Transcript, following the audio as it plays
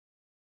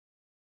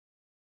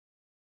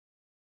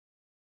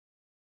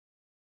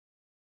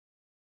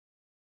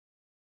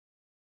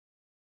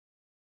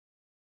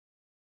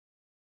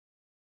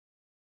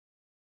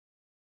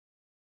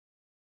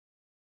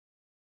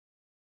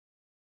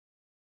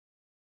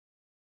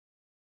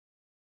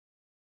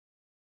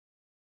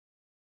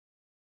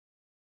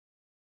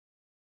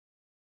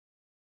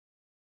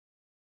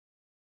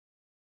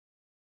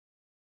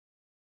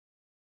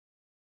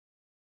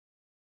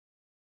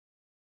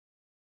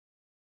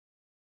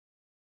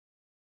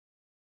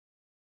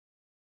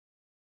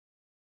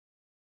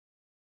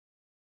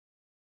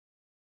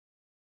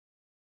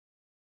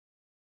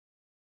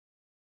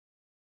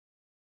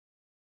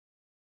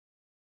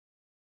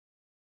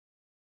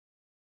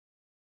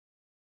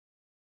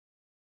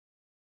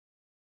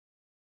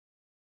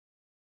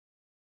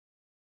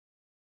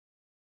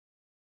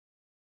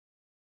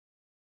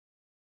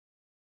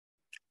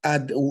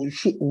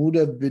would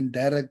have been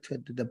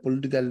directed to the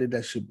political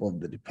leadership of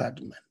the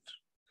department.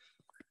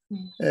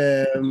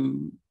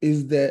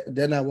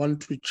 Then I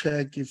want to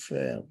check if,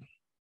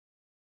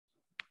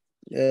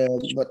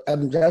 but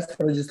I'm just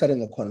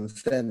registering a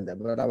concern there,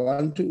 but I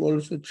want to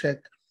also check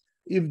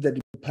if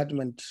the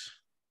department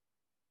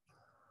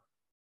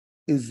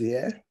is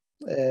here,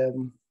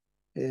 the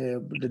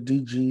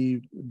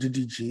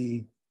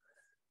DDG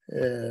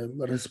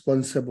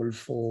responsible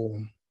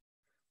for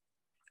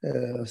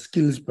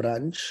skills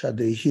branch, are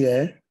they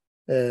here?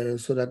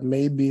 So that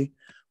maybe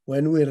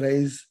when we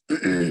raise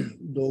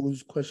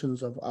those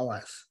questions of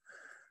ours,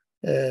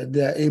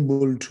 they are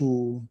able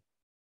to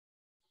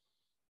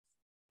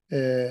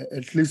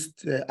at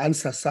least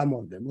answer some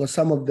of them, because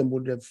some of them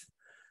would have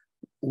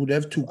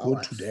to go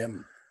to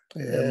them.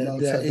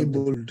 They are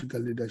able political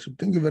leadership.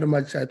 Thank you very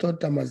much. I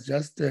thought I must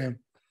just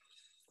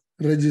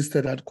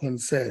register that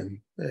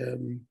concern.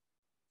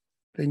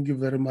 Thank you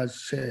very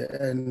much.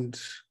 And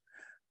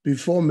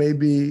before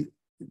maybe,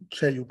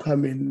 Chair, you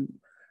come in,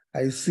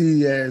 I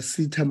see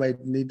CETA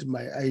might need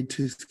my IT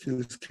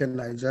skills. Can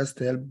I just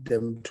help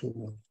them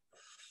to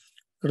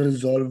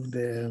resolve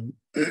their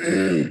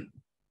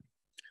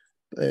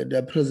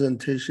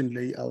presentation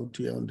layout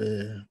here on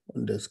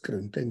the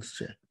screen? Thanks,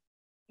 Chair.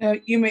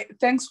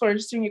 Thanks for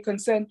registering your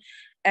concern,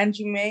 and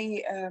you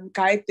may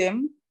guide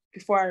them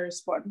before I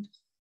respond.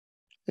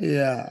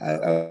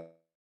 Yeah,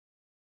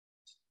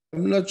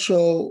 I'm not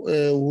sure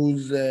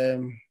who's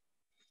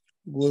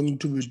going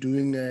to be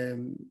doing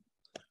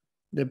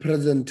the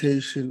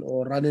presentation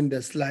or running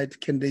the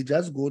slide. Can they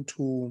just go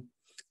to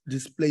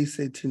display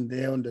setting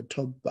there on the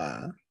top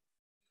bar?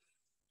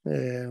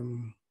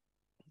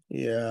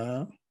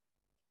 Yeah,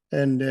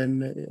 and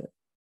then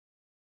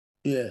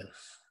yes.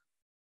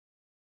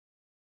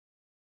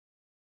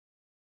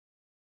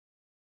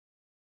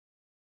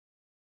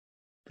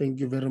 Thank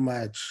you very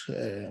much.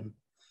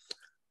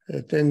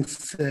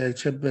 Thanks,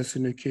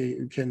 Chairperson.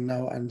 You can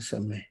now answer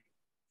me.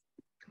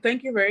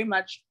 Thank you very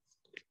much,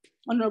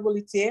 Honorable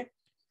Itier,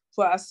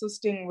 for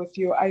assisting with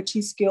your IT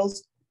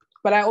skills.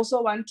 But I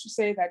also want to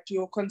say that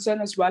your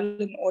concern is well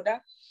in order,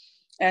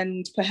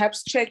 and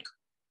perhaps check.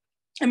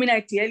 I mean,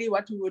 ideally,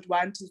 what we would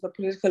want is the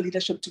political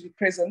leadership to be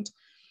present.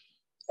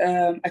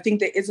 I think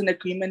there is an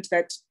agreement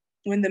that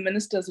when the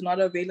ministers are not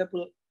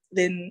available,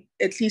 then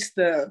at least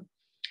the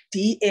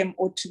DM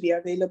ought to be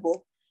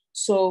available.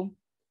 So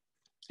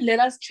let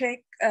us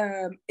check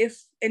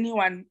if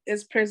anyone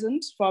is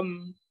present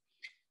from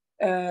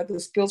the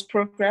skills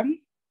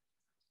program.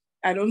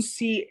 I don't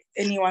see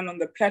anyone on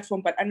the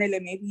platform, but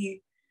Anele,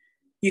 maybe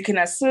you can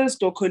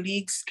assist, or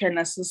colleagues can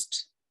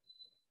assist.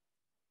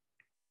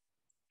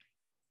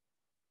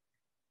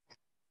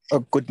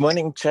 Good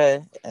morning,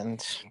 Chair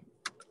and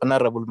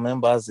honorable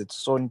members.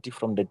 It's Sonti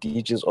from the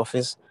DG's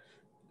office.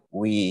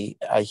 We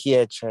are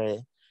here, Chair.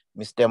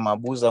 Mr.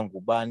 Mabuza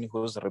Ngubani,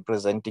 who's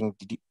representing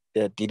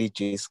the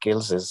DDG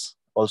skills, is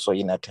also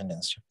in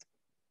attendance.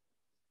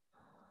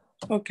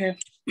 Okay.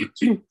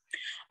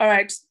 All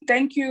right.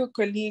 Thank you,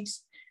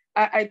 colleagues.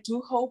 I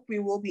do hope we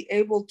will be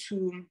able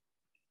to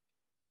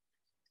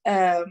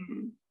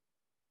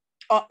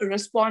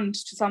respond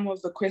to some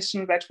of the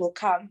questions that will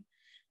come,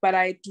 but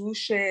I do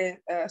share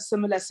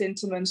similar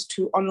sentiments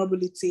to Honorable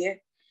Itier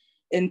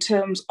in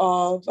terms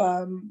of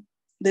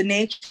the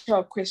nature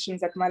of questions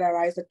that might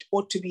arise that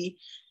ought to be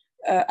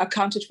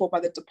accounted for by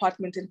the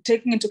department, and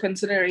taking into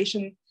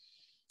consideration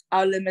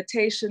our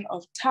limitation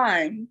of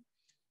time.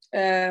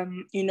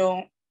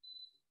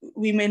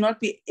 We may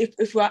not be,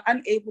 if we are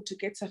unable to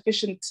get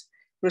sufficient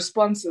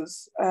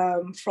responses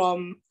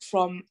from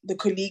the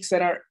colleagues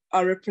that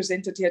are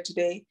represented here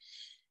today,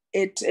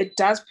 it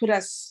does put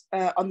us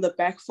on the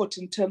back foot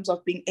in terms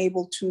of being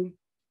able to,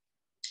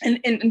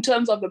 in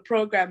terms of the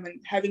program,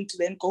 and having to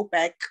then go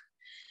back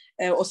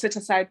or set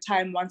aside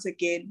time once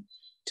again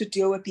to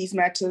deal with these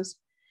matters.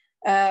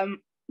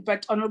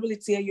 But Honorable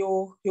Itier,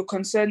 your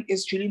concern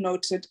is duly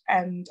noted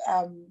and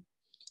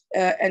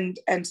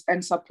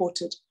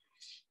supported.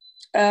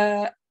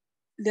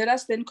 Let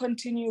us then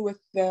continue with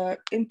the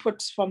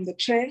input from the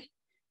chair,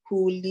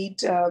 who will lead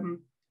the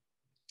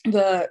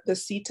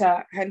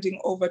CETA, handing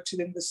over to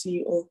them the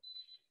CEO.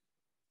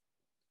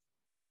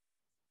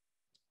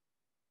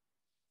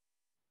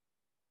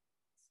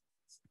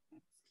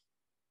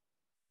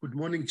 Good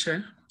morning,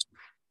 Chair.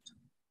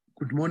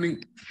 Good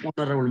morning,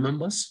 honorable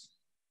members.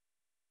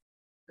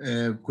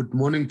 Good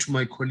morning to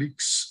my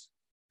colleagues,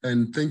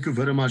 and thank you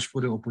very much for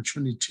the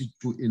opportunity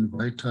to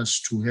invite us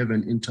to have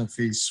an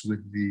interface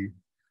with the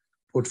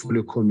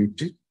Portfolio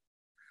Committee.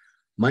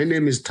 My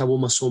name is Thabo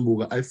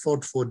Masombuga. I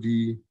thought for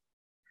the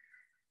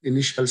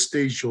initial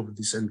stage of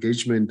this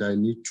engagement, I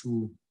need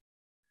to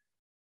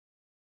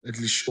at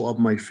least show up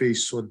my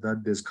face so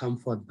that there's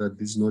comfort that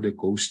this is not a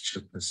ghost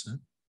chairperson.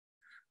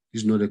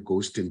 This is not a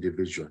ghost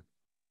individual.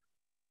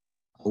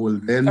 I will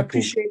then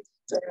appreciate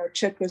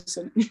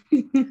chairperson.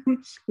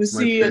 We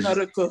see you not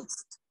a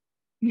ghost.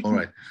 All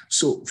right.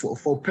 So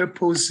for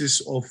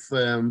purposes of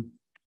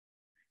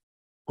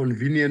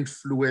convenient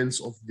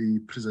fluence of the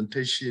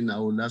presentation, I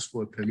will ask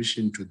for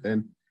permission to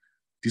then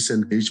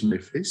disengage my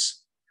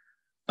face,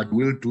 but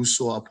will do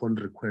so upon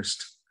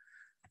request.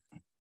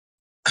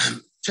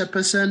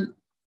 Chairperson,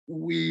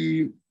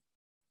 we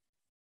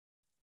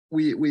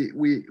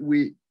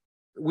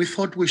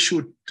thought we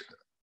should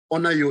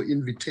honor your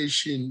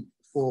invitation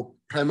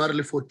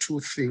primarily for two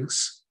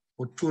things,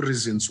 for two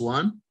reasons.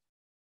 One,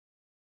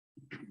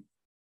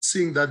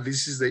 seeing that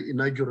this is the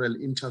inaugural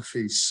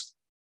interface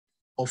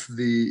of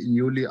the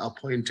newly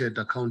appointed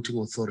accounting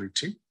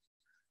authority,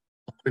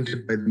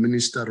 appointed by the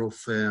Minister of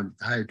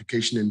Higher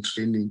Education and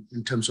Training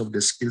in terms of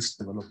the Skills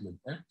Development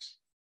Act.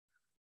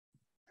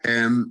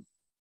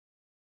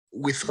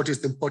 We thought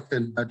it's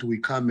important that we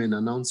come and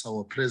announce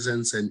our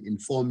presence and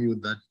inform you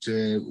that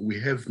we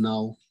have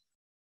now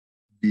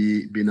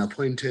been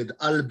appointed,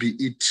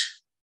 albeit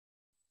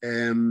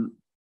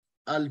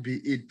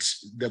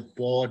the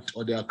board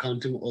or the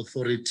accounting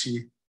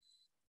authority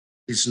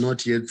is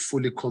not yet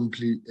fully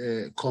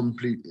completed.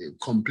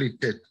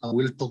 I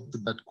will talk to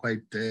that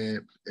quite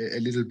a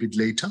little bit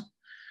later.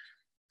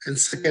 And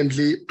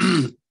secondly,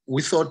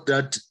 we thought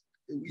that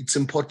it's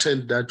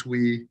important that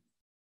we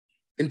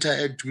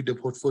interact with the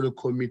portfolio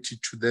committee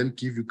to then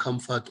give you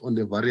comfort on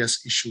the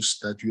various issues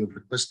that you have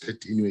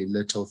requested in your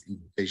letter of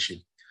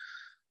invitation.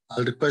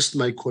 I'll request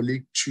my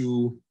colleague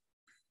to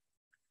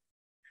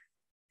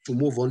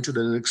move on to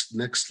the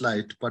next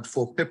slide. But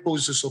for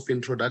purposes of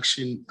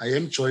introduction, I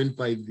am joined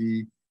by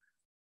the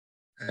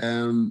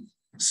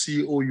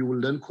CEO. You will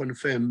then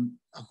confirm,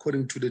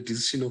 according to the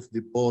decision of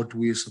the board,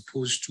 we are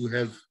supposed to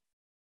have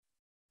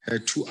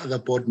two other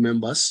board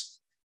members,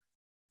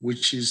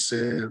 which is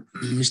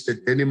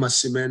Mr. Danny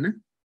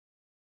Masimene,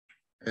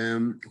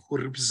 who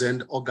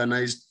represent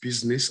organized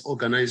business,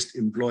 organized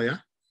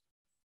employer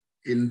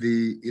in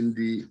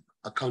the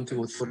accounting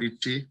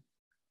authority.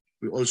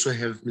 We also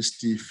have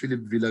Mr.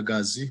 Philip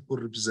Villagazi, who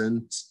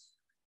represents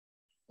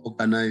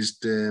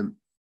organized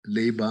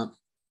labor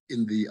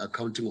in the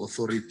accounting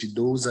authority.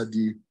 Those are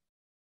the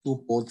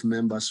two board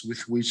members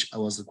with which I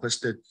was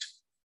requested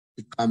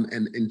to come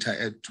and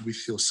interact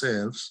with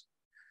yourselves.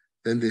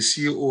 Then the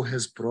CEO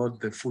has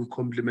brought the full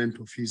complement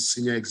of his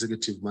senior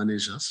executive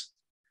managers,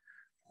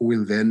 who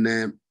will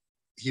then,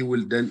 he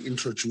will then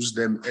introduce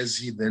them as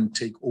he then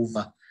take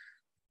over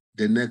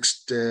the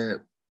next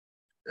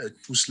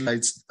two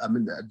slides. I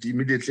mean,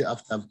 immediately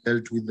after I've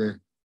dealt with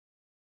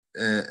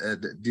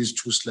these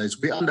two slides.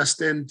 We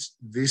understand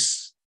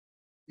this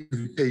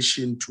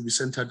invitation to be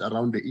centered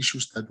around the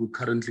issues that we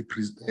currently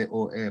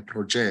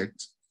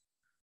project,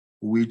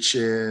 which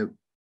the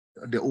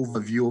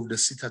overview of the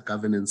CETA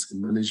governance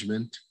and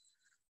management,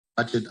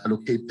 budget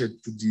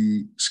allocated to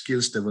the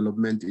skills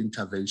development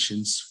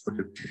interventions for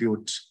the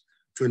period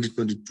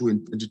 2022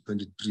 and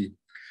 2023.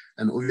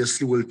 And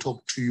obviously we'll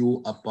talk to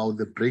you about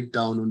the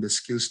breakdown on the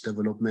skills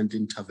development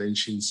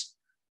interventions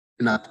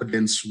in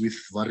accordance with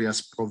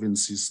various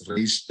provinces,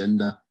 race,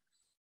 gender,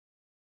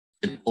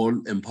 and all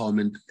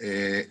empowerment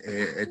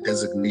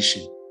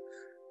designation.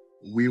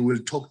 We will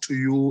talk to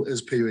you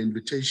as per your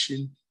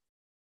invitation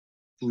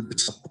to the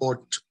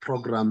support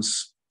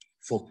programs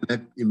for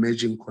Black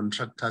emerging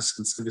contractors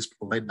and service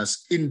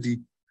providers in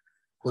the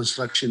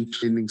construction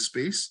training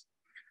space,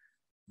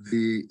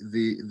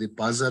 the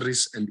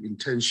bursaries and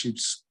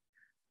internships,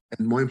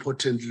 and more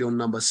importantly on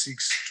number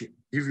 6, to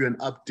give you an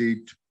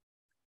update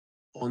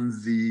on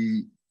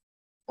the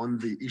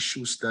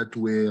issues that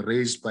were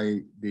raised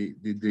by the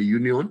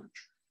union,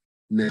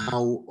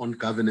 now on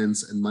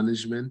governance and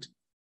management,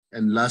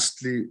 and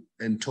lastly,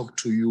 and talk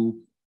to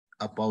you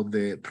about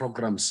the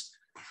programs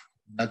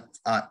that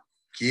are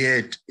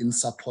geared in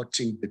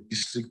supporting the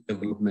district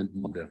development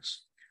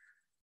models.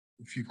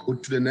 If you go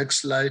to the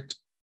next slide,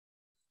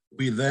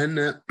 we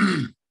then,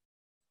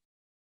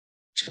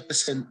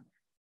 Chairperson,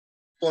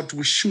 thought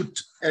we should,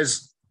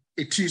 as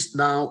it is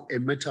now a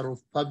matter of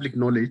public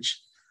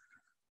knowledge,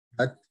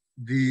 that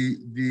the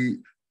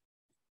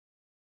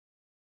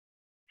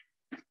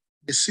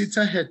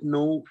CETA had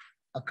no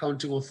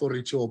accounting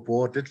authority or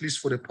board, at least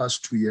for the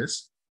past 2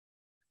 years.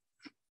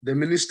 The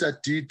minister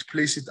did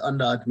place it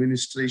under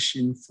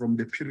administration from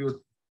the period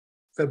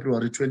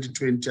February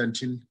 2020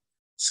 until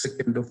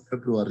 2nd of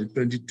February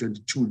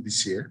 2022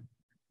 this year.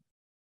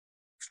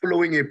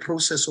 Following a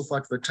process of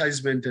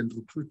advertisement and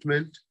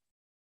recruitment,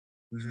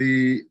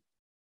 the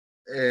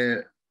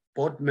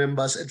board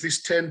members, at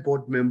least 10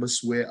 board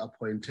members were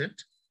appointed.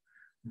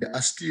 There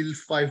are still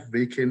 5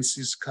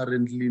 vacancies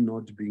currently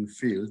not being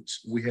filled.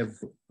 We have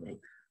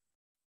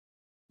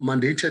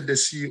mandated the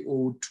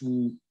CEO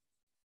to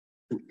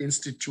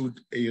institute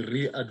a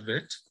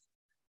re-advert,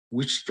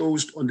 which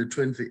closed on the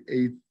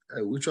 28th,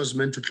 which was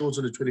meant to close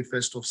on the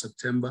 21st of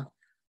September.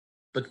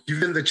 But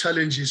given the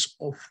challenges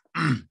of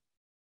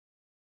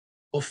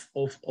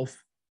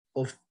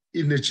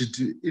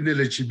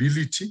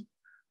ineligibility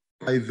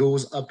by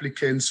those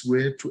applicants,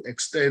 were to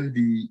extend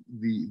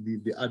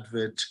the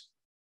advert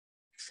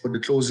for the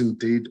closing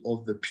date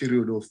of the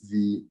period of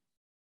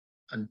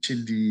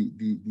until the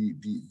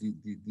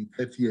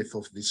 30th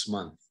of this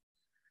month.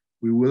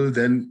 We will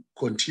then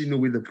continue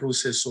with the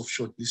process of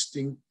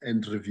shortlisting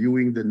and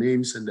reviewing the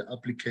names and the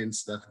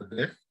applicants that are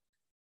there.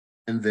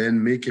 and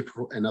then make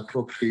an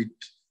appropriate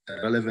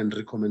relevant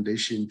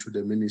recommendation to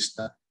the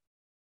minister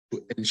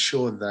to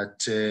ensure that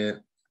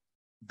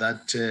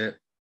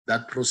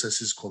that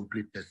process is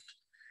completed.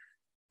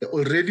 The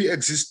already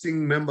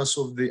existing members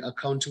of the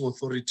Accounting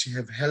Authority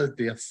have held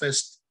their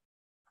first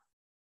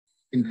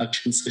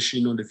induction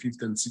session on the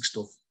 5th and 6th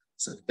of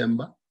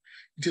September.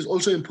 It is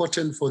also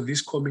important for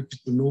this committee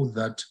to know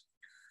that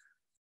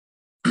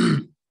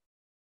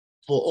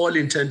for all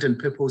intent and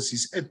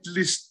purposes, at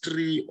least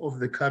 3 of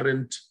the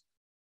current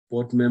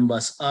board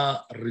members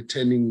are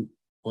returning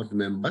board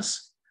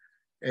members.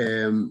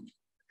 2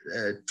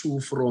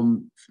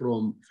 from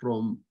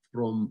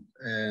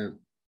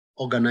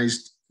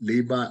organized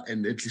labor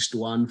and at least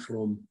 1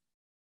 from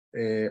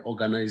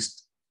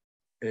organized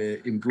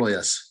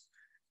employers.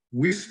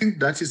 We think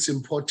that it's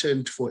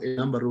important for a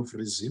number of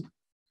reasons.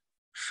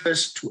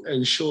 First, to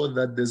ensure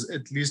that there's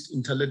at least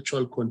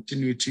intellectual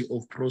continuity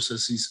of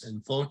processes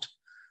and thought.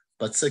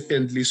 But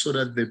secondly, so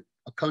that the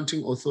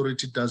Accounting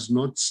Authority does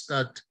not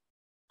start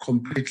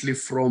completely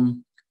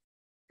from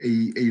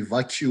a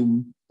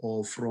vacuum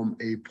or from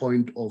a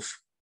point of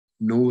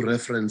no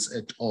reference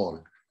at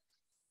all.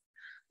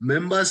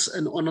 Members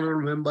and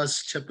honorable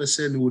members,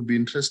 Chairperson, would be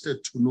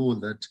interested to know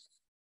that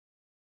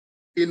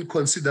in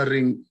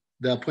considering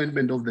the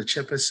appointment of the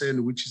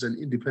Chairperson, which is an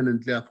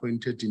independently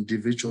appointed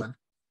individual,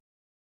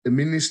 the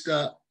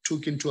minister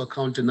took into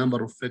account a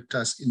number of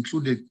factors,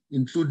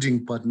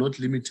 including but not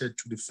limited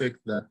to the fact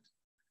that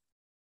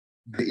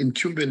the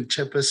incumbent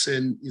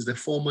Chairperson is the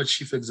former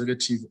Chief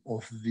Executive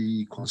of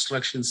the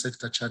Construction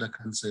Sector Charter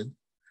Council,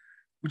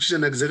 which is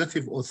an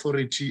executive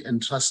authority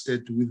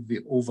entrusted with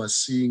the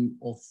overseeing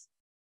of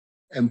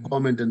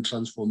empowerment and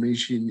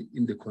transformation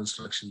in the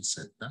construction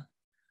sector.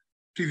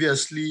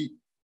 Previously,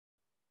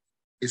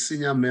 a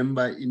senior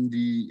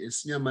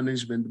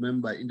management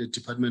member in the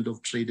Department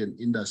of Trade and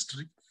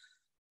Industry,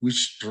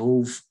 which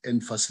drove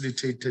and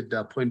facilitated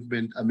the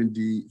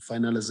the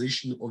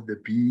finalization of the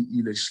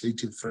BEE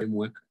legislative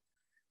framework.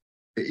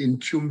 The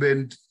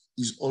incumbent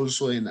is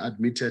also an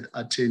admitted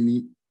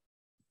attorney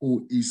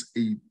who is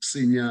a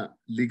senior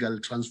legal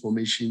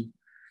transformation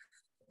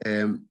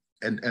and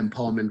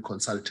empowerment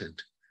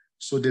consultant.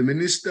 So the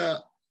minister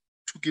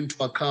took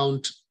into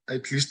account,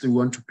 at least they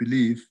want to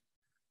believe,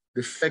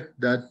 the fact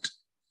that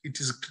it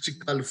is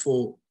critical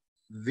for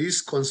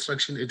this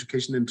Construction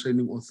Education and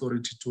Training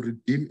Authority to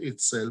redeem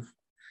itself,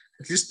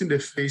 at least in the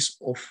face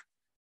of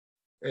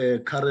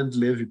current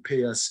levy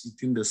payers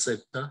within the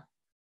sector,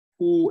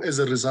 who, as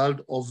a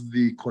result of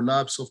the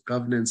collapse of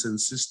governance and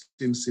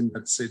systems in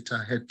that sector,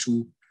 had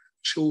to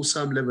show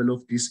some level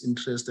of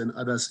disinterest, and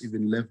others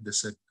even left the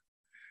sector.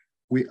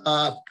 We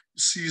are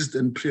seized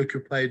and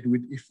preoccupied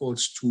with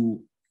efforts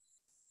to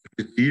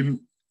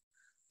redeem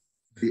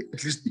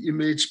at least the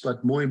image,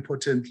 but more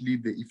importantly,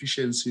 the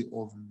efficiency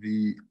of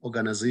the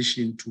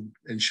organization to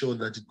ensure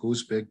that it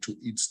goes back to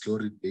its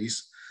glory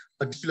days,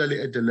 particularly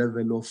at the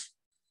level of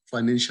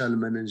financial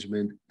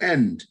management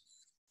and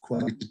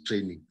quality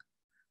training.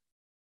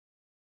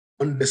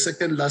 On the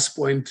second last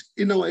point,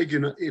 in our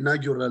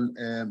inaugural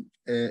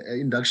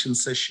induction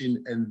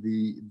session and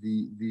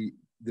the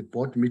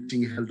board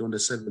meeting held on the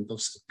 7th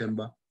of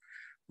September,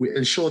 we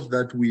ensured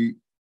that we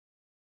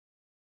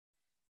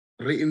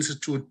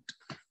reinstitute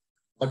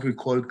what we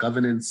call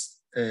governance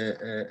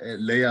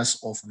layers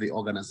of the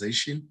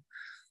organization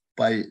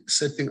by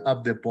setting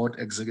up the board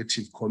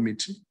executive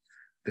committee,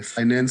 the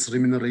finance,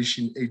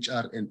 remuneration,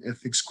 HR, and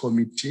ethics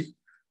committee,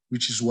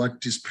 which is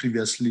what is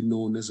previously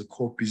known as a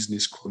core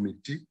business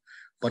committee,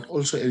 but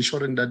also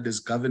ensuring that there's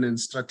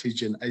governance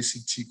strategy and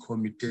ICT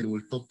committee. And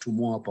we'll talk to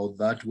more about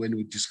that when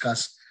we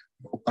discuss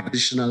the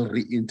operational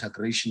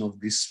reintegration of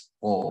this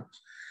board.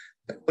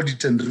 The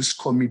audit and risk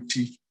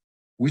committee,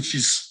 which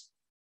is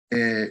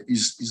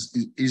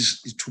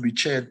to be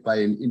chaired by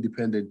an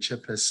independent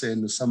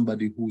chairperson,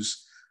 somebody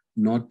who's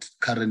not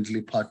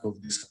currently part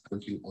of this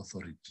accounting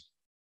authority.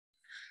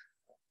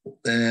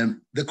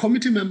 The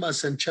committee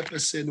members and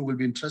chairperson will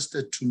be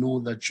interested to know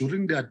that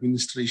during the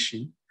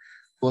administration,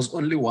 there was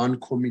only one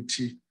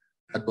committee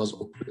that was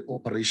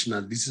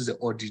operational. This is the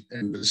audit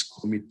and risk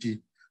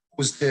committee,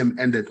 whose term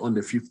ended on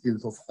the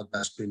 15th of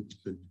August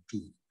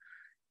 2022.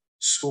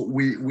 So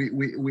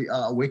we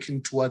are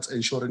working towards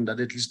ensuring that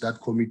at least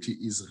that committee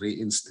is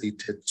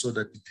reinstated so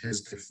that it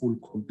has the full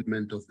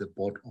complement of the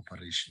board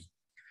operation.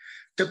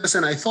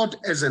 Chairperson, I thought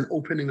as an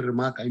opening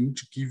remark, I need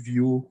to give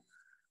you,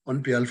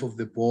 on behalf of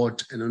the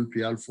board and on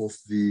behalf of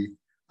the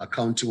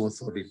accounting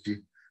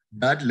authority,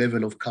 that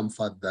level of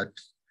comfort that,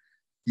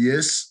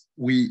 yes,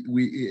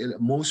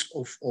 most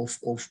of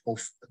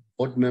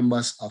board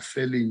members are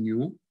fairly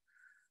new,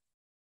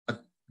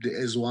 but there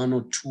is 1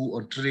 or 2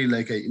 or 3,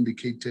 like I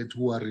indicated,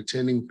 who are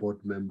returning board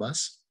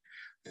members.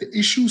 The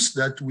issues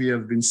that we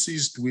have been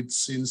seized with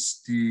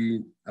since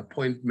the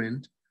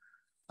appointment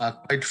are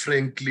quite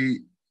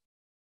frankly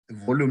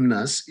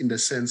voluminous, in the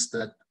sense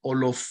that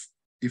all of,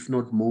 if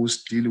not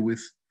most, deal with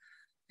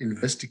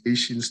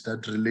investigations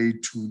that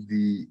relate to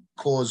the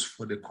cause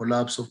for the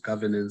collapse of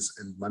governance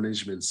and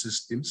management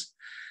systems.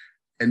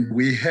 And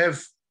we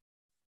have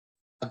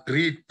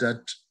agreed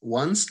that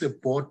once the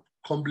board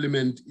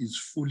complement is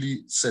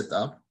fully set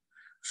up,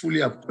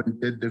 fully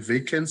appointed, the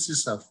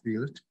vacancies are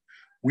filled,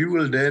 we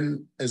will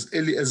then, as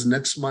early as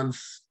next month,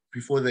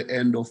 before the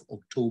end of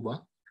October,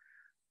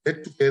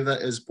 get together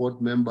as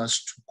board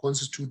members to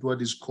constitute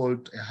what is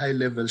called a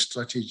high-level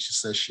strategy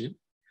session,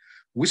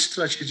 which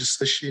strategy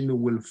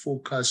session will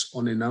focus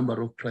on a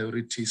number of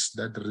priorities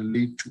that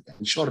relate to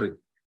ensuring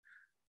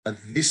that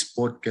this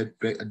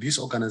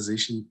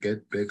organization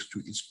get back to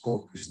its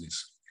core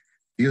business,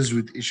 deals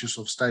with issues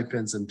of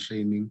stipends and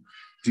training,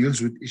 deals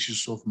with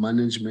issues of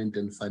management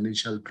and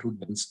financial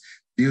prudence,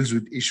 deals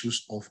with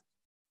issues of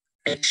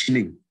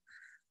actioning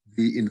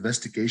the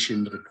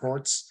investigation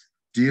reports,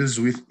 deals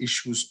with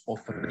issues of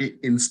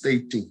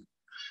reinstating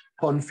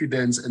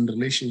confidence and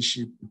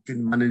relationship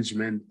between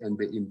management and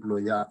the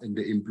employer and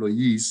the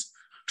employees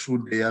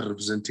through their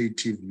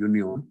representative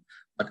union,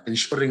 but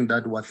ensuring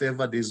that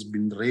whatever has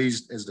been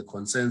raised as the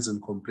concerns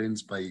and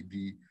complaints by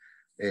the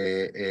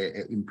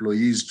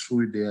employees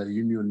through their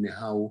union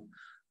now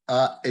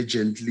are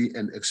urgently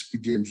and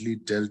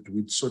expediently dealt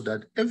with, so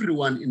that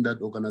everyone in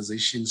that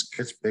organization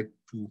gets back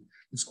to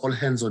its all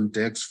hands on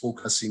decks,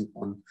 focusing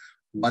on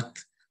what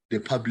the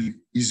public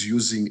is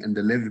using and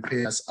the levy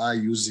payers are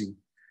using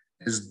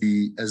as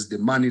the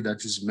money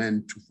that is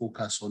meant to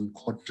focus on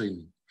core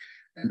training.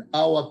 And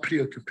our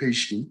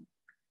preoccupation,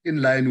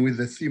 in line with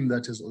the theme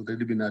that has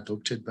already been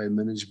adopted by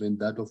management,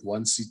 that of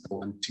one CETA,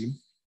 one team,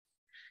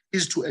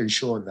 is to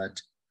ensure that,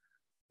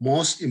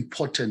 most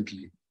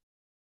importantly,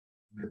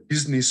 the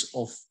business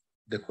of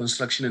the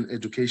Construction and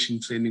Education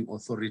Training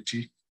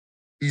Authority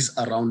is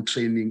around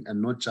training,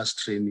 and not just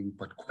training,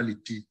 but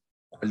quality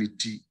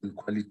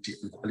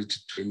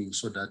training,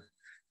 so that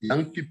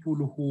young people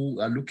who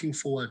are looking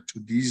forward to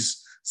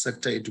these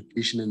sector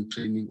education and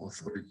training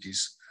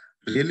authorities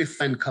really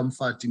find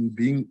comfort in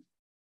being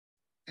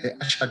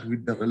ushered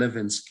with the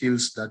relevant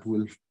skills that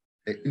will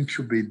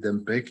incubate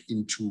them back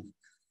into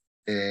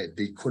the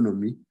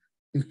economy,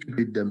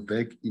 incubate them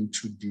back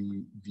into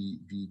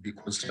the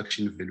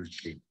construction value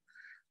chain.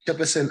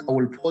 Chairperson, I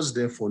will pause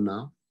there for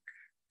now,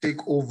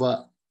 take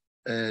over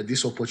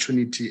this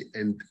opportunity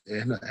and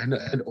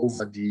hand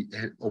over the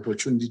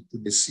opportunity to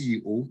the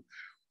CEO,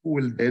 who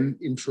will then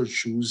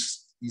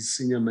introduce his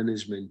senior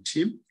management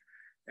team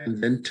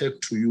and then take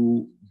to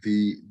you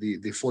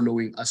the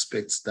following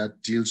aspects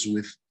that deals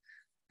with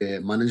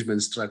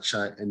management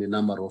structure and a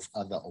number of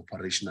other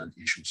operational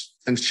issues.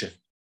 Thanks, Chair.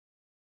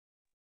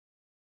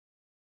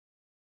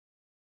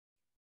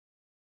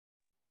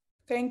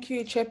 Thank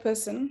you,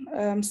 Chairperson.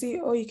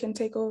 CEO, you can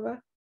take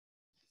over.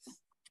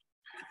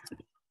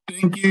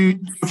 Thank you,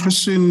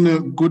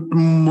 Jefferson. Good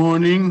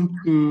morning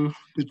to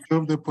the chair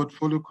of the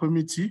Portfolio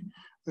Committee,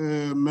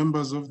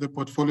 members of the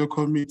Portfolio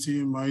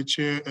Committee, my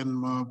chair and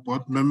my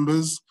board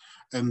members,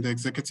 and the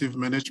executive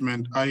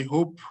management. I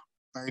hope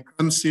I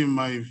can see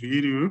my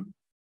video.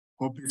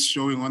 Hope it's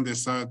showing on the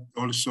side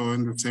also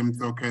in the same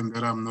token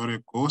that I'm not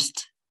a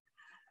ghost.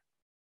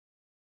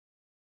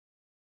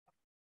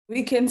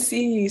 We can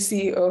see you,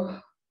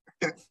 CEO.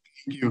 Thank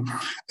you.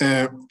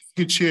 Thank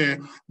you, Chair.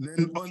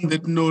 Then on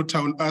that note,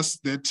 I will ask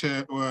that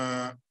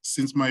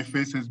since my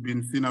face has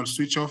been seen, I'll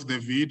switch off the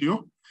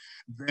video.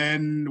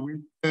 Then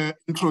with the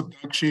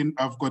introduction,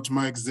 I've got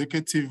my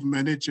executive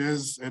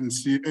managers and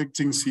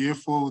acting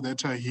CFO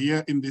that are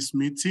here in this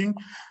meeting.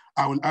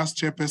 I will ask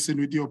Chairperson,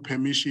 with your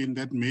permission,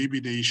 that maybe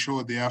they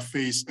show their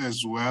face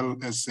as well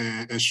as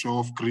a show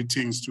of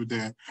greetings to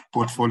the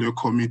Portfolio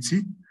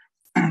Committee.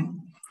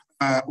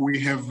 We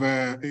have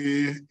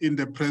in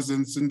the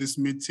presence in this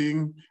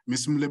meeting,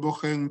 Ms.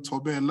 Mleboheng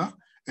Tobela,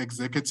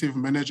 Executive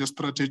Manager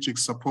Strategic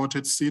Support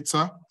at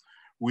CETA.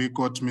 We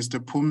got Mr.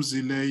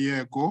 Pumzile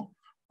Yego,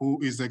 who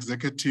is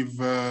Executive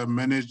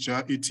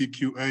Manager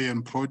ETQA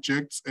and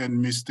Projects,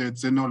 and Mr.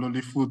 Zenolo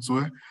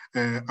Lifudzwe,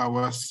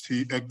 our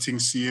acting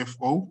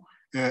CFO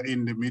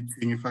in the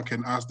meeting. If I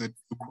can ask that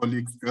you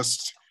colleagues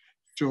just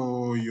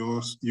show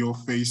your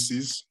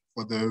faces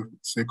for the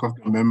sake of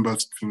the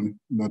members to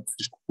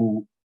notice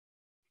who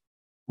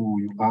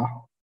you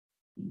are.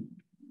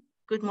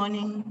 Good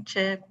morning,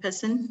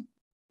 Chairperson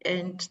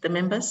and the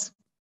members.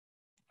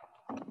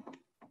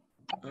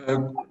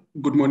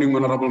 Good morning,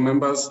 honorable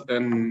members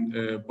and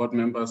board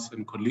members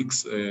and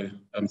colleagues.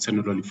 I'm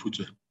Senator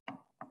Lifudzwe.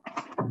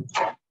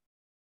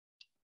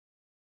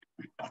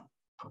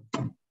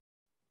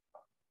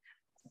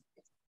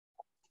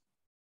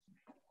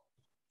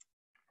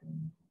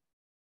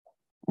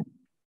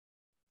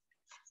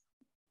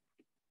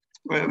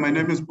 My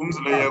name is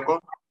Pumzile Yego.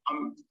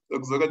 I'm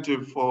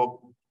executive for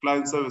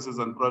client services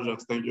and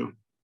projects. Thank you.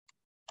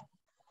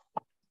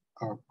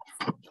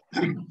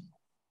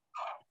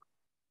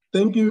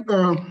 Thank you,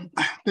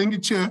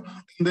 Chair.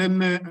 And then,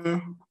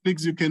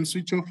 colleagues, you can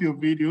switch off your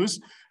videos.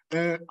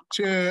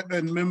 Chair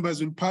and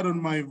members will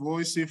pardon my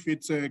voice if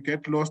it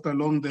gets lost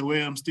along the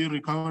way. I'm still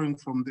recovering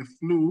from the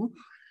flu.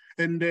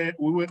 And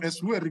we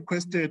were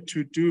requested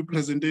to do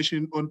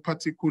presentation on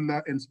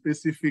particular and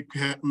specific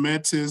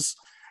matters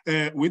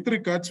with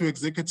regard to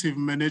executive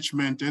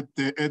management at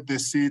the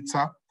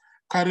CETA.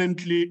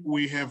 Currently,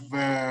 we have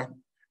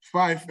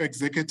 5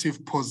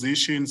 executive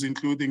positions,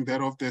 including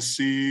that of the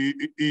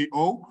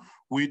CEO,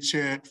 which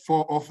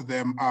 4 of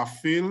them are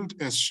filled,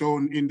 as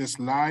shown in the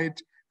slide.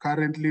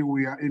 Currently,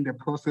 we are in the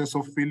process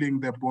of filling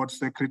the board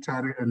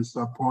secretary and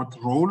support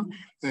role,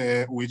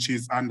 which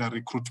is under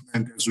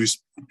recruitment as we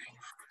speak.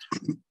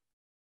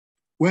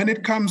 When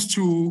it comes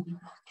to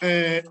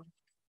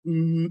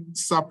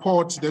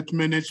support that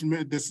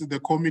management,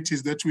 the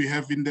committees that we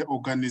have in the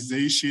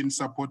organization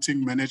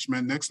supporting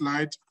management. Next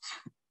slide.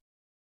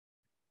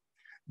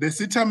 The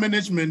CETA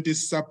management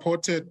is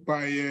supported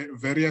by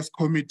various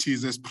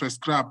committees as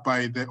prescribed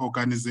by the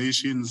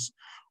organization's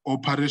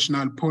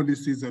operational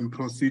policies and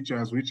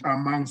procedures, which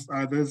amongst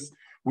others,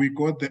 we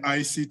got the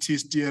ICT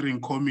steering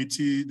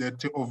committee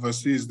that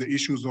oversees the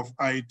issues of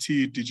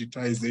IT,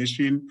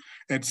 digitization,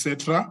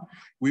 etc.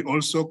 We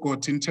also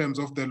got, in terms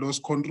of the loss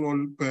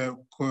control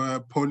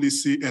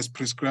policy as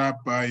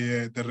prescribed by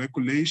the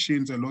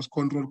regulations, a loss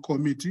control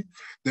committee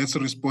that's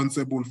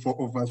responsible for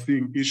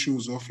overseeing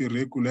issues of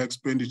irregular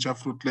expenditure,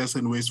 fruitless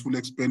and wasteful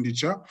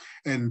expenditure,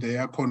 and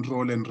their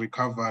control and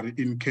recovery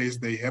in case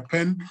they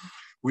happen.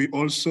 We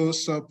also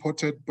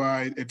supported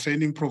by a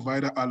training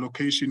provider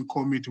allocation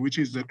committee, which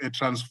is a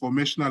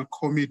transformational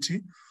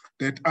committee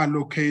that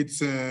allocates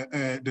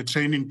the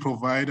training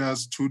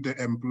providers to the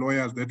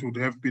employers that would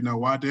have been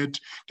awarded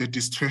the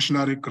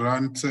discretionary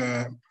grant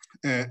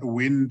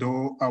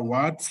window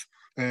awards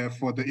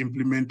for the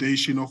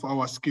implementation of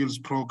our skills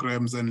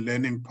programs and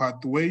learning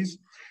pathways.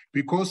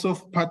 Because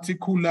of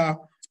particular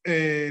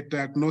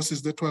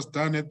diagnosis that was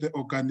done at the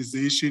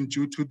organization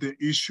due to the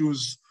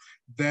issues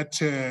that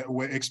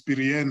were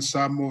experienced,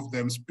 some of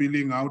them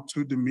spilling out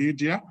to the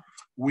media,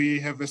 we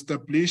have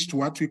established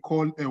what we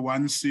call a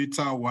one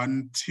CETA,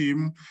 one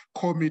team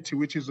committee,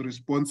 which is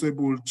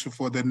responsible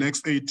for the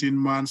next 18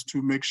 months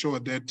to make sure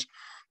that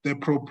the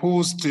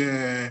proposed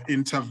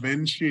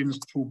interventions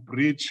to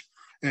bridge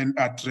and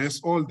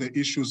address all the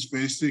issues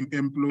facing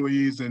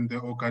employees and the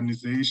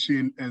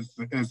organization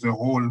as a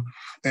whole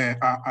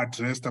are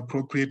addressed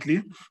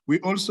appropriately.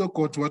 We also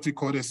got what we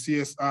call a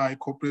CSI,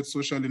 Corporate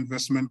Social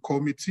Investment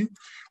Committee.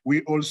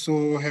 We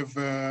also have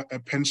a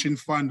pension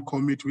fund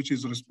committee, which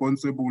is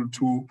responsible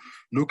to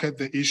look at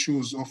the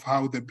issues of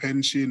how the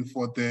pension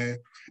for the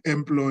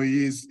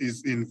employees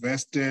is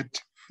invested,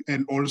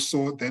 and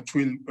also that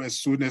will, as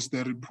soon as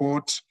the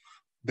report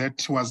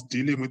that was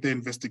dealing with the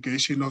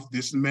investigation of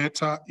this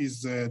matter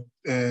is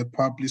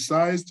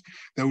publicized,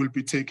 they will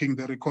be taking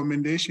the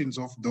recommendations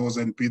of those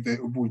and be the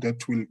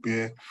that will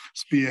be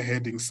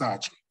spearheading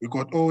such. We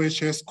got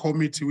OHS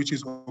committee, which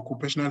is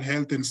occupational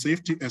health and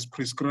safety as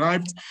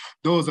prescribed.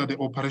 Those are the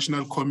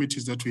operational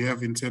committees that we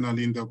have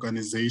internally in the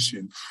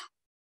organization.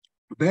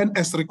 Then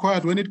as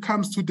required, when it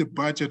comes to the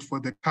budget for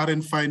the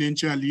current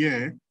financial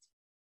year,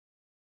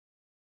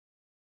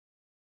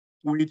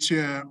 which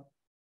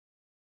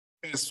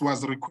as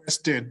was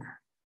requested,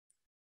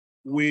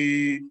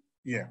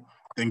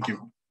 thank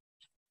you.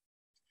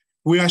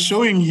 We are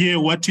showing here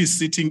what is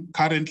sitting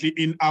currently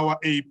in our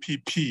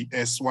APP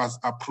as was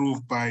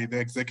approved by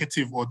the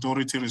executive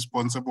authority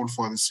responsible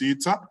for the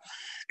CETA.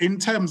 In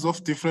terms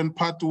of different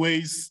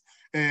pathways,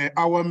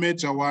 our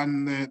major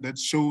one that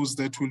shows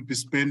that we'll be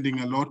spending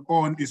a lot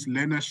on is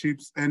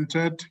learnerships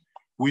entered,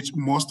 which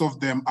most of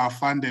them are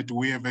funded.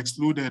 We have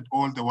excluded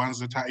all the ones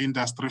that are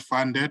industry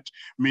funded,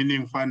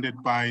 meaning funded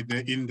by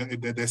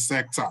the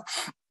sector.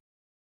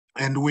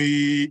 And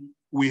we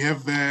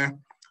have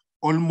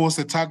almost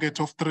a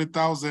target of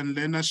 3,000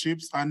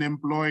 learnerships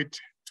unemployed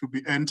to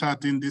be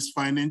entered in this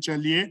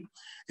financial year,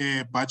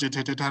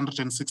 budgeted at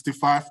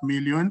 165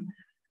 million.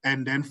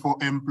 And then for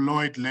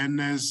employed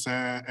learners, we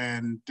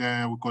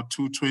got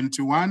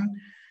 221.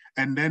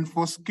 And then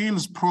for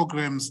skills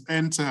programs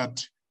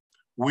entered,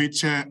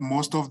 which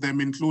most of them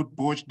include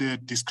both the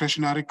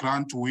discretionary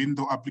grant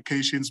window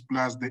applications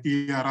plus the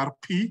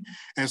ERRP,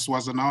 as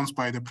was announced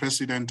by the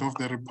President of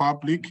the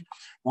Republic.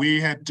 We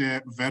had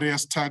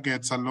various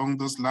targets along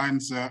those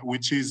lines,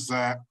 which is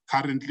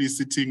currently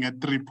sitting at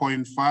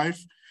 3.5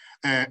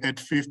 at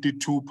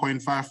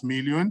 52.5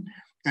 million.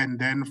 And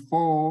then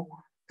for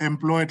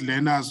employed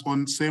learners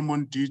on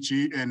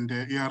DG and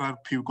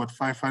ERRP, we got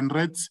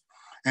 500.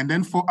 And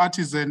then for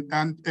artisan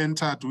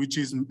entered, which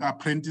is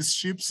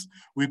apprenticeships,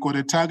 we got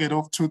a target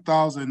of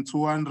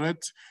 2,200,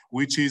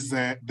 which is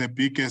the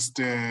biggest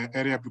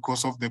area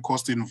because of the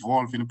cost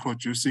involved in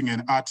producing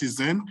an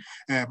artisan,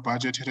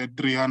 budgeted at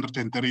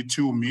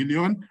 332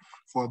 million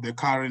for the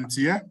current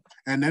year.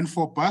 And then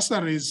for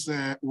bursaries,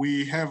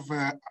 we have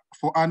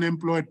for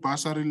unemployed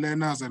bursary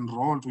learners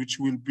enrolled, which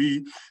will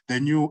be the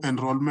new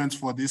enrollments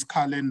for this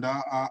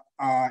calendar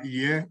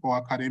year or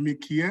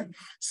academic year,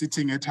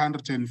 sitting at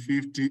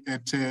 150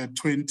 at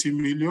 20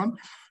 million.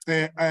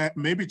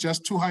 Maybe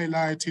just to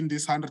highlight in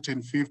this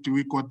 150,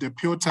 we got the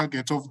pure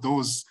target of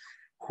those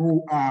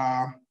who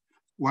are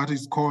what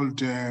is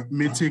called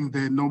meeting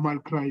the normal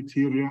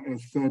criteria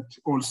as set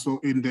also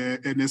in the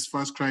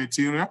NSFAS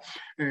criteria.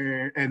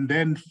 And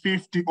then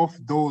 50 of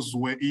those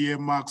were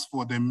earmarks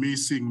for the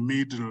missing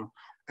middle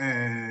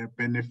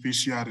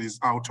beneficiaries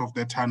out of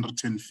that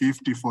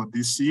 150 for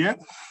this year.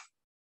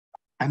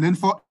 And then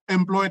for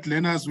employed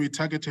learners, we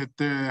targeted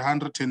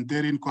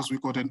 113 because we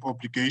got an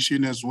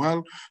obligation as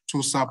well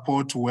to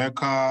support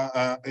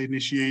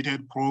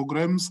worker-initiated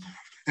programs.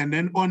 And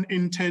then on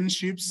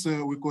internships,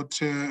 we got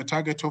a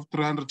target of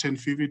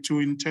 352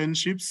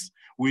 internships,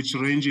 which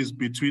ranges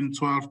between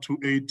 12 to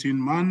 18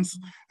 months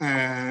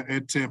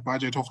at a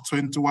budget of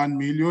 21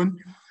 million.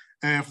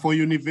 For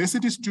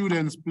university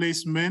students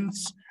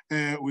placements,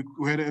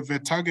 we had a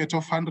target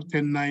of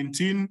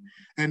 119,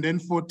 and then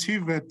for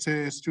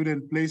TVET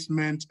student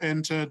placement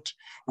entered,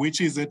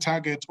 which is a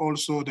target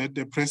also that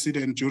the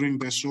president during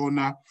the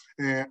SONA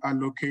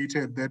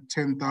allocated that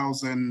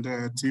 10,000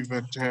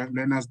 TVET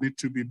learners need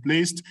to be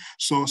placed.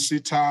 So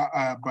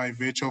CETA, by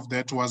virtue of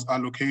that, was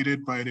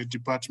allocated by the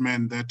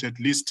department that at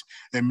least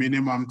a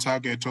minimum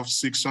target of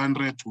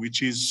 600,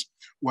 which is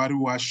what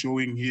we are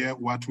showing here,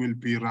 what we'll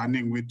be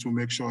running with to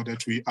make sure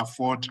that we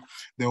afford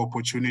the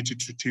opportunity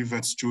to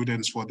TVET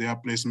students for their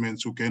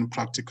placements to gain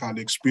practical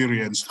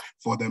experience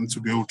for them to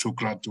be able to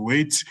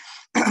graduate.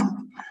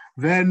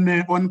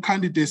 Then on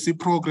candidacy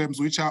programs,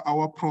 which are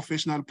our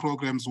professional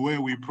programs where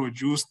we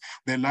produce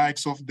the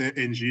likes of the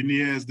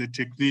engineers, the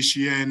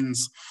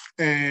technicians,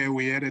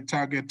 we had a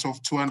target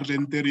of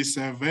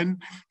 237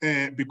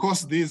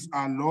 because these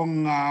are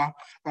longer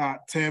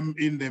term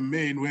in the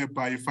main,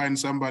 whereby you find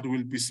somebody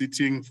will be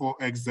sitting for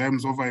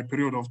exams over a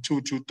period of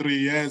 2 to 3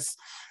 years.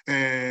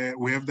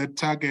 We have the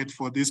target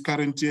for this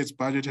current year, it's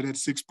budgeted at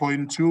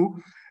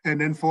 6.2.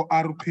 And then for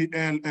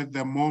RPL at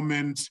the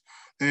moment,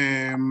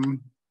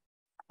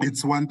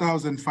 it's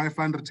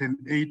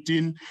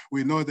 1,518.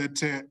 We know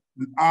that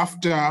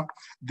after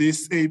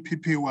this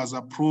APP was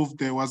approved,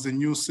 there was a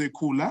new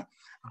circular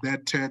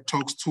that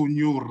talks to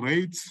new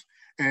rates.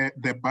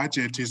 The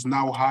budget is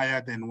now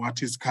higher than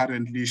what is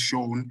currently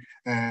shown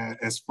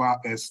as far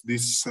as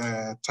this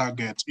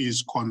target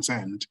is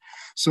concerned.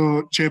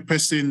 So,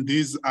 Chairperson,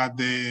 these are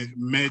the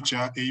major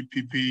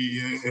APP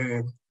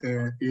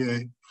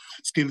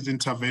skills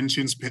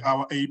interventions per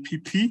our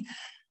APP.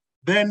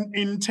 Then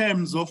in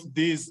terms of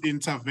these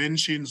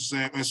interventions,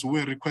 as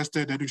we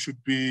requested that we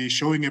should be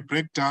showing a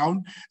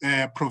breakdown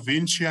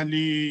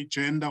provincially,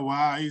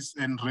 gender-wise,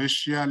 and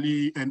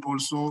racially, and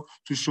also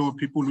to show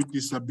people with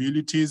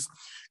disabilities.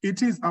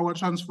 It is our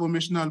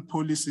transformational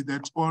policy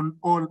that on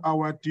all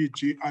our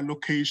DG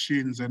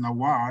allocations and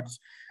awards,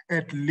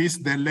 at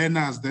least the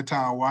learners that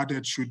are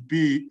awarded should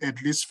be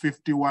at least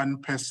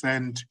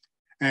 51%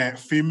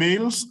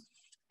 females.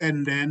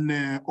 And then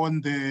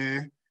on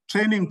the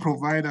training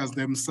providers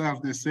themselves,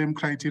 the same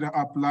criteria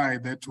apply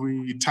that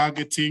we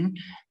targeting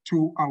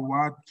to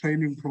award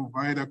training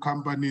provider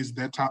companies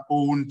that are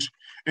owned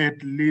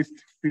at least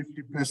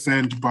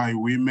 50% by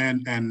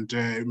women and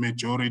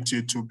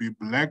majority to be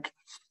Black.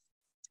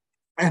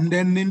 And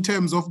then in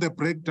terms of the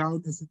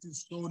breakdown, as it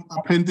is shown,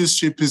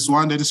 apprenticeship is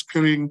one that is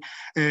carrying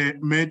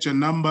major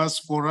numbers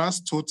for us,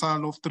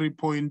 total of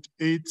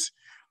 3.8.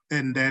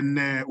 And then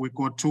we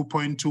got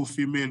 2.2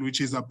 female, which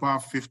is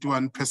above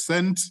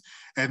 51%,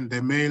 and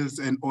the males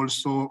and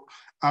also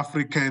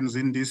Africans,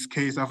 in this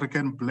case,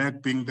 African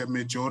Black being the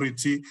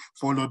majority,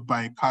 followed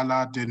by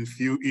colored and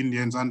few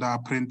Indians under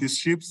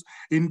apprenticeships.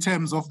 In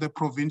terms of the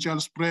provincial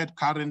spread,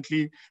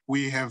 currently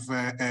we have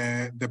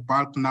the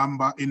bulk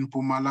number in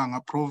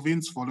Mpumalanga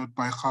province, followed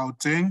by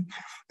Gauteng.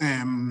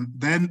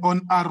 Then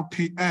on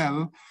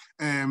RPL,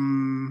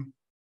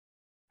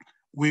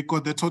 we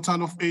got the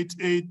total of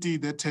 880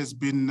 that has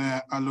been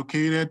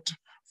allocated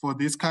for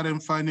this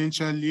current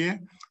financial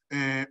year,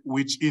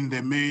 which in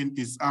the main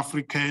is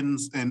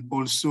Africans, and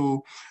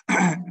also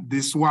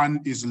this one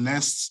is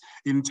less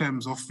in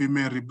terms of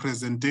female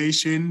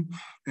representation,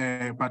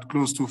 but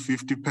close to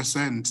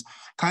 50%.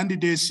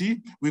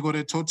 Candidacy, we got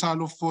a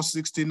total of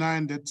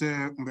 469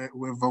 that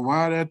we've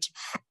awarded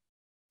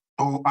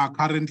or are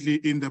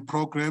currently in the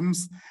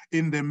programs.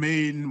 In the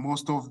main,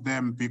 most of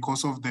them,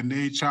 because of the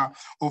nature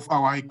of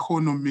our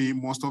economy,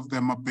 most of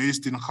them are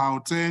based in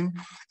Gauteng.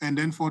 And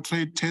then for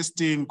trade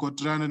testing, got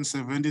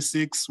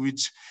 376,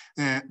 which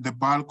the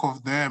bulk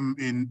of them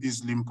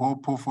is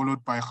Limpopo,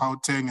 followed by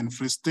Gauteng and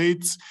Free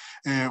State.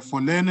 For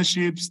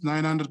learnerships,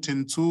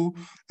 902,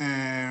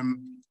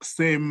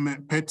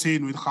 same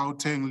pattern with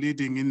Gauteng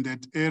leading in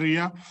that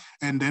area.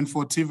 And then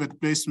for TVET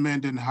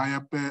placement and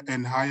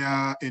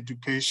higher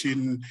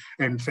education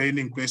and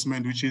training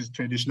placement, which is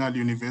traditional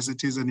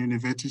universities and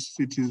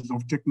universities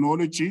of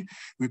technology,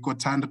 we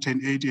got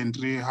 180 and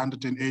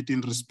 318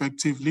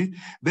 respectively.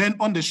 Then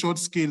on the short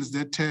skills,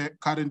 that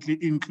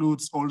currently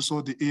includes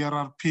also the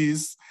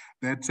ERRPs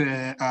that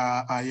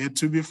are yet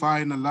to be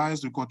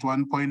finalized. We got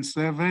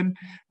 1.7,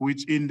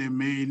 which in the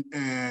main,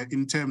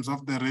 in terms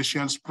of the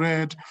racial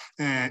spread,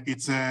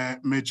 it's a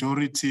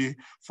majority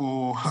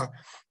for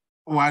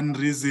one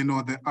reason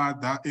or the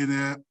other.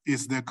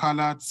 Is the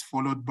coloreds,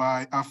 followed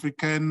by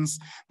Africans.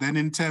 Then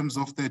in terms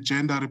of the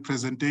gender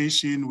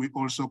representation, we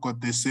also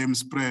got the same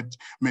spread,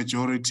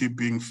 majority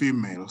being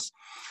females.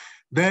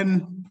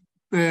 Then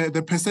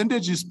the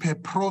percentages per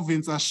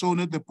province are shown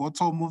at the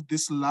bottom of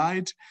this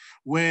slide,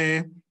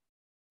 where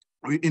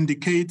we're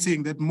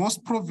indicating that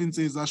most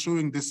provinces are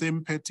showing the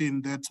same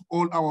pattern, that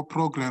all our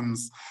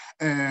programs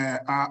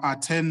are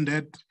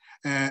attended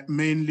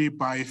mainly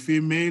by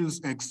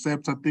females,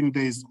 except I think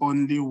there is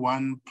only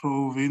one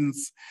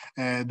province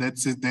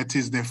that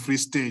is the Free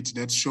State,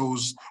 that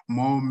shows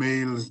more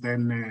males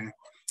than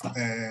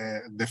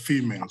the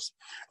females.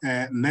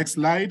 Next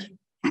slide.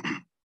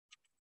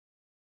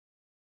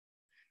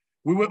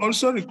 We were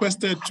also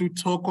requested to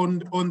talk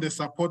on the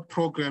support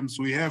programs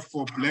we have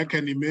for Black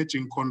and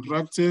emerging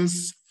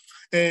contractors.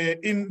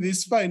 In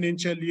this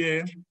financial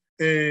year,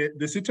 the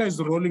CETA is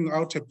rolling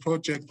out a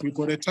project. We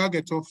got a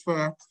target of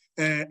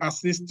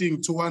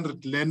assisting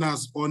 200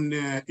 learners on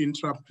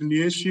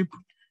entrepreneurship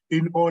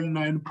in all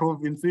 9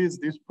 provinces.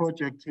 This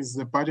project is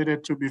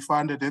budgeted to be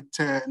funded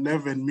at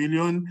 11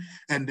 million,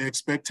 and the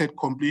expected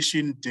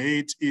completion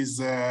date is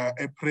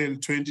April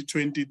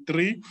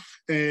 2023,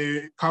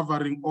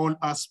 covering all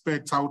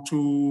aspects, how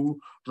to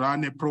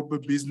run a proper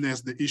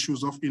business, the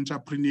issues of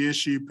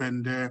entrepreneurship,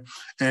 and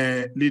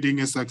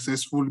leading a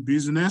successful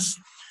business.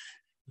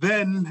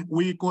 Then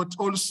we got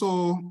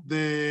also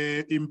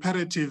the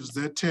imperatives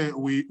that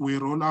we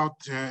roll out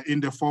in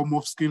the form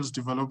of skills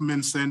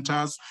development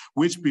centers,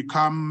 which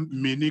become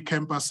mini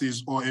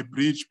campuses or a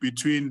bridge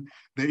between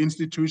the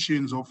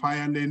institutions of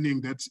higher learning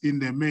that's in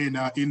the main,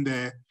 in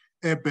the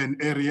urban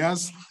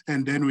areas.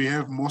 And then we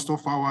have most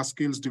of our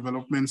skills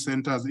development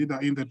centers either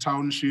in the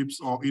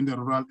townships or in the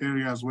rural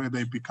areas, where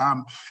they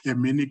become a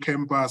mini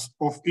campus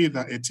of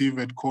either a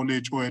TVET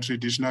college or a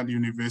traditional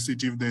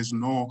university if there's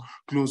no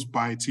close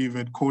by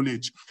TVET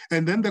college.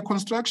 And then the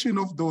construction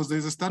of those,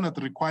 there's a standard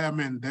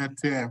requirement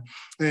that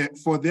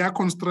for their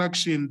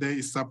construction, there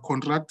is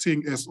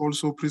subcontracting as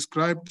also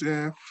prescribed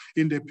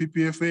in the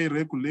PPFA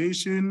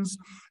regulations.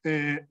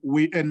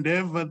 We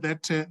endeavor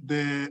that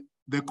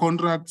the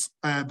contracts,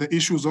 the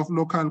issues of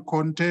local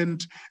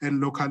content and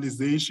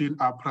localization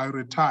are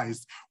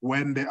prioritized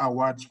when the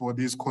awards for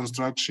this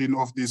construction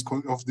of these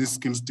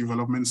skills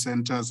development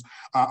centers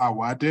are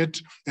awarded.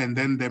 And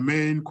then the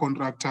main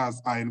contractors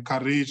are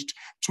encouraged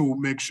to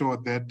make sure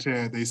that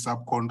they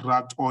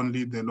subcontract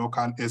only the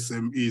local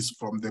SMEs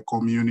from the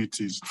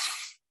communities.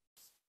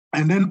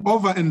 And then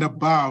over and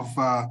above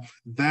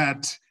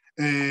that,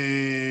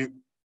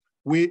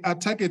 we are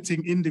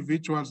targeting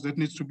individuals that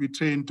need to be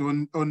trained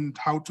on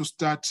how to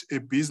start a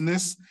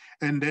business.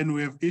 And then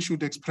we have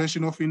issued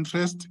expression of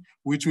interest,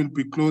 which will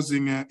be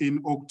closing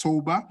in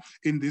October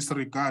in this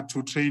regard,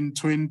 to train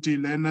 20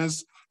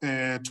 learners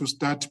to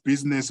start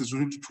businesses,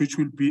 which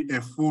will be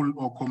a full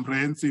or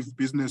comprehensive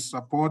business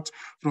support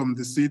from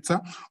the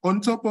CETA.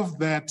 On top of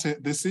that,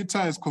 the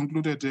CETA has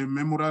concluded a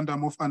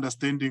memorandum of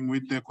understanding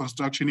with the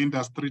Construction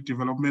Industry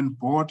Development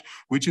Board,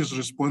 which is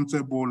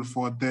responsible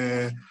for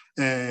the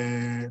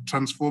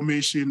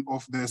transformation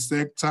of the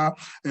sector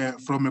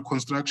from a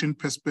construction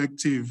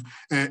perspective,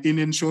 in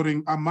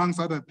ensuring,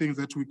 amongst other things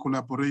that we're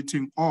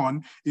collaborating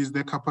on, is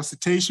the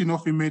capacitation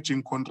of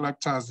emerging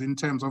contractors in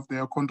terms of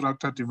their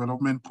contractor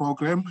development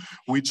program,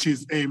 which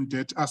is aimed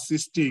at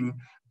assisting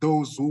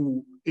those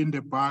who in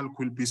the bulk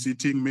will be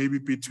sitting maybe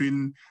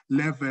between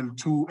level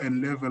 2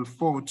 and level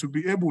 4 to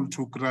be able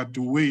to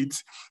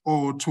graduate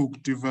or to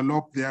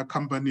develop their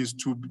companies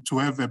to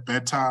have a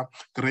better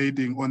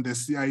grading on the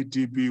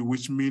CIDB,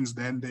 which means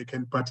then they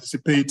can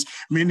participate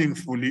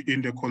meaningfully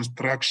in the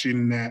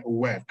construction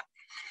work.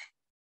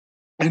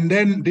 And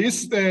then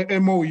this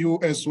MOU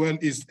as well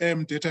is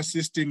aimed at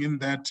assisting in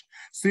that,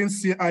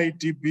 since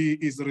CIDB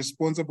is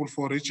responsible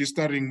for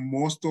registering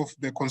most of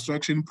the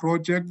construction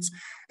projects,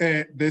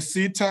 the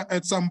CETA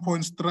at some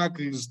point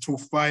struggles to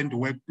find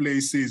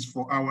workplaces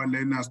for our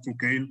learners to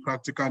gain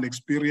practical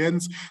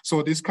experience.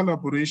 So this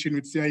collaboration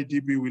with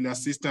CIDB will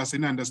assist us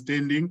in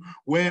understanding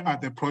where are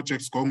the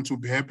projects going to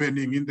be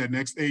happening in the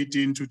next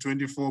 18 to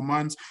 24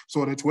 months,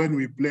 so that when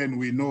we plan,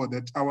 we know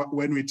that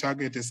when we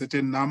target a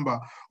certain number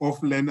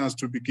of learners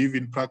to be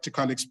given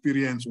practical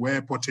experience,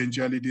 where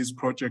potentially these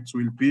projects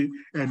will be,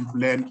 and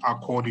plan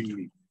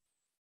accordingly.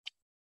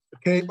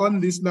 Okay, on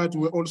this slide,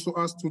 we're also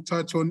asked to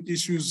touch on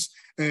issues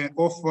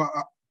of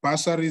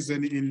bursaries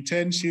and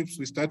internships.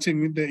 We're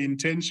starting with the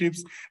internships.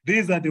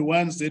 These are the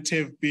ones that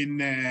have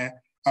been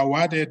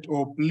awarded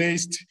or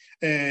placed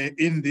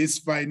in this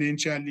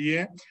financial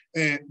year.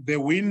 The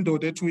window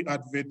that we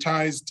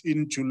advertised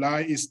in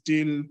July is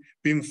still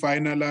being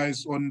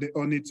finalized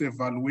on its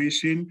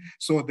evaluation.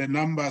 So the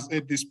numbers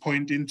at this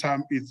point in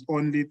time is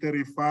only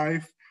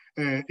 35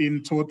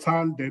 in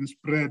total, then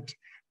spread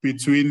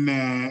between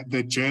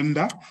the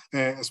gender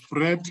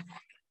spread.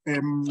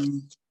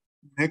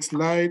 Next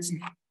slide.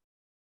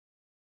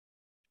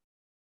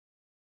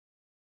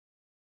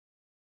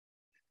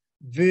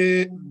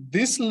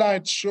 This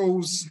slide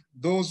shows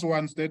those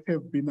ones that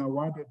have been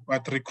awarded,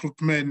 but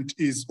recruitment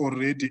is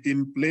already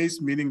in place,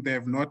 meaning they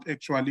have not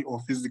actually or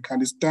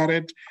physically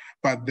started,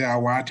 but the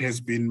award has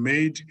been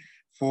made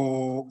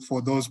for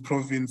those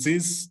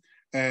provinces.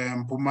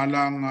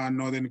 Mpumalanga,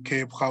 Northern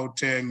Cape,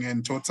 Gauteng,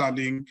 and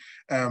totaling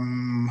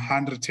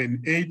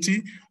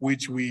 180,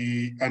 which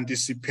we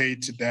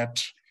anticipate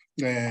that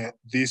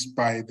this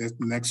by the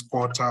next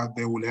quarter,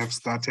 they will have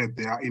started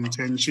their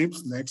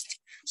internships. Next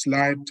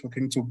slide,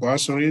 talking to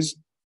bursaries.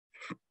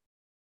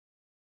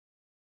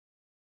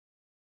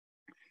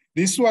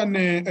 This one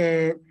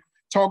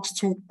talks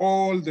to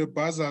all the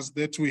bursars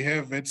that we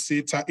have at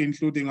CETA,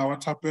 including our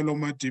Tapelo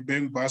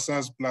Madibeng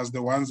bursars, plus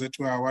the ones that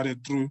were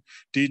awarded through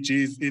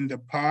DGs in the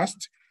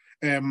past.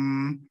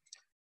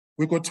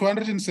 We got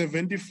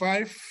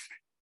 275,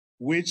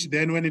 which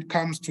then when it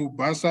comes to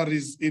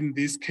bursaries, in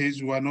this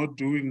case, we are not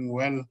doing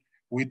well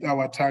with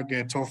our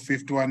target of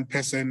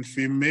 51%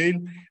 female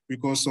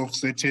because of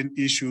certain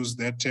issues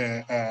that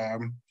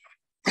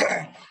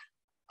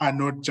are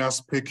not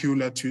just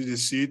peculiar to the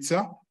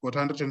CETA, but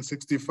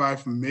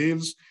 165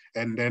 males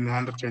and then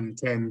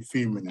 110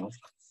 females.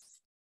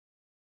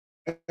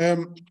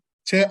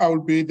 Chair, I will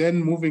be then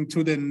moving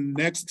to the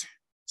next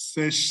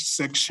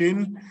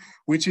section,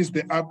 which is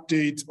the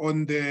update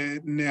on the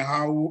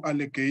NEHAWU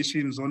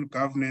allegations on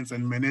governance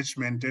and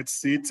management at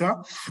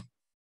CETA.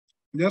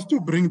 Just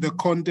to bring the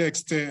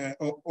context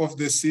of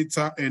the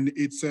CETA and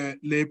its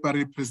labor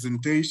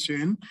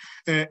representation,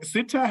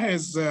 CETA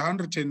has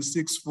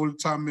 106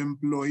 full-time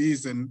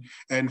employees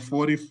and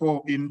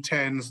 44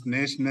 interns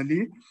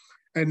nationally.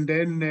 And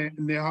then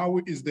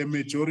NEHAWU is the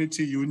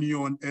majority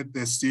union at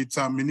the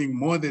CETA, meaning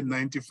more than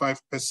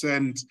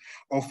 95%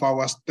 of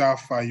our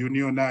staff are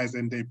unionized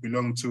and they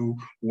belong to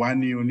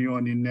one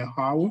union in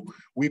NEHAWU.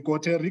 We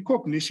got a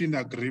recognition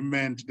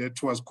agreement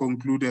that was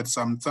concluded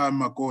some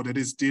time ago that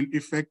is still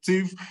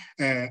effective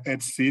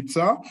at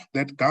CETA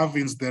that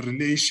governs the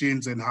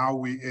relations and how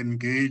we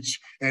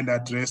engage and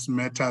address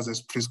matters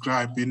as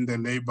prescribed in the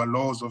labor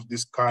laws of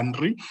this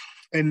country.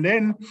 And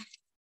then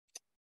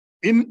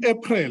in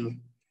April,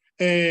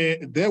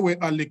 there were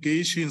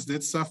allegations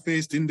that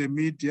surfaced in the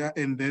media,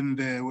 and then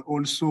there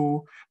was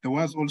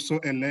also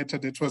a letter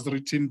that was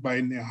written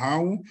by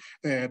NEHAWU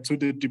to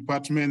the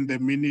department, the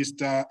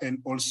minister, and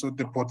also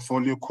the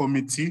portfolio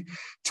committee,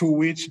 to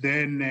which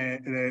then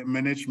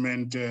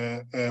management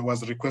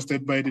was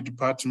requested by the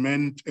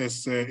department,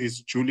 as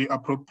is duly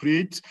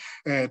appropriate,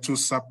 to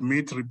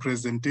submit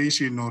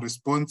representation or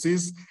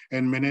responses.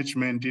 And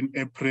management in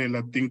April,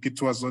 I think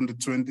it was on the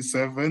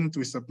 27th,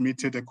 we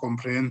submitted a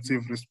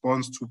comprehensive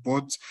response to both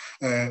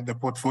the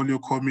portfolio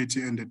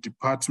committee and the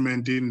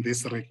department in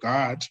this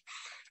regard.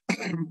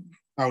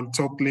 I'll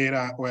talk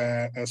later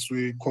as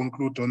we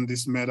conclude on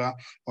this matter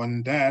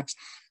on that.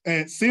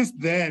 Since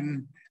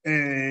then,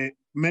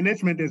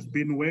 management has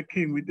been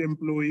working with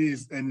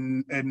employees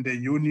and the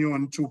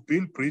union to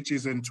build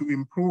bridges and to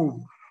improve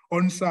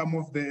on some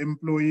of the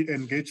employee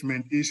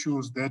engagement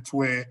issues that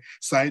were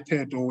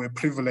cited or were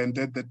prevalent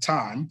at the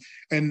time.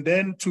 And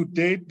then to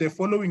date, the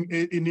following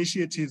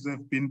initiatives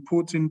have been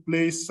put in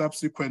place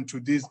subsequent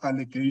to these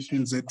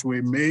allegations that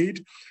were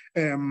made.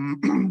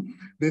 The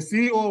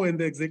CEO and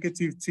the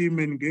executive team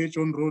engaged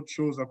on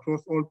roadshows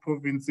across all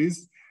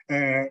provinces,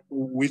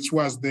 which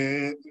was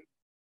the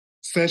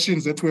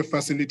sessions that were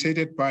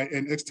facilitated by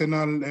an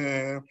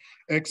external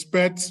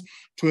expert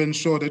to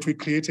ensure that we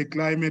create a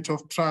climate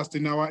of trust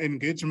in our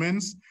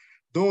engagements.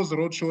 Those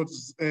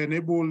roadshows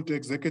enabled the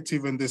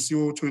executive and the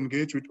CEO to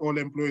engage with all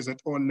employees at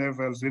all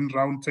levels in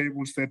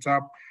roundtable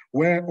setup,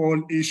 where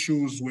all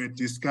issues were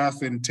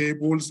discussed and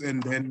tables,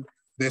 and then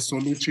the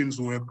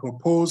solutions were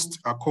proposed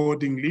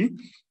accordingly.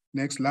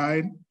 Next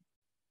slide.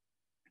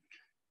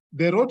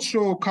 The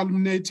roadshow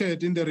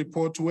culminated in the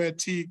report where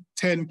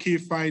 10 key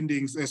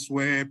findings, as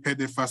were per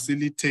the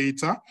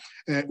facilitator,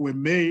 were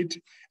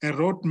made. A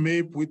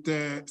roadmap with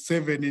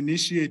 7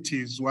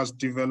 initiatives was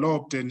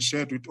developed and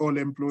shared with all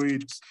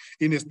employees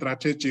in a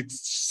strategic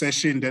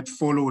session that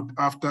followed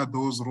after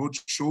those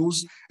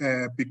roadshows,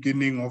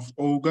 beginning of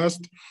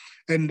August.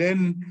 And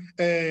then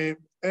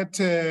at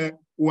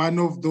one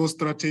of those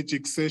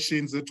strategic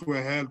sessions that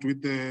were held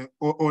with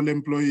all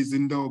employees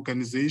in the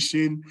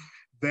organization,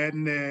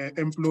 then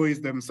employees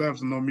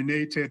themselves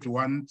nominated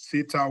one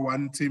CETA,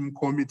 one team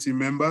committee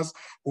members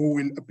who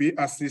will be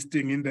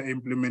assisting in the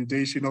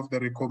implementation of the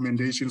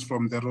recommendations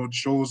from the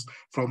roadshows,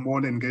 from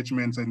all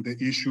engagements and the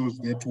issues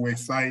that were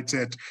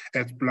cited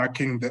as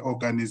blocking the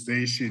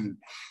organization.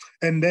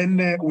 And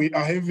then we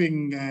are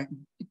having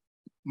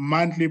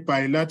monthly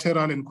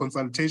bilateral and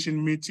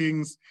consultation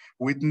meetings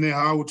with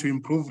NEHAWU to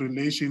improve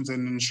relations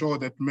and ensure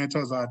that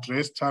matters are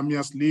addressed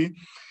timeously.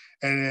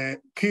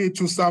 Key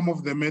to some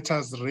of the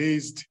matters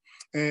raised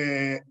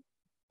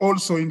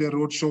also in the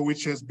roadshow,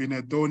 which has been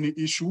a thorny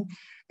issue,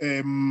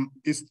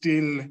 is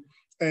still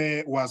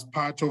was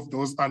part of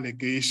those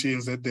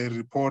allegations that the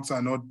reports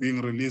are not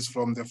being released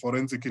from the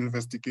forensic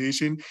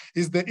investigation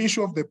is the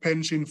issue of the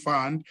pension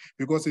fund,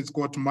 because it's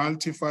got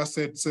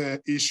multifaceted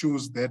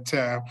issues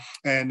that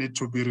need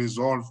to be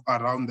resolved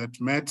around that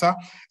matter.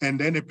 And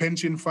then a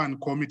pension fund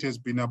committee has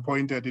been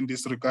appointed in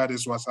this regard,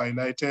 as was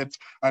highlighted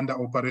under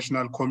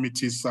operational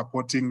committees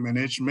supporting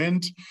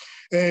management.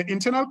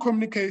 Internal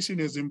communication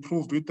has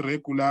improved with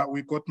regular.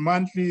 We got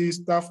monthly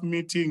staff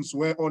meetings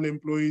where all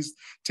employees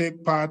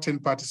take part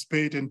and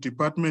participate, and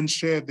departments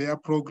share their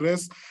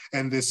progress,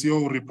 and the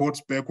CEO reports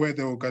back where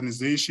the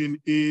organization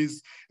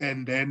is.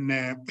 And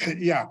then,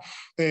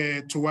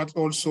 towards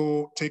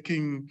also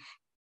taking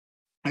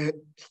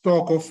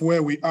stock of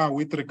where we are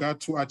with regard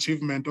to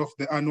achievement of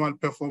the annual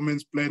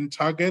performance plan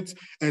targets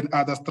and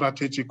other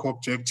strategic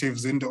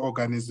objectives in the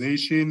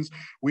organizations.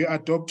 We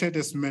adopted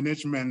as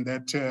management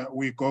that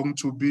we're going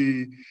to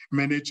be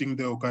managing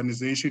the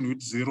organization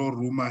with zero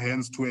rumor,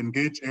 hence to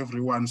engage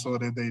everyone so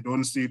that they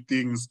don't see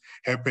things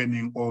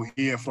happening or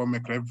hear from a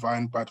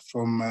grapevine, but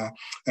from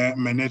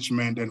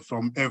management and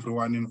from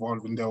everyone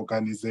involved in the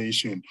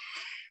organization.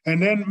 And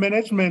then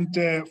management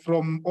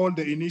from all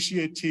the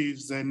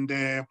initiatives and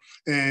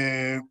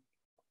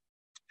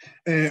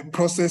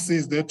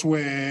processes that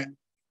were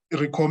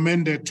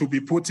recommended to be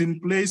put in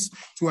place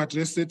to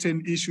address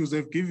certain issues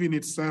have given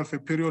itself a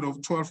period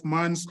of 12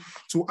 months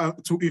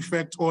to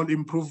effect all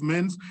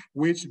improvements,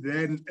 which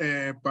then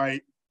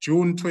by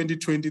June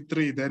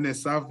 2023, then a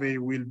survey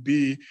will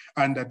be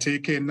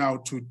undertaken now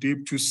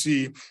to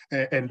see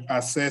and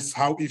assess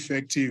how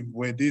effective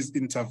were these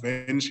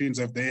interventions,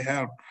 if they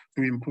helped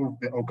to improve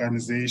the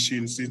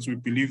organization, since we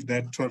believe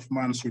that 12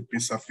 months would be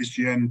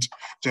sufficient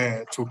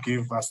to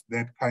give us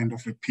that kind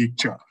of a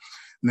picture.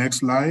 Next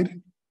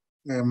slide.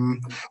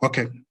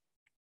 Okay.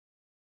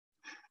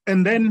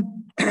 And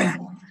then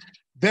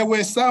there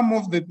were some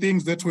of the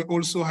things that were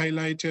also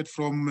highlighted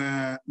from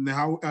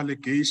how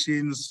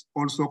allegations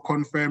also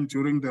confirmed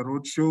during the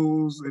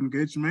roadshows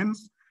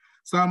engagements.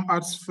 Some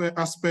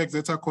aspects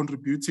that are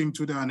contributing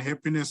to the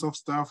unhappiness of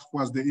staff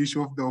was the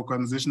issue of the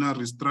organizational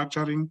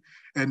restructuring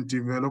and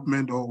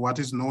development, or what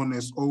is known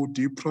as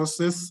OD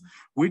process,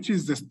 which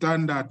is the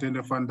standard and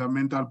a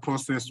fundamental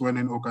process when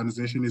an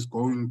organization is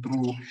going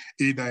through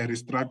either a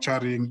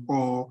restructuring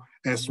or,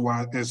 as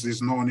well as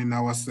is known in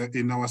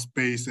our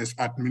space as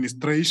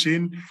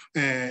administration.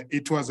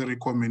 It was a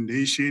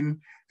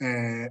recommendation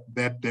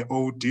that the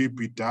OD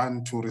be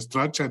done to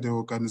restructure the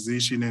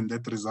organization, and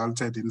that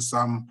resulted in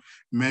some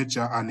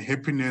major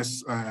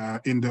unhappiness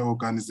in the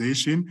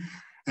organization,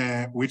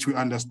 which we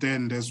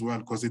understand as well,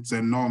 because it's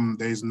a norm.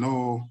 There is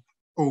no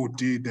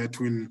OD that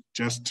will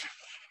just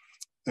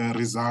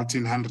result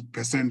in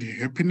 100%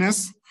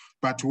 happiness,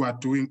 but we are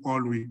doing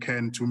all we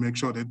can to make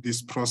sure that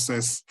this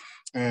process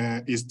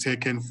is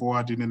taken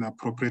forward in an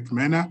appropriate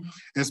manner.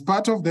 As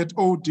part of that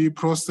OD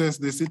process,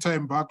 the CETA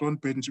embarked on a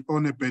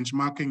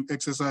benchmarking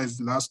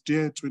exercise last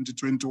year,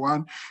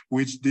 2021,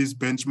 which these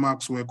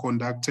benchmarks were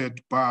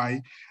conducted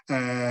by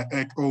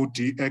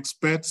OD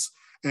experts.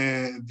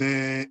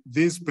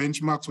 These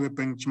benchmarks were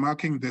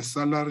benchmarking the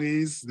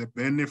salaries, the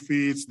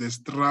benefits, the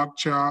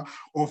structure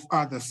of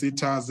other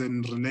CETAs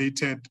and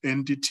related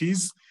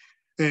entities.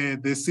 The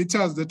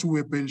CETAs that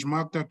were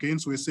benchmarked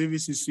against were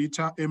Services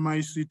CETA,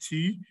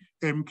 MICT,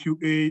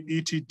 MQA,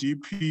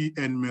 ETDP,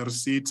 and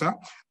MERCETA.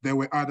 There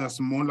were other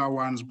smaller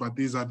ones, but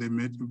these are the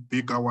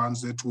bigger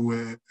ones that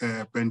were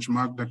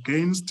benchmarked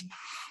against.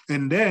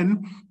 And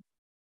then,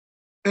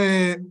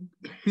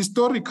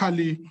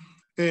 historically,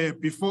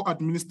 before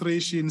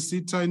administration,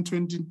 CETA in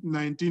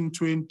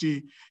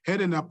 2019-20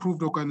 had an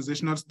approved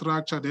organizational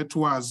structure that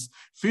was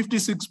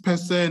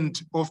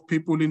 56% of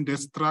people in the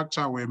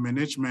structure were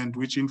management,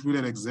 which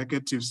included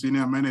executives,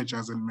 senior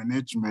managers, and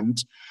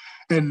management.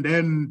 And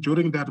then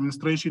during the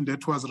administration,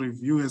 that was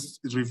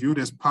reviewed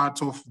as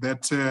part of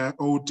that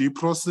OD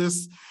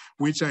process,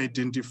 which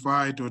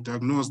identified or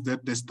diagnosed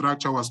that the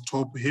structure was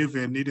top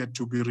heavy and needed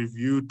to be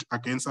reviewed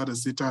against other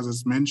CETAs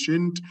as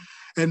mentioned.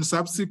 And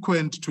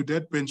subsequent to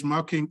that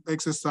benchmarking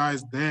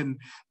exercise, then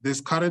this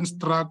current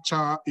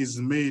structure is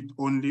made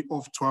only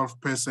of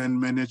 12%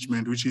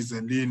 management, which is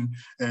a lean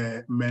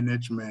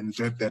management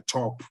at the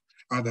top,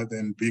 other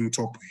than being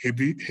top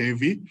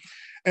heavy.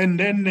 And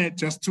then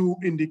just to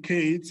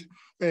indicate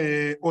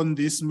on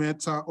this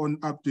matter, on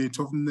update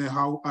of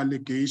how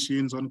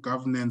allegations on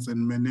governance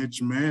and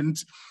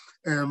management,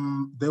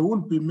 there will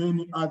be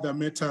many other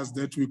matters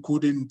that we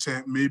couldn't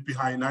maybe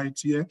highlight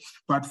here,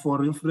 but for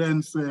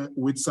reference,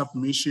 with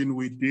submission,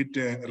 we did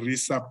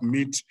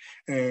resubmit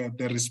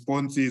the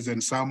responses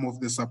and some of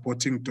the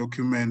supporting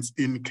documents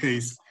in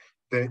case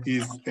there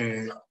is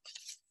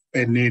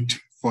a need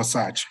for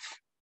such.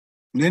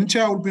 Then,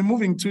 Chair, will be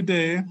moving to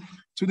the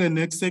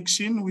next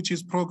section, which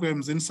is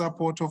programs in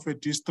support of a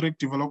district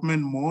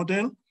development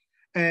model.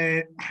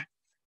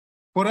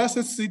 For us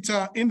at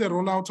CETA, in the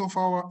rollout of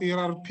our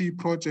ERP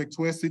project,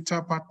 where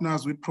CETA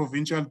partners with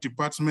provincial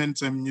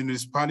departments and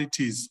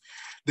municipalities,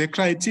 the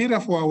criteria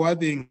for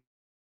awarding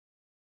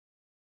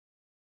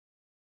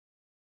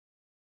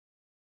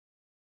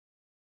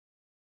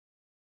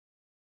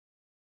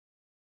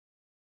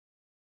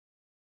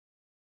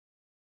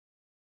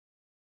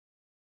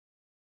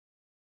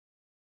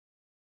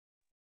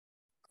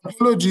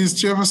Apologies,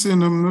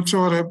 Jefferson. I'm not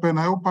sure what happened.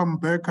 I hope I'm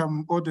back.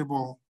 I'm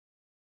audible.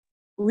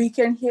 We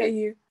can hear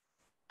you.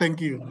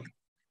 Thank you.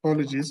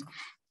 Apologies.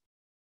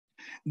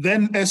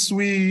 Then as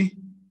we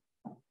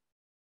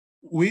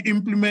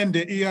implement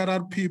the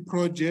ERRP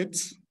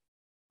project,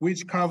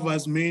 which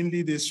covers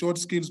mainly the short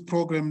skills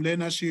program,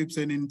 learnerships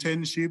and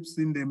internships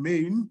in the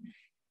main,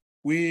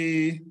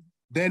 we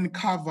then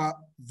cover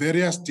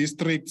various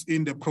districts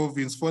in the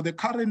province. For the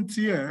current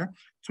year,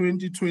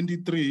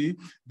 2023,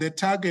 the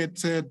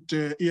targeted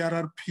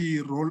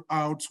ERRP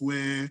rollouts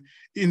were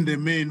in the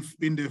main,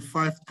 in the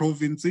 5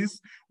 provinces,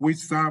 which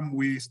some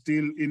we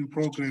still in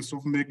progress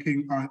of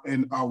making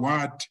an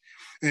award,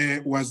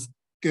 was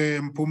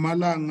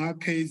Mpumalanga,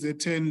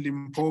 KZN,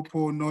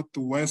 Limpopo,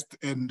 Northwest,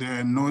 and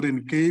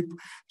Northern Cape,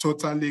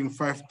 totaling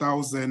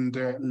 5,000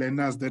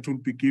 learners that will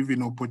be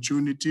given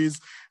opportunities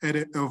at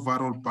an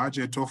overall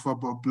budget of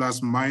about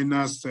plus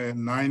minus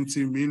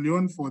 90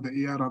 million for the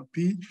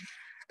ERRP.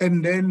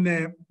 And then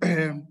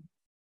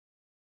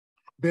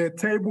the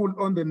table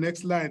on the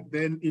next slide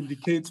then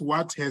indicates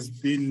what has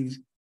been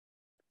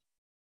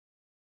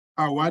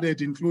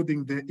awarded,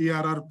 including the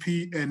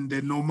ERRP and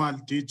the normal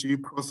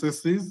DG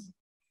processes.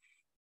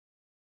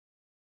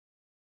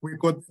 We've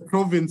got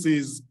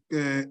provinces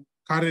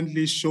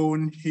currently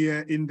shown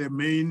here in the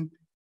main,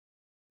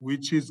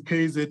 which is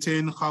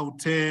KZN,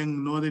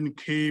 Gauteng, Northern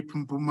Cape,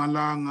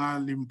 Mpumalanga,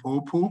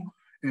 Limpopo,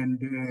 and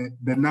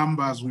the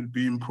numbers will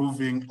be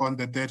improving on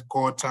the 3rd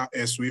quarter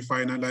as we're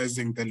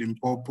finalizing the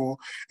Limpopo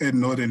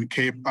and Northern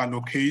Cape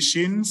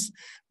allocations.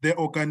 The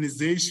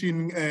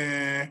organization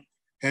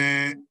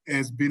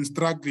has been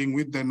struggling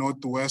with the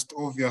Northwest,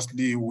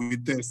 obviously,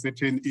 with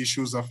certain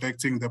issues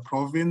affecting the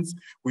province,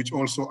 which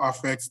also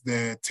affects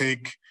the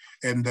take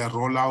and the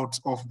rollout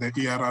of the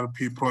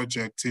ERRP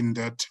project in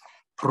that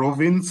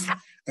province.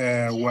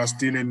 We're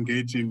still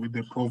engaging with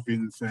the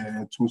province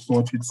to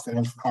sort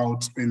itself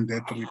out in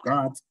that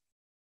regard.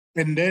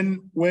 And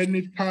then when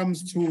it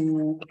comes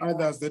to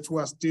others that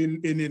were still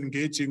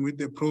engaging with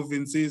the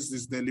provinces,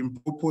 is the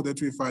Limpopo that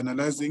we're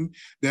finalizing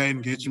their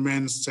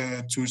engagements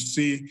to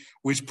see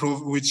which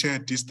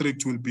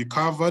district will be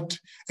covered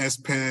as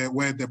per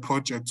where the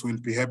project will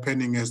be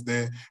happening, as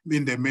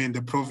in the main,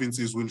 the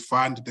provinces will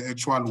fund the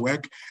actual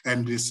work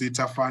and the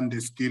CETA fund the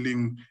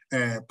skilling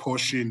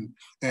portion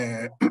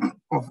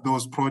of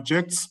those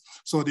projects.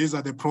 So these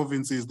are the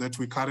provinces that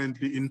we're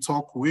currently in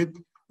talk with,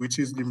 which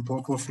is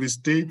Limpopo, Free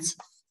State,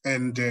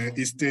 and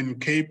Eastern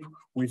Cape,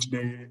 which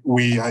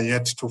we are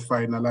yet to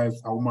finalize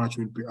how much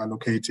we'll be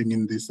allocating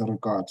in this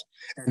regard.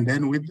 And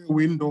then with the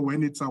window,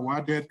 when it's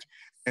awarded,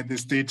 the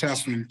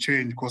status will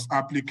change because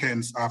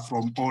applicants are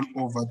from all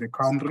over the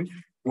country.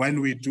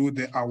 When we do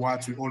the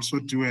awards, we also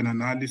do an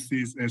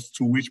analysis as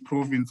to which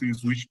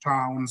provinces, which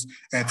towns,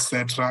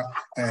 etc.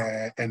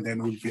 And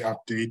then we'll be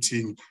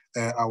updating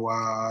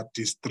our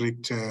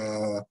district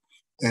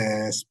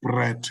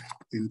spread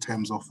in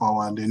terms of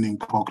our learning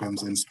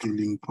programs and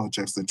skilling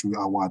projects that we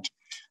award. I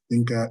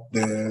think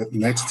the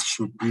next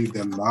should be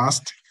the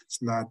last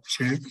slide,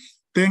 Chair.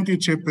 Thank you,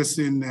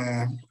 Chairperson.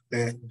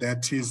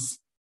 That is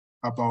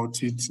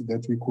about it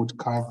that we could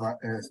cover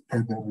as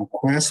per the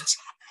request.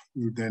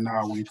 We then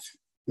are with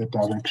the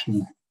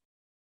direction.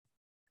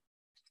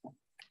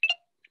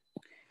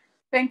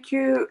 Thank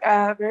you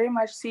very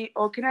much,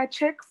 CEO. Can I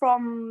check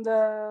from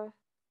the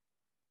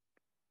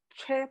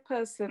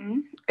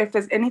Chairperson if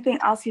there's anything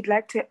else you'd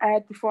like to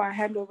add before I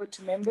hand over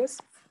to members?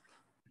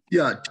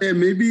 Yeah,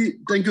 maybe,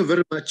 thank you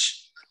very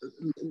much.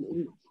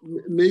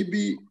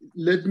 Maybe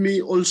let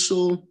me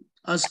also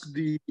ask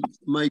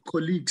my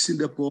colleagues in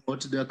the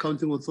board, the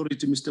Accounting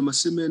Authority, Mr.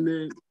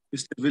 Masimene,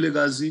 Mr.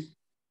 Velegazi,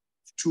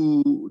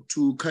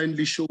 to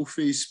kindly show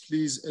face,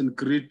 please, and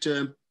greet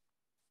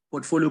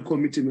portfolio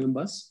committee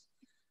members.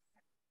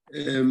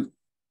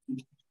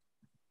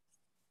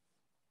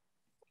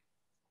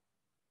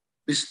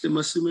 Mr.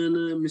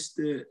 Masimene,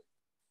 Mr.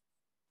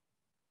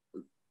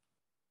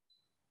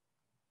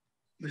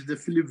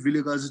 Philip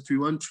Villegas, do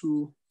you want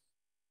to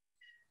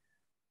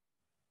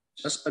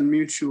just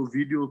unmute your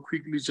video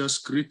quickly,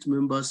 just greet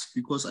members,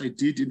 because I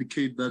did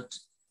indicate that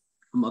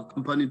I'm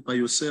accompanied by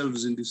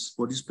yourselves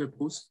for this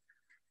purpose.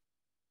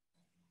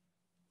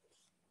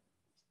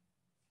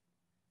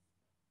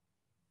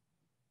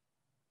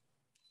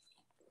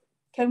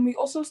 Can we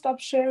also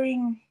stop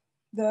sharing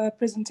the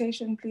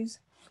presentation, please?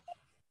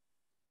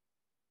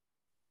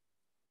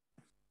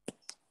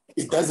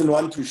 It doesn't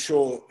want to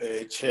show,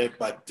 Chair,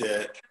 but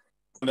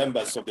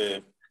members of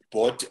the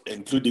board,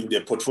 including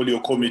the portfolio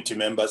committee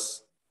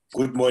members,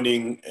 good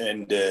morning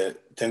and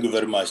thank you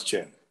very much,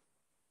 Chair.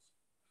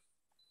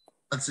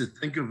 That's it.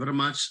 Thank you very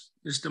much.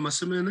 Mr.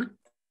 Masimene.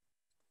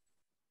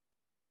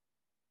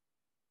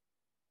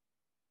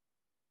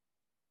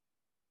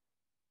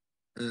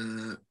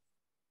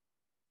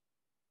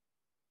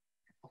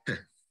 Okay,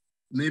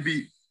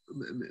 maybe.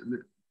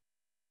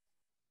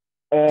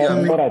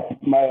 All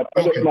right, my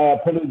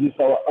apologies,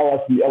 I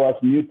was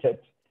muted.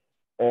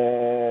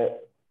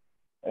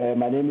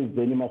 My name is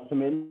Benny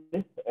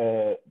Masimene,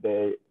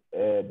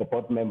 the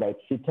board member at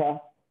CETA.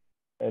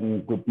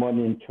 and good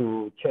morning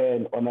to Chair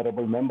and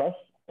honorable members,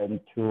 and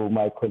to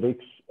my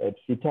colleagues at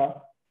CETA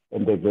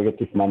and the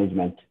executive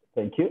management.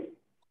 Thank you.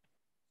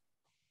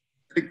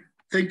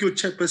 Thank you,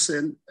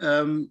 Chairperson.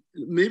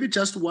 Maybe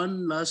just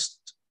one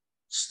last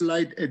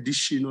slight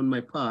addition on my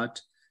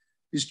part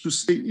is to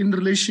say, in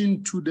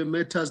relation to the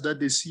matters that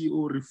the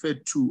CEO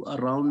referred to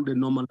around the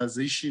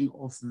normalization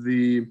of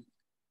the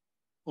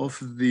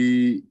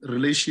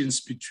relations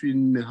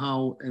between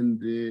NEHAW and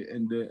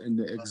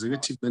the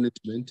executive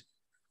management,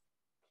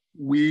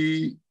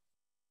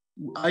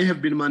 I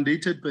have been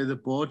mandated by the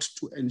board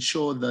to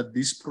ensure that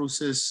this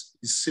process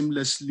is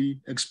seamlessly,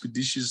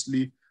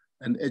 expeditiously,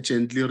 and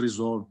urgently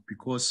resolved,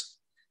 because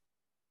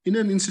in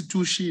an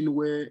institution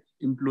where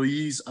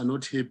employees are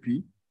not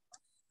happy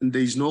and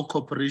there is no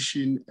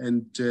cooperation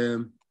and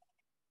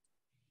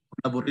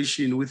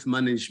collaboration with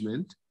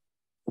management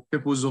for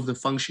purpose of the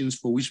functions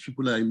for which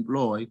people are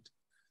employed,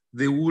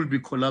 there will be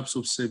collapse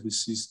of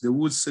services. There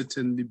will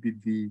certainly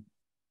be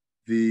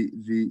the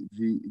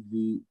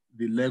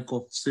lack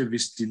of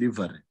service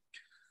delivery.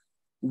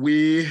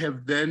 I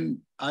have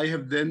then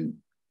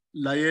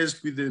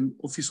liaised with the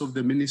Office of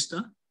the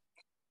Minister,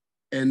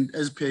 and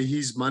as per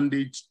his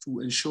mandate,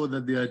 to ensure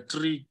that there are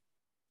 3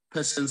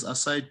 persons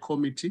aside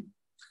committee,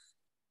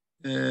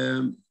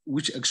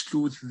 which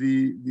excludes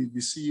the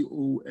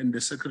CEO and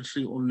the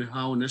Secretary of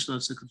NEHAW, National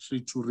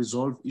Secretary, to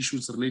resolve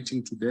issues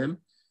relating to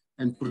them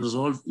and to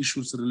resolve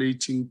issues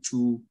relating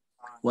to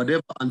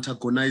whatever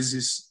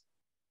antagonizes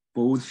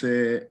both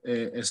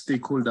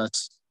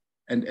stakeholders,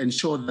 and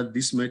ensure that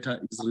this matter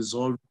is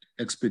resolved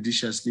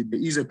expeditiously. There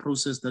is a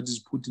process that is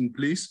put in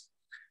place,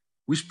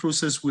 which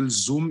process will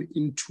zoom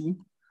into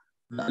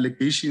the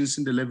allegations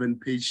in the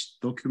 11-page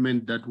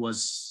document that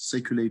was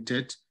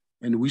circulated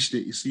and which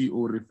the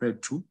CEO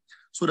referred to,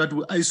 so that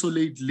we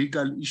isolate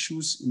legal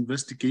issues,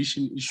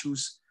 investigation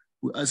issues,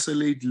 we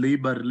isolate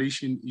labor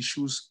relation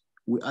issues,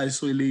 we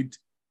isolate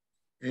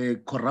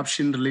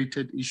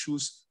corruption-related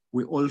issues,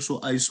 we also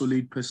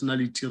isolate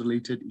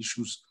personality-related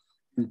issues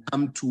and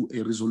come to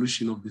a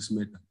resolution of this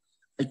matter.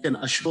 I can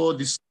assure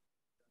this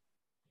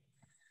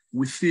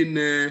within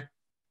a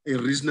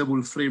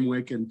reasonable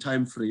framework and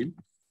time frame,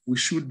 we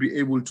should be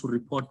able to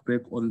report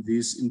back on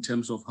this in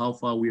terms of how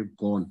far we have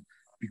gone.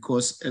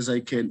 Because as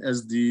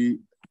the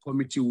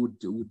committee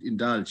would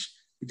indulge,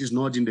 it is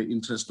not in the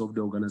interest of the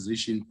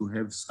organization to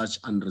have such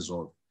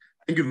unresolved.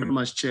 Thank you very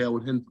much, Chair. I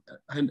will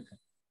hand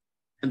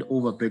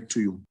over back to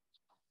you.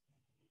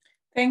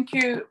 Thank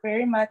you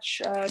very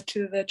much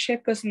to the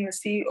chairperson, the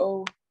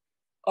CEO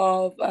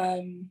of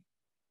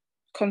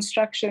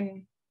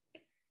Construction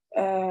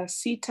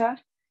CETA.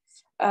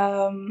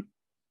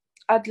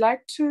 I'd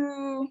like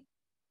to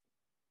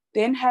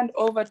then hand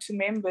over to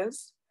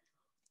members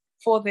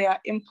for their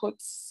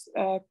inputs,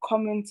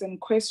 comments,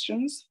 and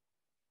questions.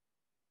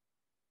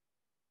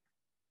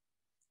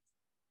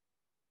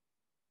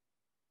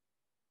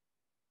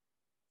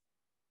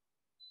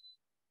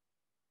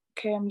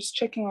 Okay, I'm just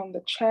checking on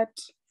the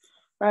chat.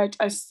 Right,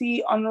 I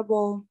see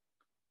Honorable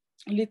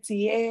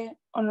Litier,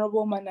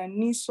 Honorable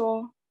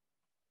Mananiso.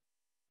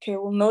 Okay,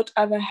 we'll note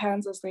other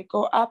hands as they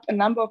go up. A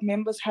number of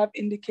members have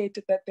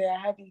indicated that they are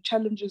having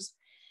challenges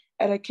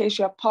at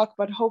Acacia Park,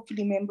 but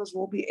hopefully members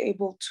will be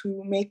able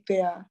to make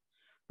their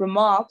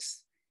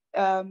remarks.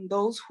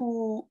 Those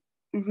who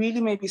really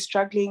may be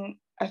struggling,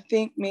 I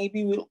think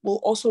maybe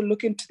we'll also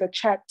look into the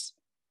chat.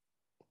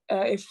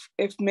 If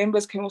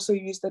members can also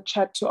use the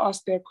chat to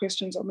ask their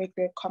questions or make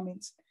their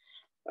comments.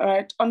 All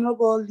right,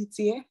 Honorable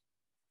Litier.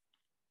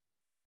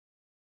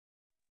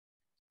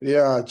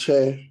 Yeah,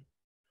 Chair.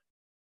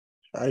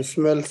 I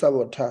smell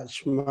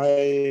sabotage.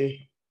 My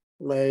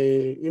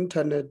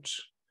internet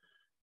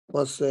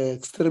was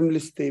extremely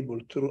stable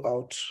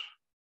throughout.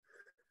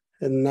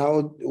 And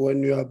now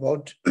when you're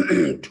about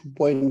to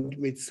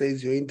point, it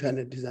says your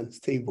internet is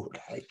unstable.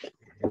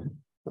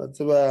 That's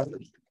why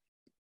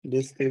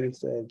these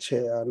things,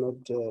 Chair, are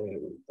not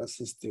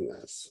assisting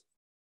us.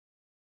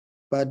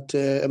 But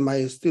am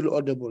I still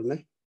audible?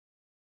 Ne?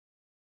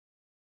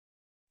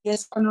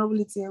 Yes, Honorable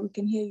Litier, we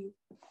can hear you.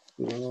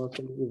 No,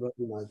 thank you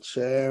very much.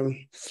 I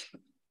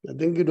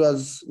think it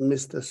was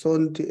Mr.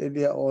 Sonti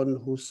earlier on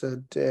who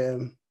said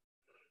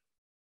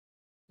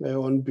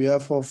on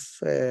behalf of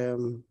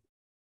the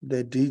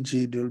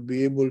DG, they'll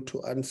be able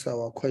to answer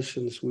our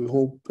questions. We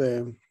hope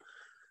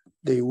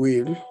they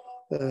will.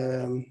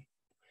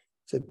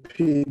 It's a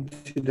pity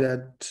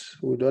that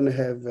we don't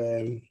have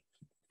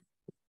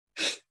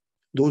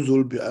those who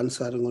will be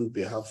answering on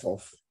behalf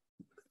of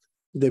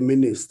the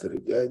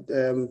ministry.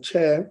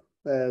 Chair,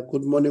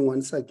 good morning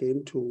once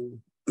again to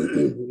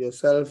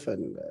yourself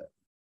and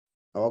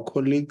our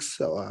colleagues,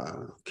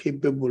 our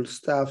capable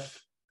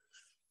staff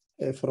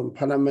from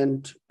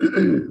Parliament.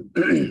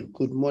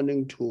 Good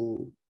morning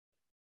to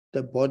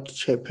the board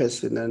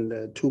chairperson and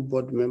the 2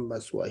 board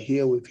members who are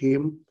here with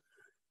him.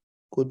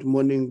 Good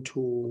morning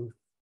to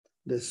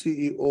the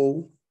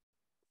CEO,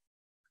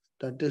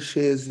 Dr.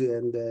 Shezi,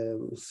 and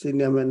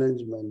senior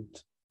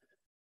management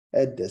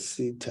at the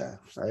CETA.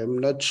 I am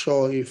not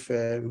sure if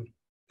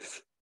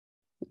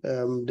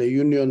The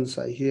unions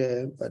are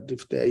here, but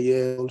if they're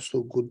here,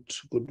 also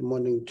good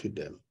morning to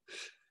them.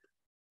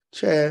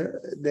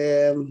 Chair,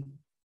 the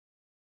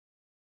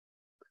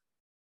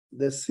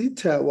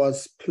CETA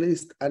was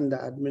placed under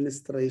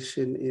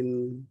administration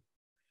in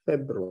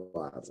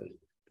February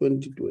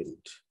 2020.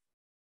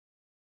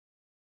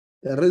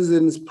 The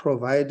reasons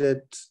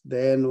provided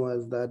then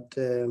was that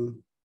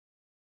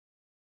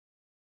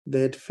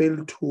they had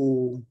failed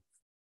to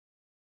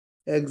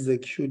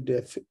execute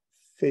the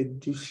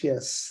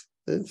fiduciary.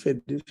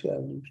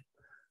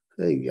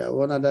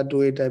 One of that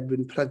way I've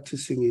been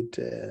practicing it,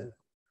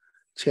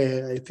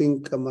 Chair. I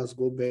think I must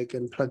go back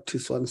and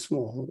practice once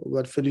more.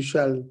 But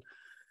fiduciary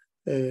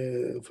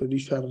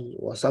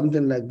or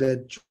something like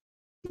that.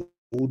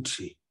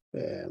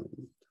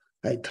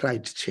 I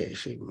tried, Chair.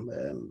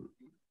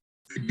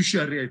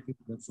 Fiduciary, I think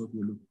that's what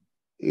we're looking.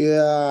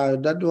 Yeah,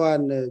 that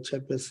one,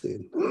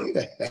 Chairperson.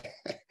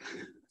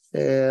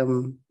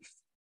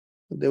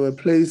 They were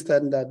placed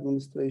under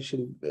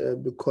administration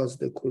because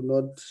they could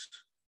not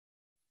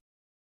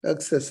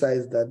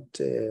exercise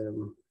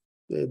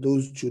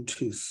those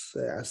duties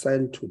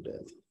assigned to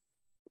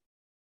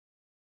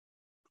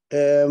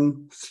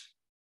them.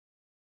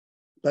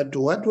 But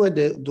what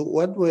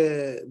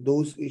were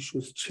those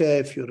issues,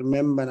 Chair? If you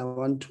remember, and I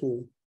want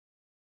to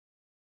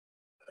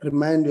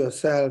remind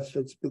yourself,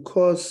 it's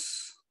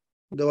because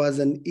there was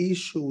an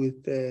issue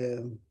with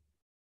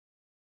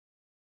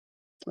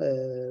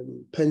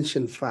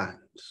pension funds,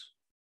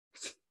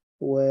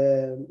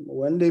 where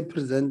when they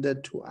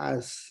presented to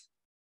us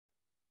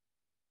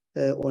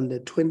on the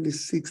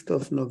 26th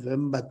of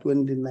November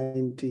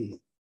 2019,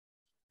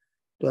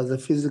 there was a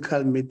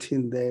physical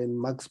meeting there in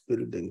Marx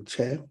Building,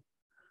 Chair.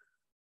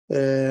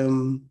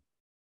 The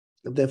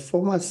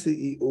former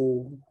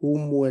CEO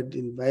whom we had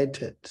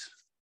invited,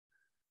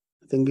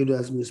 I think it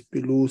was Ms.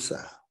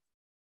 Pilusa,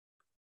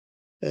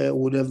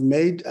 would have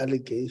made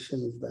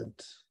allegations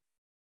that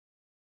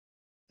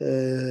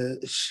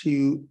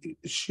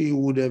she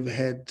would have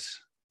had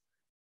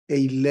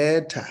a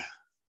letter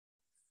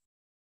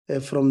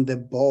from the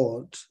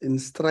board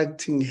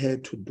instructing her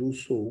to do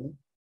so,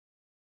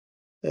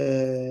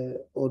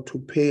 or to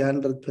pay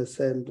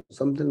 100% or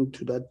something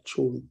to that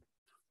tune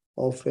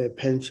of a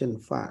pension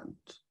fund.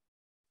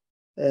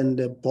 And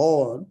the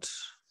board,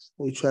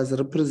 which was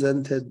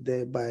represented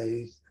there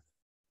by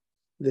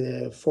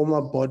the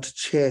former board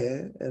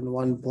chair and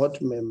one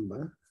board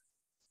member,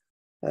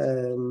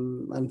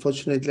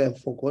 unfortunately I've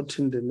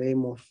forgotten the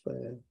name of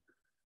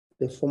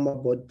the former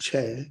board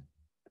chair,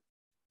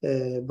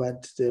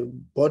 but the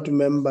board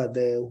member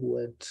there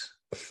who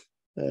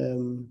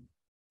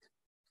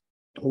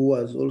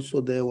was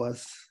also there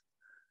was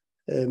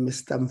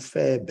Mr.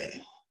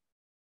 Mfebe.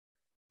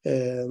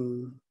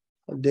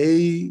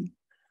 They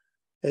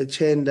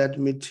chaired that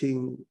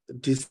meeting,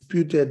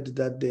 disputed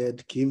that they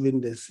had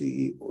given the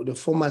CEO, the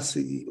former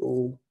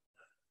CEO,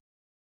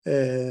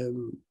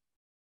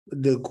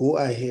 the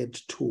go-ahead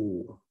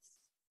to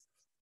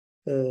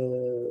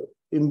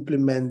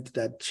implement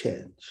that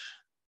change.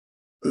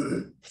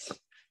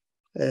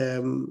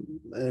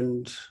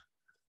 And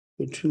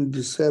between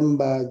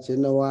December,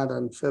 January,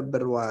 and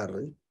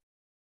February,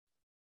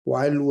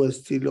 while we were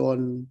still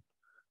on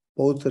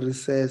both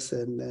recess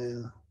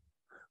and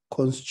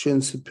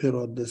constituency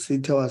period, the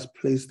CETA was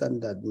placed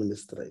under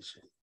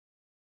administration.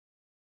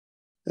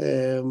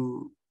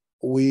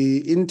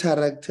 We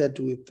interacted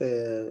with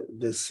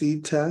the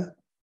CETA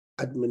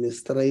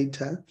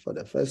administrator for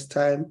the first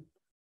time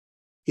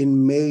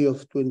in May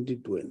of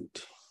 2020,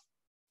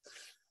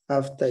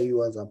 after he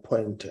was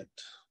appointed,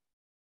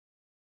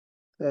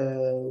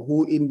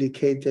 who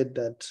indicated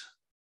that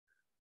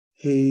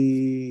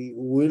he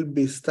will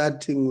be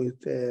starting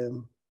with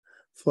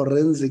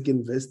forensic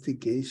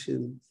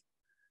investigation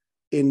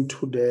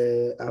into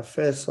the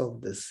affairs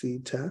of the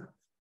CETA,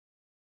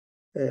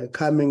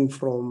 coming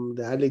from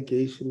the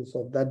allegations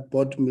of that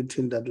board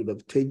meeting that would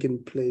have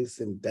taken place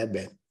in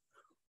Durban,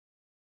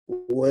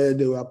 where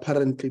there were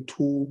apparently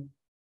two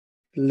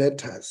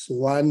letters,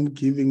 one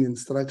giving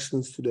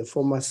instructions to the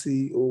former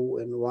CEO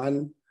and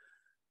one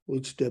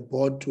which the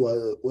board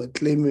were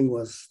claiming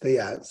was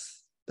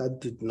theirs, that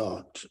did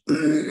not.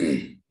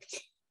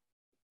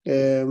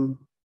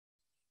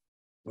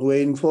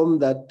 We're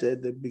informed that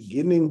at the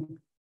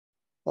beginning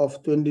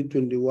of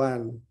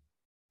 2021,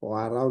 or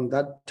around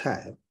that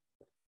time,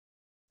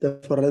 the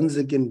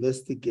forensic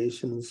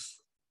investigations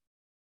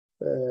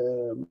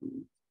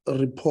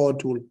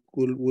report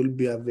will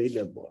be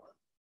available.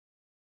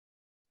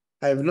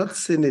 I have not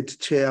seen it,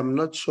 Chair. I'm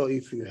not sure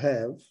if you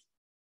have.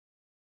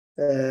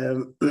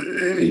 So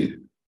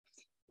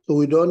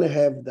we don't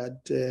have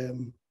that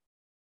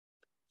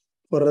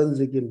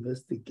forensic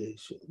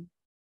investigation.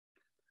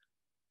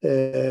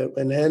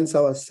 And hence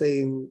I was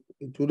saying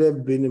it would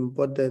have been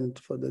important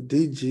for the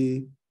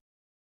DG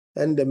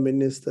and the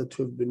minister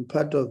to have been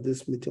part of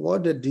this meeting, or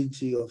the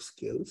DG of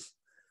skills,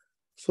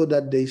 so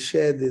that they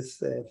share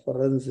this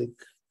forensic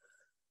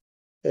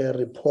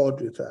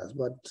report with us.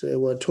 But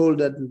we're told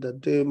that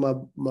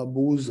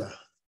Mabuza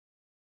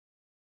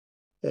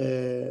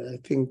I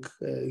think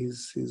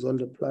he's on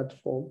the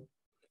platform.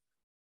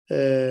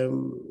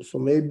 So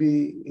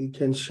maybe he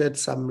can shed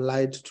some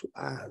light to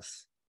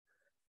us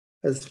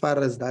as far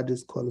as that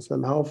is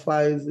concerned. How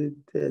far is it?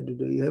 Do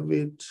they have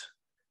it?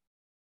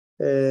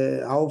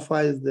 How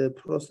far is the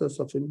process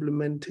of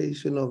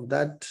implementation of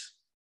that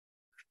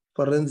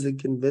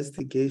forensic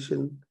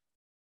investigation?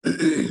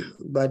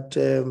 But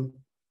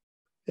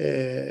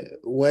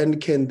when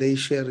can they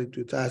share it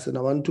with us? And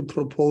I want to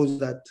propose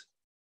that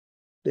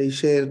they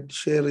share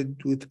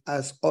it with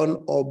us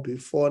on or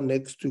before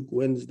next week,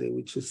 Wednesday,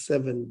 which is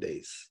 7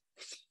 days,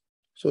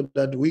 so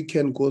that we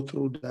can go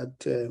through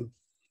that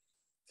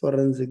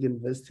forensic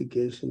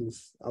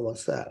investigations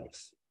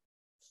ourselves.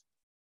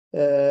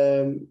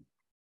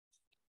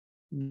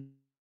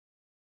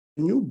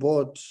 New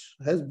board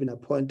has been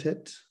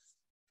appointed.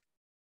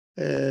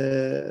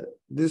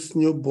 This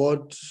new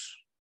board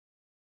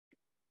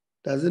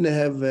doesn't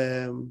have,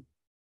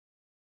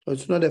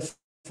 it's not a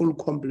full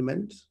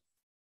complement,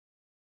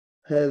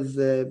 has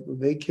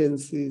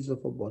vacancies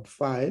of about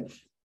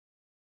 5.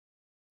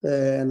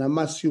 And I'm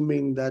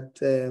assuming that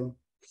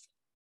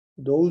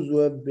those who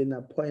have been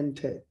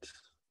appointed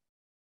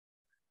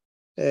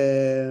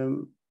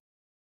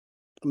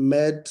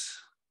met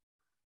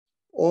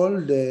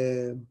all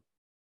the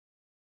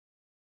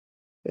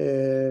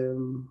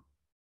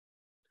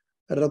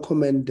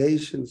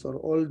recommendations or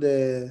all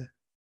the,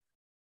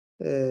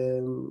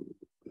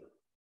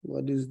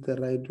 what is the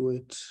right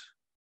word?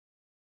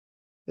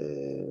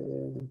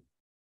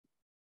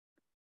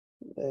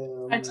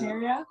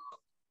 Criteria?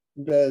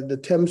 The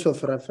terms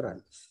of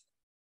reference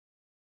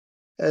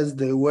as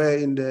they were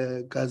in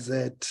the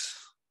Gazette.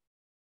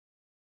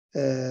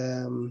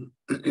 That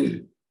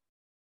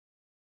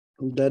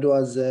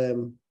was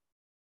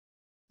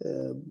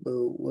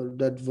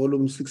that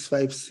volume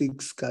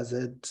 656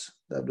 Gazette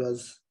that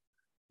was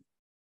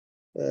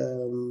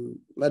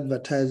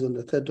advertised on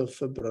the 3rd of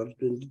February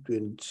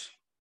 2020.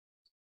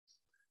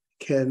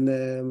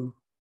 Can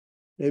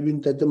maybe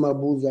Ntate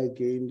Mabuza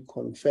again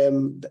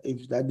confirm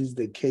if that is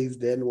the case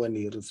then when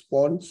he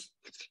responds?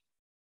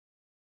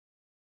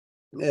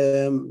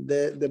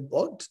 The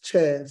board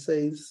chair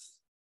says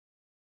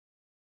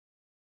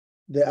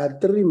there are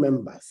 3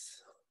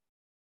 members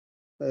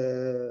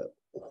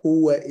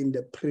who were in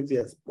the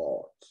previous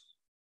board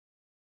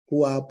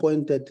who are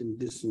appointed in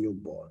this new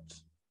board.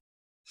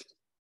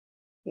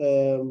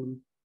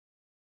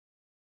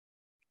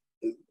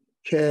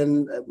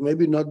 Can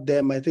maybe not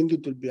them, I think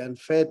it would be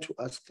unfair to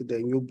ask the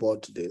new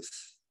board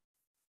this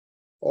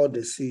or the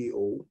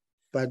CEO,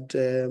 but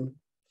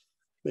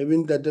maybe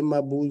Ntate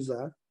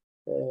Mabuza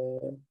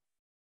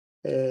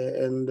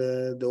and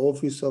the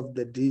office of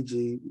the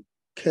DG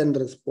can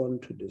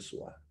respond to this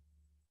one.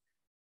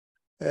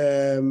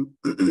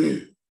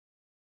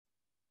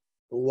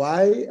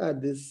 Why are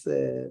these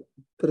 3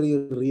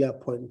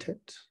 reappointed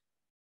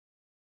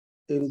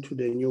into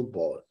the new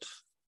board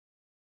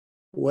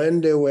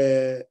when they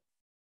were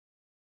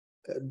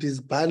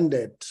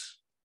disbanded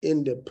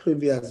in the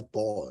previous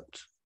board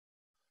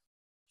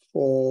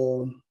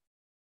for,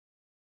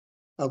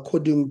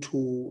 according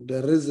to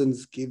the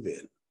reasons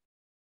given,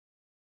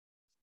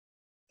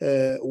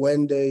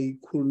 when they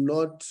could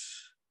not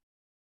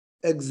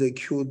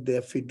execute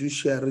their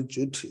fiduciary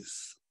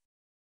duties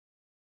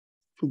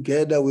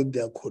together with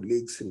their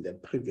colleagues in the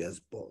previous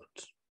board?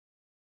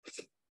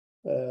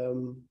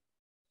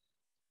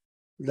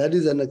 That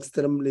is an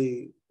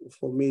extremely,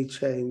 for me,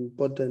 Chair,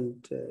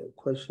 important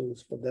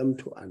questions for them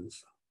to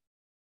answer.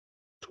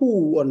 2,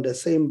 on the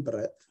same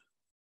breath,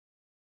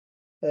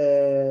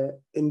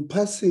 in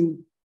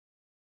passing,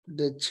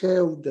 the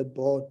chair of the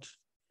board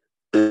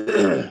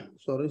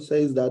sorry,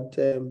 says that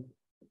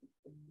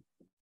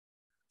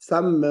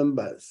some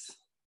members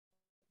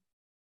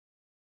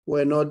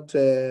were not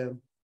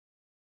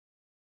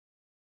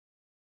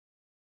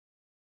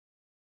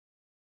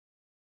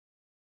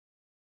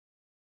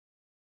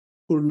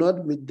could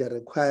not meet the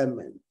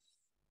requirement,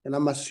 and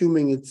I'm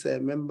assuming it's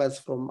members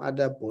from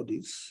other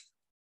bodies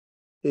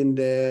in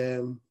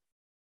the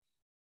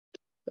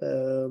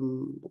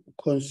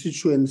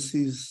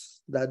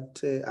constituencies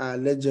that are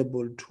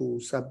eligible to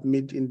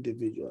submit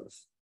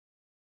individuals,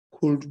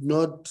 could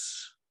not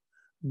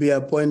be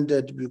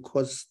appointed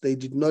because they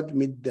did not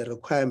meet the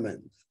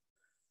requirements.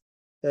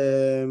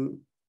 Can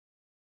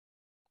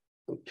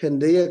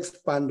they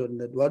expand on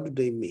that? What do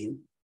they mean?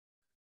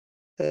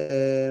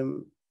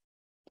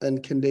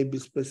 And can they be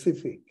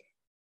specific?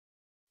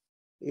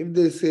 If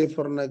they say,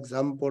 for an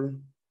example,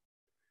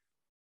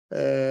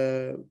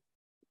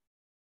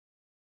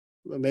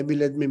 maybe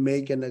let me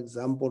make an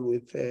example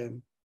with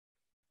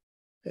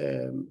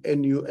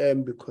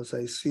NUM, because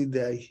I see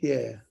they are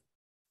here.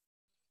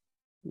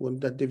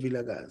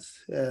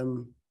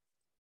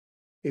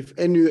 If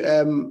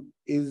NUM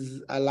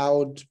is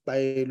allowed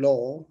by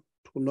law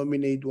to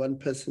nominate 1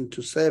 person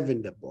to serve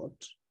in the board,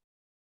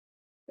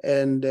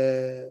 and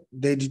they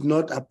did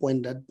not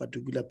appoint that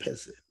particular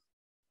person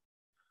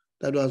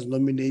that was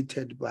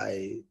nominated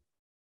by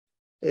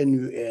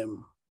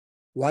NUM,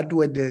 what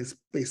were the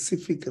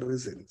specific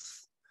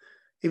reasons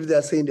if they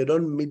are saying they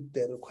don't meet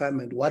the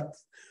requirement, what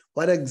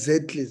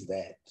exactly is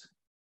that?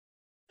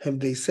 Have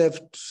they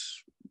served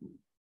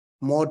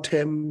more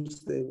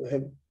terms?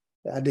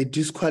 Are they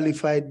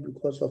disqualified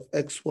because of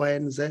X, Y,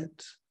 and Z?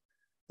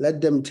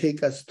 Let them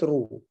take us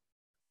through.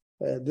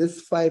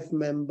 These 5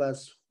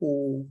 members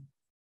who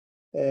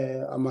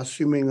I'm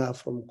assuming are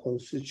from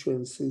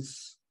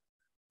constituencies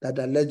that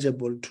are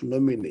eligible to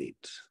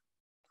nominate.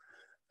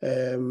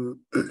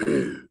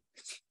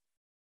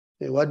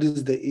 What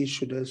is the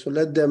issue there? So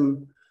let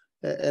them,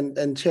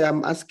 and Chair,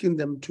 I'm asking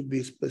them to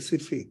be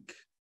specific.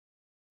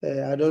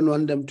 I don't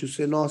want them to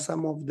say, no,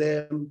 some of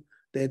them,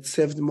 they had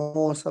served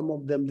more, some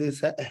of them, they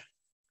say,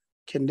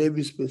 can they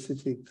be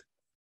specific?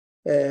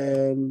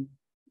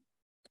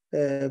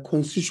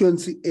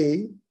 Constituency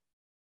A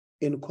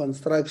in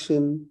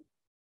construction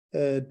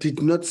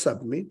did not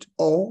submit,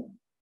 or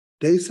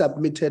they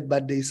submitted,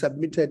 but they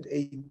submitted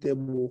a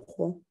demo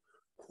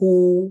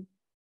who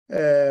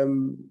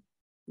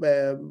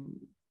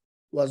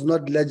was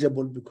not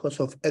legible because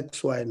of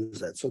X, Y, and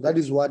Z. So that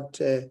is what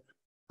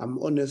I'm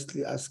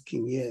honestly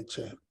asking here,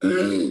 Chair.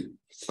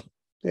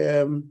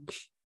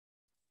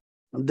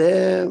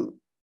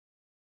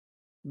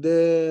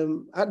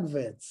 The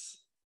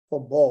adverts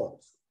for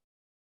boards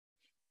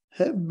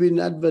have been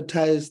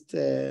advertised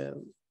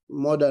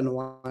more than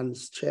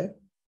once, Chair.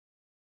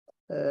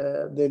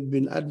 They've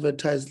been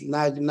advertised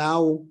like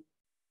now,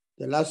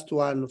 the last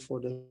one for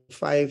the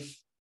 5,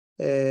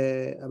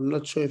 I'm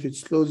not sure if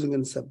it's closing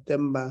in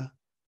September.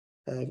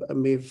 I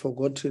may have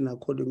forgotten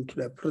according to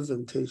the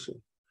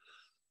presentation.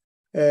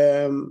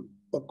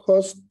 Of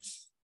course,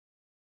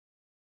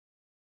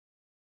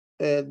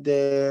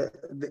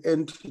 the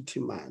entity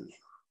money.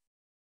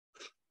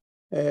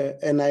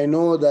 And I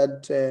know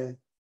that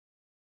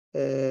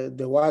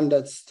the one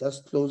that's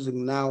just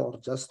closing now or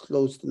just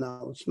closed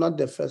now, it's not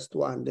the first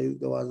one.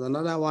 There was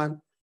another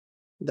one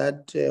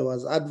that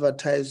was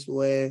advertised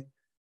where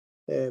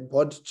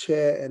board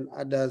chair and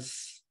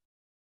others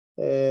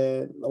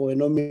were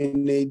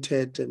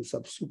nominated and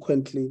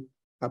subsequently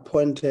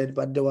appointed,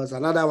 but there was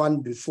another one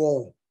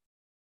before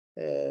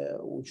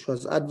which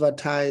was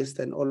advertised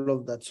and all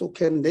of that. So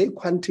can they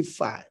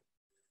quantify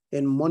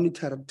in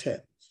monetary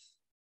terms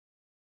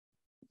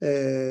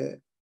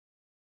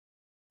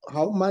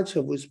how much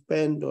have we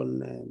spent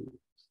on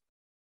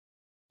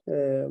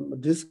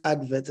these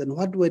adverts, and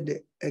what were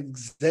the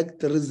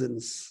exact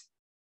reasons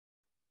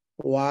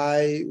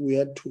why we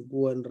had to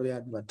go and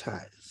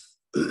re-advertise?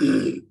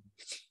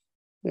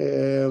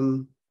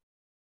 And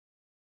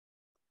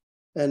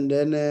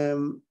then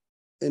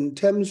in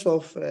terms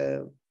of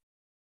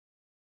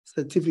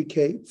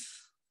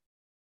certificates,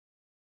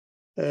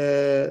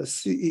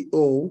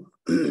 CEO,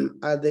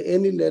 are there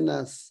any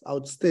learners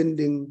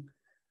outstanding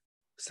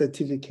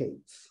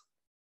certificates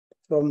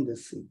from the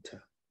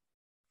CETA?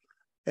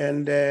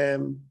 And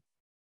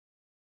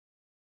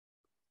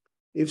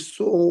if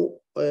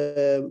so,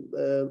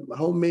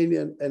 how many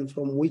and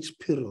from which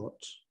period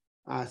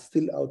are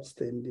still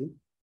outstanding?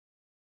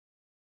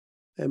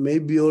 And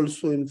maybe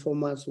also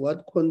inform us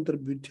what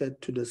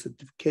contributed to the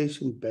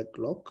certification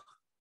backlog,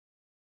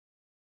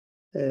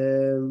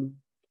 and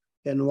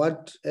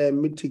what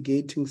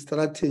mitigating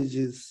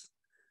strategies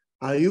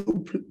are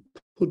you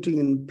putting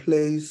in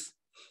place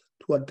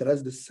to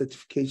address the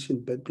certification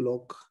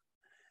backlog?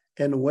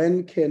 And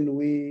when can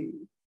we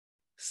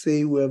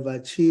say we have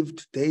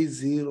achieved day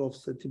 0 of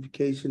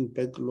certification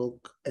backlog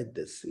at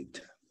the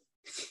CETA?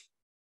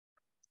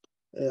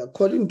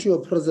 According to your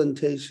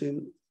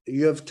presentation,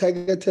 you have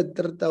targeted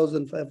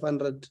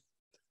 3,500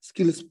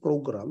 skills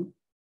program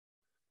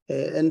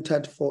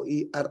entered for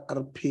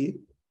ERRP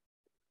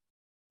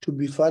to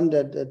be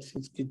funded at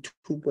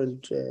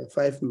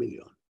 52.5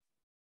 million.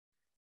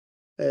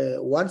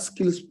 What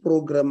skills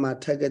program are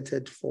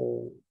targeted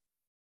for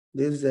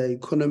this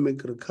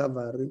economic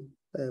recovery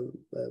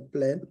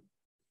plan?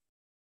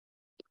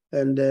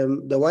 And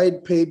the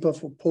white paper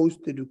for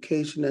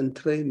post-education and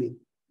training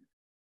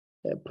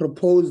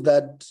proposed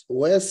that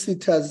where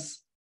CETAs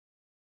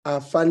are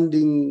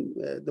funding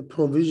the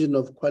provision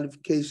of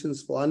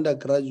qualifications for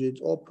undergraduates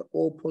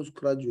or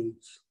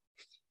postgraduates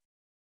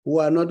who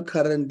are not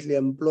currently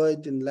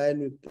employed in line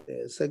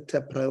with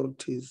sector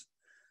priorities,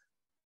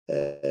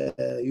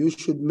 you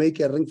should make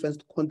a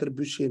ring-fenced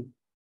contribution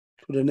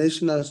to the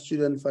National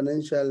Student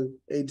Financial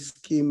Aid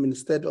Scheme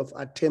instead of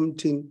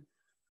attempting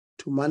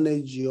to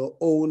manage your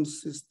own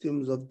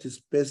systems of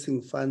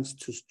dispersing funds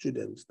to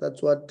students.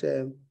 That's what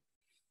the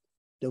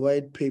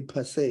white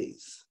paper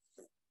says.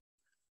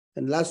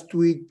 And last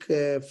week,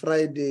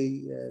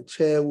 Friday,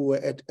 Chair, we were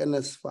at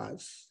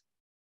NSFAS.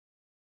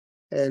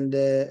 And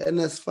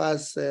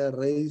NSFAS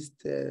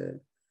raised the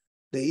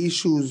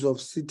issues of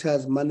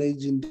CETAs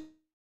managing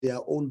their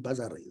own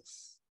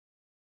bursaries.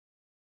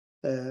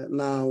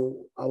 Now,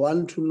 I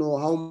want to know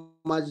how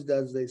much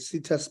does the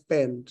CETA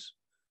spend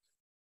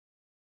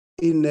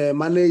in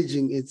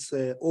managing its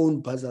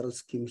own bursary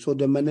scheme. So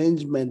the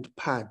management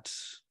part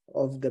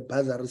of the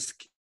bursary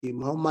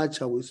scheme, how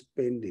much are we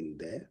spending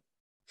there?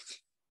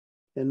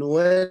 and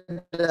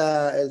whether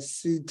as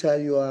CETA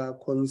you are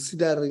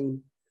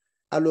considering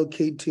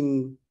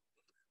allocating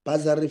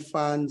bursary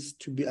funds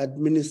to be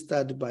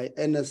administered by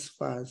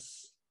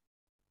NSFAS,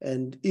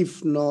 and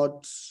if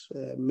not,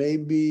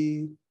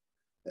 maybe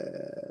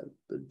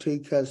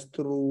take us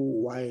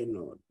through why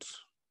not.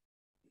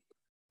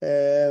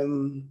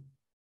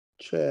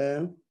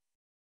 Chair,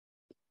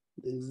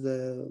 is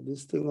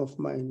this thing of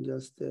mine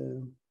just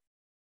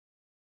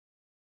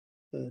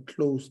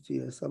closed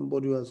here?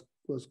 Somebody was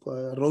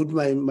wrote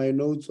my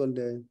notes on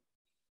the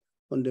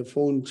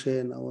phone,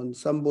 Chair. Now when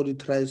somebody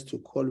tries to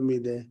call me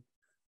there,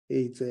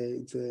 it's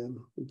a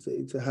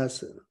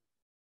hassle.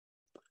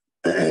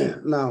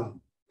 Now,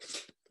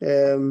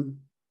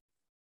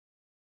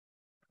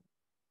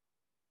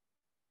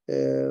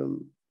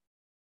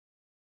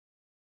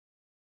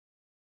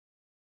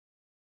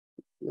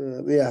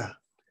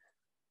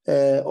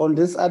 on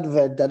this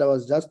advert that I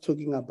was just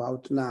talking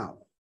about now,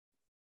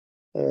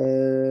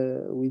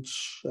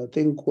 which I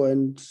think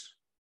went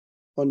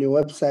on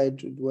your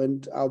website, it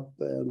went up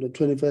on the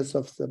 21st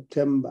of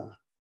September,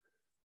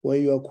 where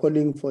you are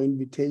calling for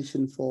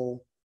invitation for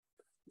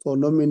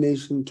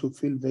nomination to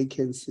fill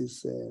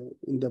vacancies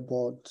in the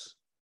board.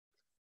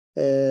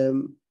 I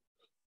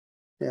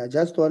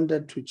just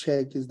wanted to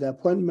check, is the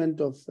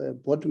appointment of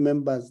board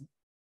members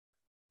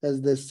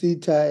as the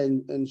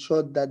CETA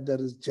ensured that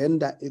there is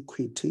gender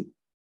equity?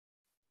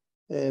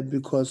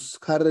 Because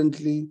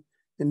currently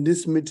in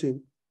this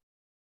meeting,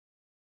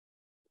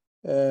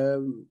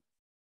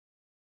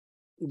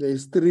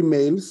 there's 3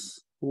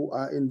 males who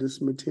are in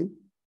this meeting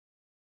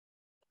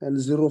and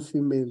 0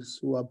 females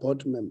who are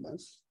board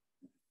members.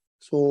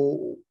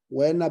 So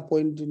when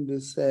appointing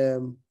this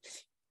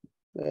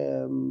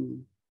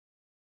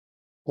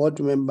board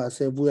members,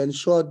 have we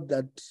ensured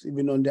that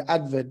even on the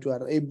advert, we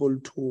are able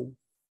to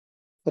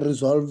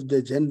resolve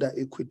the gender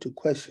equity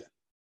question?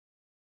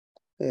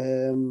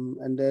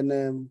 And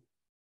then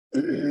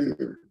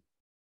the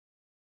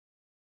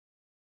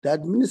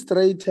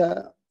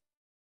administrator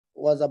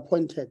was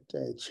appointed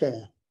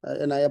chair,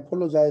 and I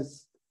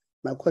apologize,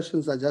 my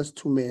questions are just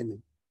too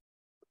many.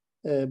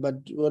 But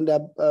when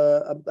the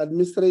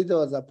administrator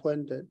was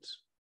appointed,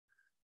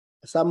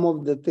 some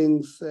of the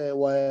things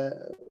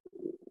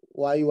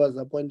why he was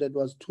appointed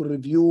was to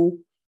review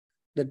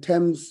the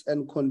terms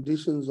and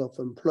conditions of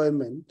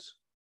employment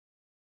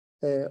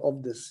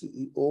of the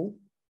CEO,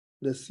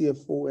 the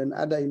CFO, and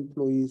other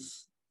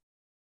employees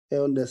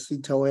on the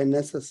CETA where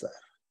necessary.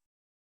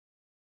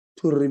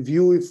 To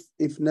review,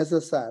 if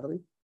necessary,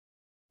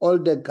 all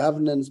the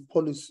governance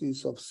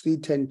policies of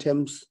CETA in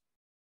terms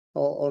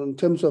or in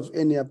terms of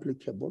any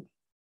applicable,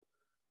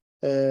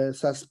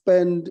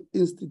 suspend,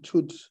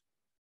 institute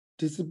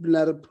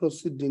disciplinary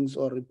proceedings,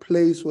 or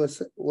replace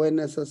where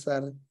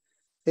necessary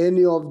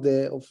any of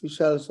the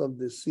officials of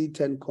the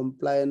CETA in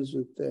compliance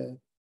with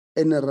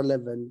any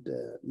relevant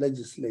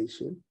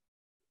legislation,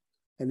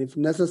 and if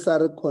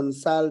necessary,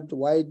 consult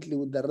widely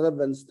with the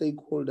relevant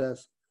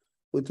stakeholders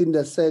within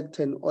the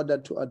sector in order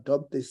to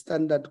adopt the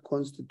standard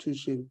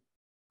constitution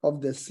of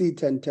the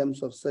CETA in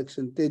terms of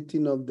Section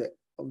 13 of the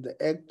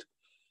Act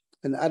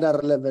and other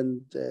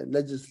relevant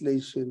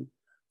legislation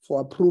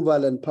for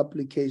approval and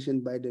publication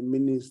by the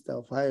Minister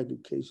of Higher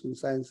Education,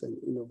 Science and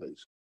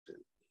Innovation.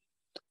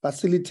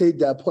 Facilitate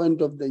the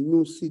appointment of the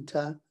new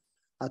CETA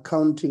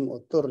accounting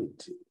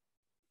authority.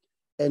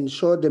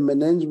 Ensure the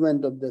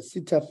management of the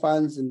CETA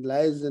funds in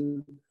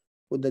liaison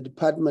with the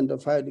Department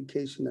of Higher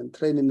Education and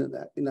Training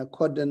in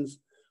accordance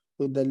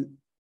with the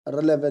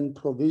relevant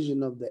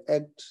provision of the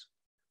Act,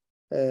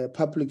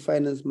 Public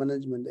Finance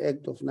Management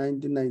Act of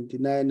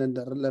 1999 and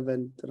the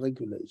relevant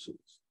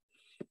regulations.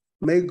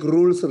 Make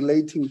rules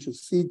relating to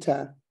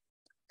CETA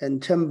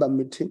and chamber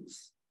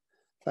meetings,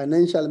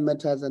 financial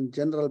matters and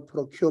general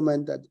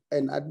procurement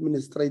and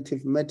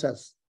administrative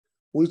matters,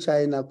 which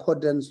are in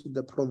accordance with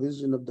the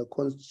provision of the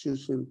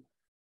Constitution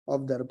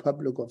of the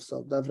Republic of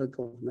South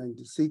Africa of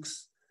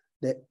 96,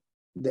 the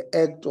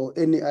Act or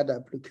any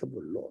other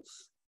applicable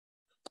laws.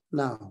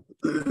 Now,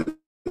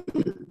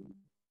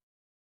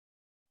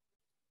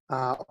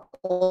 are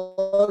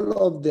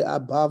all of the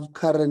above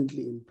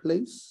currently in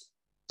place?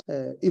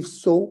 If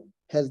so,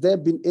 has there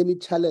been any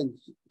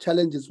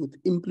challenges with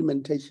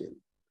implementation?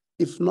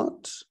 If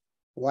not,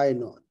 why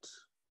not?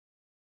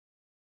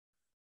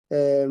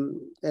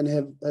 And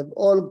have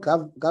all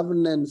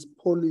governance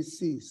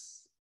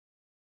policies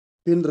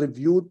been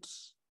reviewed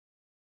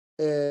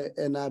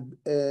and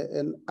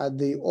are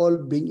they all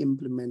being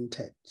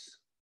implemented?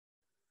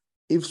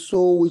 If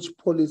so, which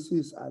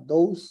policies are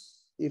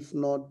those? If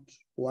not,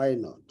 why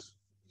not?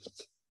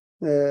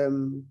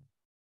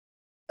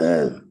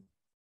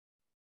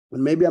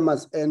 Maybe I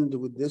must end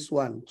with this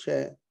one,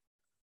 Chair,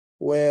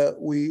 where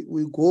we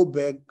go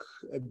back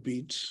a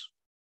bit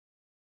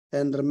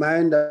and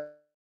remind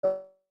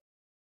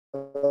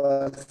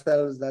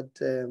ourselves that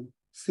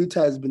CETA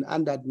has been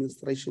under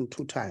administration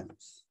 2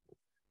 times.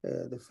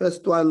 The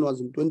first one was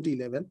in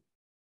 2011.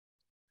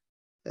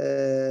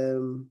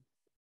 And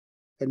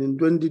in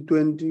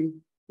 2020,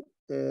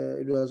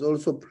 it was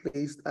also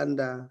placed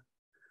under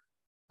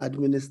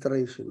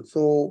administration.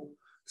 So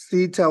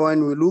CETA,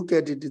 when we look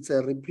at it, it's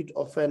a repeat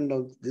offender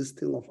of this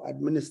thing of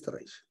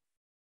administration,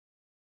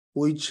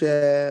 which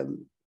Chair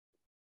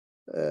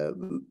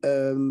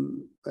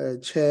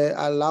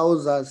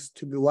allows us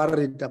to be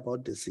worried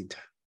about the CETA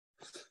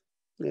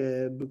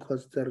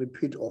because the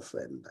repeat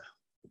offender.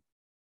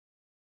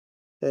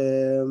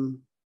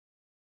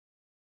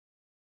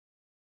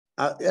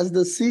 As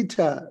the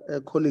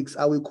CETA colleagues,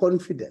 are we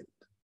confident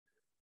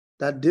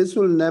that this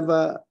will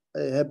never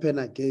happen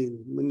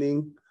again,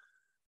 meaning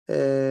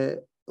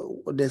the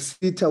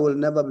CETA will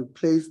never be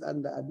placed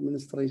under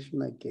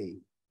administration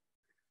again?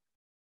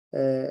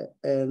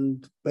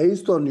 And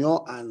based on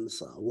your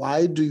answer,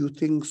 why do you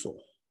think so?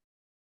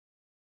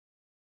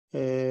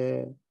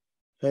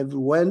 Have you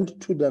went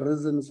to the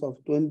reasons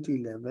of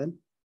 2011?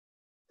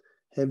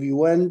 Have you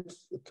went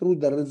through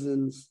the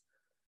reasons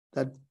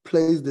that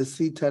placed the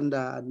CETA under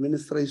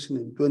administration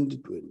in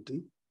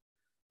 2020?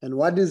 And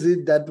what is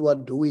it that we're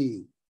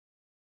doing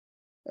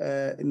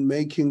in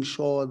making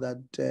sure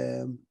that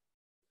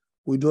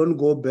we don't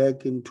go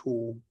back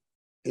into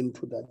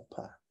that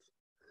path?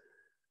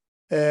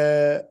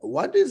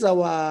 What is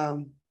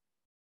our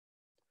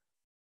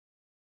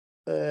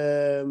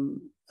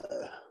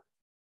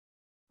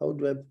how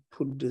do I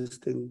put this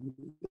thing,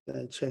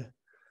 Chair?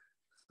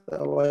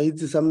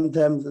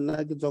 Sometimes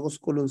I get to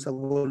school and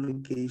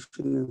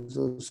litigation,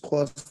 so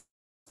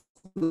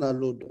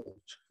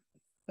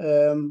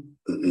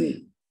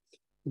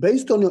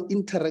based on your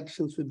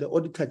interactions with the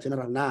Auditor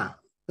General now,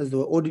 as they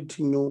were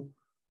auditing you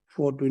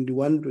for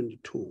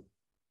 21-22,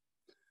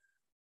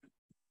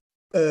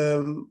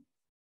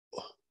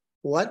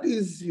 what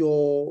is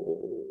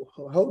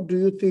how do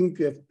you think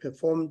you have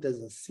performed as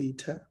a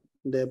CETA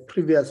in the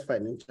previous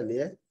financial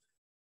year?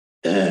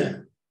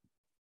 And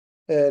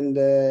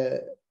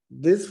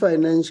this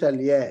financial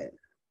year,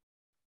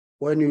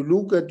 when you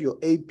look at your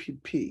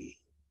APP,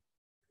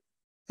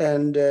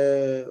 and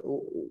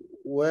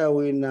where are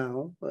we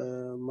now?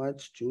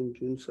 March,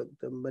 June,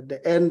 September,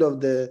 the end of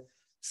the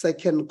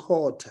second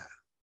quarter.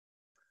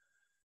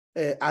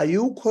 Are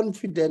you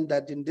confident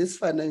that in this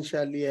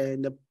financial year,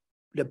 in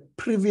the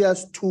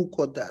previous 2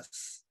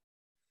 quarters,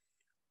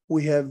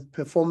 we have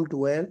performed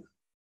well?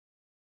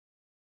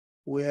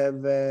 We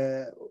have,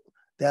 there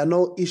are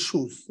no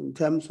issues in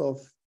terms of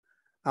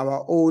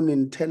our own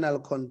internal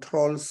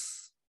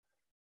controls.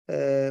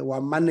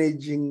 We're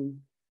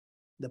managing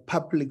the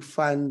public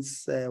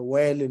funds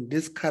well in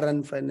this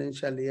current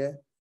financial year.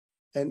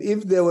 And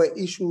if there were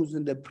issues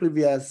in the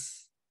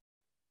previous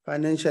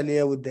financial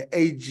year with the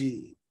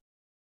AG,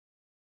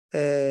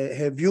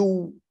 have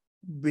you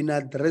been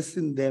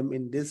addressing them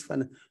in this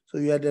financial? So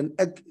you had an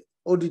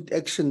audit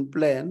action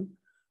plan,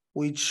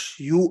 which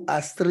you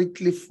are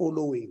strictly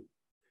following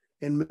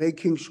and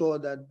making sure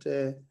that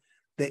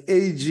the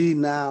AG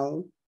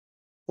now,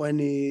 when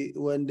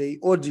they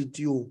audit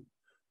you,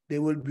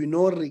 there will be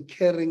no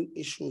recurring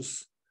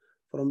issues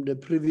from the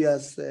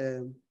previous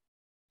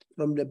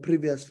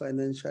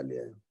financial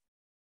year.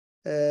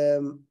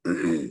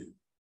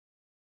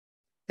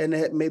 And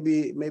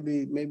maybe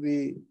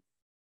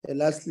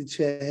lastly,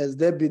 Chair, has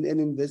there been an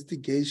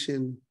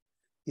investigation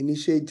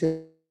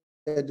initiated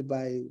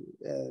by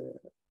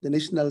the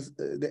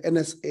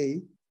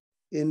NSA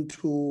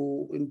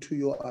into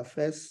your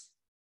affairs?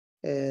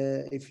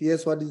 If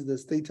yes, what is the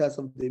status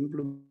of the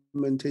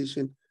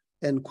implementation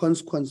and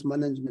consequence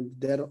management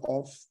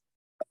thereof?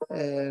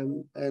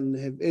 And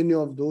have any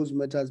of those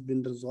matters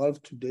been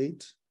resolved to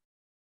date?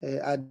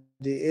 Are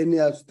there any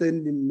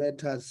outstanding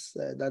matters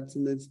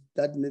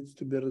that needs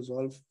to be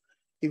resolved?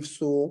 If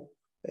so,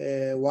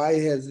 why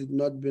has it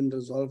not been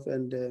resolved,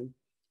 and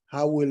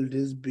how will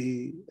this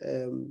be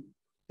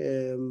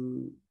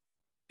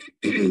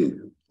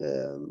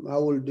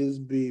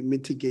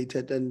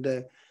mitigated?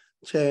 And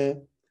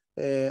Chair,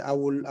 I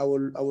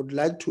would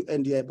like to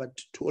end here, but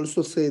to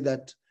also say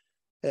that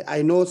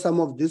I know some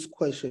of these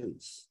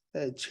questions,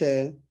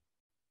 Chair,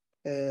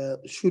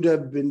 should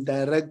have been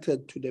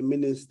directed to the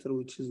Minister,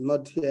 which is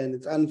not here, and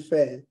it's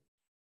unfair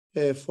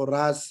for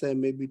us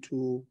maybe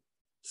to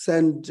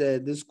send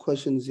these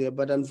questions here,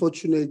 but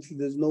unfortunately,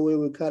 there's no way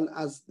we can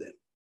ask them.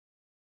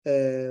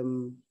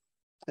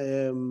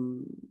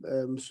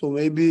 So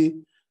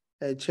maybe,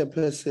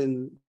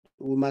 Chairperson,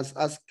 we must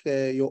ask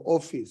your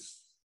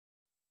office,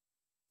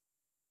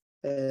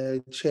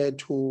 Chair,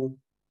 to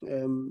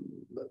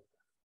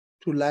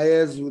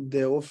liaise with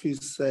the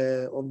office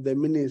of the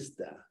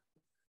Minister,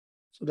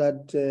 so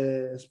that,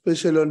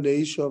 especially on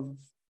the issue of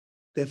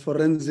the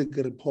forensic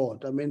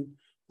report. I mean,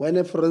 when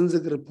a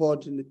forensic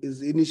report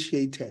is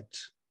initiated,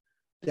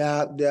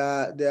 there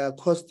are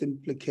cost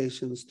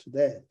implications to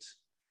that,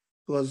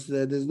 because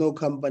there's no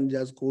company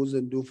just goes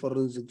and do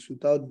forensics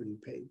without being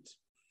paid.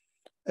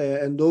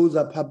 And those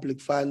are public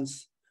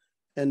funds,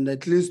 and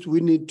at least we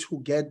need to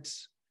get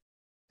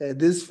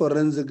this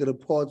forensic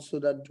report so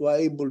that we're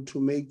able to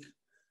make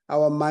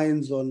our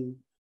minds on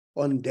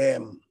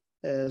them.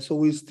 So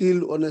we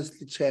still,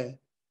 honestly, Chair,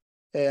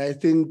 I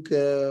think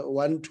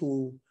want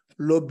to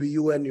lobby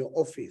you and your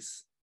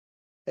office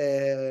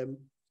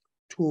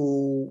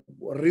to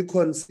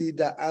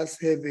reconsider us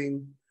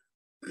having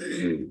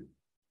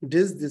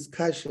this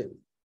discussion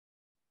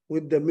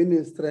with the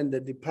minister and the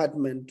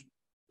department,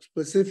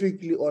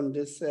 specifically on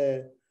this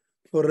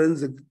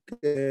forensic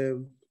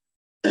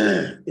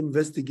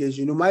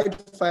investigation. You might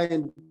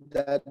find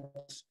that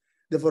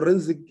the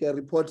forensic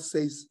report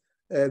says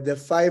the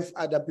 5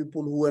 other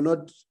people who were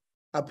not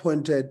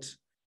appointed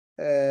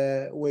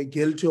were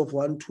guilty of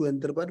 1, 2,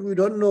 and 3, but we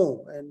don't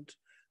know. And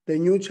the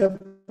new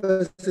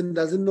chairperson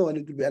doesn't know, and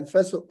it would be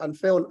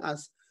unfair on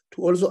us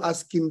to also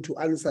ask him to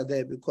answer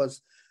there,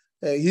 because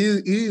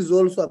he is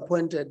also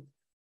appointed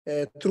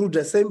through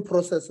the same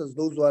process as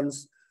those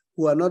ones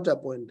who are not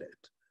appointed.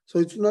 So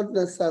it's not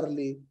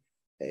necessarily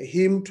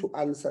him to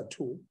answer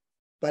to,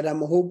 but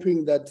I'm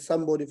hoping that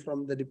somebody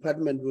from the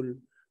department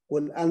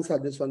will answer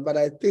this one. But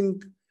I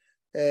think,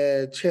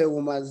 Chair,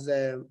 we must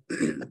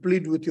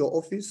plead with your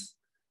office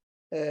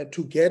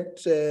to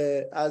get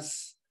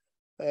us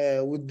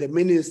with the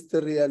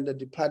ministry and the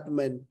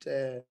department,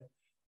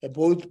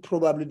 both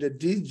probably the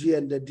DG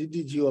and the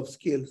DDG of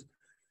skills,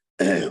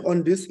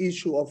 on this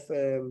issue of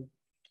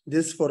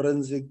this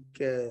forensic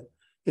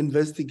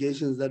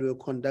investigations that were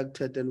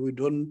conducted, and we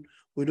don't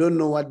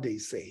know what they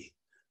say.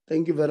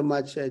 Thank you very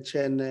much,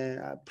 Chair, and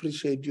I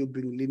appreciate you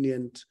being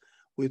lenient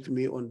with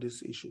me on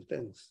this issue.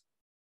 Thanks.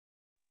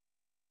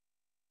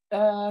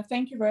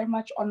 Thank you very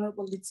much,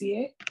 Honorable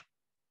Litsie.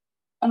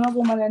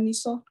 Honorable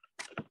Malaniso.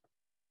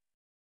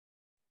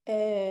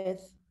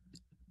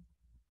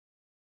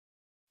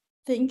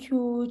 Thank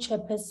you,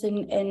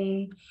 Chairperson,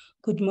 and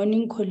good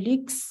morning,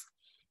 colleagues.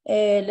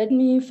 Let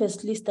me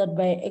firstly start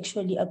by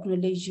actually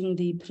acknowledging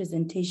the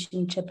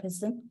presentation,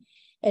 Chairperson,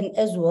 and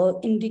as well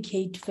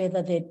indicate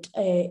further that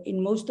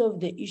in most of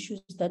the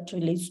issues that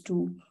relates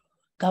to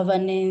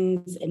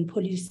governance and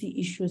policy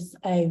issues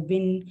have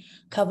been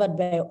covered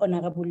by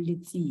Honorable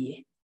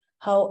Litsie.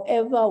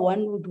 However,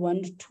 one would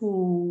want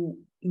to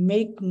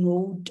make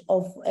note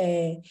of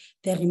the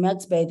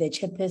remarks by the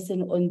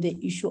chairperson on the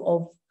issue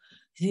of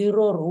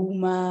zero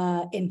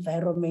Roma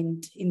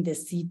environment in the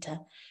CETA.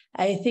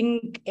 I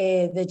think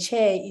the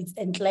chair is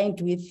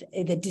inclined with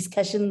the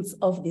discussions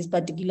of this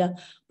particular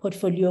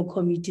portfolio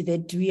committee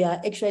that we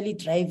are actually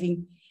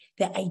driving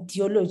the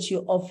ideology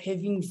of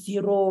having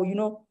zero,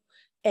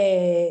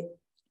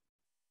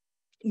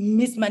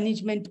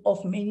 mismanagement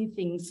of many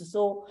things.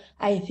 So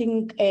I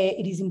think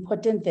it is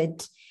important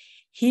that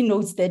he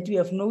notes that we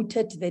have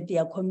noted that they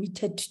are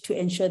committed to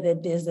ensure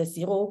that there's a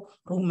zero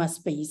Roma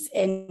space.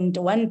 And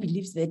one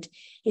believes that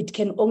it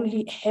can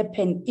only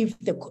happen if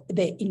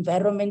the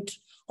environment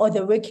or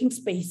the working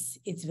space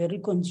is very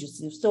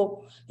conducive.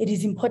 So it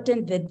is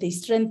important that they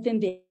strengthen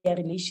their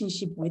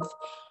relationship with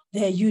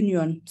the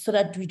union so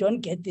that we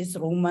don't get these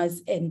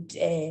rumors and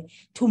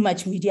too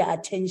much media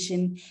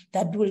attention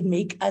that will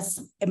make us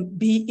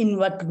be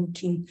inward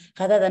looking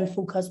rather than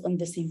focus on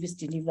the service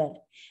delivery.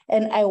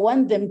 And I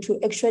want them to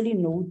actually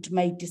note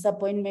my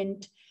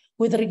disappointment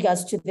with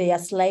regards to their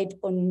slide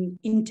on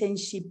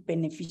internship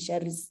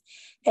beneficiaries.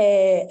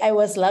 I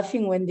was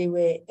laughing when they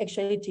were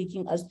actually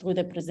taking us through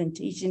the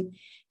presentation,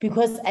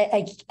 because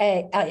I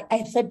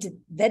thought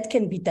that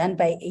can be done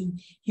by a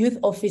youth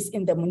office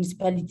in the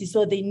municipality.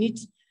 So they need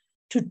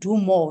to do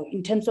more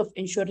in terms of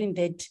ensuring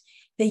that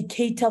they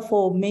cater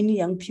for many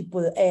young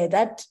people.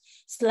 That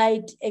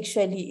slide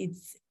actually,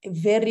 it's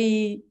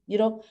very,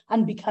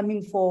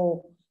 unbecoming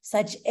for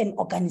such an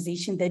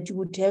organization that you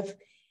would have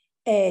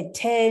a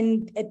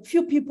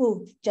few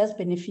people just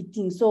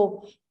benefiting.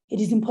 So it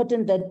is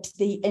important that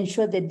they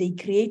ensure that they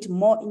create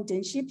more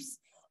internships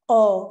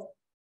or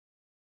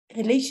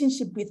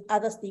relationship with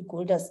other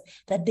stakeholders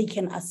that they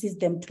can assist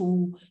them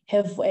to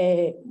have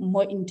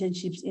more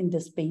internships in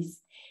the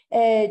space.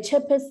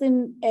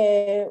 Chairperson,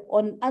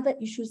 on other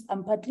issues,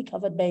 I'm partly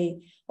covered by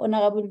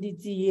Honorable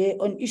Litsie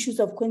on issues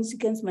of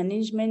consequence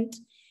management.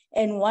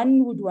 And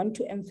one would want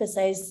to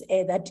emphasize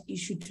that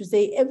issue to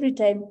say every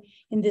time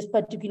in this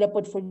particular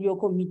portfolio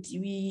committee,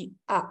 we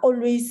are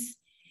always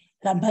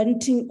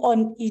lamenting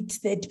on it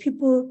that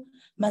people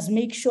must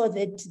make sure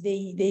that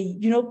they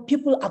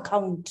people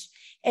account.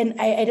 And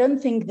I don't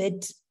think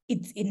that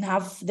it's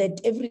enough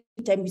that every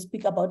time we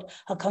speak about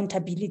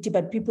accountability,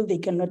 but people, they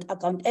cannot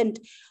account. And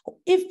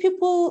if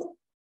people,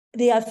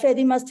 they are fair,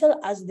 they must tell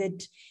us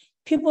that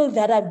people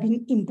that have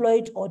been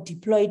employed or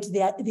deployed,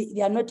 they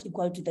are not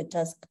equal to the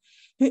task.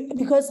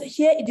 Because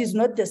here it is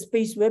not the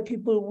space where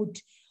people would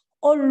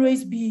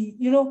always be,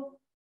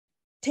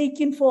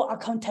 taken for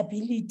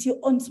accountability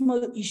on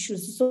small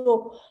issues.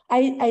 So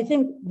I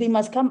think they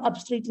must come up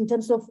straight in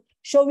terms of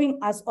showing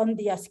us on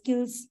their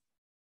skills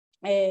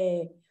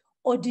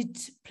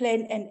audit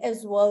plan, and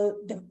as well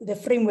the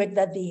framework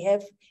that they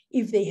have,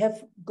 if they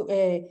have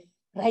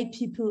right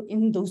people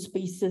in those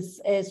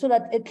spaces, so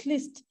that at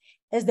least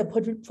as the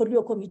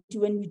portfolio committee,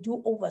 when we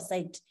do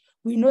oversight,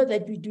 we know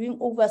that we're doing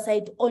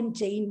oversight on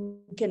chain,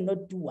 we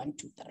cannot do 1,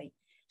 2, 3.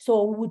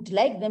 So we would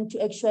like them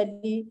to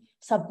actually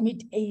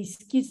submit a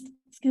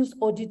skills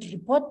audit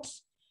report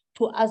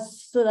to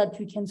us so that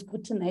we can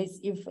scrutinize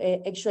if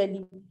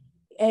actually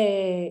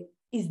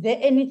is there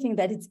anything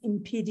that is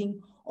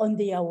impeding on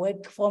their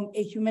work from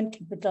a human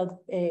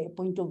capital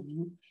point of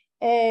view?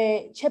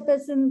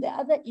 Chairperson, the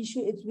other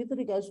issue is with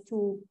regards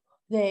to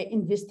the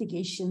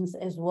investigations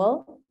as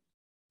well.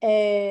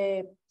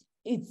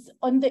 It's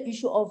on the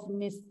issue of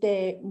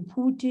Mr.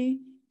 Mputi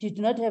did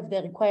not have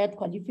the required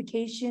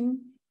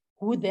qualification,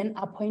 who then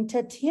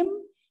appointed him,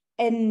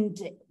 and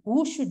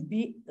who should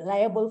be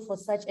liable for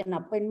such an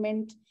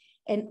appointment?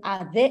 And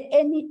are there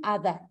any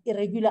other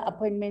irregular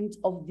appointments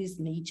of this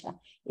nature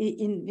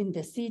in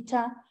the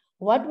CETA?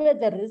 What were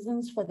the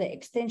reasons for the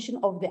extension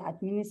of the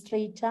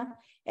administrator?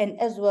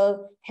 And as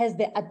well, has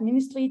the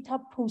administrator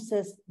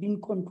process been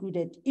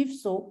concluded? If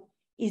so,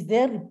 is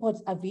there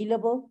reports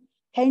available?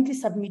 Kindly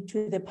submit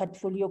to the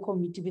portfolio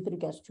committee with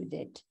regards to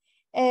that.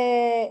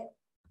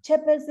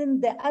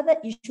 Chairperson, the other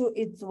issue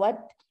is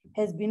what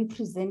has been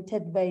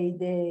presented by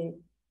the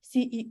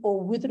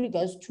CEO with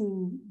regards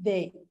to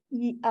the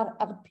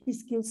ERRP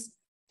skills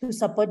to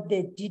support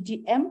the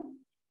DDM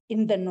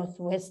in the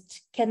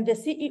Northwest. Can the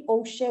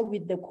CEO share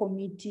with the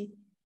committee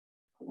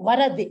what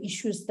are the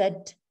issues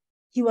that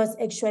he was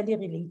actually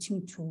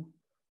relating to,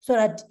 so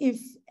that if,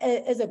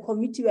 as a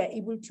committee, we are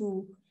able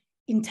to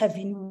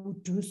intervene, we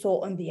would do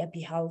so on their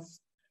behalf?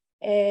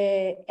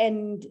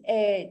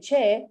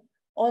 Chair,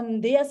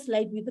 on their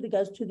slide with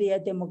regards to their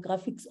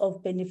demographics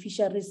of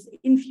beneficiaries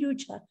in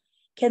future,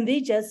 can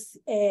they just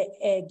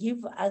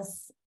give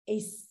us a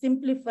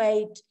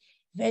simplified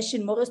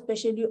version, more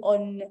especially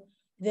on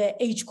the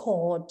age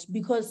cohort?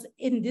 Because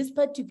in this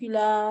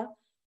particular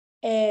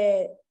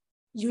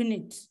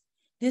unit,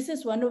 this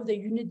is one of the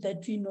units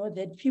that we know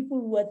that people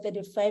who are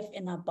 35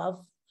 and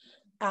above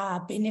are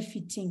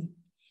benefiting.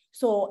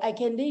 So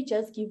can they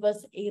just give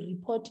us a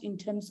report in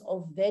terms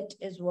of that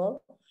as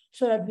well,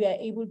 so that we are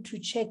able to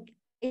check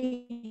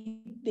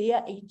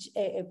their age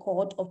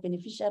cohort of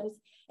beneficiaries?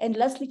 And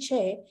lastly,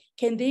 Chair,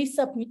 can they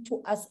submit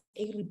to us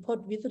a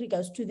report with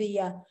regards to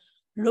their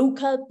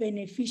local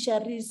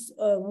beneficiaries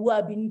who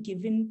are being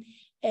given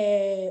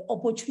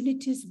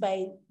opportunities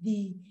by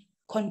the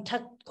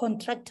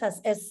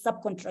contractors as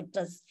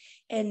subcontractors?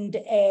 And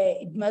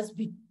it must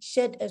be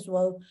shared as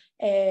well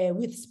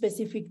with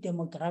specific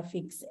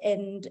demographics.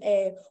 And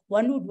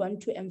one would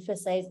want to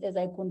emphasize, as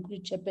I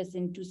conclude,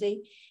 Chairperson, to say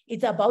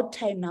it's about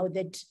time now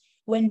that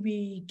when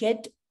we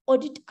get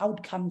audit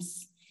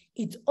outcomes,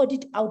 it's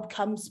audit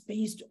outcomes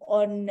based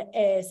on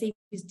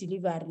service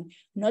delivery,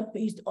 not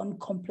based on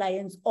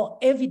compliance or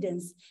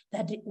evidence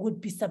that it would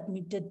be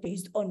submitted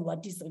based on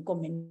what is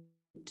recommended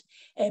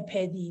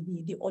per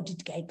the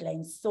audit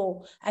guidelines.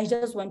 So I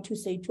just want to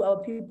say to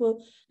our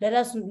people, let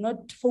us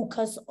not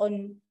focus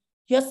on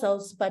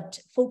yourselves, but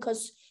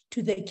focus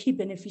to the key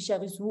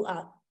beneficiaries who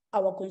are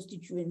our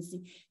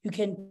constituency. You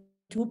can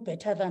do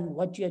better than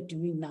what you are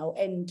doing now.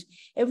 And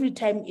every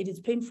time it is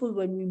painful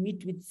when we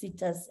meet with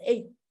CETAs,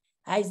 hey,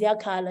 we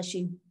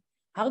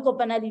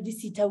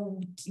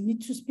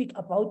need to speak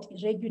about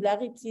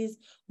irregularities.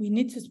 We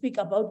need to speak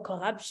about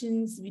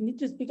corruptions. We need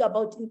to speak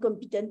about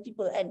incompetent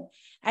people. And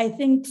I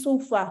think so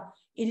far,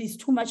 it is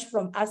too much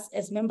from us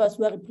as members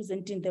who are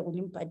representing the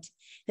ruling party,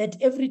 that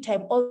every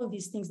time all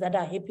these things that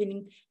are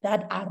happening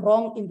that are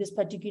wrong in this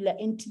particular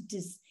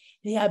entities,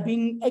 they are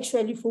being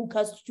actually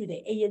focused to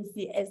the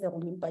ANC as the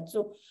ruling party.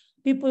 So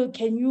people,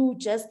 can you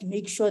just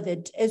make sure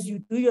that as you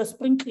do your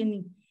spring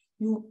cleaning,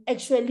 you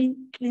actually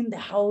clean the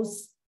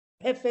house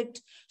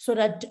perfect, so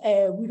that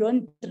we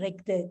don't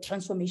drag the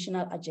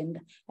transformational agenda?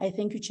 I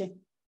thank you, Chair.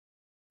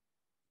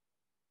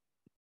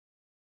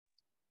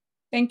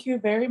 Thank you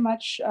very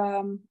much,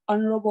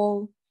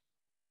 Honorable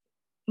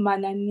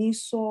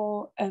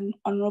Mananiso and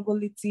Honorable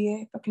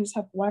Litie. If I can just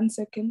have 1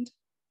 second.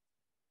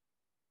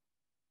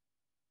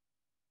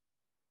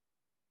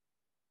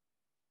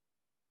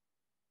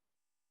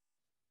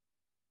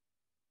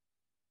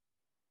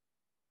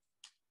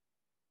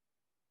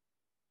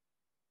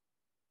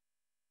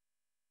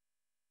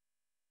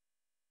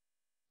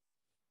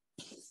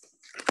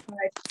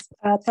 Right.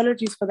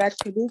 Apologies for that,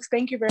 colleagues.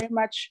 Thank you very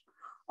much,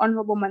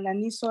 Honorable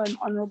Mananiso and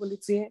Honorable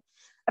Litie.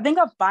 I think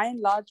I've by and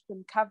large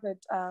been covered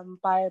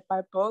by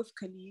both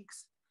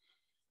colleagues,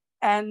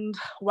 and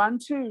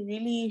want to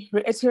really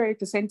reiterate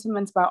the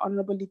sentiments by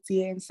Honorable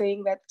Litie in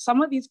saying that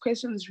some of these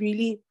questions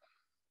really,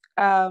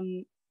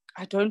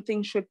 I don't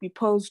think should be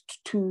posed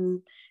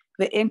to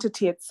the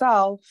entity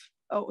itself,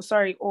 or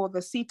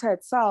the CETA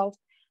itself,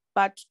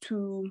 but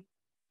to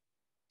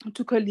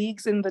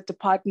colleagues in the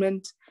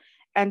department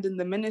and in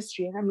the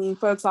ministry. I mean,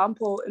 for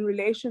example, in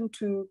relation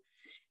to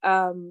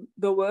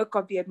the work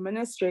of the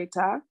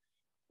administrator,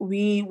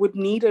 we would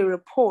need a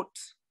report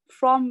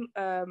from,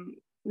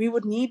 we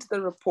would need the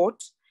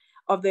report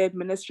of the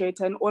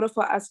administrator in order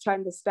for us to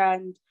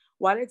understand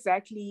what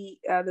exactly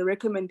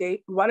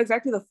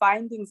the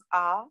findings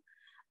are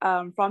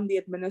from the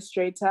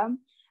administrator,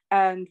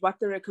 and what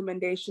the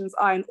recommendations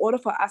are, in order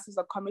for us as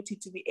a committee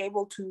to be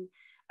able to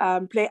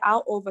play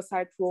our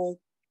oversight role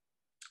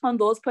on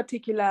those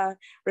particular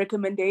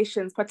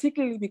recommendations,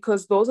 particularly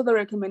because those are the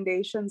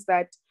recommendations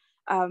that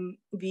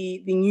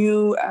the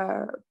new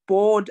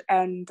board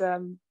and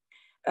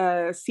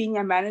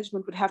senior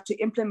management would have to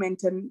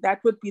implement, and that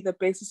would be the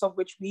basis of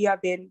which we are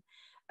then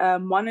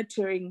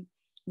monitoring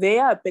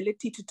their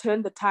ability to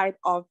turn the tide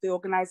of the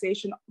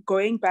organization.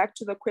 Going back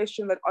to the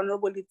question that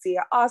Honorable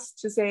Litzia asked,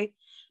 to say,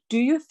 do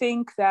you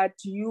think that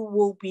you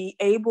will be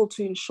able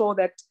to ensure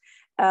that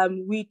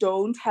we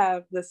don't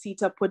have the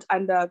CETA put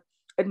under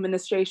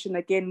administration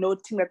again,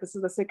 noting that this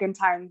is the second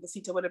time the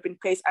CETA would have been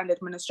placed under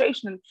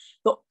administration. And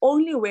the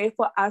only way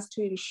for us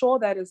to ensure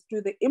that is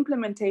through the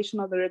implementation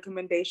of the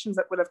recommendations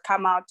that would have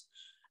come out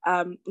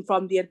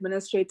from the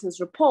administrator's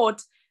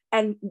report,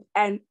 and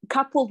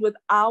coupled with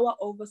our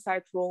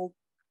oversight role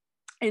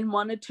in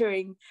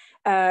monitoring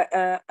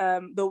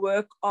the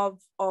work of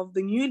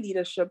the new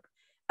leadership.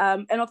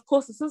 And of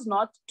course, this is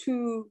not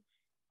to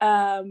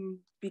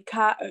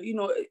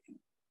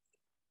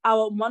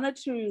our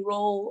monitoring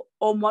role,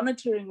 or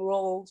monitoring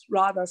roles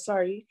rather,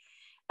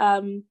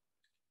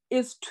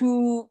 is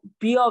to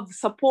be of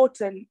support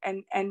and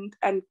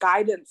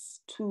guidance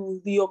to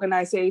the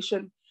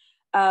organization,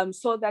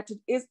 so that it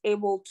is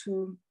able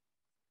to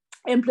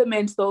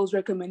implement those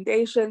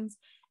recommendations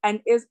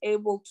and is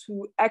able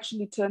to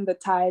actually turn the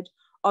tide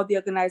of the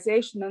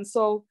organization. And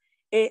so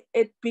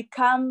it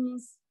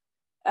becomes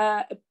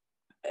a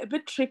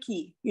bit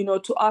tricky,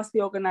 to ask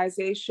the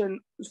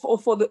organization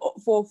for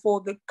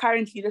the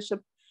current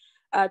leadership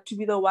to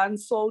be the one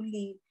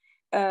solely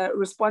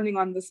responding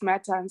on this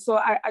matter. And so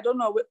I don't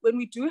know, when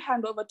we do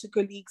hand over to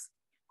colleagues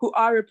who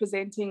are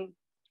representing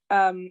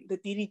the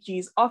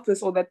DDG's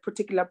office or that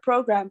particular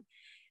program,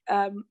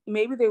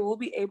 maybe they will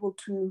be able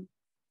to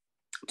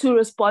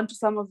respond to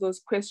some of those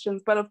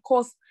questions. But of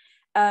course,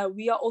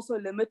 we are also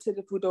limited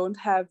if we don't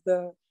have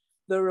the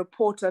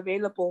report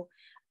available.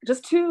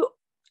 Just to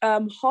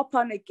hop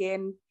on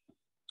again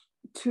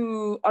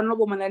to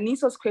Honorable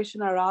Mananiso's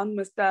question around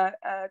Mr.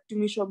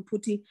 Tumisho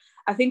Mputi,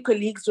 I think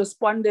colleagues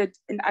responded,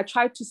 and I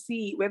tried to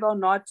see whether or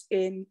not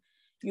in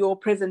your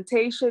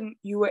presentation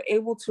you were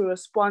able to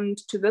respond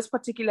to this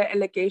particular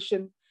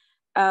allegation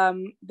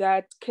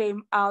that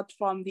came out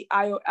from the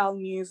IOL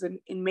news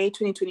in May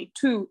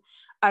 2022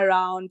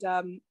 around,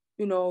 Mr.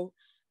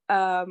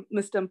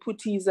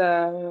 Mputi's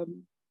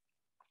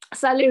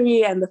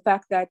salary, and the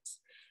fact that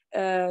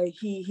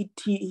he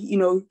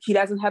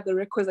doesn't have the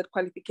requisite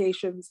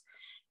qualifications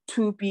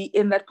to be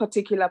in that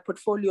particular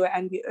portfolio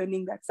and be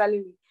earning that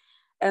salary.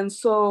 And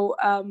so,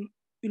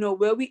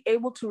 were we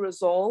able to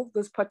resolve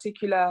this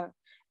particular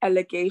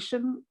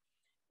allegation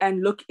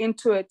and look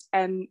into it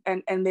and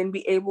then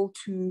be able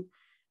to,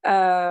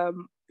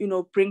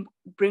 bring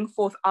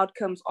forth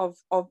outcomes of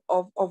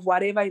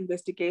whatever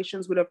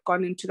investigations would have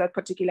gone into that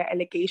particular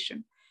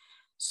allegation.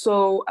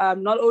 So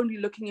not only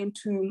looking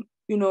into,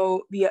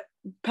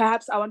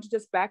 perhaps I want to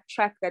just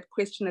backtrack that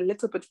question a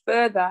little bit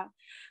further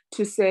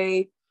to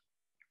say,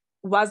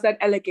 was that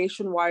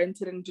allegation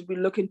warranted, and did we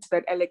look into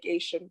that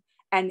allegation?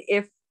 And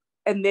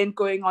then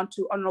going on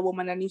to Honorable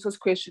Mananiso's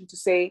question to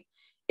say,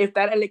 if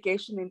that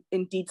allegation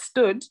indeed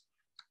stood,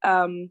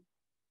 who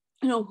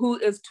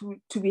is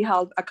to be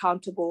held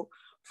accountable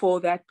for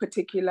that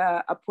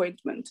particular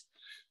appointment?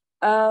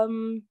 I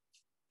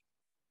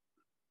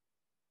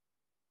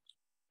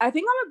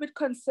think I'm a bit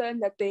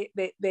concerned that there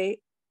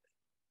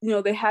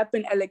have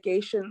been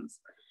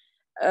allegations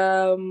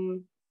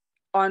on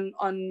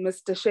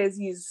Mr.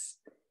 Shezi's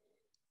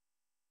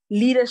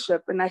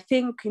leadership, and I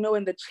think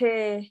when the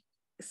chair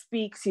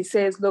speaks, he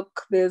says,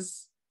 "Look,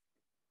 there's,"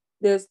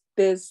 and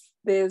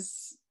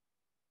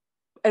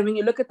when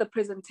you look at the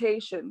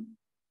presentation,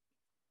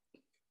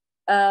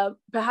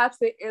 perhaps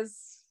there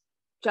is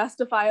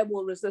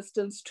justifiable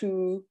resistance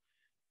to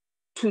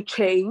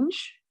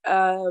change,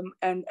 and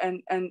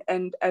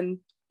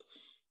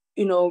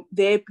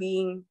there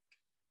being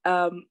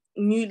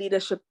new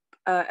leadership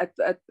at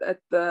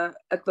the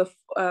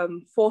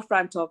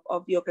forefront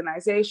of the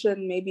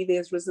organization. Maybe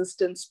there's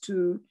resistance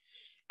to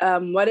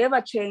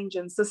whatever change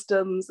in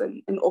systems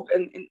and in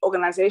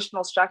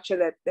organizational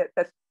structure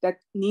that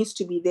needs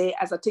to be there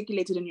as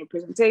articulated in your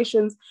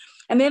presentations.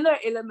 And then there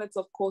are elements,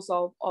 of course,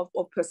 of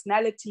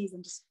personalities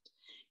and just,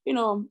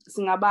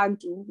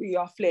 singabantu, we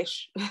are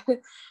flesh.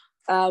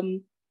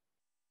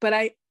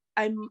 But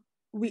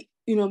we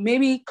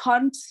maybe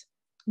can't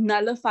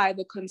nullify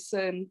the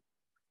concern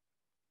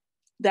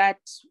that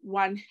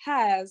one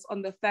has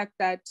on the fact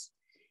that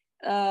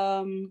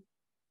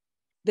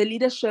the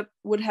leadership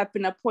would have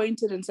been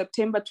appointed in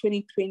September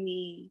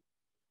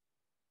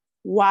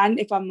 2021,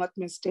 if I'm not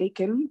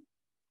mistaken.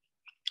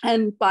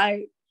 And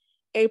by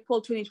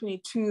April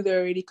 2022, there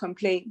are already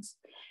complaints.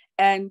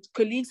 And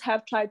colleagues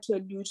have tried to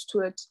allude to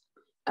it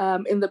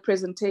in the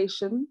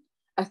presentation,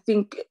 I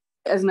think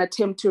as an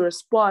attempt to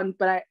respond,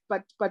 but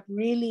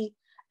really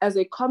as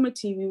a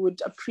committee, we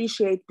would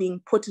appreciate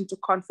being put into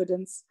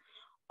confidence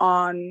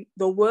on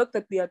the work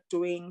that we are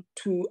doing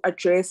to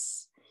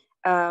address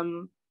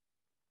and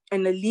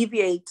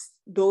alleviate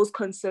those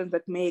concerns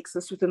that may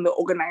exist within the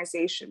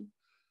organization,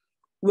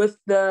 with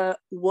the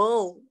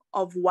will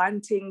of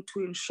wanting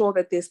to ensure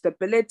that there's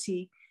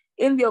stability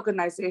in the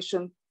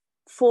organization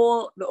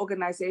for the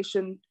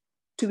organization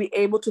to be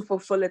able to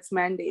fulfill its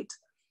mandate.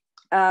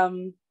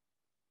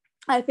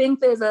 I think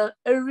there's a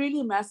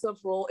really massive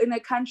role in a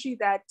country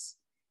that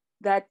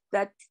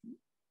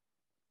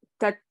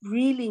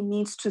really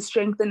needs to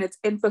strengthen its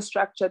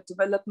infrastructure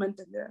development.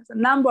 And there's a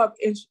number of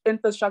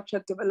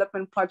infrastructure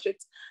development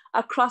projects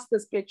across the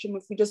spectrum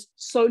if we just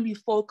solely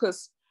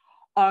focus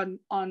on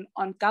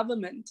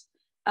government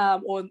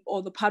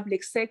or the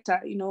public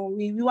sector. You know,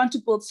 we want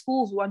to build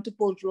schools, we want to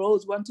build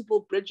roads, we want to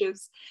build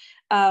bridges,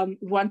 we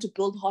want to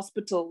build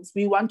hospitals,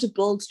 we want to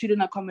build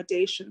student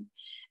accommodation.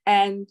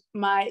 And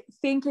my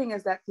thinking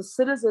is that the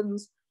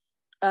citizens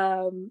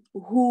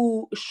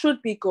who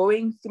should be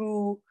going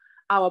through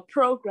our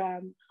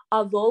program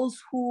are those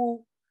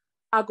who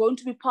are going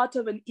to be part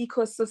of an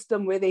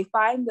ecosystem where they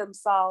find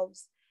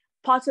themselves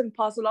part and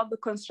parcel of the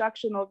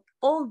construction of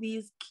all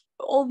these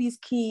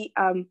key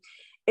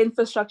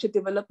infrastructure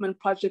development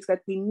projects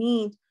that we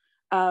need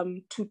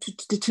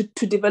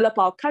to develop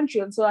our country.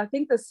 And so I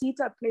think the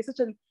CETA plays such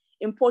an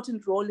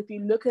important role if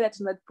you look at it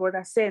in that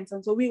broader sense.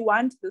 And so we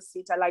want the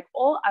CETA, like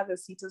all other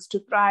CETAs, to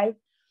thrive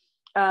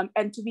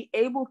and to be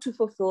able to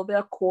fulfill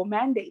their core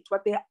mandate,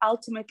 what they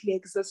ultimately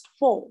exist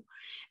for.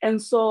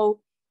 And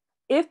so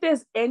if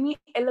there's any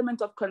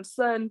element of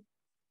concern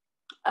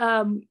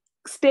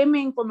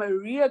stemming from a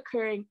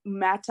reoccurring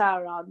matter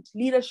around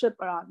leadership,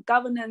 around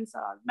governance,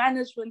 around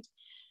management,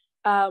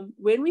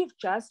 when we've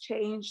just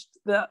changed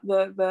the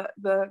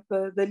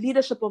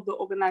leadership of the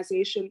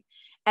organization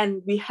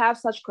and we have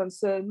such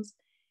concerns,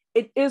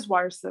 it is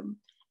worrisome.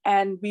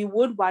 And we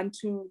would want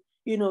to,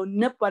 you know,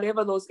 nip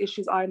whatever those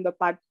issues are in the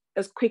bud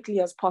as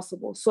quickly as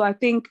possible. So I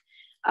think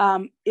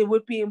it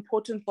would be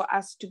important for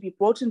us to be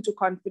brought into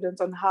confidence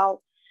on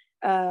how,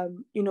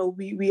 you know,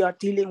 we are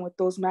dealing with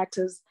those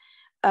matters,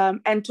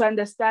 and to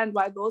understand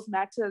why those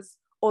matters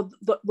or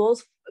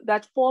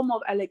that form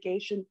of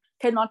allegation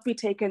cannot be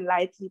taken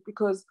lightly,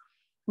 because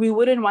we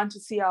wouldn't want to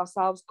see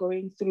ourselves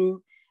going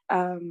through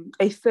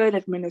a third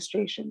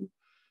administration.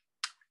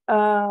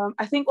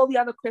 I think all the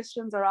other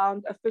questions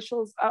around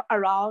officials,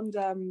 around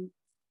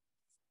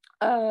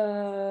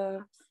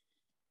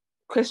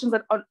questions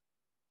that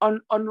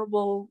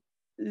Honorable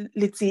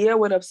Litsia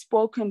would have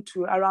spoken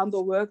to around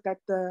the work that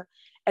the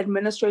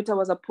administrator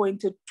was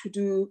appointed to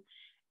do,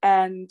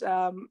 and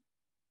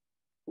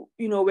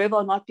you know, whether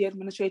or not the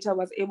administrator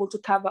was able to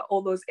cover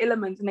all those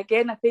elements. And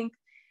again, I think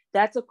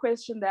that's a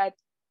question that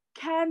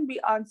can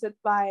be answered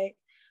by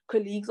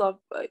colleagues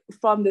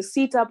from the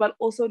CETA, but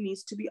also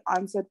needs to be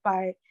answered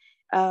by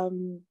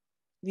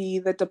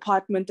the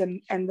department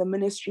and the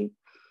ministry.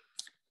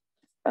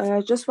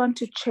 I just want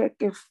to check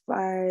if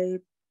I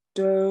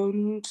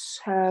don't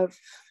have.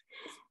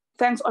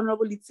 Thanks,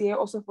 Honorable Litsia,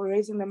 also for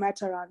raising the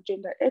matter around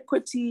gender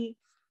equity.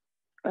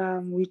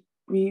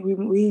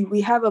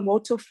 We have a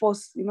motive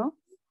force, you know,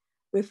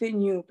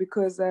 within you,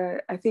 because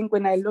I think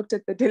when I looked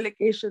at the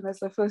delegation, that's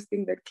the first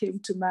thing that came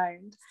to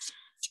mind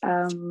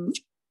in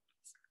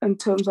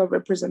terms of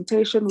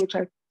representation,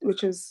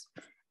 which is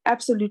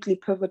absolutely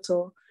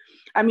pivotal.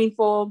 I mean,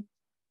 for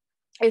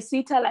a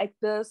CETA like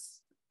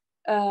this,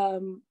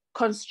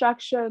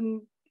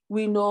 construction,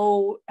 we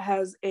know,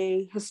 has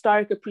a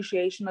historic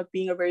appreciation of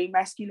being a very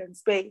masculine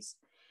space.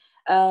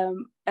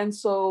 And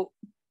so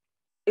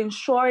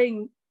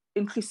ensuring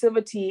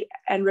inclusivity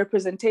and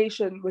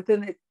representation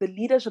within the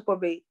leadership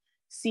of a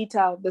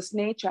CETA of this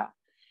nature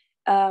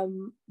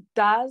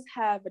does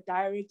have a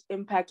direct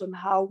impact on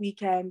how we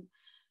can,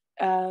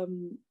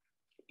 you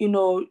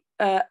know,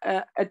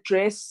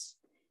 address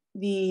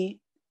the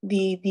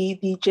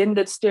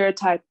gendered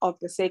stereotype of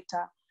the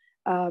sector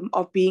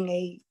of being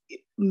a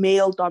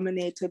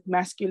male-dominated,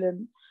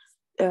 masculine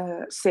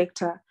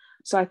sector.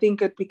 So I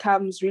think it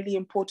becomes really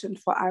important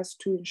for us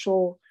to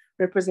ensure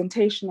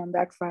representation on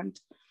that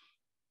front.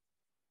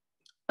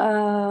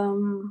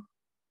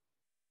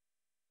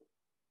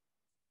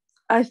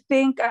 I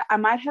think I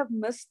might have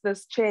missed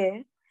this,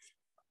 Chair,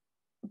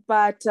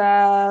 but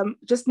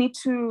just need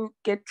to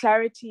get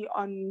clarity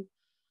on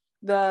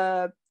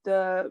the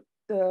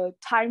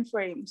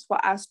timeframes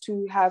for us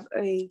to have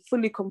a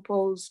fully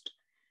composed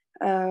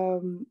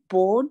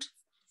board.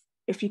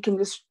 If you can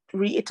just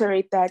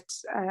reiterate that,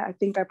 I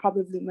think I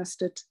probably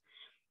missed it.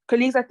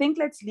 Colleagues, I think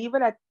let's leave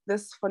it at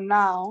this for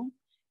now,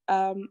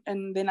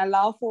 and then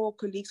allow for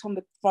colleagues from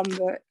the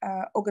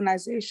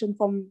organization,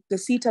 from the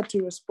CETA,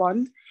 to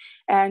respond.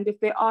 And if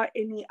there are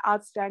any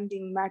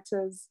outstanding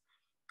matters,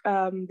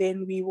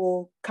 then we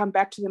will come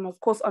back to them. Of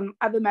course, on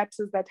other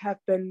matters that have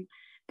been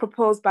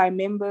proposed by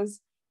members,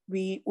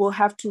 we will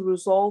have to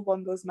resolve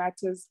on those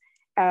matters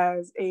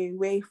as a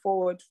way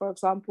forward. For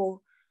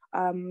example,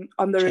 on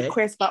the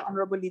request by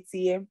Honorable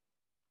Litsie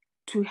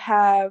to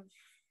have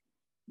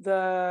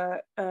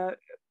the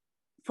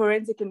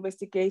forensic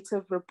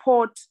investigative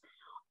report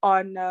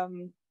on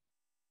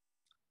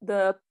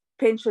the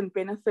pension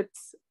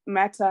benefits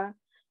matter,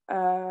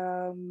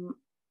 that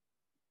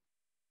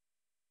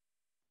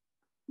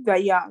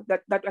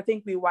I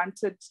think we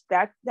wanted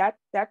that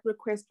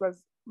request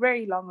was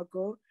very long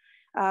ago.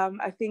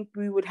 I think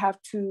we would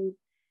have to,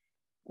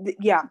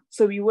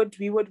 so we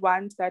would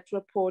want that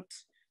report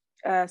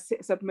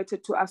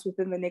submitted to us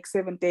within the next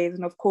 7 days.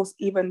 And of course,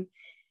 even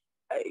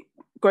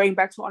going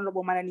back to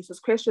Honorable Mananiso's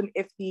question,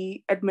 if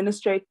the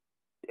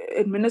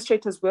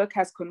administrator's work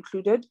has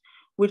concluded,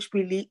 which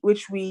we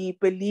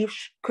believe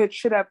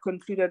should have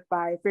concluded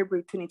by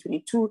February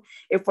 2022,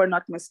 if we're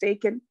not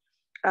mistaken,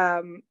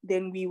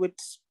 then we would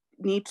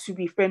need to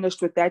be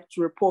finished with that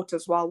report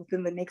as well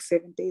within the next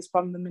 7 days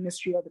from the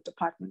ministry or the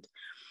department.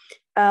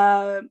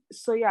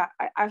 So yeah,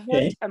 I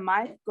heard a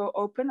mic go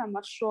open. I'm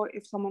not sure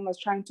if someone was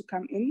trying to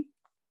come in.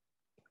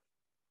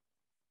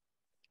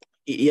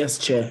 Yes,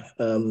 Chair.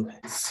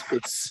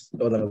 It's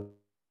Honorable.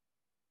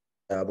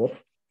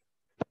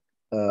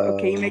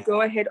 Okay, you may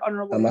go ahead,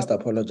 Honorable. I must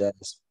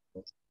apologize.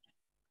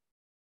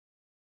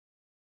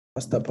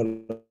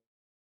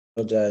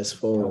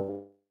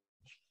 For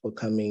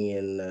coming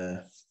in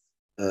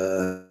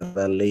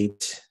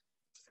late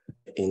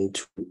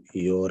into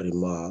your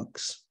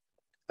remarks.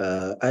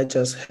 I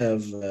just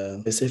have a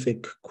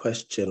specific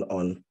question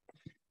on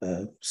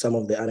some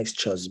of the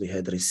annexures we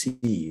had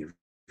received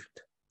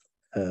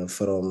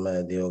from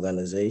the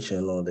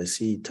organization or the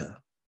CETA.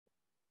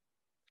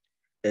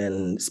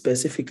 And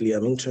specifically,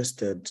 I'm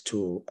interested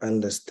to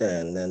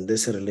understand, and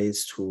this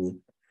relates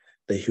to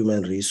the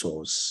human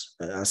resource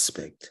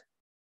aspect.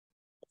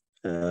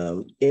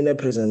 In a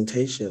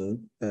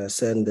presentation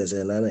sent as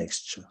an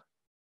annexure,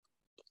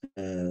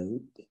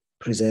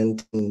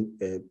 presenting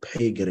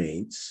pay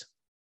grades,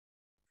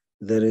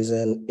 there is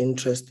an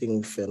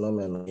interesting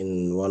phenomenon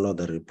in one of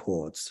the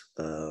reports,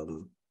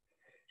 and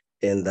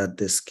that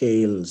the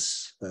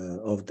scales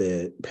of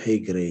the pay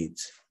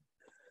grades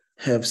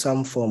have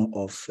some form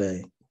of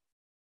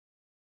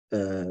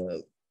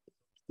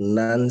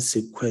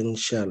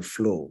non-sequential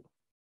flow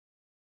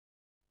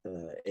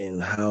in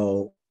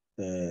how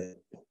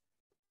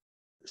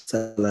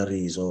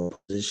salaries or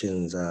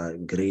positions are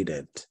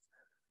graded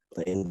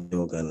in the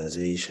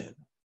organization.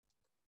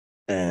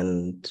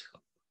 And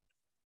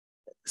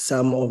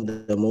some of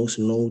the most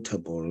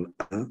notable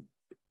are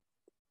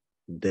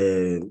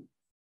the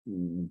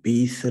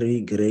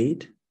B3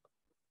 grade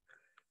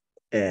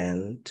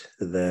and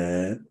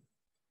the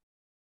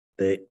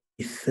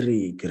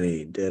E3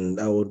 grade. And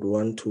I would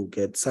want to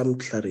get some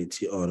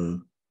clarity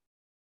on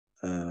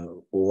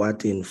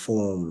what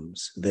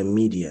informs the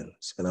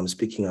medians. And I'm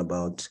speaking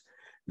about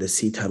the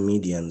CETA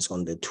medians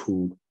on the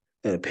two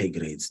pay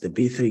grades. The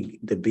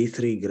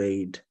B3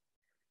 grade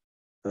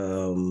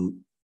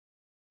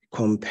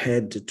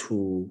compared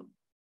to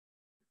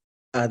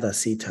other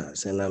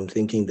CETAs, and I'm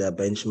thinking they're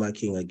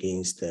benchmarking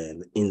against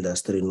the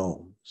industry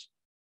norms,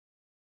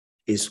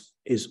 is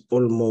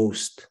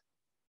almost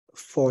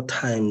 4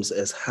 times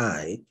as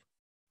high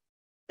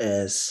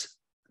as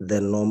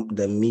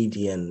the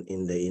median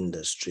in the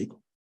industry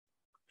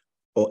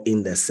or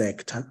in the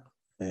sector,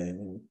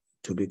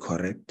 to be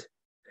correct.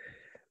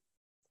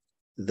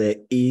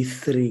 The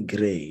E3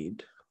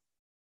 grade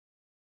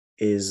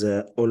is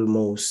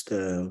almost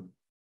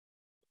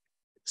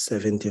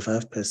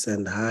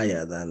 75%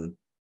 higher than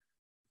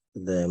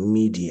the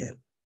median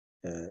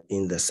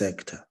in the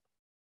sector.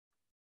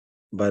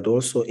 But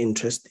also,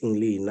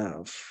 interestingly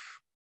enough,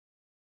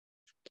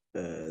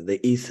 the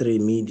E3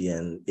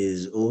 median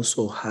is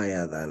also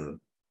higher than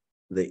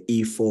the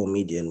E4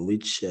 median,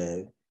 which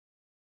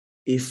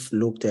if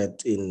looked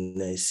at in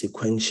a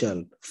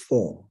sequential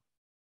form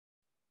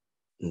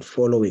and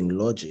following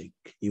logic,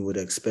 you would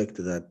expect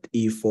that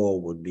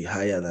E4 would be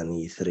higher than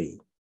E3.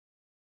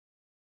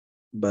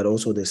 But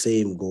also the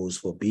same goes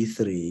for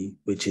B3,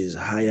 which is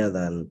higher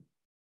than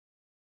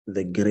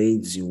the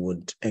grades you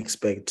would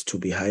expect to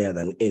be higher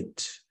than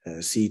it,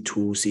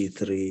 C2,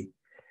 C3,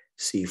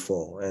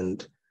 C4.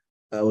 And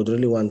I would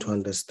really want to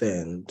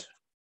understand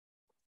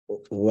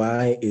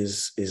why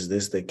is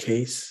this the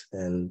case,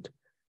 and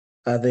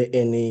are there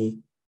any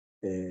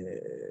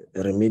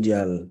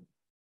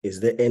is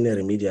there any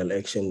remedial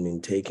action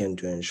being taken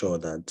to ensure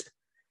that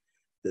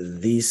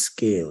these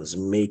scales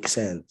make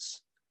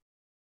sense?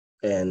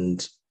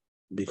 And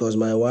because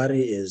my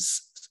worry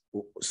is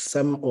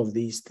some of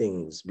these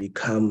things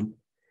become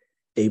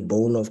a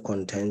bone of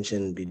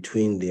contention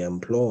between the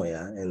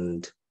employer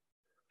and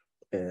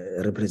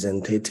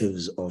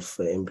representatives of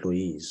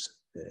employees,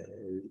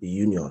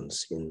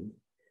 unions,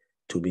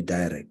 to be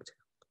direct.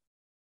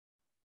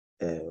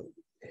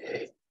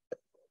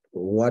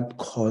 What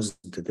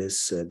caused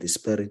this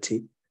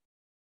disparity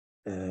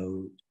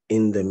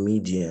in the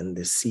median,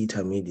 the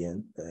CETA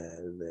median,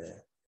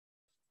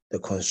 the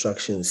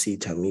construction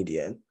CETA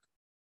median,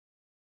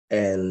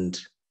 and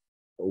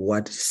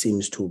what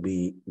seems to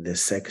be the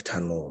sector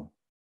norm?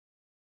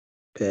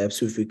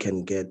 Perhaps if we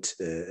can get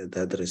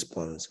that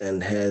response.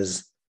 And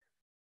has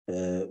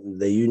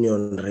the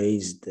union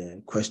raised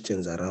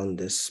questions around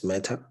this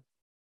matter?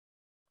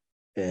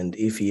 And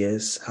if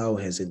yes, how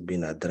has it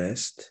been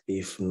addressed?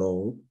 If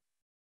no,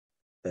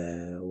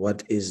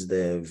 what is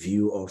the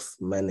view of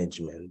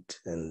management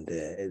and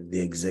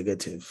the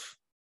executive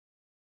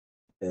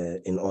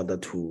in order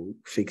to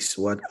fix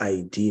what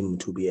I deem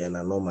to be an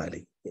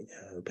anomaly?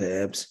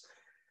 Perhaps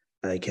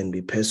I can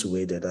be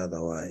persuaded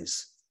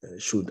otherwise.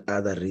 should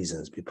other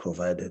reasons be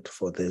provided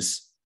for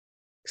this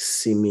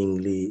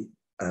seemingly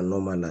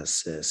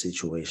anomalous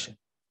situation.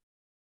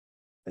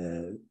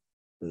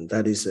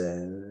 That is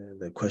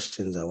the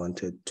questions I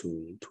wanted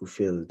to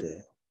field,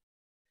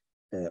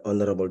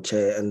 Honorable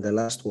Chair. And the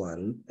last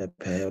one,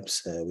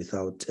 perhaps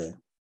without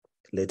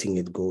letting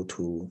it go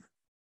to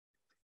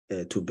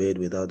bed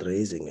without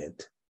raising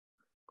it,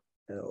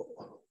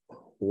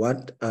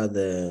 what are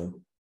the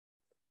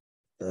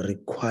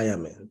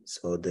requirements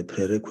or the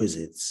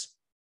prerequisites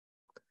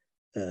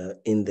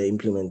in the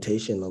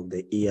implementation of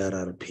the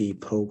ERRP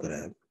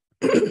program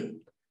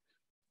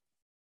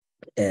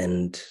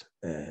and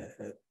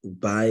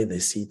by the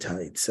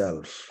CETA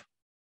itself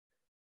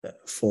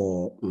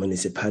for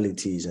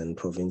municipalities and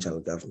provincial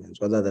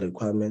governments? What are the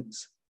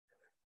requirements?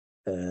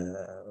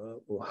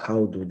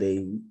 How do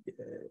they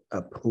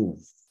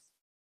approve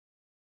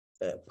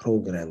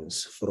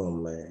programs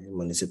from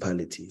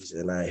municipalities?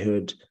 And I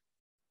heard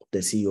the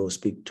CEO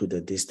speak to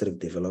the district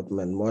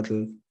development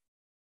model.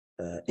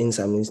 In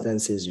some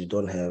instances, you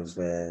don't have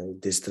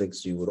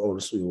districts, you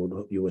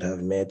would have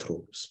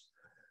metros.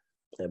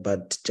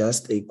 But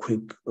just a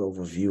quick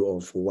overview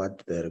of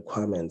what the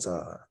requirements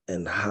are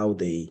and how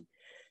they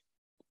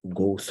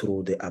go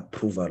through the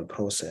approval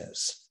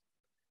process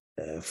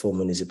for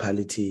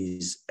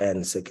municipalities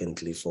and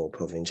secondly for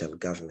provincial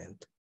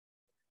government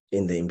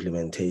in the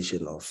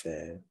implementation of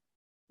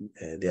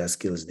their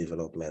skills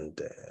development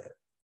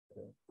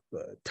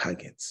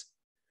targets.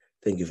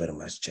 Thank you very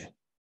much, Chair.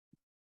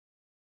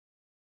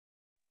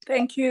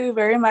 Thank you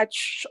very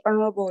much,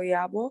 Honorable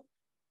Yabo.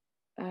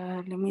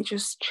 Let me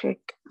just check.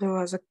 There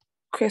was a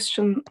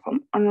question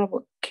from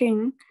Honorable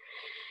King.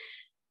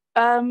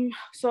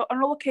 So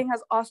Honorable King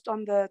has asked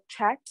on the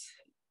chat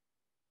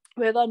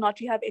whether or not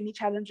you have any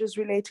challenges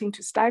relating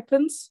to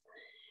stipends,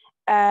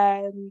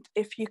 and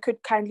if you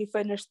could kindly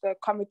furnish the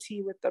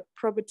committee with the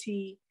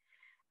probity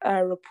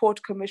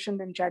report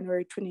commissioned in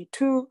January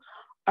 22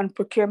 on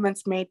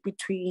procurements made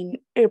between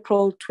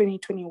April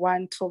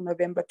 2021 till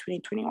November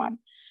 2021.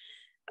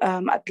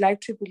 I'd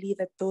like to believe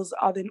that those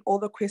are then all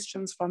the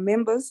questions from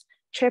members.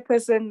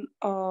 Chairperson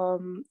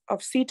of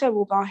CETA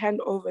will now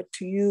hand over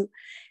to you,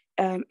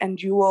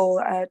 and you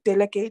will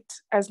delegate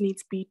as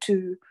needs be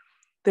to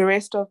the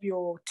rest of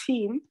your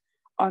team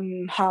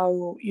on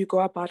how you go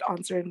about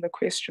answering the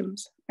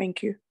questions.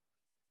 Thank you.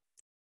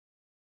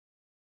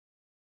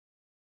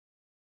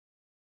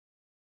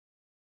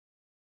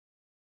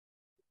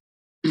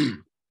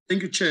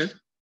 Thank you, Chair.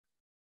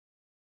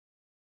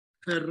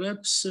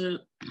 Perhaps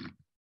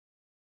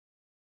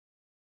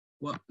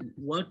what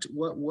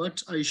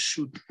I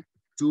should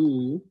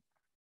do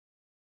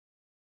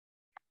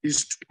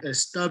is to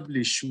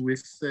establish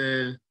with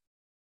the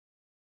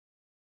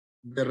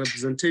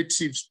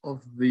representatives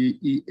of the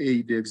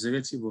EA, the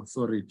executive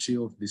authority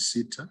of the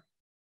CETA,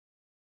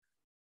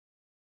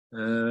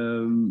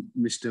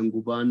 Mr.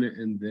 Ngubane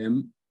and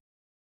them,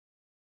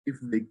 if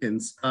they can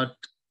start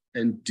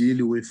and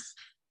deal with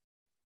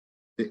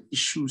the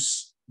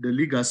issues, the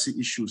legacy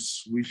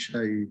issues, which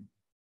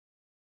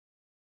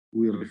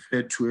we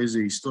refer to as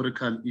a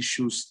historical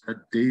issues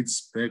that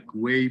dates back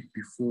way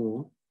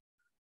before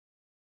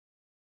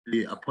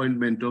the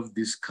appointment of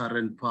this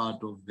current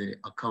part of the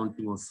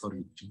accounting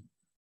authority,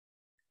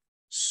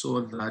 so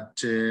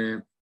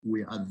that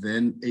we are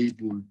then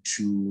able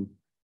to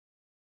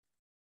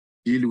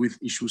deal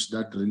with issues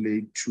that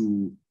relate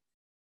to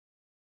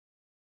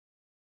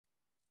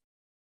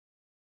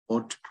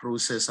board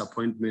process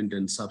appointment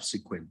and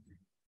subsequently.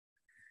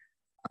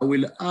 I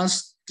will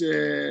ask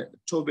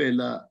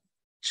Thobela,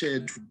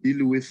 Chair, to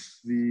deal with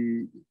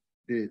the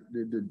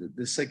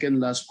second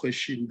last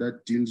question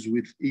that deals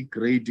with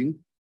E-grading,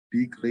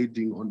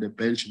 B-grading on the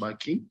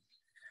benchmarking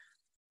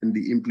and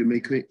the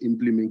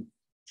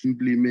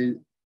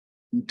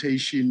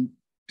implementation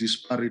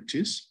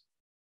disparities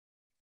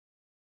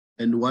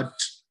and what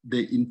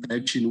the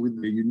interaction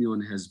with the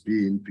union has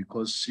been,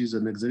 because she's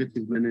an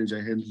executive manager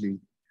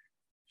handling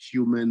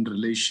human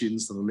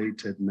relations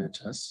related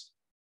matters.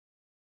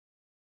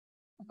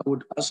 I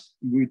would ask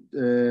with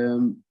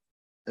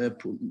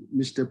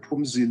Mr.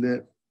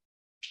 Pumzile,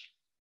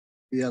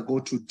 we are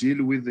going to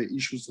deal with the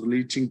issues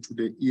relating to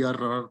the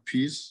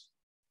ERRPs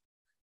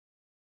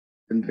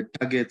and the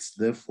targets,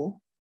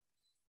 therefore.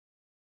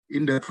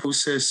 In the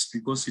process,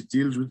 because it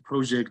deals with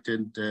project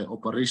and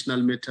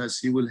operational matters,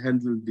 he will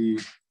handle the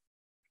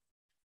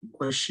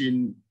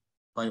question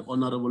by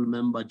Honorable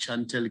Member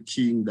Chantel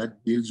King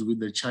that deals with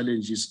the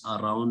challenges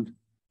around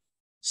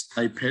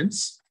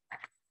stipends,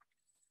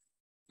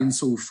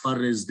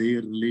 insofar as they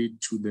relate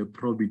to the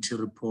probity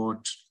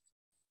report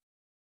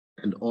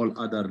and all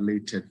other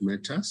related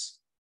matters.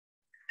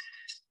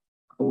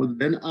 I will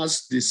then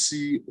ask the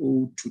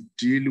CEO to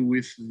deal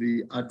with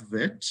the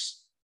advert,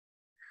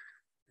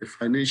 the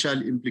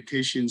financial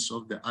implications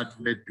of the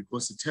advert,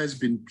 because it has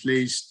been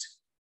placed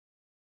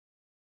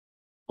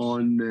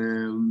on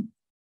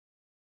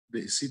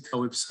the CETA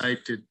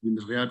website. It's been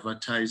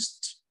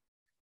re-advertised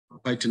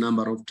quite a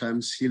number of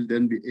times. He'll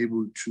then be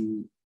able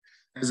to,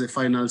 as a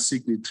final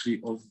signatory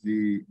of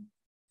the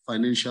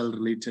financial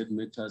related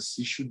matters,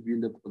 he should be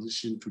in the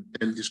position to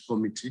tell this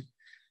committee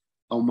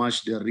how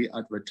much the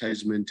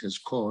re-advertisement has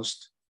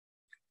cost.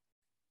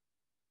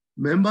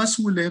 Members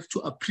will have to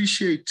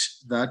appreciate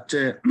that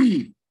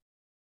the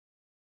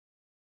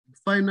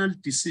final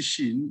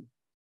decision,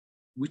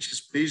 which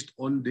is based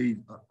on the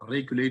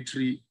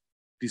regulatory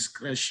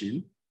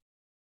discretion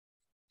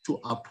to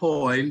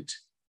appoint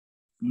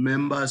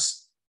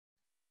members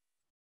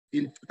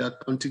into the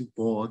accounting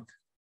board,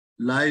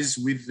 lies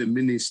with the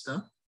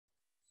minister.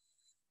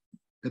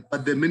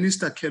 But the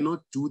minister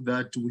cannot do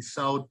that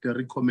without the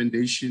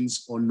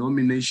recommendations or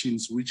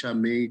nominations which are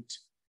made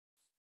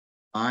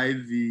by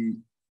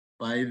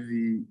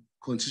the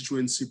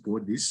constituency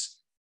bodies.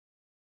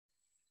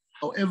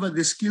 However,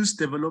 the Skills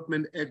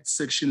Development Act,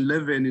 Section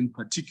 11 in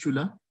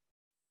particular,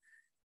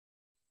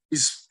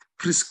 is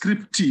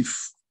prescriptive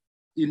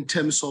in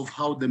terms of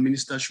how the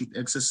minister should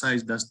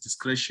exercise that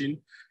discretion.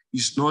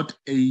 It's not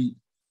a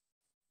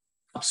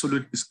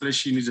absolute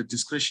discretion, is a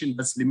discretion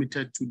that's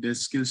limited to the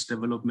Skills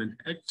Development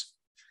Act,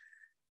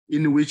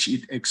 in which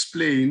it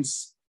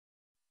explains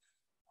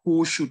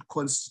who should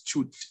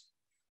constitute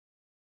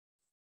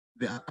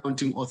the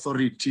accounting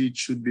authority. It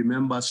should be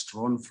members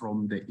drawn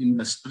from the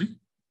industry,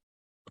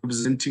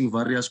 representing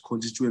various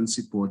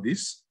constituency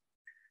bodies.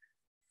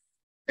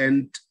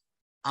 And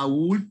I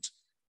would,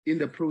 in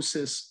the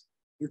process,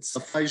 it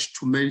suffice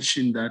to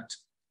mention that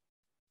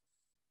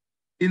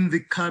in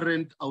the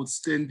current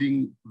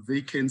outstanding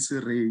vacancy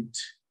rate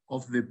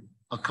of the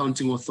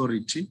accounting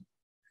authority,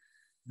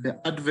 the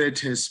advert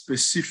has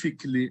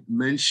specifically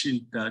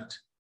mentioned that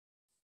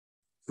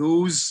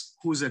those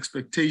whose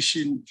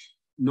expectation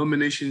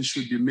nominations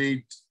should be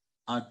made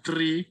are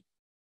 3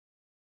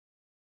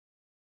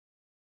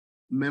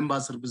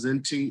 members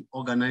representing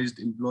organized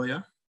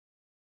employer,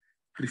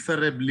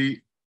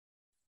 preferably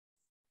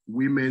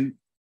women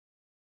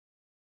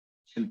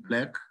and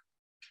Black,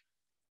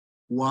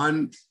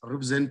 1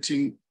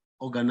 representing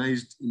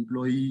organized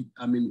employee,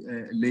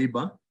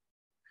 labor,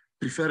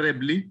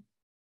 preferably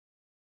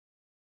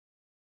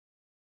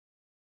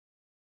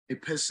a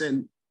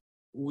person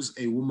who's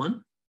a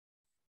woman,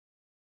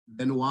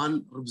 then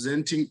 1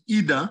 representing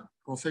either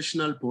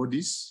professional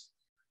bodies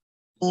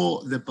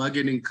or the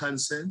bargaining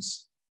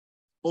councils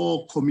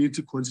or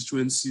community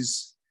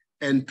constituencies,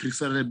 and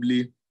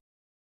preferably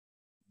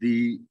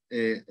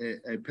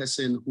a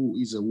person who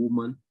is a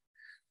woman,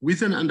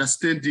 with an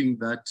understanding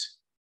that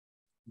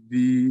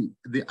the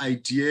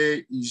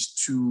idea is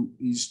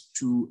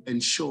to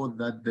ensure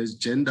that there's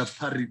gender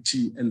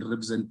parity and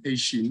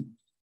representation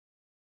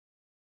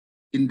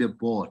in the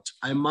board.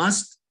 I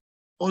must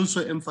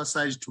also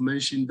emphasize to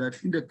mention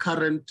that in the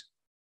current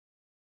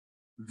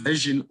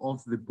version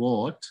of the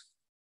board,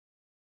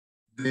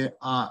 there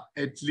are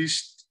at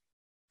least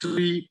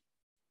 3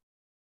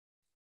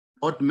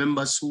 board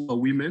members who are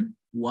women,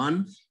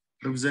 1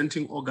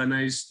 representing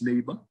organized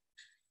labor,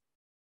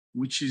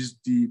 which is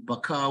the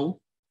Bakau,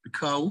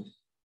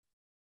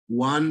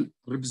 1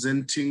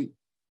 representing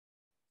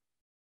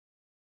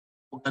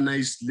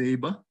organized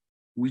labor,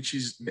 which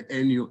is the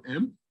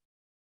NUM.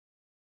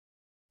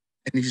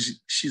 And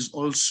she's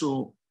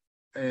also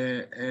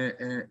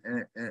a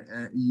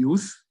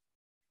youth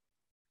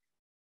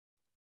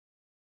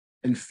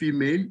and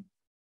female,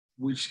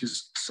 which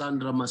is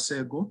Sandra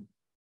Masego.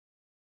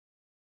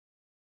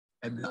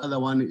 And the other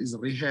one is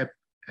Rehab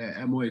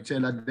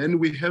Moetela. Then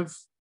we have,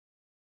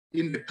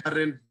 in the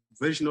current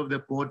version of the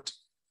board,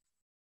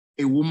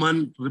 a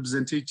woman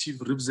representative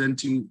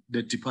representing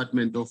the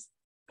Department of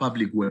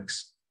Public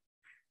Works.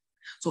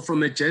 So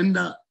from a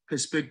gender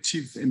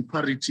perspective and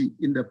parity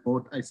in the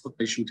board, I thought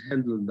I should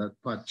handle that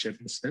part,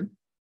 Chairperson.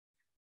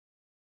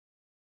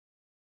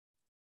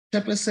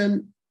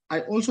 Chairperson,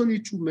 I also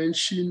need to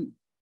mention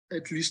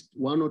at least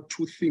 1 or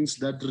 2 things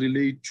that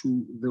relate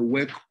to the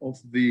work of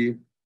the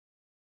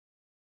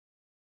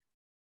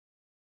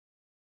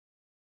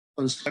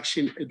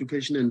Construction,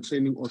 Education and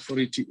Training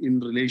Authority in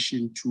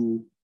relation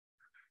to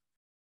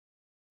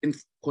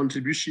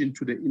contribution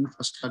to the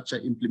infrastructure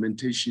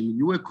implementation.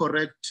 You were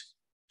correct,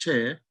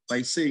 Chair,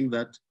 by saying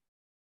that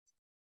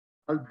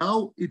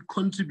although it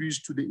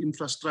contributes to the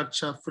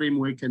infrastructure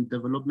framework and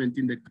development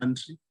in the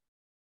country,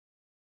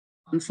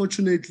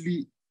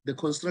 unfortunately, the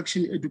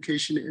Construction,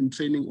 Education and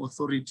Training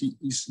Authority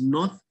is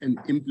not an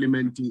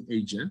implementing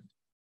agent.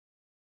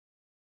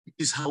 It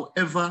is,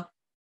 however,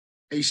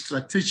 a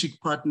strategic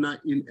partner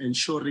in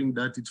ensuring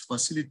that it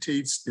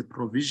facilitates the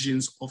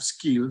provisions of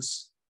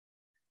skills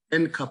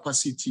and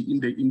capacity in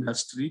the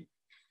industry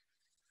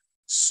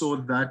so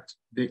that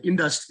the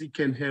industry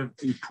can have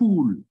a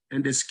pool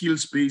and a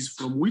skills base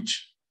from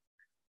which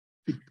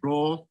to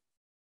draw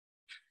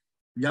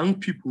young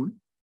people,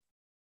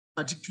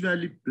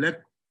 particularly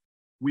Black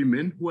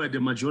women who are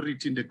the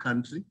majority in the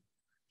country,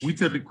 with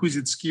the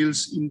requisite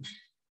skills in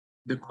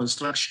the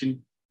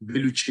construction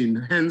value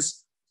chain.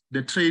 Hence,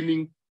 the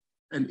training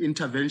and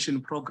intervention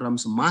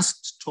programs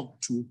must talk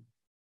to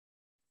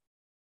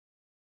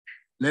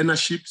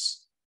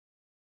learnerships,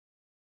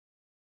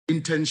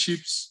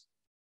 internships,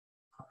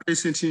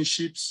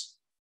 apprenticeships,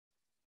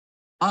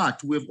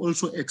 But we have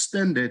also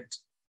extended,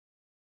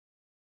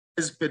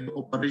 as per the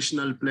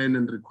operational plan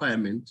and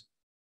requirement,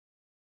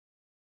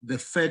 the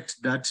fact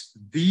that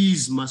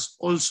these must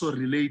also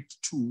relate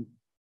to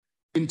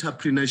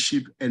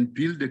entrepreneurship and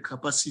build the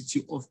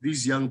capacity of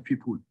these young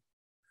people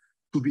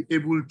to be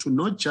able to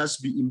not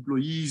just be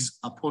employees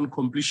upon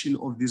completion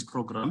of these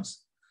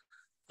programs,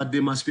 but they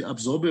must be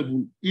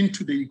absorbable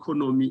into the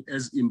economy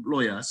as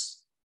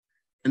employers.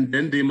 And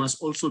then they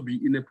must also be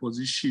in a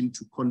position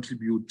to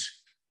contribute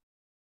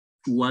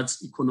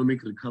towards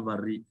economic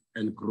recovery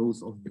and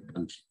growth of the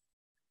country.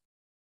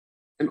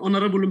 An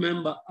honorable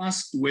member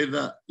asked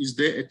whether, is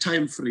there a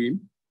time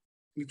frame,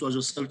 it was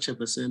yourself,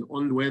 Chairperson,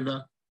 on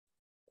whether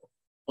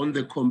on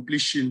the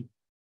completion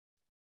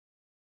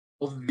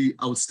of the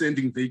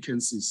outstanding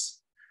vacancies.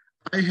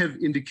 I have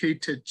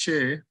indicated,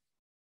 Chair,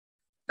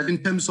 that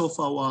in terms of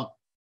our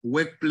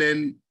work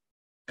plan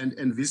and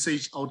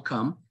envisaged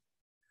outcome,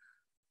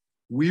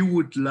 we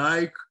would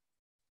like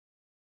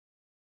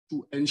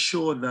to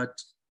ensure that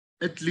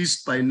at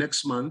least by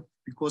next month,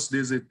 because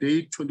there's a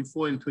date,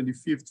 24th and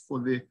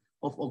 25th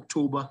of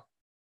October,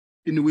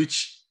 in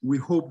which we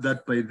hope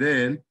that by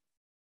then,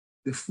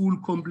 the full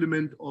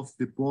complement of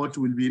the board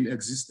will be in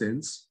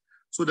existence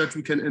so that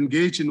we can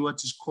engage in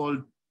what is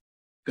called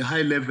the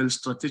high-level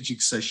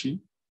strategic session,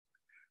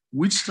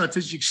 which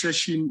strategic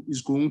session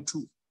is going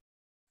to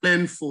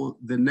plan for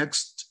the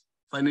next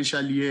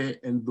financial year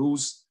and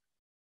those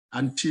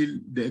until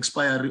the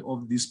expiry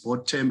of this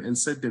board term and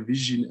set the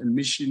vision and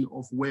mission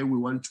of where we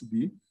want to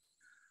be.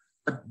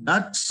 But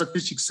that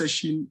strategic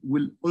session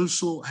will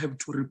also have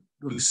to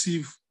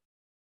receive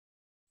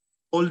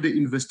all the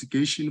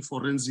investigation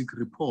forensic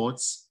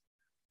reports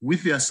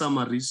with their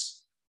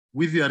summaries,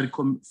 with their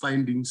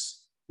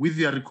findings, with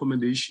their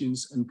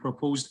recommendations and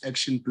proposed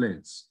action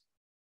plans.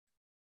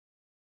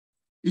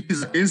 It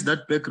is against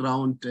that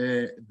background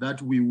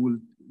that we will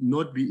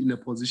not be in a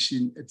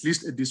position, at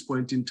least at this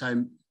point in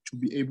time, to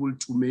be able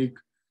to make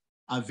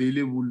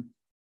available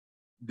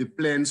the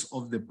plans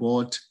of the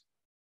board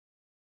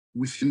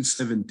within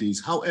 7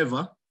 days.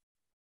 However,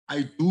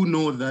 I do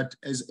know that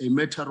as a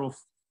matter of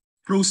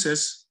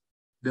process,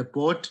 the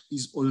board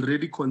is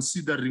already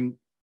considering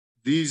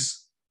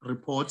these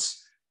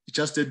reports,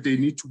 just that they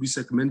need to be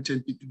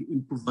segmented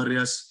into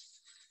various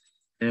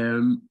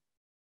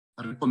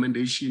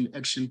recommendation,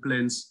 action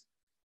plans,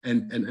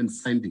 and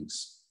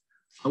findings.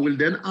 I will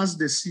then ask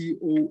the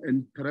CEO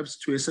and perhaps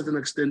to a certain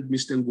extent,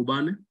 Mr.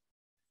 Ngubane,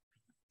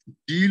 to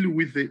deal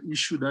with the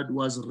issue that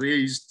was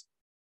raised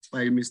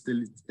by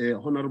Mr.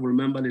 Honorable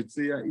Member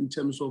Letzea, in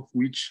terms of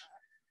which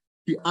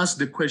he asked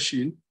the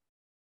question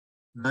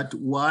that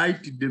why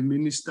did the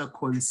minister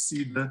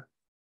consider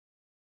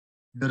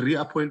the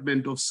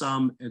reappointment of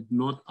some and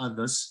not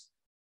others,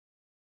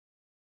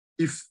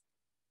 if,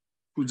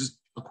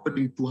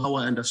 according to how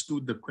I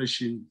understood the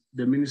question,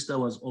 the minister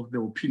was of the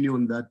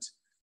opinion that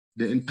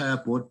the entire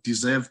board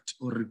deserved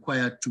or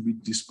required to be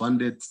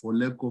disbanded for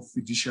lack of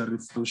fiduciary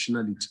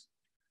functionality.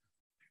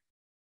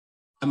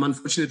 I'm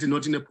unfortunately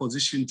not in a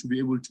position to be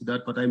able to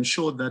that, but I'm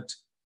sure that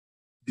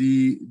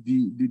the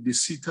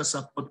CETA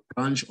support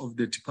branch of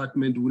the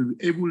department will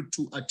be able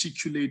to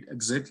articulate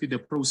exactly the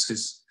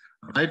process,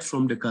 right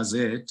from the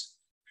Gazette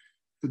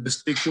to the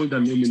stakeholder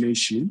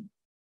nomination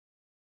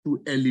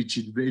to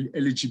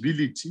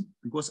eligibility,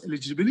 because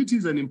eligibility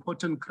is an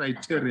important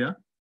criteria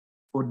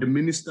for the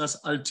minister's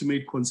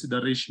ultimate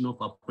consideration of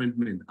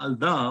appointment.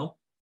 Although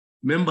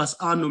members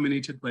are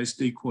nominated by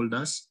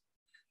stakeholders,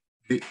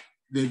 the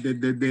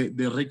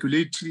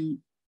regulatory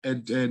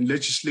and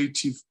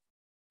legislative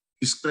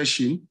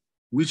discretion,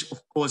 which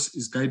of course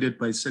is guided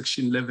by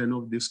Section 11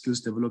 of the Skills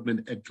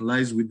Development Act,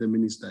 lies with the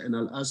minister. And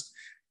I'll ask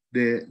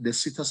the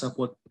CETA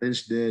support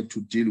branch there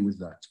to deal with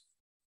that.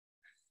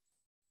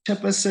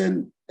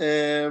 Chairperson,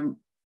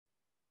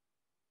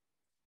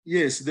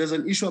 yes, there's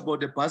an issue about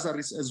the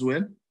bursaries as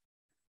well.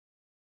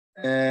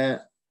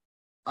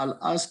 I'll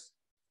ask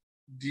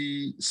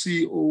the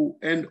CEO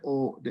and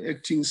or the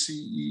acting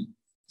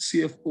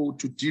CFO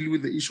to deal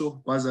with the issue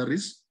of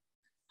bursaries,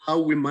 how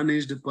we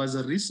manage the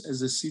bursaries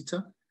as a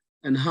CETA,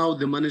 and how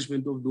the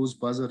management of those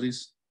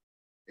bursaries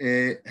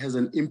has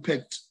an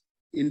impact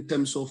in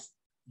terms of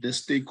the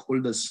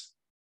stakeholders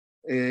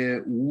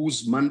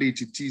whose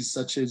mandate it is,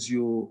 such as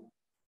your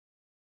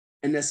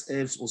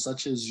NSFs or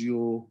such as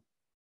your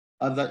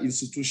other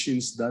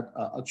institutions that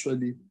are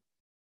actually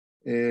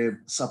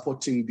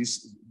supporting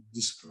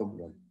this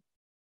program.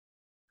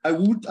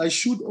 I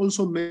should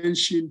also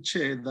mention,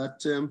 Chair,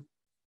 that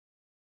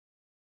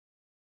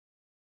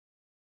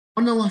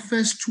on our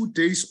first 2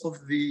 days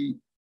of the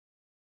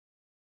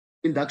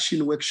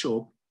induction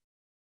workshop,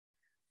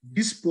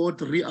 this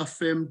board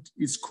reaffirmed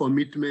its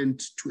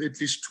commitment to at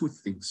least 2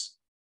 things.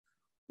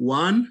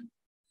 One,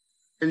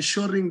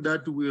 ensuring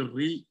that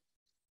we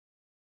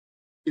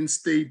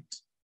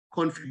reinstate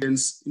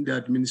confidence in the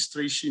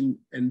administration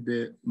and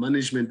the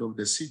management of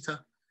the CETA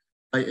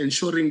by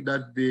ensuring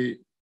that the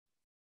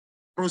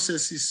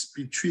processes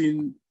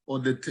between, or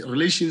the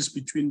relations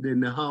between the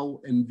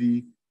NEHAW and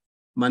the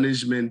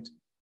management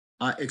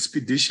are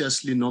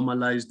expeditiously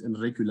normalized and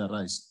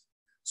regularized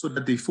so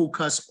that they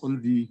focus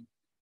on the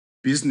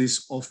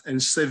business of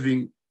and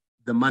serving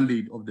the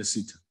mandate of the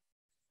CETA.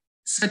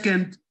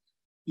 Second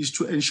is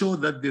to ensure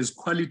that there's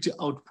quality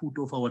output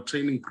of our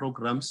training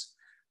programs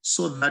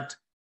so that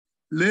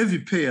levy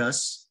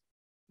payers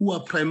who are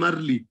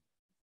primarily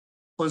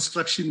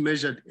construction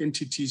measured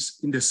entities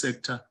in the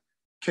sector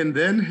can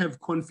then have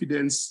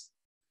confidence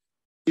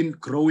in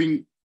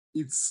growing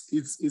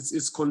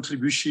its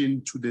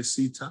contribution to the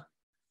CETA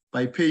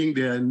by paying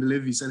their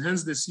levies. And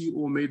hence the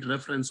CEO made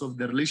reference of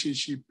the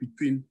relationship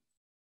between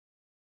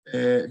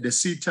the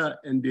CETA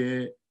and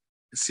the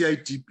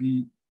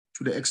CITP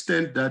to the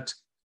extent that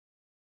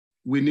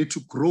we need to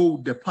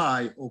grow the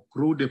pie or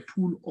grow the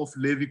pool of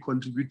levy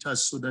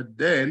contributors so that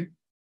then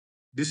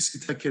this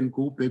CETA can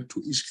go back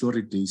to its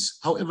glory days.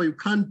 However, you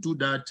can't do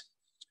that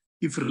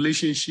if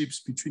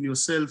relationships between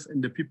yourself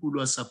and the people who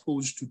are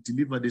supposed to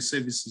deliver the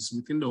services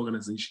within the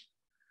organization.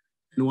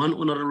 And one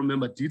honorable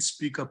member did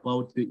speak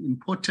about the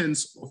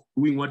importance of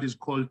doing what is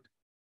called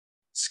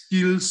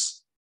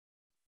skills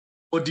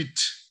audit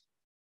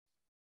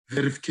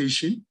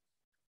verification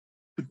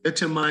to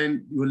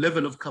determine your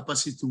level of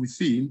capacity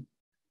within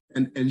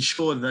and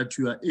ensure that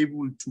you are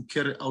able to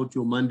carry out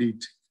your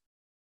mandate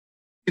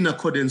in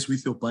accordance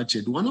with your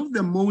budget. One of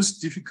the most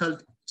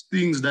difficult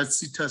things that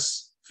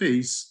CETAs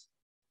face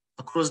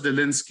across the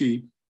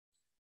landscape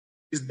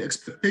is the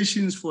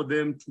expectations for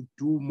them to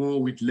do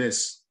more with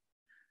less.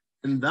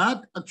 And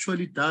that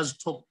actually does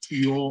talk to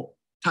your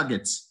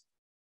targets.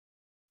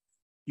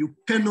 You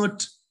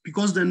cannot,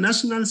 because the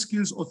National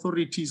Skills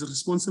Authority is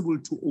responsible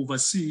to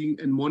overseeing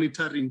and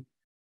monitoring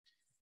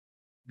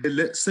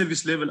the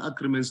service level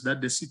agreements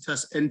that the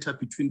CETAs enter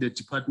between the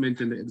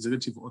department and the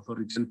executive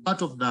authority. And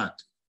part of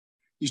that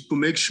is to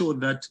make sure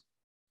that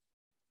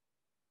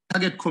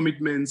target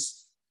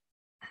commitments,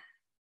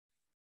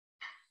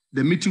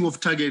 the meeting of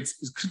targets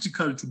is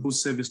critical to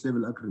those service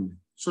level agreements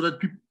so that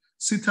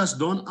CETAs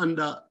don't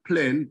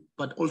underplan,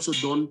 but also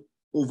don't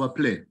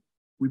overplan.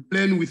 We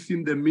plan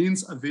within the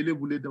means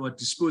available at our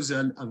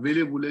disposal,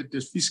 available at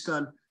the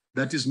fiscal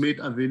that is made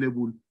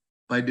available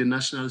by the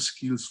National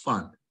Skills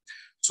Fund.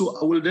 So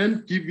I will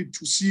then give it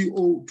to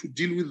CEO to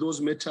deal with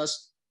those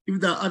matters. If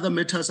there are other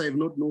matters I have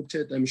not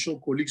noted, I'm sure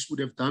colleagues would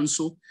have done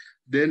so,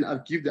 then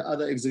I'll give the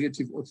other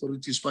executive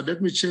authorities. But let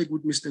me check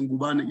with Mr.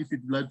 Ngubane if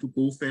he'd like to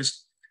go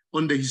first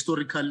on the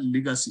historical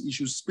legacy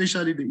issues,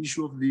 especially the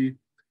issue of the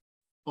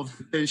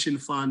pension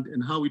fund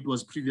and how it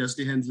was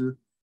previously handled.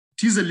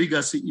 It is a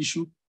legacy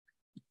issue.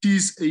 It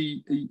is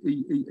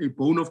a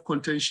bone of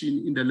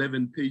contention in the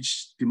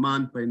 11-page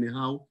demand by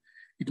NEHAW.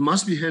 It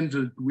must be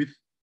handled with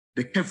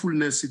the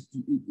carefulness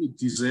it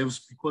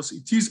deserves, because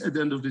it is, at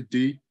the end of the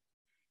day,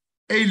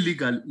 a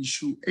legal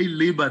issue, a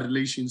labor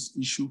relations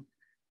issue.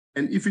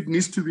 And if it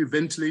needs to be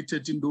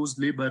ventilated in those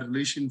labor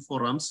relation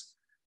forums,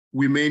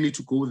 we may need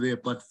to go there.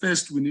 But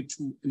first, we need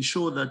to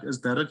ensure that, as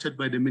directed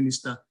by the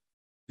minister,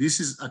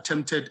 this is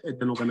attempted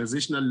at an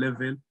organizational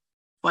level,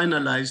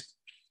 finalized.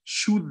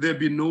 Should there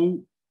be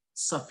no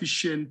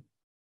sufficient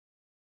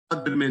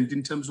agreement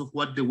in terms of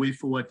what the way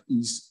forward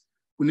is,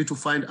 we need to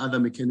find other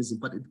mechanisms,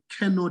 but it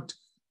cannot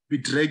be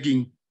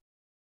dragging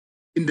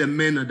in the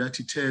manner that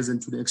it has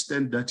and to the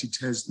extent that it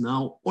has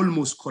now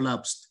almost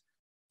collapsed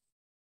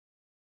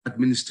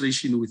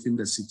administration within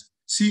the city.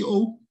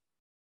 CEO,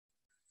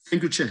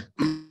 thank you, Chair.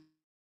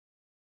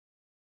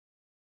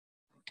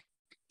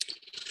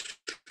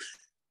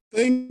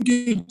 Thank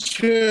you,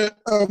 Chair.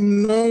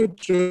 I'm now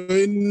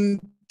joined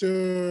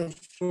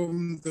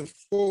from the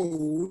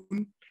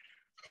phone.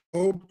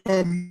 Hope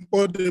I'm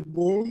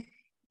audible.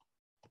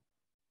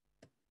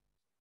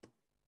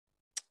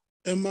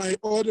 Am I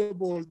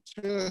audible,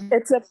 Chair?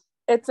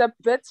 It's a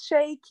bit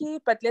shaky,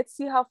 but let's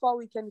see how far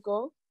we can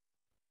go.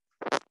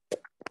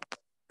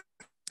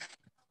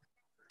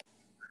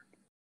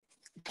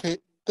 Okay,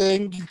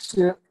 thank you,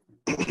 Chair.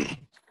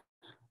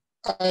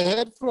 I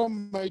heard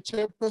from my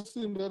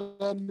chairperson that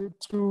I need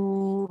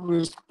to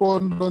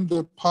respond on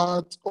the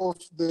part of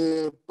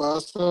the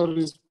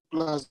bursaries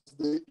plus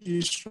the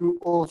issue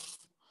of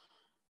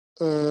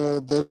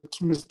that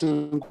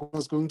Mr. Nko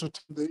was going to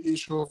take the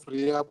issue of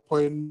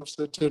reappointment of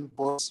certain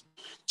boards,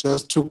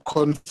 just to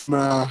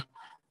confirm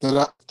that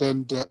I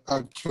stand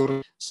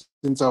accurate,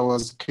 since I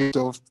was kicked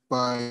off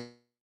by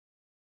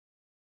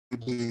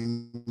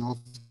the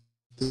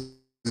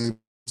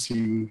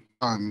meeting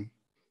time.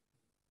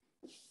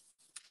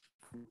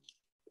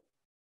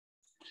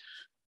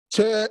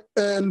 Chair,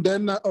 and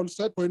then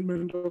also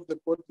appointment of the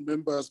board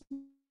members,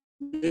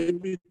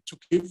 maybe to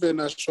give an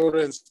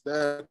assurance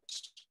that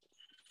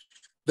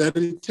the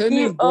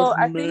returning board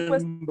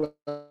members,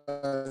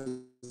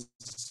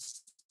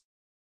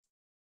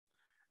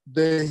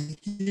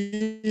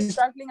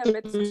 struggling a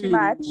bit too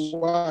much.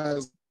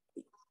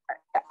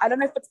 I don't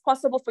know if it's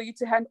possible for you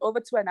to hand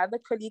over to another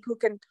colleague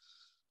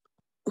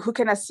who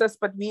can assist,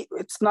 but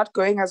it's not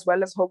going as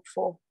well as hoped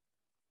for.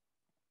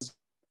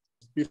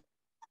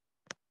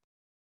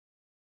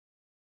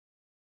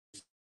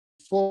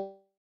 For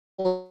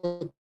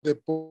the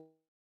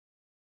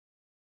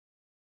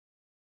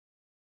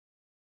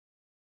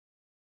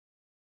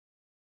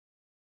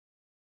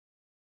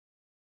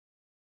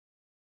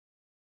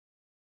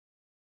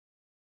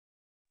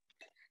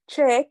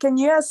Chair, can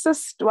you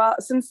assist,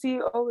 since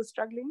CEO is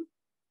struggling,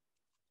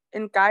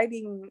 in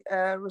guiding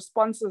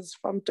responses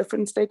from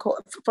different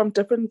stakeholders, from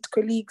different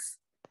colleagues?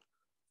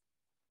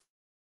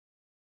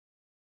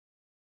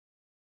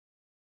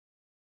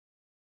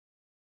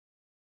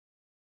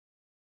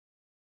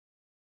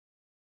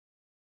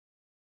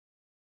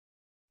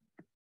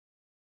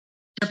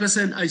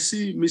 Chairperson, I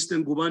see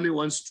Mr. Ngubane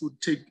wants to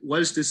take,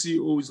 whilst the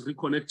CEO is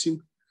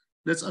reconnecting,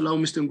 let's allow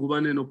Mr.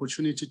 Ngubane an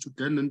opportunity to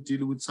then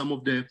deal with some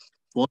of the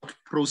board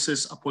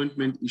process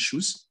appointment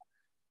issues.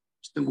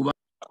 Mr. Ngubane.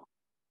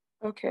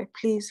 Okay,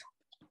 please.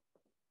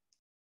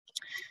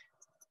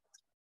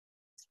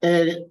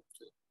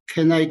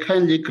 Can I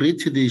kindly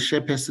greet the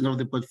chairperson of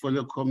the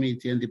portfolio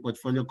committee and the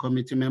portfolio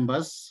committee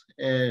members,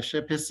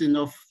 chairperson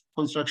of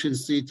Construction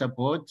CETA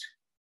board,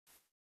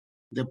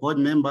 the board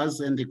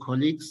members and the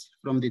colleagues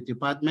from the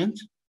department.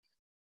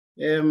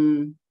 Let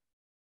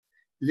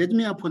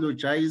me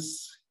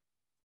apologize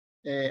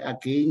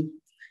again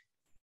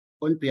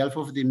on behalf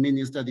of the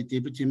minister, the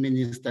deputy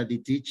minister, the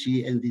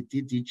DG and the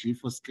DDG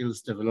for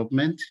skills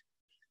development.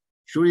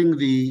 During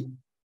the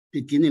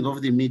beginning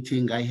of the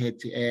meeting, I had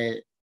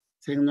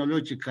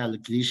technological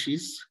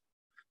glitches,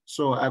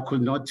 so I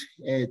could not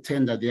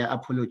tender their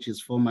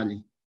apologies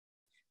formally.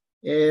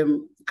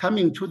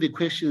 Coming to the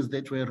questions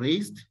that were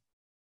raised,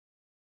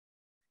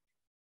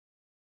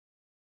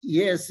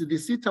 yes, the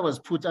CETA was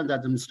put under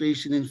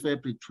administration in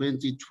February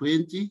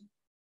 2020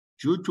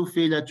 due to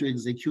failure to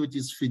execute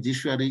its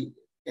fiduciary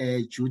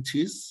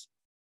duties.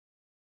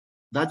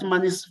 That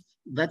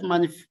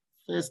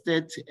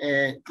manifested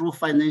through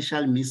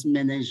financial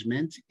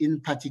mismanagement, in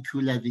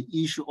particular the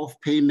issue of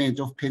payment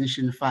of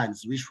pension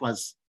funds, which were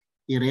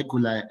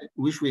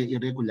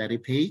irregularly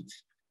paid.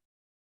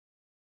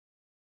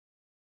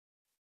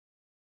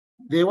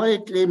 There were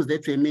claims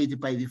that were made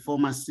by the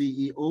former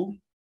CEO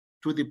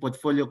to the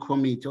portfolio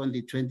committee on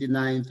the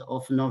 29th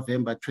of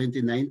November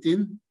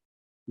 2019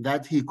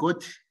 that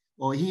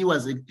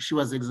she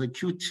was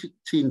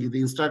executing the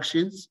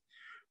instructions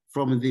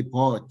from the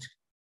board.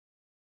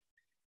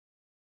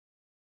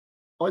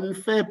 On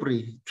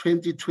February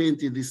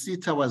 2020, the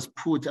CETA was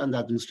put under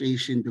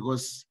administration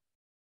because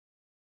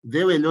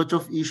there were a lot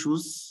of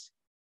issues,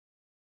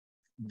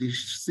 the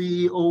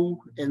CEO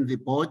and the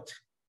board,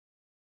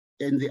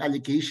 and the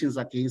allegations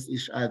against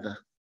each other.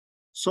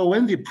 So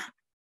when the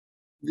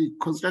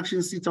construction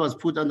CETA was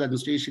put under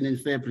administration in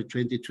February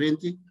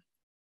 2020,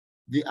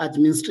 the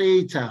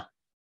administrator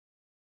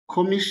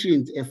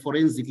commissioned a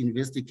forensic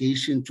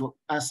investigation to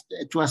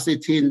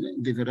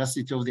ascertain the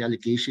veracity of the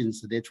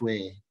allegations that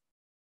were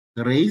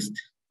raised.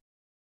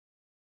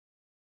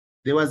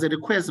 There was a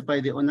request by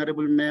the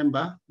Honorable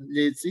Member,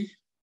 Letsi,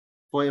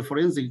 for a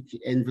forensic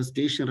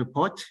investigation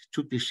report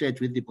to be shared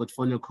with the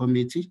Portfolio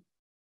Committee.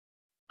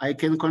 I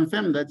can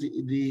confirm that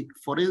the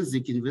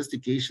forensic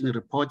investigation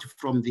report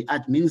from the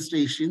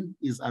administration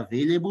is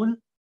available.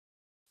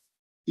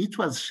 It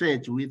was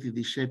shared with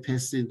the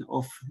chairperson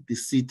of the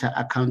CETA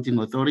Accounting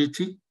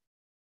Authority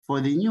for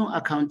the new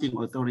accounting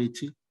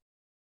authority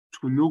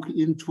to look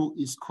into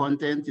its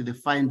content, the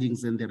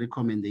findings and the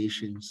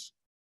recommendations.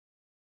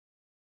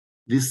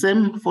 The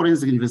same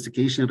forensic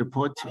investigation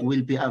report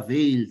will be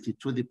availed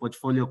to the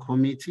Portfolio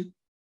Committee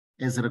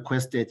as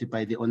requested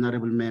by the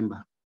Honorable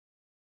Member.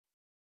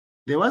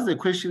 There was a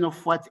question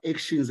of what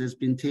actions has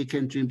been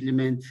taken to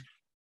implement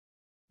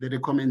the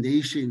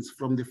recommendations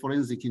from the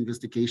forensic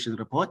investigation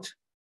report.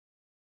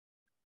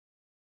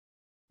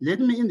 Let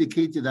me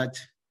indicate that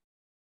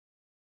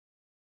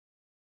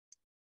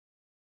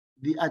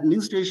the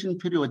administration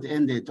period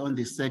ended on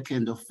the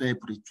 2nd of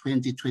February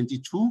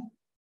 2022.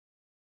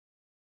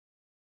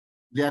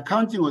 The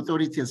accounting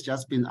authority has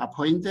just been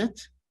appointed.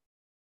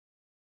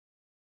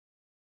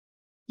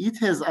 It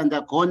has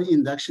undergone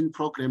induction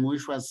program,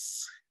 which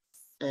was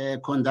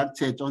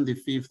conducted on the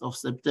 5th of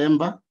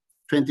September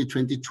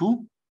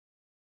 2022.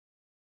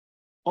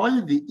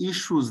 All the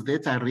issues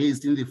that are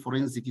raised in the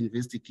forensic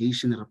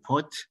investigation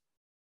report,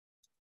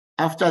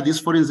 after this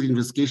forensic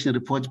investigation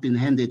report been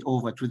handed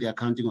over to the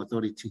accounting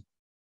authority,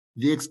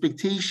 the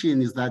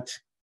expectation is that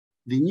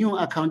the new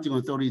accounting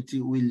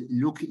authority will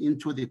look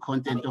into the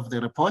content of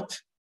the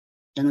report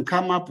and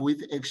come up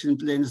with action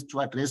plans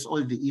to address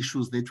all the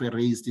issues that were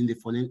raised in the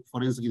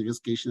forensic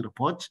investigation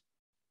report.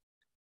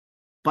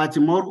 But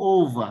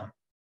moreover,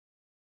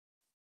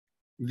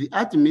 the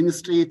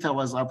administrator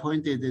was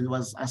appointed and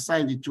was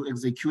assigned to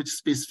execute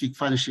specific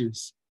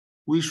functions,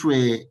 which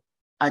were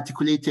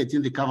articulated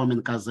in the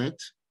Government Gazette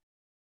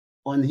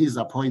on his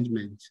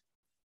appointment.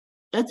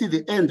 At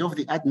the end of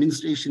the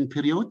administration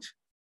period,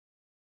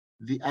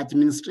 the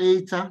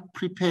administrator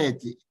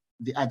prepared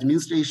the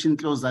administration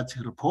closeout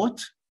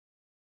report,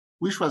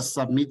 which was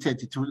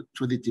submitted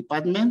to the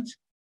department.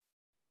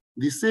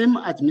 The same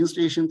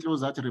administration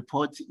closeout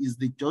report is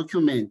the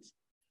document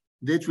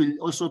that will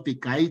also be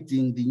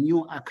guiding the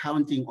new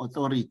accounting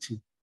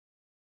authority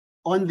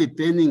on the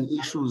burning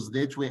issues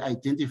that were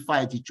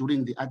identified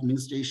during the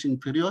administration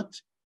period,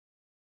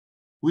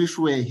 which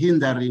were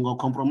hindering or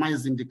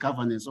compromising the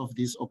governance of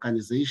this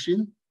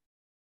organization.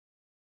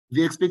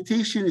 The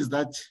expectation is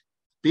that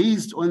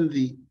based on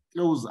the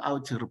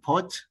close-out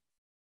report,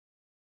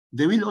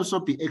 there will also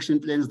be action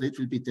plans that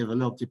will be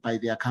developed by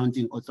the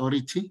accounting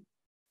authority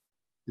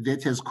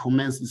that has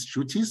commenced its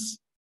duties.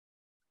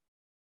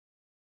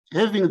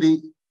 Having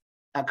the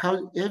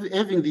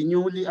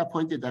newly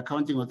appointed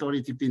accounting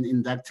authority been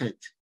inducted,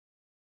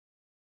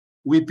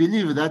 we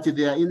believe that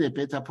they are in a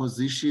better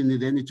position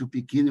than to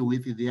begin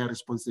with their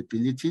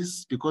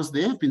responsibilities, because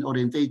they have been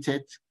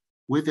orientated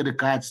with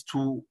regards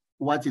to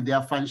what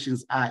their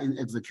functions are in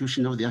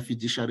execution of their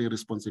fiduciary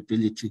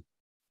responsibility,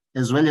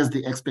 as well as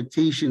the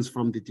expectations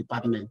from the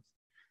department.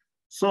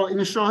 So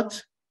in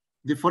short,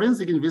 the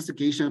forensic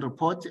investigation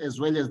report, as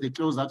well as the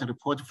closeout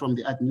report from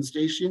the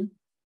administration,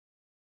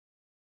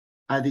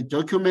 are the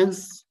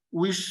documents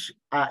which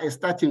are a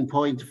starting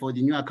point for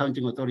the new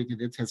accounting authority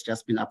that has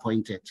just been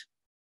appointed.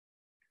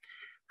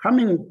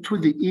 Coming to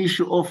the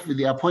issue of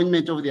the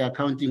appointment of the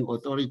accounting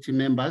authority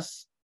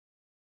members,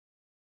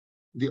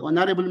 the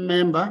honorable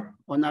member,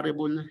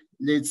 Honorable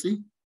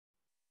Letsi,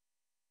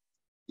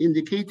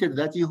 indicated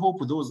that he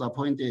hoped those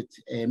appointed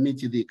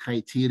meet the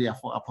criteria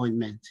for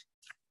appointment.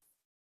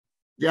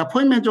 The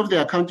appointment of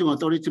the accounting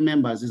authority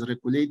members is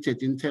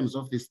regulated in terms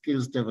of the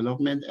Skills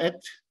Development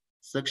Act,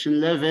 Section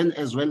 11,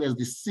 as well as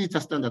the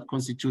CETA Standard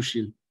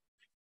Constitution.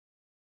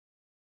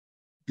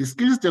 The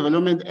Skills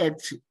Development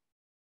Act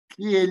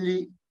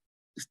clearly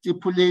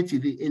stipulates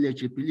the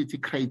eligibility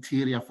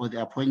criteria for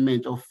the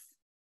appointment of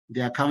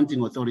the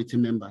accounting authority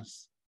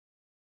members.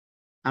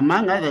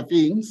 Among other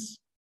things,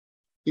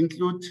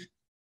 include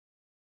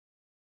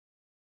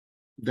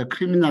the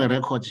criminal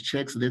record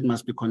checks that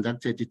must be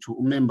conducted to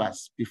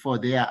members before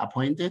they are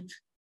appointed.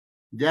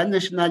 Their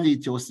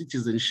nationality or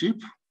citizenship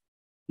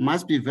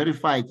must be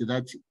verified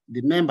that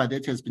the member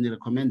that has been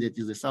recommended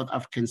is a South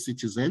African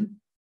citizen.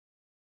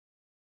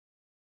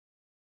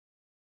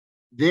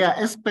 They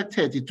are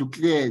expected to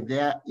clear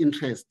their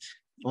interest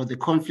or the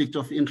conflict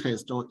of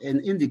interest or an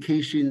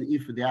indication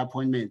if their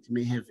appointment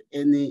may have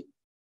any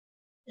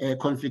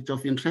conflict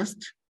of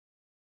interest.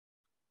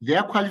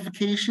 Their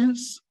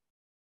qualifications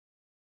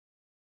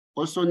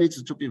also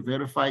needs to be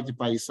verified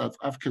by South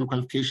African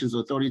Qualifications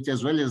Authority,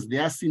 as well as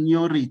their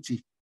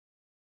seniority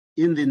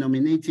in the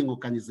nominating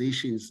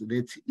organizations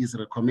that is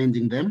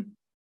recommending them.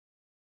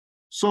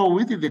 So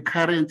with the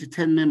current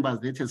 10 members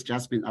that has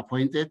just been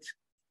appointed,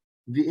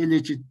 the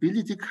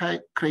eligibility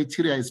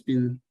criteria has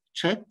been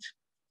checked,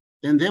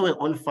 and they were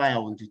all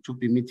found to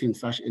be meeting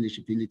such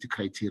eligibility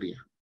criteria.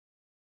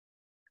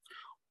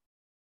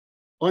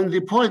 On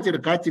the point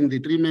regarding the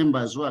 3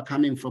 members who are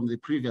coming from the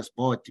previous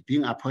board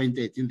being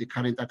appointed in the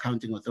current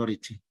accounting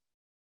authority,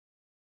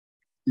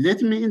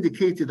 let me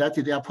indicate that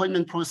the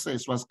appointment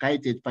process was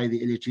guided by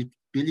the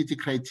eligibility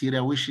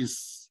criteria, which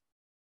is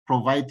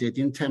provided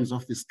in terms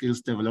of the Skills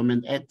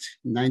Development Act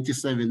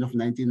 97 of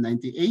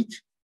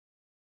 1998.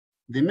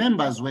 The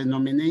members were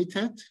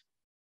nominated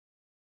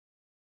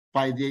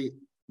by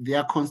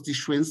their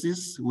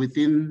constituencies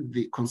within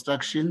the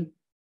construction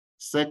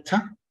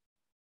sector.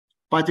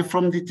 But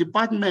from the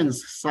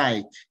department's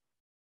side,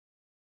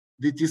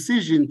 the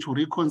decision to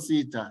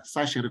reconsider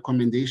such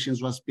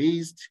recommendations was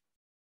based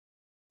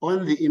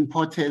on the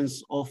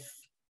importance of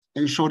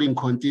ensuring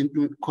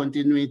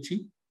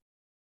continuity,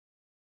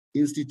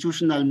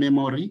 institutional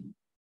memory,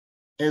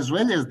 as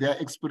well as their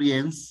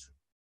experience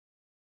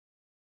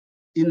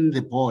in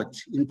the board,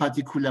 in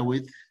particular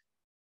with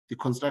the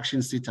construction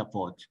CETA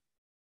board.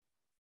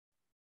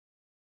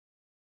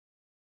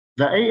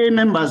 The AA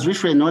members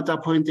which were not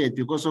appointed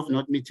because of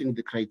not meeting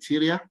the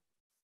criteria,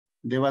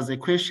 there was a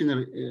question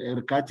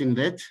regarding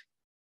that.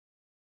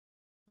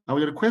 I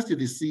will request the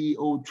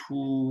CEO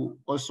to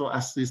also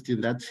assist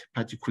in that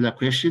particular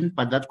question,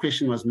 but that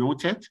question was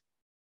noted.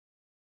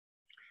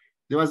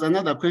 There was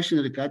another question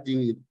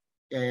regarding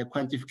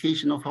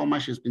quantification of how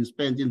much has been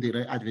spent in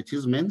the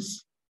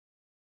advertisements,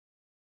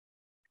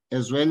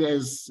 as well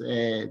as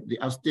the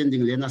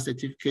outstanding learner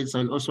certificates.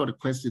 I will also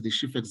request the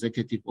Chief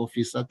Executive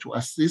Officer to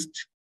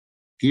assist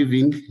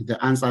giving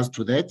the answers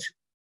to that.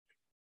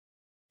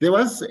 There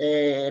was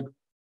a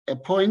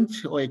point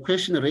or a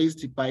question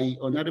raised by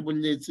Honorable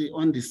Letsi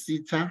on the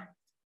CETA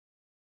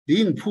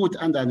being put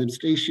under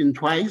administration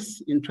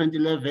twice in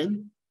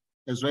 2011,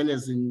 as well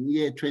as in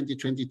year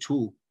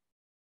 2022.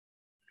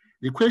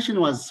 The question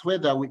was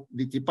whether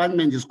the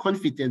department is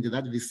confident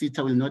that the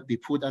CETA will not be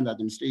put under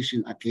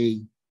administration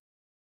again.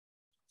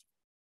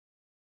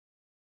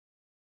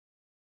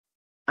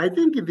 I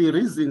think the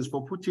reasons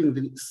for putting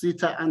the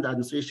CETA under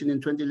administration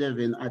in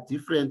 2011 are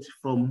different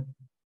from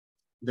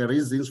the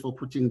reasons for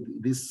putting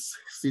this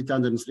CETA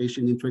under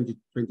administration in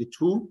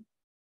 2022,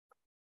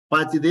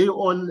 but they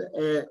all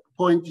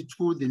point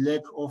to the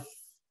lack of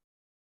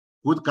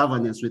good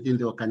governance within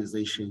the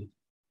organization.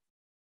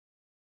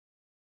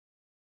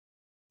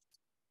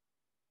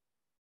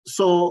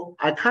 So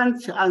I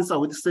can't answer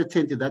with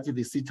certainty that the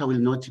CETA will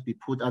not be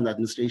put under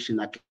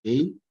administration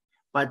again,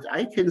 but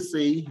I can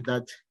say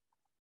that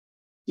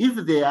if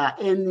there are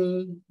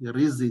any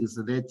reasons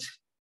that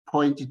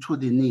point to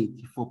the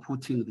need for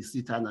putting the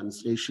CETA under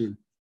administration,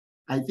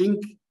 I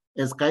think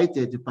as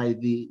guided by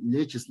the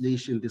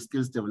legislation, the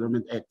Skills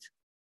Development Act.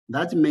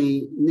 That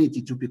may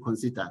need to be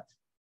considered.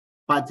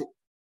 But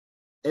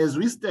as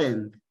we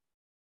stand,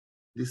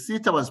 the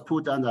CETA was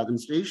put under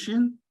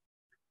administration.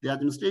 The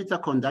administrator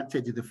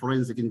conducted the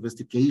forensic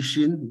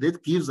investigation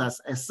that gives us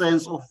a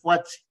sense of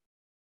what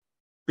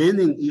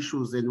burning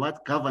issues and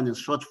what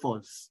governance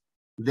shortfalls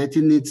that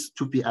needs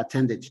to be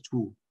attended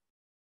to.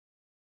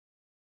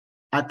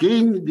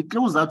 Again, the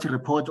closeout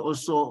report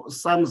also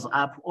sums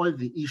up all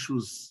the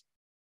issues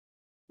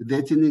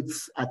that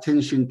needs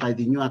attention by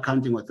the new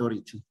accounting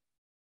authority.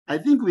 I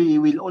think we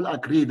will all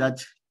agree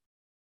that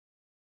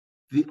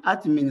the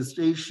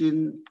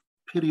administration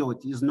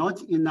period is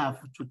not enough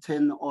to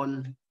turn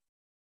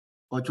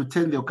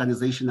the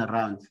organization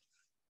around.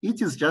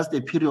 It is just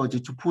a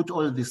period to put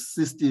all the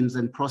systems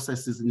and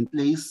processes in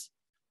place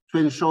to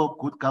ensure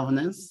good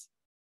governance,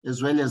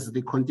 as well as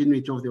the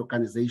continuity of the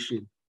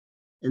organization.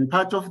 And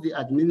part of the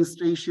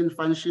administration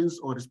functions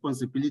or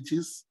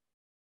responsibilities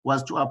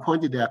was to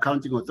appoint the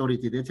accounting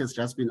authority that has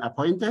just been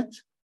appointed.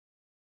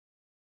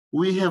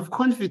 We have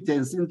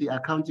confidence in the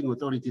accounting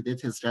authority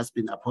that has just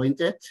been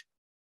appointed,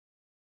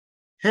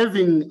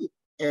 having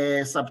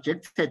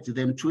subjected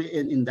them to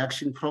an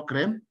induction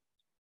program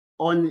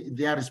on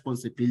their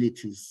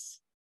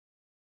responsibilities,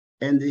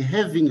 and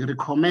having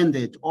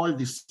recommended all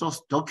the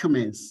source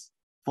documents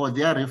for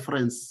their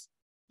reference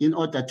in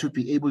order to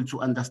be able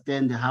to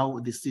understand how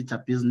the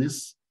CETA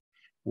business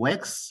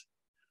works.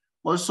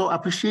 Also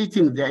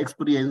appreciating their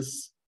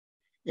experience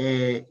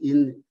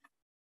in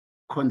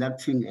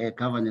conducting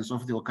governance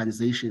of the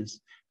organizations.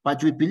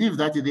 But we believe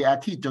that there are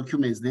key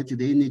documents that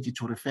they need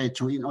to refer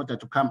to in order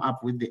to come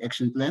up with the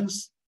action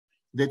plans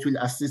that will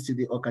assist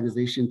the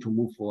organization to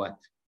move forward.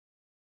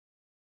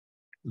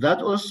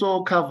 That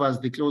also covers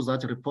the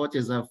closeout report,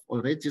 as I've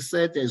already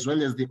said, as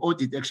well as the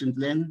audit action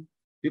plan.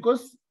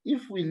 Because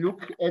if we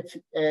look at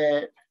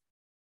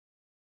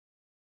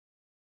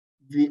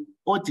the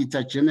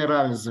Auditor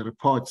General's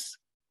reports,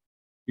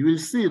 you will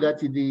see that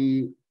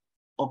the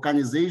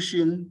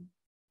organization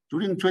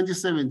during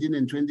 2017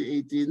 and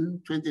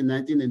 2018,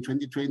 2019 and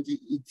 2020,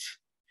 it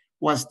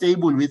was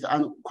stable with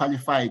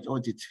unqualified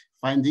audit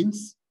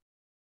findings.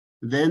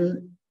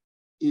 Then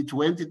it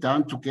went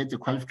down to get a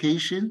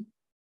qualification.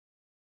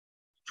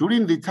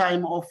 During the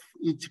time of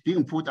it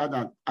being put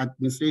under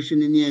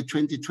administration in year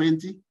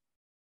 2020,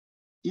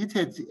 it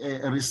had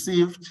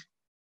received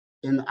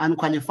an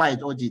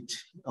unqualified audit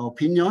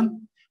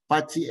opinion,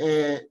 but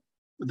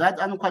that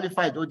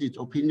unqualified audit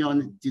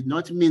opinion did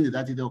not mean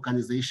that the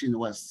organization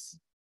was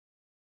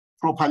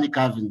properly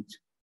governed.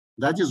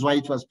 That is why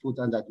it was put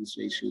under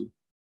administration.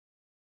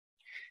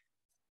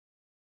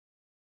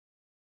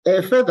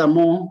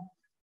 Furthermore,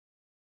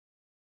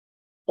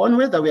 on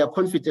whether we are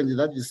confident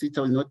that the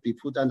CETA will not be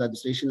put under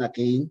administration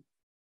again,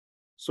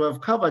 so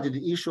I've covered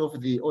the issue of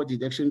the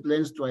audit action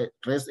plans to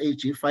address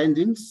AG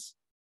findings,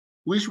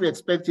 which we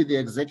expect the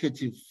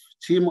executive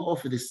team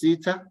of the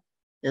CETA,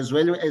 as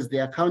well as the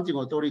accounting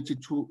authority,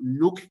 to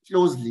look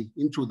closely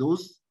into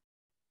those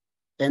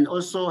and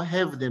also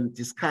have them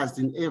discussed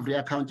in every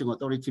accounting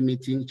authority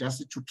meeting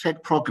just to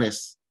track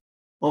progress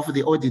of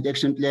the audit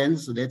action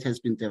plans that has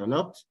been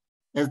developed.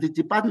 As the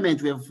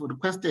department, we have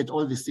requested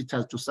all the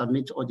CETAs to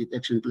submit audit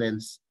action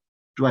plans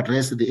to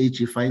address the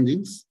AG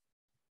findings,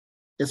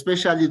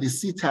 especially the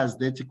CETAs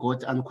that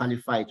got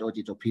unqualified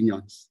audit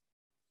opinions.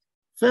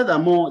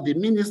 Furthermore, the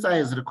minister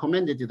has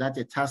recommended that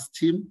a task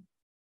team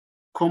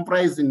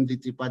comprising the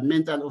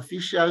departmental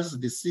officials,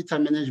 the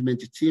CETA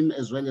management team,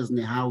 as well as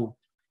NEHAU,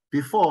 be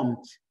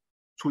formed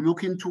to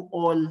look into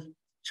all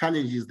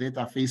challenges that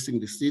are facing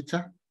the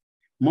CETA,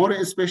 more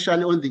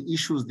especially on the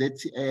issues that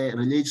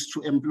relates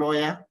to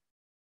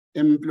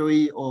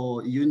employee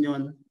or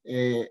union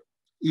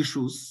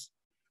issues,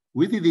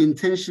 with the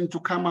intention to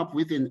come up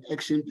with an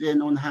action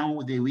plan on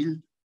how they will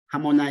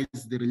harmonize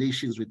the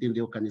relations within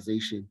the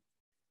organization.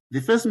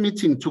 The first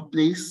meeting took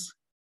place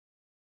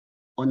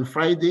on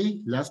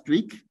Friday last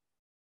week.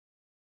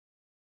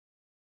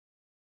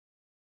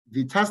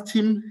 The task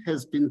team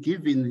has been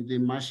given the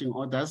marching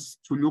orders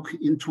to look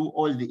into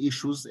all the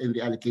issues and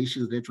the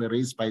allegations that were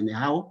raised by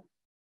NEHAU.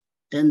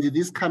 And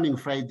this coming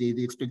Friday,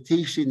 the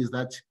expectation is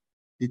that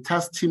the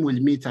task team will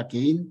meet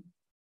again,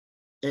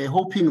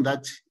 hoping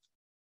that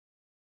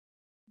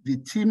the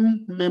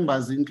team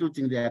members,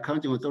 including the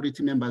accounting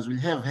authority members, will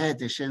have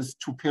had a chance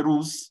to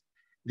peruse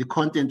the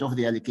content of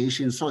the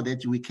allegations so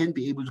that we can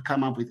be able to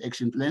come up with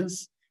action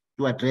plans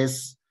to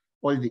address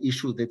all the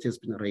issues that has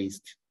been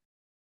raised.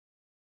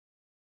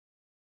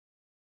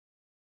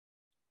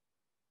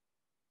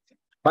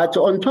 But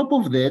on top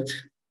of that,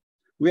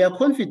 we are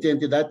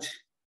confident that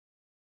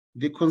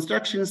the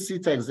construction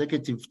CETA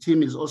executive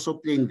team is also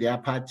playing their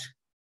part,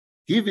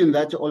 given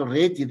that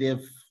already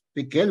they've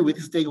begun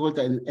with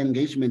stakeholder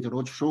engagement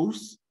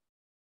roadshows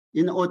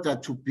in order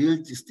to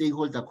build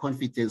stakeholder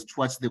confidence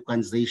towards the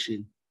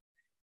organization.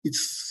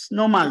 It's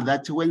normal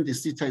that when the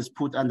CETA is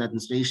put under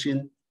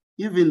administration,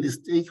 even the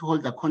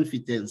stakeholder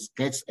confidence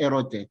gets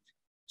eroded.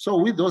 So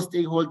with those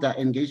stakeholder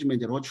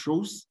engagement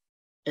roadshows,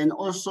 and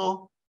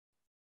also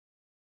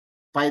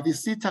by the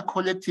CETA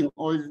collecting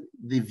all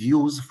the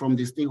views from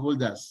the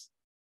stakeholders,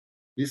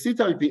 the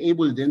CETA will be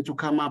able then to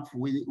come up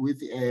with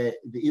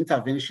the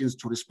interventions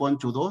to respond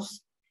to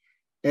those.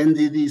 And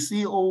the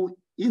CEO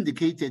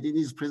indicated in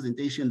his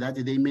presentation that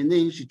they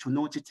managed to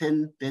note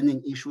 10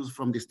 burning issues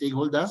from the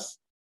stakeholders,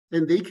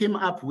 and they came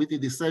up with the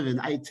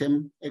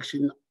 7-item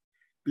action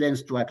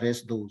plans to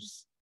address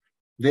those.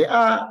 There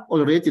are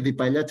already the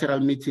bilateral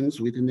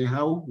meetings with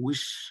NEHAU,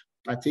 which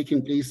are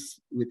taking place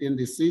within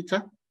the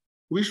CETA,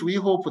 which we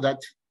hope that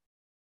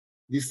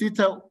the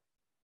CETA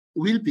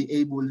will be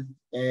able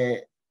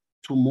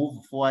to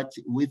move forward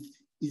with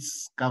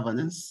its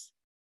governance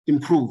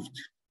improved.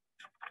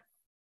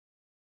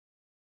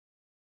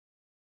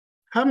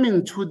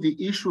 Coming to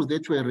the issues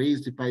that were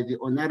raised by the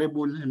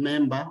Honorable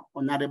Member,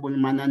 Honorable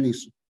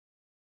Mananiso.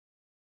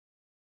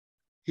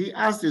 He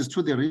asked as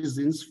to the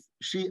reasons,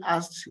 she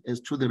asked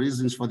as to the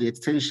reasons for the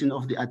extension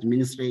of the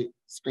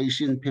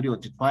administration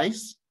period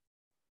twice.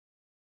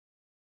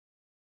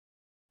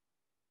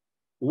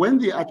 When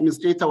the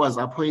administrator was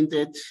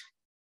appointed,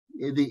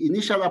 the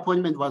initial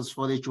appointment was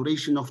for the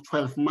duration of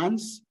 12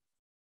 months.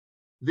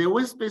 There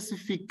were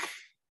specific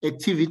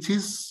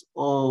activities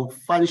or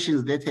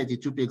functions that had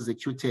to be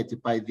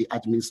executed by the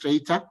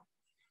administrator.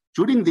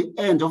 During the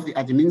end of the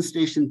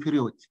administration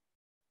period,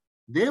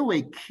 there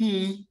were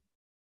key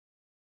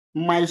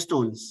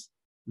milestones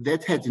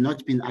that had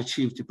not been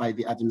achieved by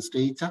the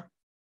administrator,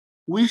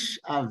 which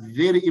are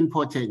very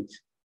important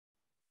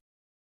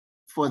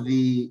for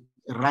the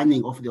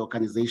running of the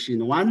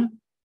organization. One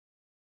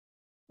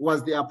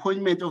was the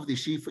appointment of the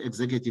chief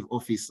executive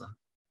officer.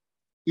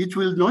 It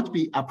will not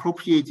be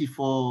appropriate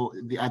for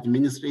the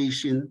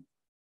administration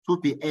to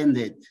be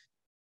ended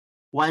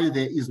while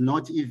there is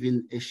not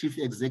even a chief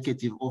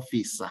executive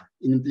officer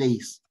in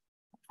place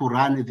to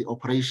run the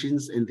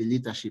operations and the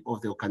leadership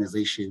of the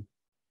organization.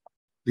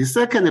 The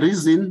second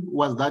reason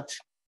was that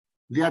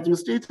the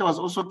administrator was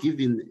also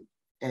given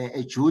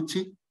a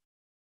duty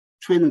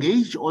to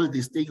engage all the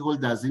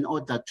stakeholders in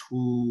order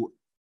to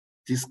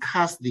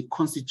discuss the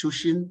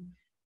constitution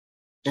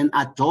and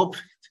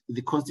adopt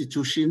the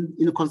constitution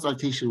in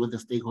consultation with the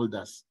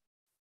stakeholders.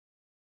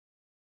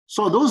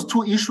 So those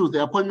two issues,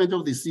 the appointment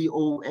of the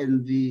CEO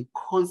and the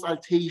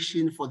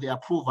consultation for the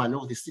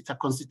approval of the CETA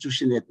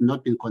constitution, had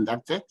not been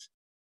conducted.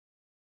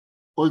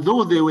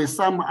 Although there were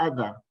some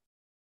other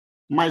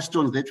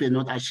milestones that were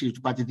not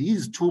achieved, but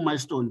these two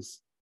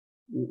milestones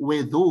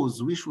were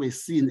those which were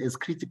seen as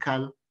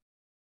critical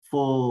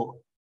for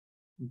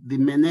the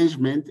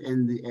management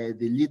and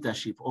the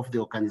leadership of the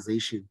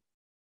organization.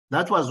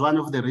 That was one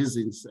of the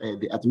reasons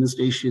the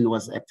administration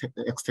was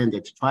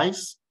extended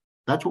twice.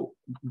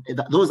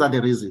 Those are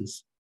the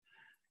reasons.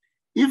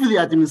 If the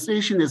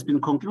administration has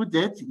been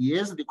concluded,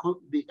 yes,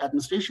 the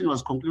administration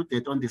was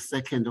concluded on the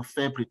 2nd of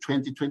February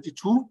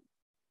 2022.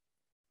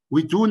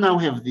 We do now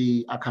have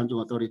the accounting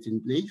authority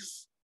in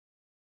place.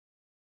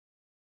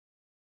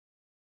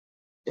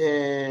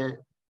 There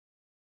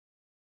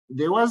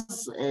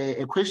was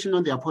a question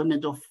on the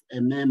appointment of a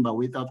member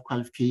without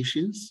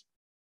qualifications.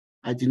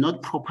 I did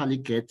not properly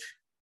get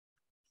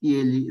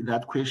clearly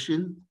that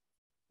question.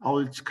 I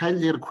would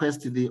kindly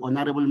request the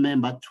honorable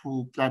member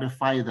to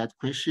clarify that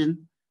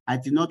question. I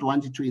did not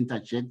want to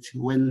interject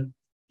when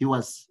she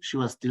was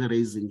still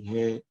raising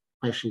her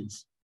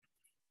questions.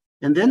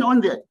 And then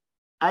on the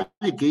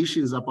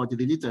allegations about the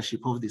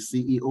leadership of the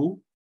CEO,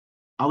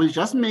 I will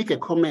just make a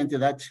comment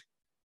that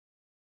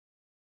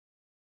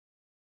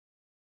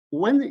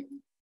when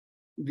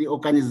the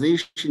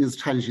organization is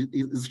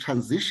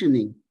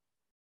transitioning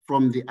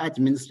from the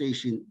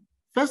administration,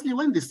 firstly,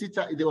 when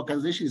the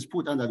organization is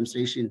put under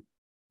administration,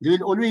 there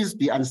will always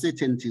be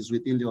uncertainties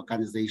within the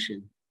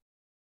organization,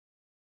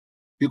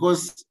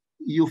 because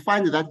you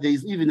find that there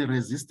is even a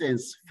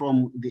resistance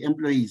from the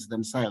employees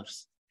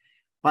themselves.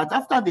 But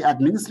after the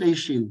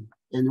administration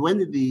and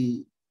when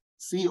the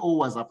CEO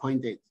was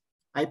appointed,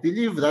 I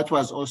believe that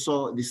was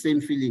also the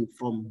same feeling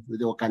from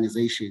the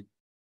organization.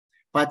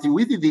 But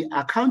with the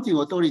accounting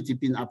authority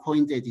being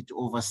appointed to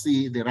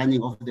oversee the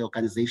running of the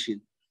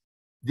organization,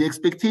 the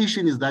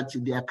expectation is that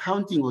the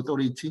accounting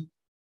authority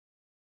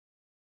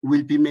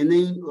will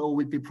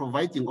be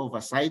providing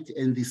oversight,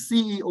 and the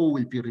CEO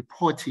will be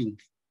reporting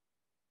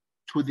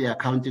to the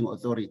accounting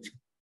authority.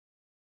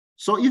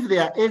 So if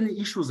there are any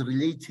issues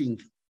relating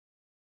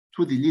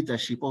to the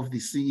leadership of the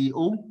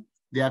CEO,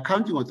 the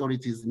accounting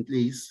authority is in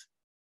place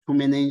to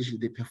manage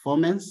the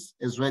performance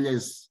as well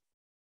as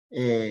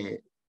the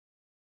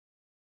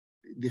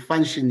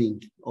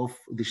functioning of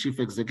the chief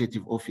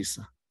executive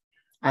officer.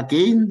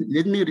 Again,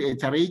 let me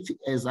reiterate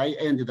as I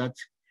end that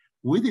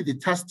with the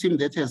task team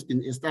that has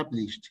been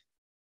established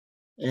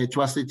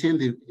to ascertain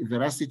the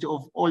veracity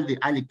of all the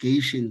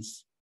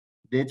allegations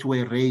that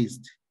were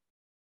raised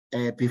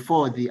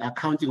before the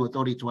accounting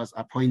authority was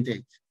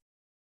appointed,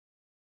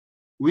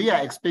 we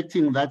are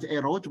expecting that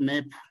a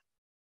roadmap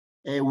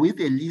with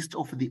a list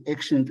of the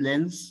action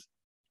plans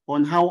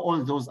on how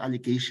all those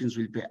allegations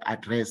will be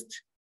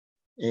addressed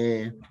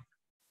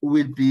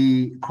will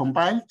be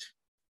compiled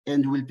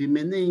and will be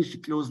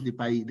managed closely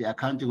by the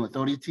accounting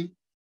authority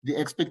The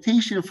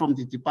expectation from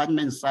the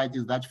department side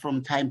is that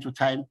from time to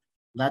time,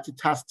 that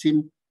task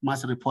team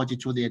must report it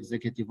to the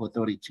executive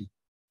authority.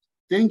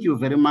 Thank you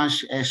very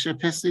much,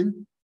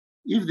 Chairperson.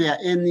 If there are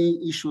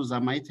any issues I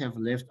might have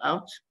left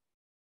out,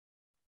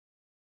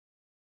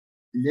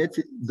 let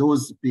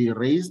those be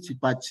raised,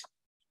 but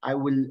I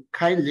will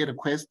kindly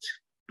request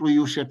to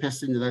you,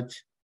 Chairperson, that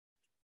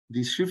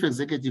the Chief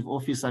Executive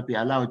Officer be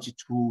allowed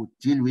to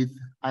deal with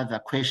other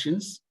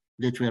questions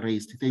that were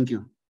raised. Thank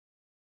you.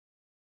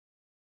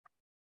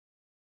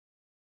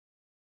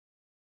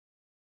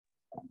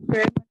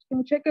 Very much. Can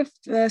we check if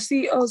the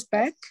CEO is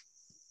back?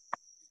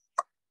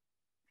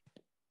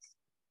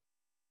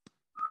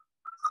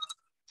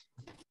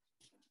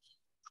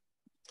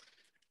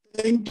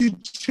 Thank you,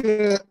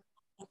 Chair.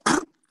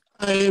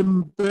 I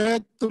am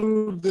back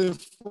through the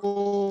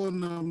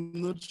phone. I'm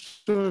not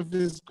sure if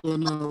it's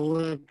gonna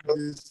work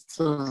this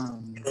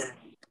time.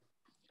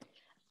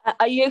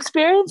 Are you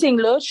experiencing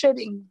load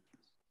shedding,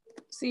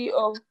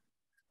 CEO?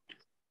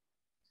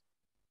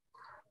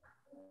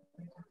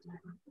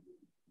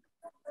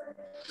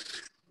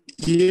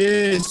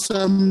 Yes,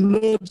 I'm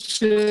load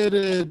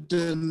shedded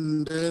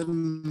and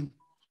then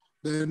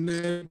the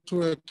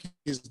network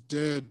is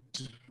dead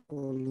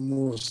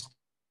almost.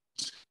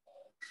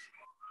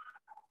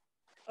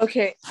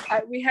 Okay,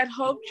 we had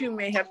hoped you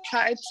may have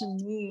tried to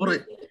move,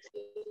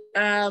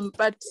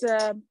 but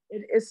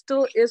it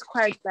still is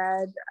quite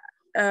bad.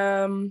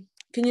 Can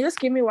you just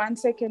give me 1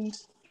 second,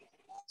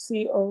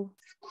 CEO?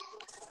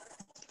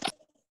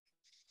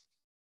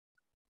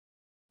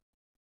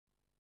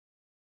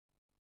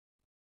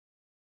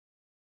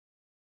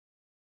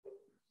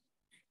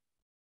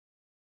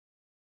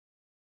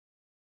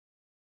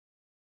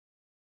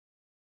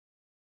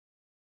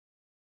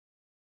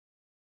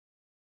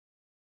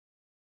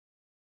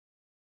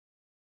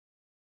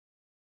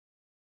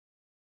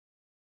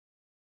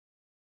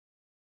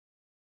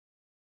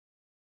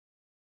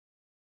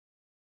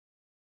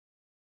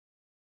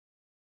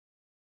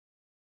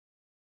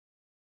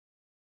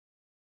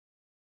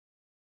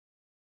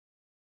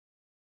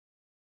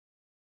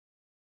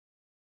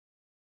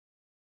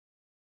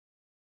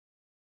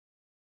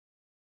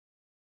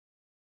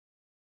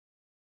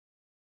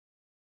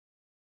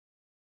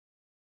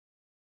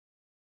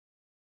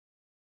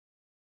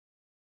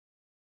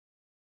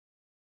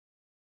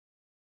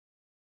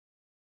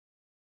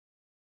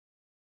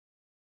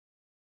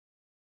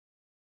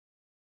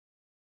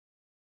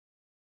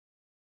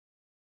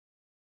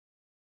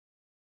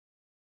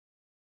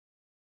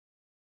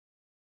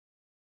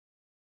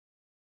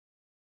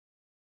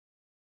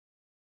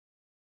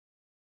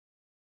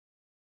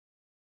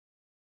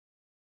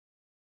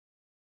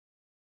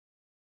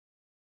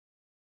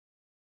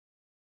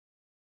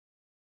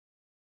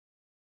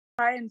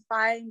 Try and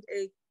find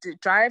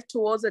drive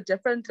towards a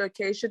different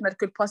location that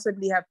could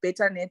possibly have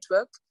better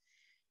network.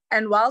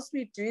 And whilst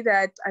we do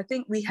that, I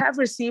think we have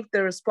received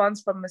the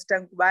response from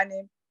Mr.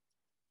 Ngubane.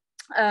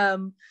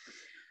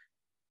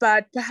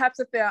 But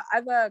perhaps if there are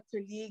other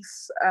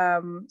colleagues,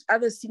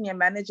 other senior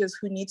managers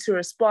who need to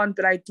respond,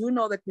 but I do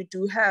know that we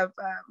do have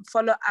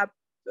follow-up,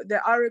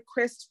 there are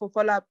requests for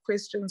follow-up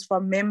questions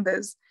from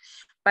members.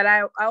 But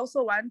I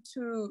also want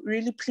to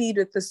really plead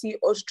with the CEO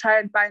to try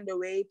and find a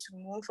way to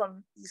move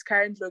from his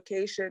current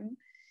location.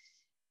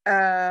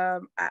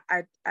 I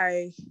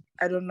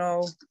don't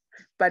know,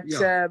 but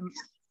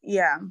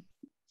yeah,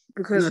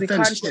 because we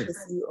can't get the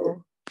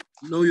CEO.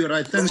 No, you're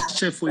right. Thanks,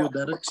 Chair, for your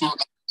directive.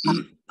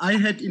 I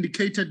had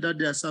indicated that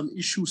there are some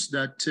issues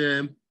that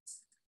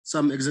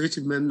some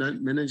executive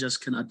managers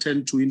can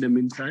attend to in the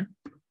meantime.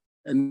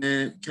 And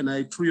can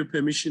I, through your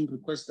permission,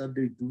 request that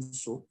they do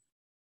so?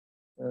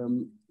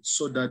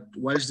 So that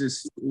once the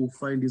CEO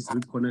find his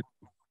reconnect.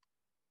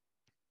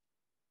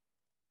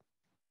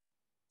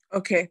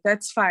 Okay,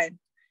 that's fine.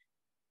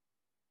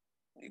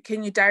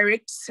 Can you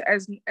direct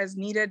as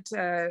needed,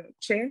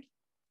 Chair?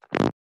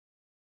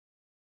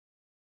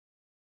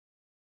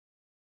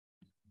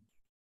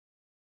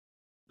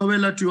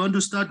 Pamela, do you want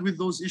to start with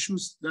those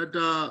issues that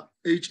are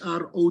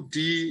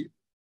HROD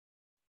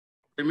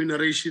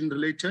remuneration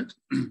related?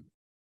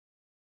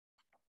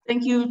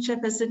 Thank you,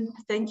 Chairperson.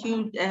 Thank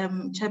you,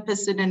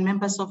 Chairperson and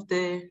members of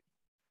the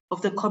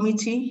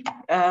committee,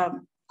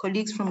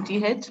 colleagues from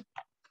DHED.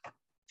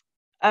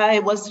 I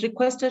was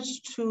requested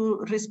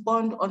to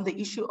respond on the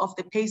issue of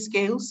the pay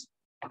scales.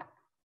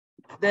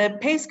 The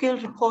pay scale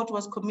report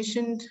was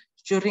commissioned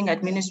during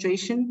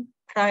administration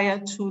prior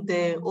to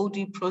the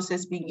OD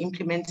process being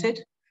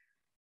implemented.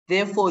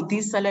 Therefore,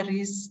 these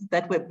salaries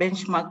that were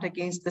benchmarked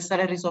against the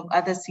salaries of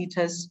other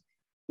CETAs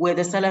were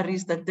the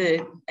salaries that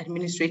the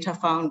administrator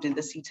found in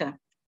the CETA.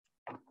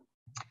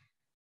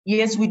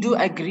 Yes, we do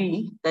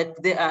agree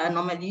that there are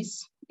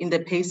anomalies in the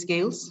pay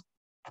scales.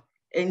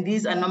 And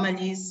these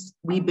anomalies,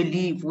 we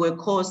believe, were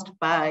caused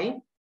by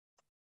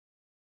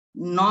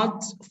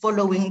not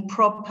following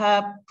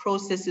proper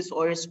processes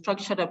or a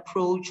structured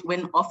approach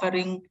when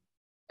offering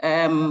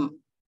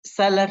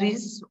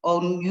salaries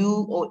on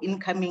new or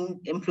incoming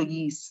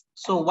employees.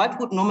 So what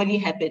would normally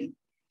happen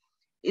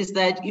is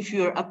that if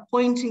you're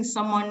appointing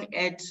someone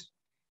at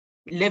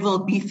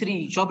level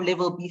B3, job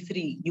level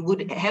B3, you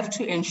would have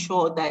to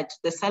ensure that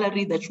the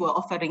salary that you are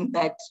offering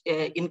that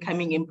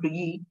incoming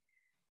employee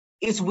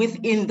is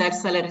within that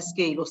salary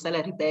scale or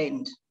salary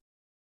band.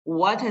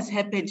 What has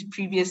happened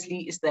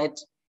previously is that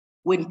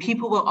when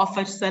people were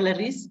offered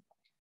salaries,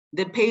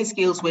 the pay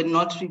scales were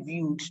not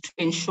reviewed to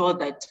ensure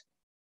that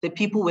the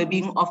people were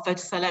being offered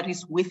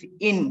salaries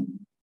within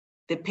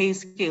the pay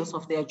scales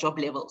of their job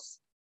levels.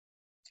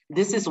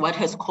 This is what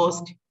has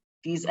caused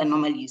these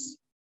anomalies.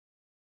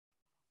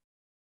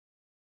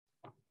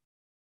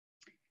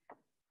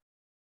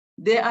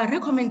 There are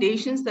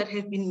recommendations that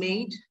have been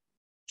made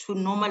to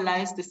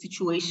normalize the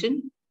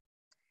situation.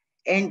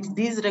 And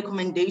these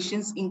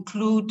recommendations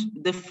include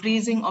the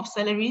freezing of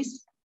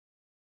salaries,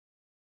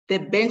 the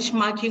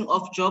benchmarking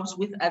of jobs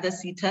with other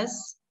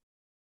CETAs,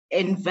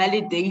 and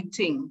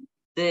validating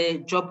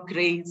the job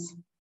grades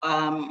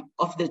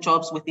of the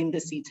jobs within the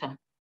CETA.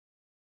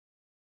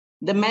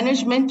 The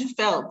management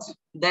felt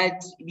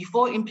that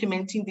before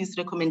implementing these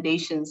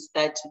recommendations,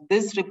 that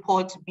this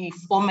report be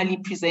formally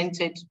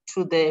presented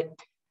to the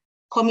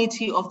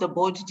committee of the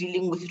board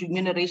dealing with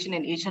remuneration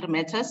and HR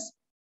matters,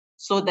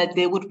 so that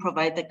they would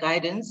provide the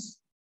guidance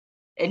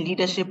and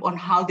leadership on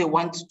how they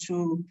want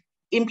to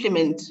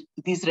implement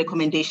these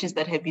recommendations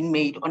that have been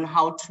made on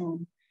how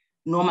to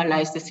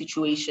normalize the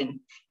situation.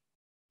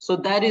 So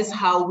that is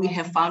how we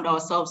have found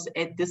ourselves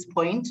at this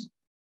point.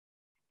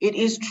 It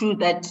is true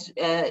that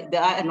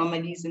there are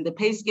anomalies in the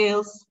pay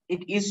scales.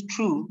 It is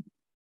true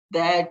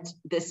that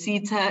the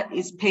CETA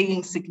is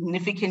paying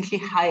significantly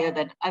higher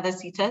than other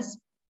CETAs,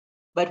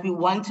 but we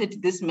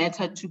wanted this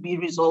matter to be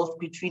resolved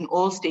between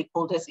all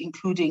stakeholders,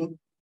 including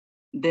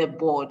the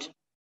board.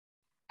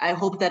 I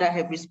hope that I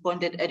have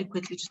responded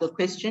adequately to the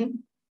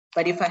question,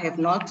 but if I have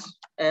not,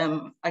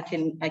 I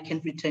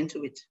can return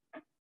to it.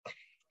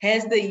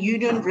 Has the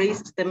union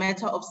raised the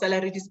matter of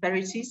salary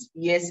disparities?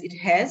 Yes, it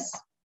has.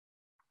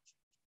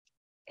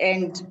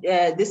 And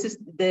this is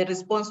the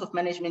response of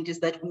management, is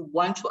that we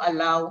want to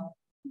allow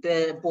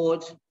the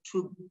board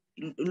to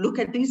look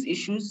at these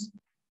issues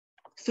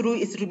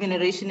through its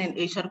remuneration and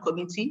HR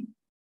committee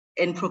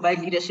and provide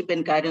leadership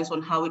and guidance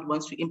on how it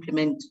wants to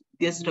implement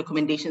these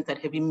recommendations that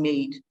have been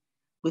made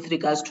with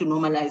regards to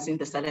normalizing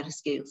the salary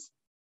scales.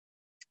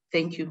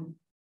 Thank you.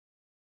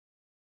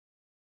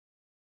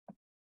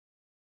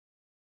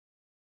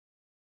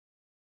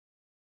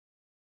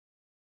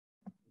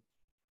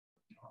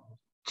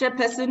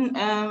 Chairperson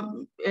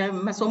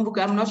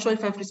Masombuka, I'm not sure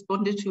if I've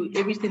responded to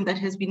everything that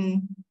has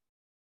been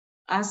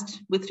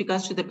asked with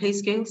regards to the pay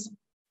scales.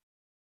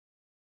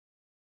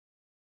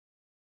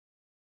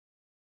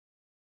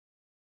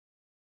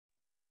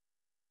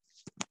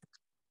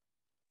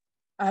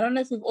 I don't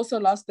know if we've also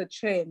lost the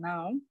chair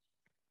now.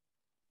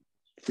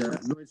 Yeah,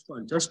 no, it's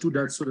fine. Just do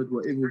that so that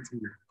we're able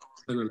to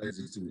analyze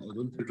it. I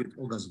don't think it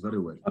augurs very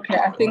well. Okay,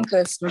 I think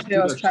the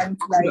chair was trying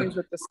to liaise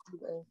with the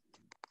CEO.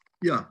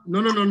 Yeah,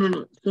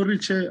 no. Sorry,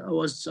 Chair. I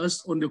was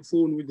just on the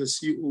phone with the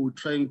CEO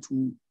trying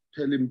to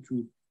tell him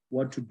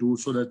what to do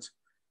so that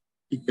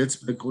he gets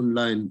back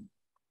online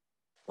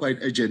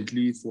quite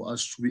urgently for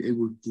us to be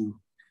able to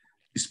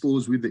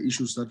dispose with the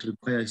issues that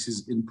require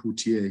his input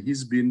here.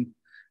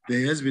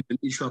 There has been an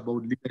issue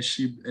about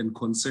leadership and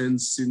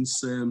concerns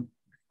since the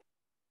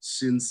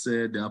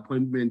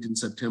appointment in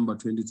September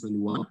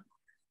 2021.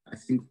 I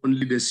think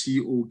only the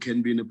CEO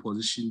can be in a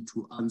position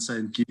to answer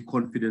and give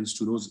confidence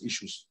to those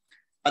issues.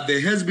 But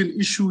there has been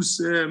issues,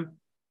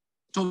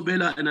 Tom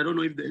Bella, and I don't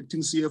know if the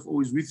acting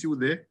CFO is with you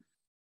there,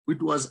 which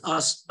was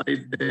asked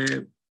by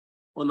the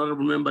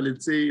honorable member,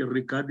 let's say,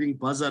 regarding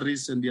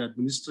bursaries and the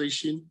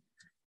administration.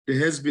 There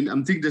has been,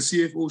 I think the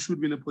CFO should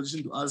be in a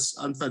position to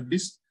answer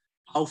this.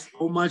 How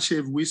much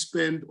have we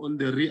spent on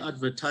the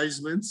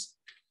re-advertisements?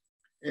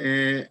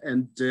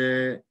 And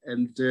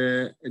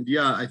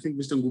yeah, I think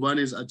Mr.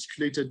 Ngubane has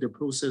articulated the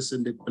process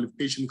and the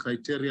qualification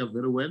criteria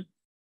very well.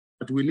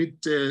 But we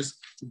need to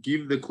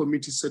give the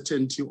committee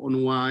certainty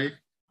on why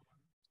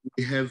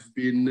we have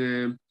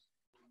been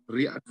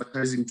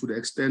re-advertising to the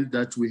extent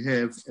that we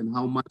have, and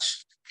how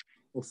much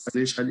of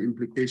financial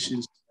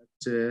implications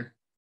that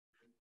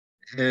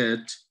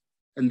had.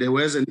 And there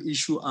was an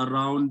issue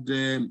around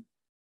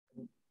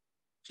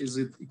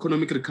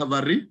economic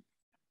recovery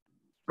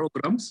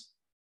programs,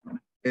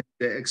 and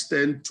the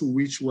extent to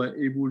which we're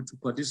able to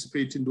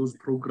participate in those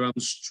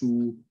programs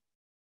to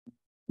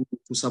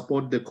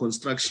support the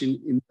construction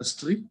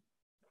industry.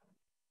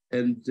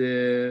 And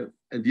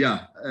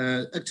yeah,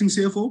 acting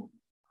CFO,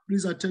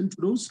 please attend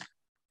to those.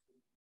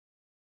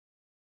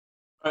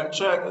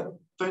 Chair,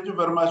 thank you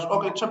very much.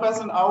 Okay,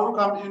 Chairperson, I will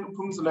come in,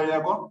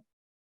 Pumzile.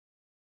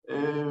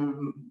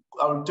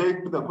 I'll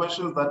take the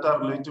questions that are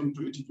relating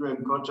to ETQ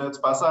and projects.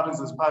 Bursaries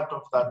is part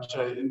of that,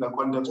 in the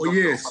context of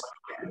the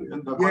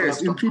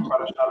context of the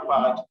operational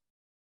part.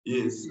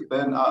 Yes,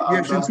 then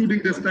yes,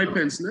 including the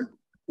stipends, ne?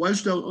 Why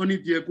should I only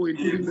go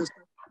including the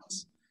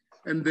stipends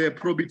and the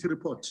probity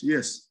report?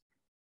 Yes.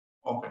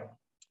 Okay.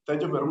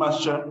 Thank you very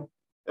much, Chair.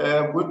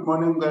 Good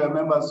morning,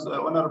 members,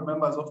 honorable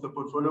members of the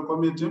Portfolio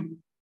Committee.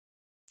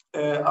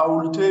 I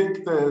will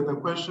take the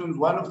questions.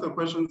 One of the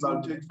questions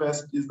I'll take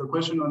first is the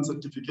question on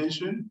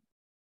certification,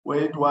 where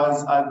it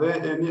was, are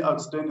there any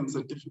outstanding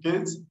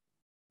certificates?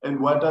 And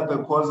what are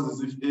the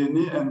causes, if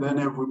any? And then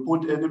have we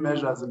put any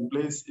measures in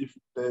place if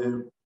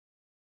there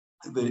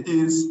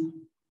is?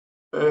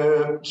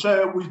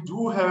 Chair, we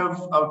do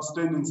have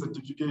outstanding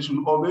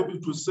certification, or maybe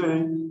to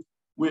say,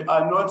 we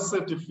are not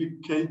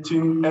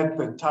certificating at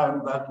the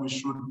time that we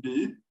should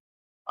be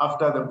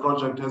after the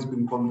project has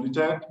been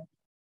completed.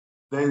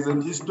 There is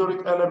an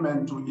historic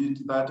element to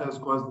it that has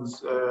caused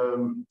this,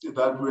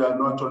 that we are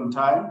not on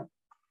time.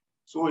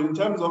 So in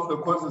terms of the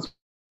causes,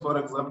 for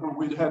example,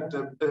 we had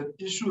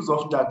issues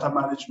of data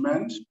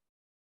management,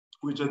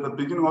 which at the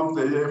beginning of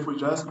the year, if we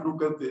just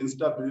look at the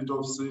instability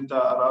of CETA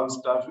around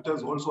staff, it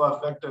has also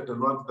affected a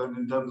lot then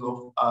in terms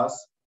of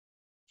us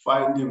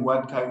finding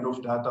what kind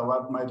of data,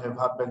 what might have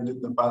happened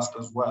in the past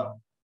as well.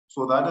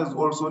 So that has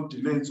also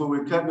delayed. So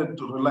we cannot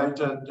rely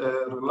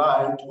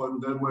on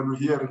them when we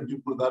hear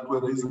people that were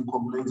raising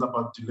complaints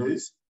about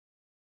delays.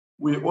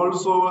 We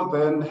also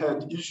then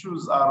had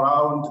issues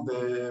around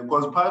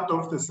because part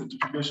of the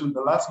certification,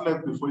 the last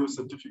leg before your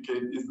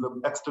certificate is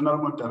the external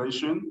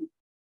moderation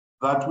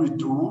that we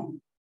do.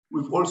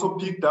 We've also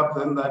picked up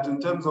then that in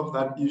terms of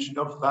that issue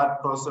of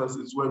that process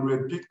is when we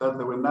had picked that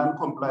there were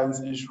non-compliance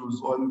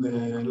issues on the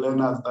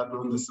learners that were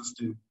on the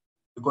system.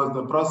 Because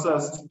the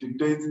process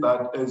dictates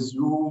that as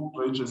you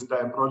register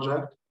a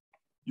project,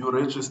 you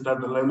register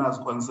the learners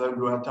concerned,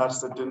 you attach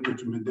certain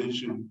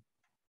documentation.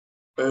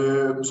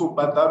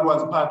 But that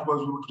was part,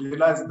 was we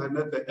realized then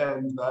at the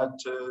end that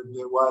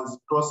there was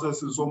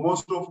processes. So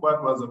most of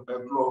what was a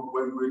backlog,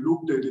 when we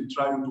looked at it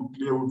trying to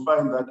clear, we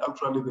find that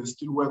actually there's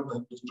still work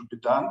that needs to be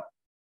done.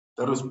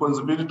 The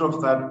responsibility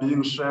of that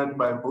being shared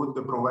by both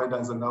the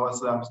providers and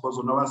ourselves, because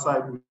on our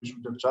side, we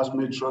should have just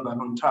made sure that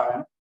on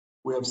time,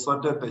 we have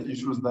sorted the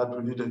issues that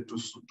we needed to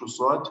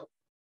sort.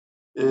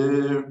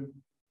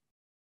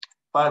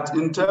 But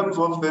in terms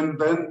of then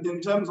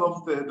in terms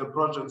of the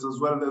projects as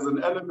well, there's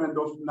an element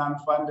of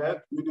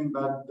non-funded, meaning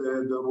that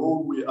the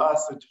role we are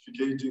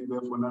certificating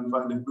there for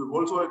non-funded. We've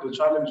also had a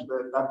challenge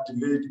that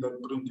delayed the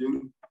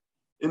printing,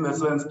 in the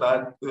sense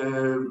that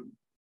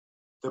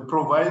the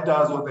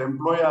providers or the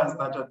employers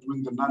that are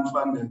doing the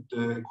non-funded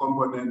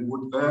component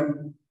would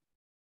then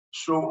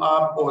show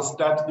up or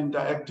start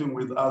interacting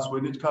with us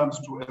when it comes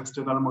to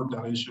external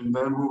moderation.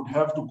 Then we would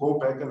have to go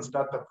back and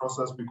start the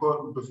process,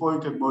 because before you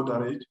can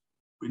moderate,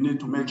 we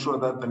need to make sure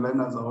that the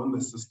learners are on the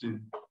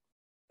system.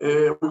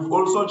 We've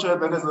also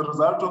checked that as a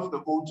result of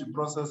the OT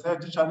process,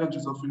 had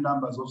challenges of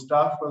numbers of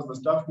staff, because the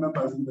staff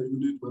members in the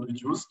unit were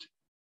reduced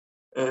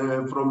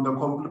from the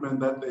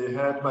complement that they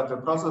had, but the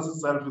process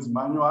itself is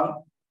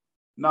manual.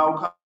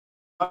 Now,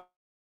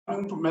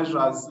 coming to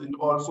measures, and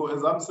also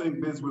as I'm saying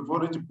this, we've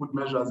already put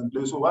measures in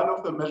place. So one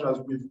of the measures,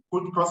 we've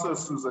put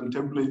processes and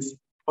templates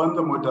on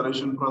the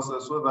moderation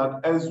process, so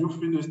that as you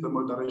finish the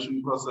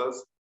moderation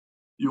process,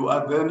 you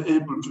are then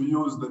able to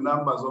use the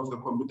numbers of the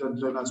competent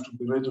learners to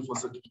be ready for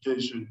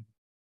certification.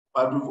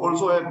 But we've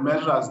also had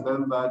measures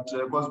then that,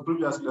 because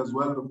previously as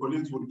well, the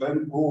colleagues would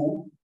then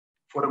go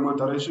for a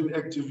moderation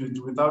activity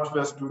without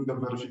first doing the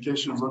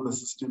verifications on the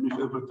system if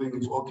everything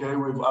is okay.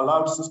 We've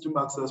allowed system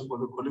access for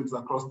the colleagues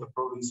across the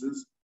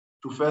provinces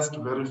to first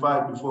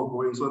verify before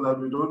going, so that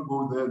we don't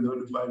go there and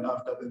then find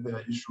after that there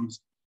are issues.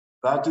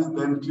 That is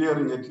then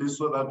clearing at least,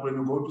 so that when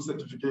you go to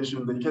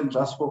certification, they can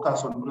just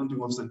focus on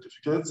printing of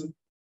certificates.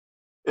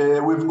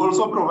 We've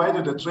also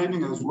provided a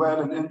training as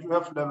well, an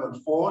NQF level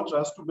 4,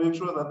 just to make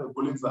sure that the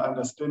colleagues are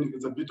understanding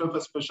it's a bit of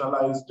a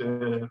specialized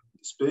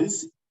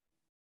space.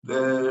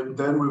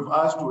 Then we've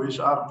asked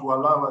HR to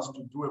allow us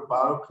to do a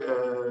bulk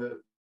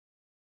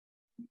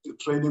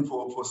training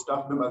for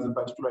staff members, in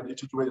particular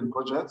ET2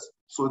 projects,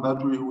 so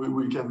that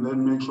we can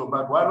then make sure.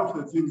 But one of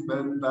the things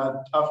then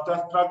that after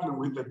struggling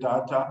with the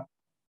data,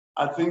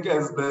 I think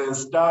as the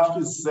staff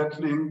is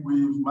settling,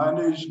 we've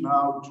managed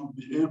now to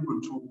be able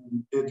to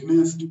at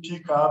least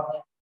pick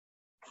up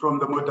from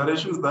the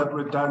moderations that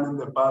were done in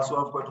the past.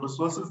 So I've got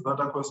resources that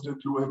are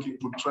constantly working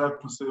to track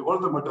to say all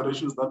the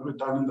moderations that were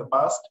done in the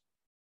past.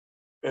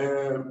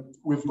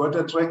 We've got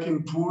a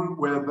tracking tool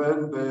where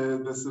then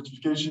the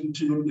certification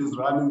team is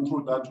running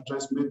through that to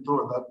just make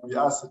sure that we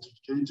are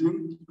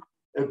certificating.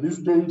 At this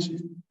stage,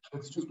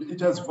 excuse me, it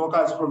has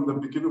focused from the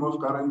beginning of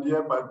current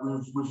year, but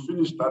we've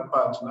finished that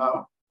part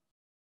now.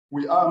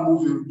 We are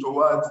moving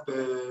towards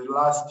the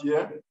last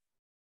year,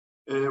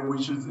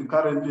 which is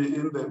currently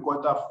in the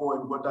Q4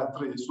 and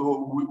Q3.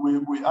 So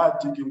we are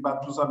digging,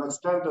 but to some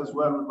extent as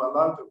well, we've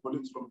allowed the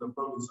colleagues from the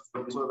provinces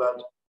so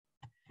that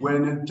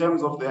when in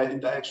terms of their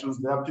interactions,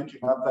 they are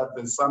picking up that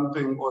there's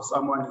something or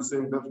someone is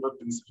saying they've not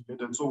been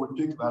certificated. So we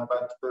pick that,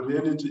 but the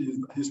reality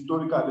is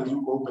historically, as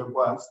you go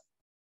backwards,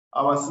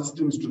 our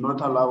systems do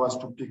not allow us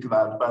to pick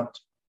that, but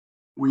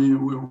we've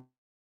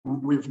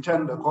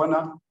turned the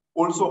corner.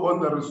 Also on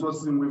the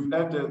resourcing, we've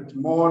added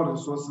more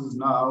resources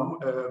now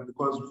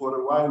because for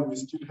a while we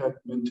still had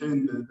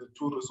maintained the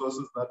 2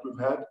 resources that we've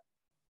had.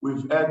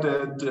 We've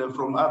added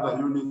from other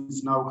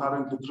units now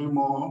currently 3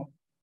 more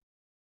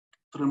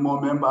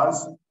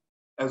members.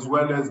 as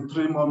well as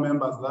 3 more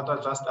members that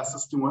are just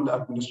assisting on the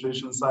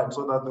administration side,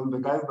 so that then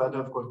the guys that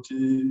have got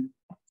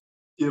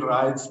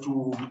rights to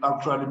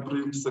actually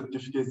print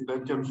certificates, they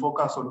can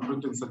focus on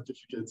printing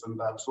certificates and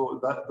that. So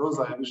those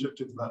are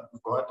initiatives that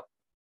we've got.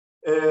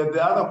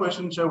 The other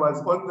question, Chair,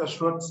 was on the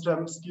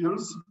short-term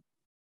skills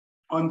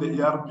on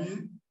the ERP,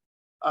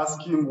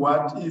 asking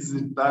what is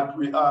it that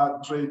we are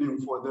training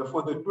for.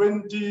 For the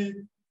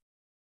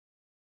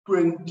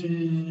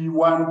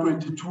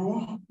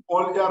 2021-22,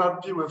 all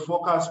ERP were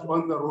focused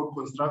on the road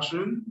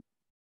construction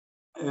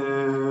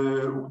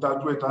that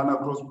were done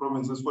across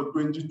provinces. For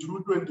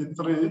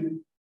 22-23,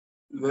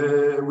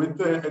 with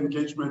the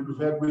engagement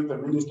we've had with the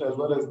minister as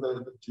well as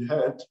the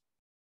head,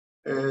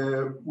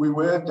 we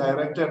were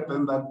directed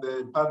then that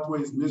the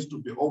pathways needs to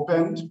be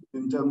opened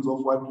in terms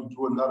of what we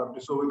do in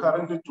ERP. So we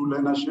currently do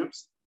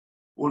learnerships,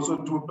 also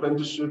do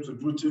apprenticeships, we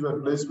do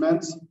TV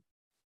placements,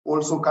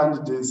 also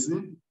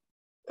candidacy.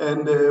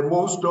 And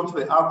most of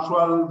the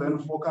actual then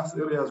focus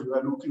areas we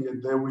are looking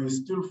at there, we're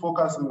still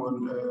focusing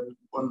on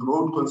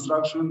road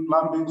construction,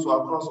 plumbing,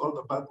 so across all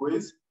the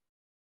pathways,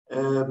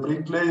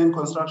 bricklaying,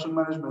 construction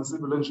management,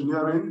 civil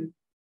engineering.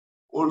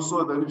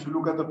 Also, then if you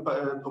look at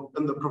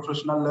the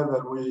professional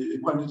level, we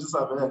quantity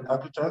surveyor and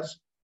architects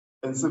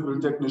and civil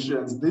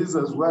technicians. These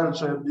as well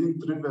are being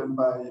driven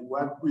by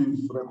what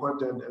we've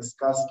recorded as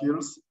scarce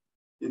skills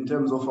in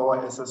terms of our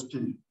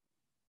SSP.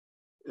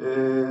 I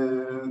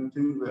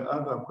think the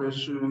other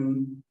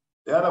question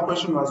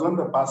was on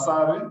the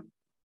bursary.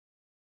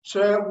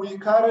 Chair, we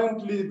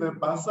currently, the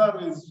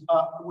bursaries,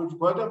 we've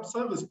got a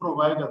service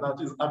provider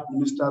that is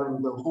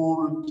administering the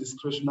whole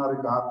discretionary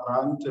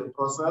grant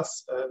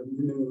process,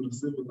 meaning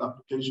receiving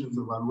applications,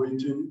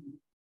 evaluating,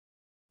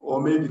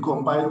 or maybe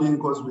compiling,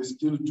 because we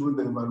still do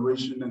the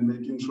evaluation and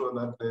making sure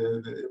that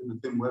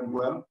everything went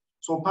well.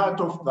 So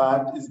part of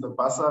that is the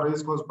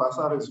bursaries, because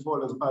bursaries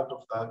fall as part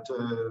of that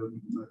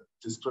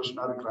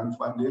discretionary grant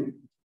funding.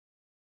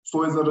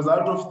 So as a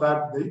result of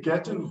that, they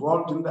get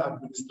involved in the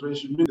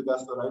administration, maybe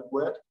that's the right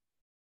word.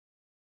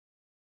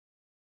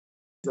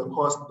 The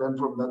cost then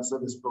from that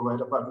service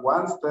provider, but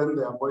once then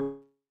they are going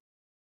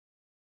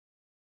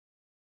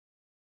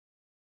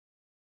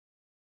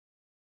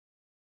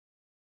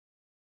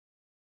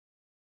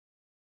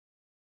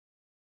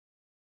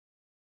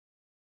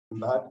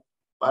that.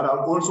 But I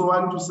also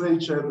want to say,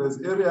 Chair,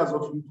 there's areas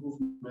of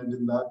improvement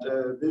in that.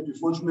 Maybe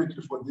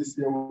fortunately for this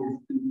year,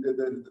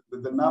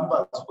 the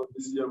numbers for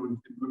this year we've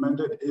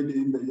implemented early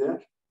in the year,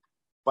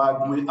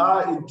 but we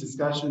are in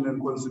discussion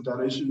and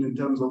consideration in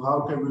terms of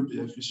how can we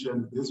be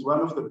efficient. This one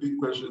of the big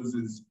questions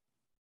is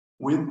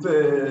with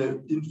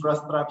the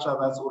infrastructure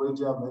that's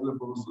already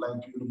available,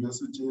 like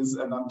universities,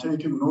 and I'm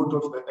taking note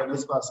of the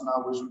NSFAS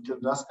now, which we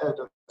can just add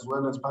as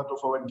well as part of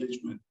our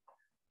engagement,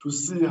 to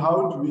see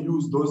how do we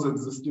use those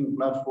existing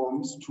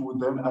platforms to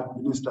then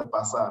administer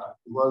bursary,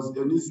 because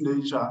in its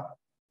nature,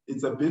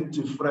 it's a bit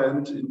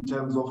different in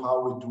terms of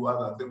how we do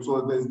other things.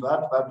 So there's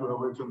that we're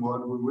working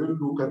on. We will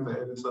look at the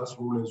NSFAS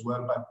rule as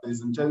well, but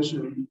there's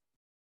intention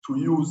to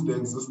use the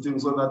existing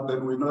so that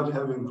then we're not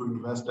having to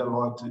invest a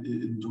lot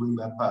in doing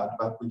that part,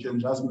 but we can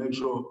just make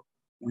sure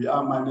we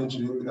are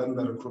managing and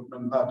the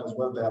recruitment part as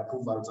well, the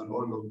approvals and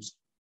all those.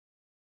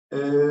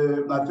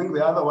 I think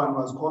the other one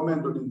was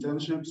comment on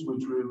internships,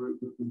 which we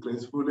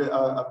gracefully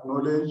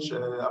acknowledge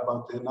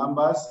about the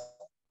numbers.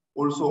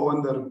 Also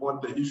on the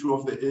report, the issue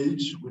of the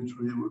age, which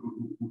we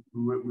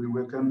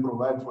can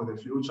provide for the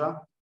future.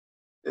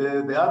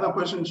 The other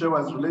question, Chair,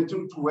 was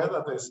relating to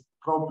whether there's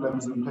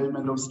problems in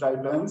payment of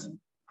stipends.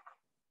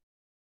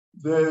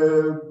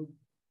 The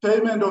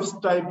payment of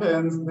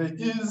stipends, there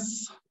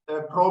is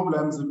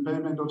problems in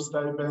payment of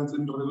stipends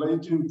in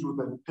relating to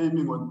the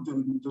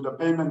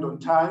payment on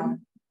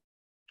time.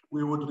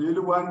 We would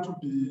really want to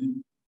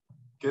be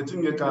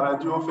getting a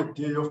guarantee of a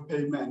day of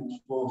payment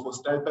for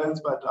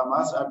stipends, but I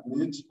must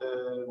admit,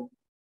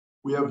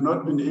 we have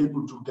not been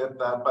able to get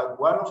that. But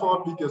one of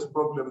our biggest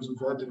problems we've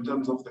had in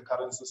terms of the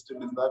current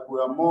system is that we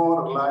are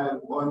more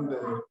reliant on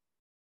the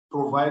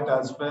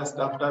providers first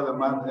after the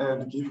month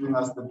end, giving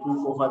us the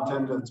proof of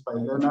attendance by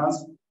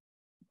learners.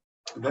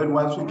 Then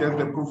once we get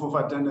the proof of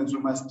attendance, we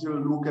must still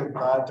look at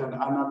that and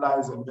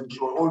analyze and make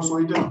sure. Also,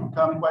 it has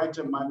become quite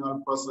a manual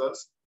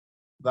process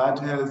that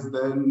has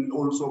then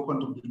also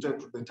contributed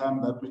to the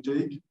time that we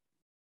take.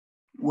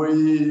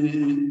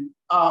 We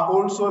are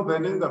also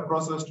then in the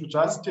process to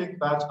just take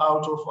that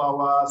out of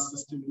our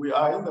system. We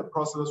are in the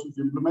process, we've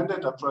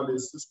implemented actually a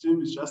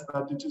system, it's just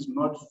that it is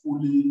not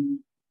fully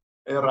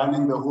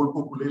running the whole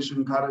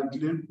population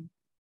currently,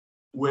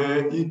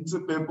 where its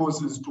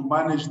purpose is to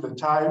manage the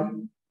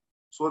time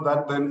so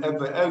that then at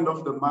the end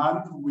of the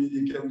month,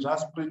 we can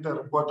just print a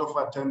report of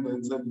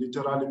attendance and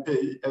literally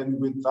pay.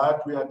 And with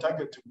that, we are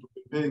targeting to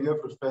be paying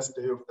every first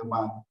day of the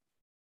month,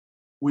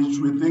 which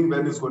we think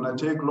then is going to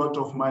take a lot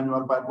of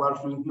manual. But while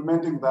we're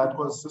implementing that,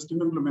 because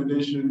system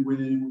implementation, we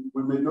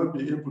may not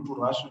be able to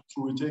rush it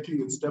through. We're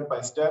taking it step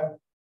by step,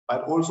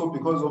 but also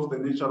because of the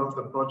nature of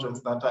the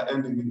projects that are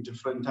ending in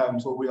different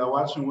times. So we are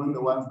watching when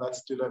the ones that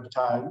still have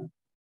time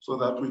so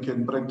that we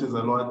can practice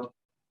a lot.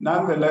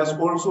 Nonetheless,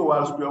 also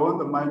whilst we are on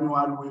the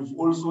manual, we've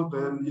also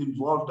then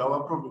involved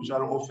our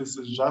provincial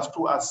offices just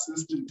to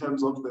assist in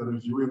terms of the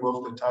reviewing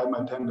of the time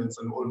attendance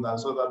and all that,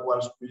 so that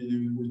whilst we're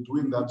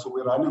doing that, so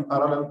we're running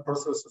parallel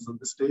processes at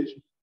this stage,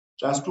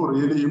 just to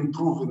really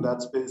improve in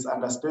that space,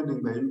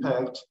 understanding the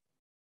impact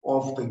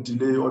of the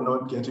delay or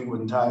not getting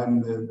on time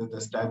the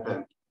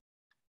stipend.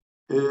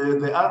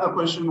 The other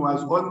question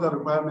was on the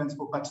requirements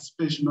for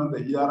participation on the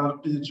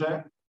ERRP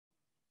check.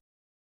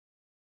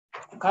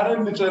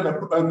 Currently,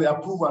 the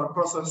approval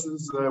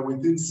processes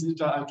within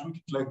CETA, I took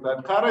it like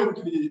that.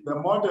 Currently, the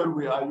model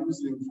we are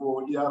using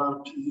for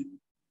ERRP,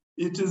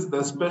 it is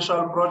the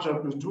special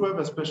project. We do have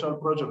a special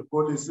project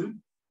policy.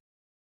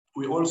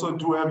 We also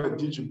do have a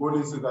DG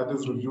policy that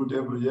is reviewed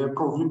every year.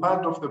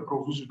 Part of the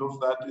provision of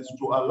that is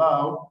to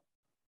allow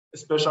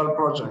special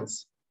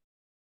projects.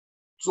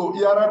 So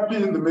ERRP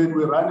in the main,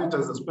 we run it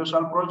as a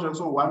special project.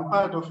 So one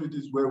part of it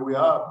is where we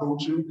are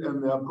approaching,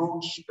 and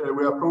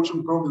we're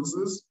approaching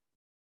provinces.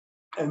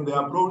 And the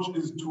approach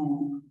is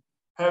to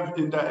have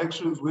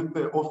interactions with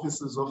the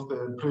offices of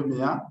the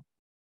Premier.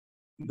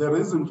 The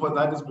reason for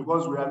that is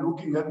because we are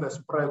looking at the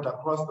spread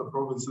across the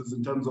provinces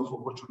in terms of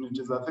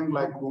opportunities. I think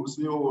like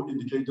CEO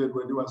indicated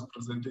when he was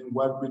presenting,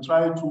 what we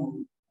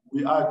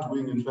are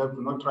doing, in fact,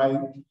 we're not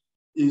trying,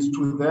 is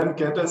to then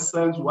get a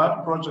sense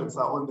what projects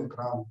are on the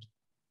ground.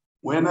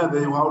 When are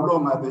they, how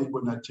long are they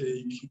gonna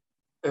take?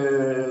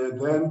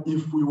 Then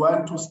if we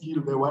want to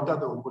scale them, what are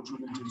the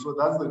opportunities? So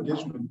that's the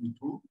engagement we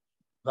do.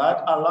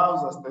 That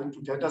allows us then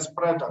to get a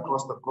spread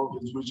across the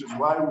province, which is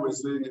why we're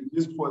saying, at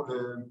least for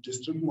the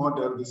district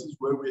model, this is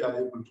where we are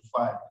able to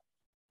find.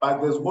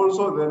 But there's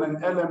also then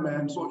an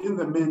element, so in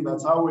the main,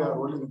 that's how we are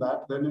rolling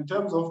that. Then in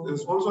terms of,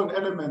 there's also an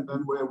element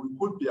then where we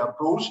could be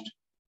approached.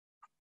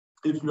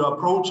 If you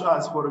approach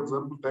us, for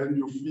example, then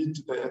you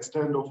fit the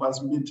extent of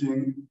us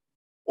meeting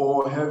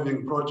or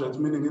having projects,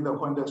 meaning in the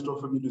context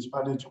of a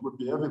municipality, you could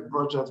be having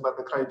projects, but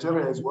the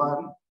criteria is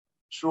one,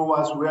 show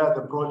us where are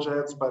the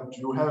projects, but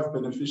you have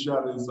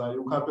beneficiaries, are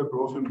you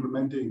capable of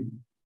implementing?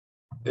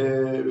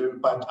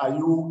 But are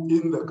you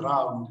in the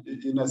ground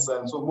in a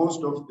sense? So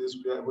most of this,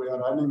 we are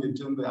running it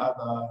in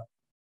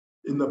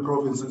the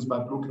provinces,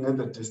 but looking at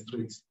the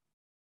districts.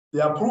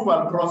 The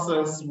approval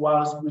process,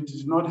 whilst we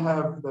did not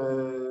have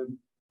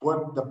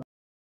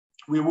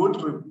we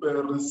would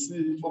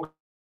receive,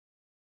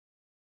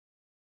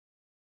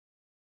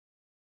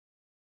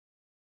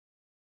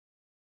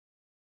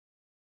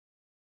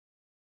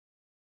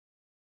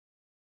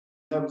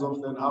 in terms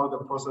of then how the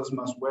process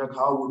must work,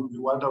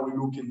 what are we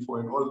looking for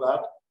and all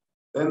that.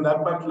 Then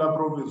that particular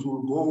province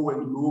will go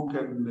and look,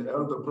 and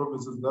all the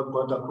provinces that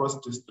got across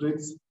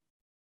districts,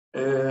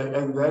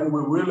 and then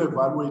we will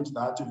evaluate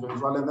that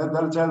eventually, and then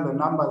they'll tell the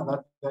numbers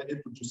that they're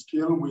able to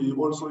scale. We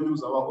also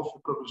use our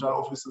provincial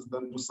offices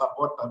then to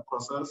support that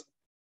process.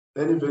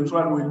 Then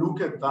eventually we look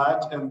at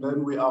that, and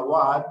then we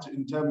award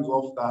in terms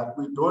of that.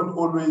 We don't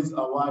always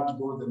award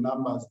all the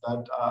numbers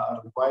that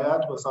are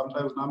required, but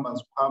sometimes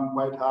numbers come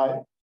quite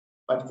high,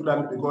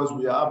 particularly because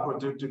we are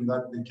protecting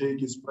that the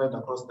cake is spread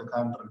across the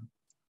country.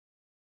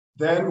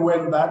 Then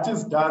when that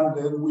is done,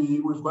 then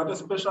we've got a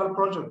special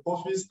project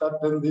office that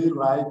then they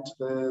write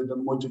the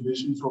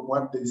motivation from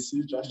what they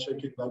see, just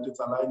checking that it's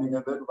aligning.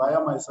 And then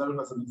via myself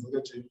as an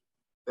executive,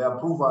 the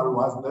approval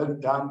was then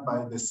done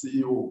by the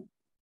CEO.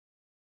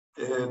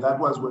 That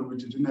was when we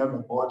didn't have a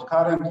board.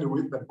 Currently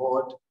with the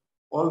board,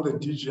 all the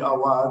DG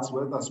awards,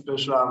 whether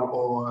special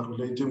or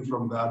relating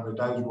from the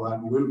advertised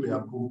one, will be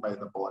approved by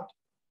the board.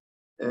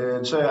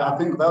 Chair, I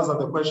think those are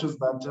the questions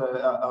that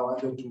I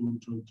wanted to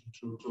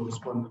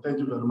respond. Thank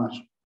you very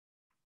much.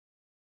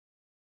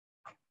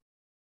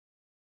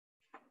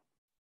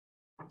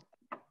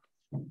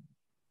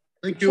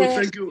 Thank you,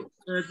 thank you,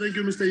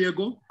 Mr.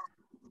 Yego.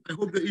 I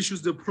hope the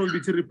issues, the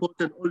probability report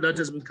and all that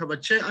has been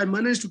covered. Chair, I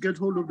managed to get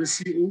hold of the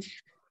CEO.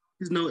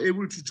 He's now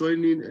able to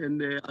join in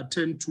and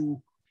attend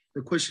to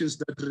the questions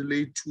that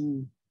relate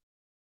to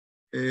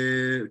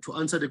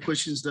answer the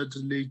questions that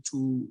relate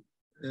to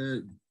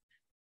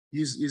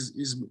his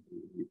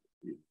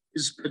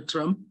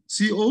spectrum.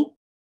 CEO?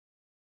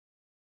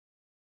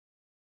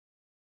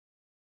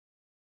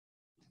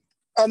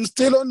 I'm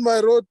still on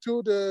my road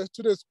to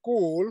the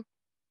school,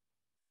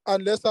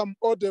 unless I'm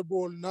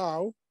audible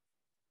now.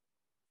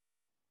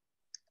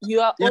 You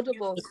are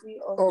audible,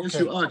 CEO. Okay. Yes,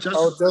 you are.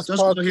 Just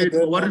go ahead.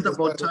 Worried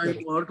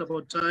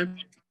about time.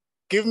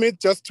 Give me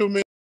just 2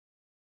 minutes.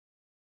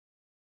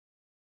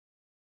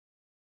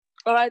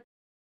 All right.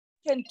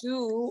 Can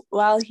do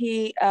while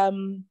he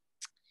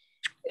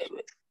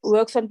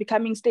works on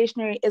becoming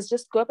stationary is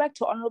just go back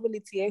to Honorable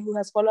Itier, who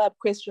has follow-up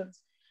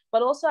questions.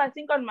 But also, I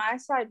think on my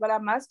side, what I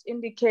must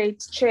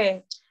indicate,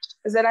 Chair,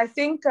 is that I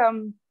think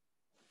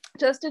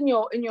just in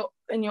your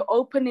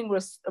opening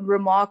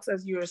remarks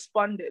as you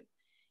responded,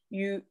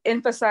 you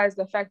emphasize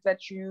the fact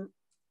that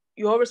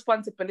your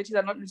responsibilities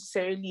are not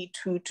necessarily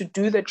to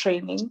do the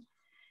training,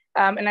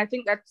 and I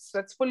think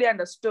that's fully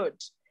understood.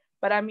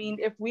 But I mean,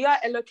 if we are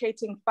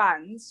allocating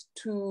funds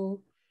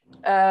to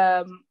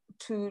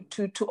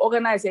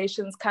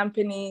organizations,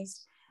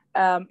 companies,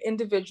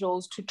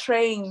 individuals to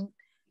train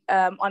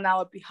on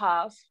our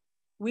behalf,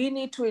 we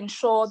need to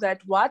ensure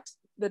that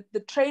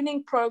the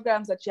training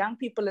programs that young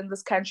people in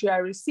this country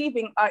are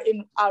receiving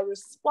are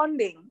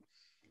responding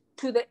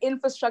to the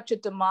infrastructure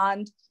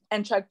demand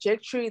and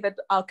trajectory that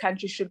our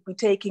country should be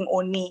taking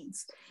or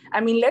needs.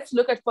 I mean, let's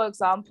look at, for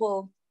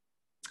example,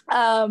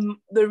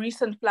 the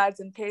recent floods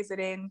in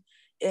KZN,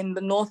 in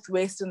the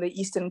Northwest and the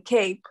Eastern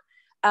Cape.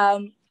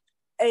 A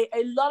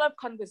lot of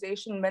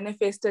conversation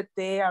manifested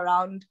there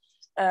around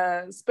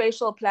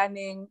spatial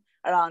planning,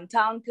 around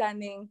town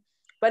planning.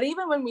 But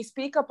even when we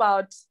speak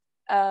about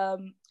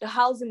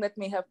housing that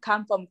may have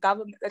come from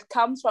government, that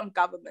comes from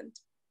government,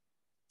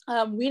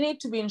 we need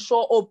to be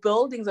ensure, or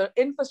buildings or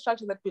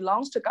infrastructure that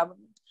belongs to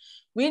government,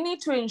 we need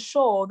to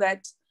ensure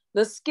that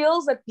the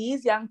skills that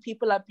these young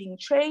people are being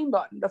trained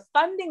on, the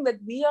funding that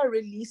we are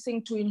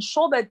releasing to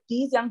ensure that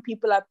these young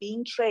people are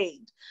being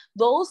trained,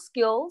 those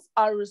skills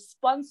are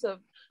responsive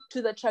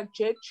to the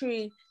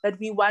trajectory that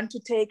we want to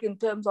take in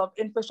terms of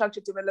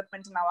infrastructure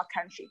development in our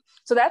country.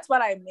 So that's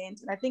what I meant.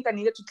 And I think I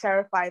needed to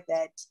clarify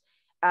that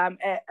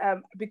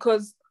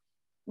because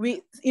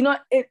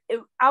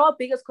our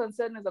biggest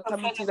concern as a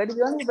committee is that we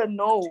don't even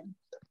know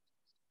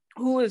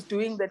who is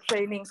doing the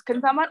trainings.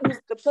 Can someone,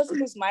 the person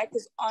whose mic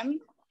is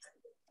on?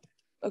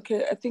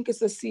 Okay, I think it's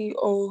the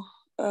CEO.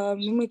 Let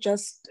me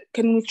just,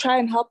 can we try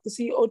and help the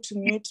CEO to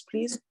mute,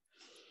 please?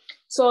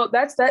 So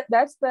that's the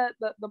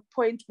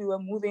point we were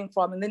moving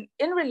from. And then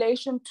in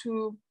relation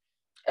to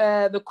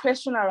the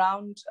question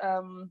around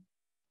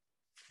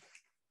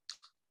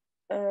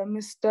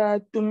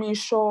Mr.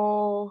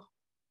 Dumisho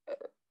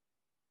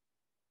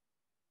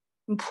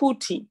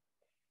Mputi,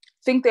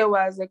 I think there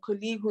was a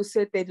colleague who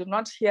said they did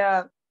not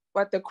hear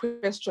what the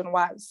question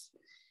was.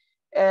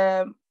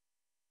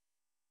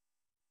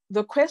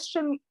 The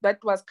question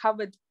that was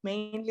covered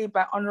mainly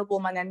by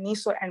Honorable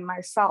Mananiso and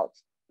myself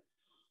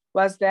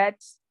was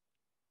that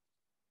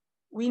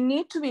we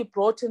need to be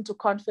brought into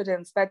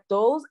confidence that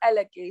those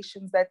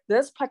allegations that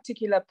this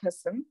particular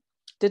person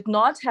did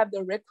not have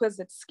the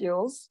requisite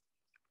skills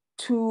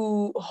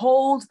to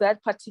hold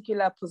that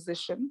particular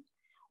position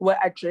were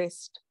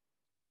addressed.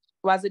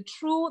 Was it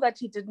true that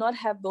he did not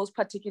have those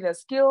particular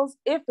skills?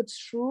 If it's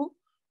true,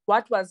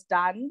 what was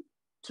done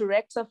to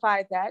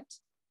rectify that?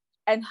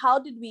 And how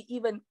did we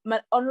even,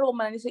 Honorable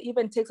Mananiso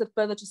even takes it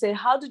further to say,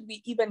 how did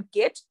we even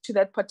get to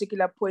that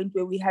particular point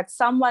where we had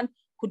someone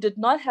who did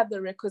not have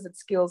the requisite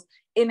skills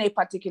in a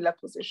particular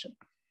position?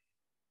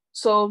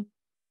 So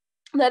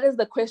that is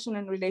the question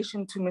in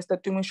relation to Mr.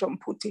 Dumisho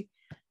Mputi.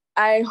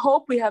 I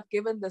hope we have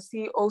given the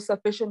CEO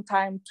sufficient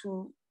time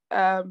to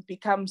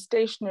become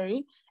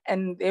stationary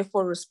and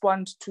therefore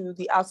respond to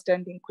the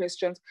outstanding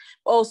questions.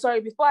 Oh, sorry,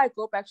 before I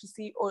go back to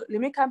CEO, let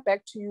me come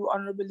back to you,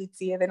 Honorable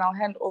Itie, and then I'll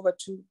hand over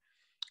to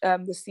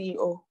the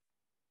CEO.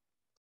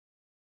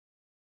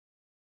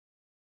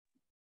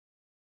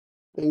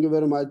 Thank you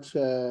very much,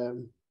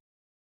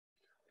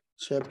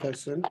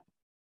 Chairperson.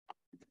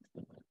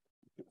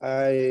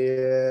 I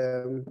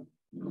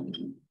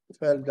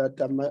felt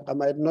that I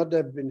might not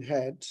have been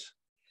heard.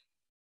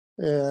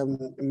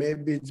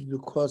 Maybe it's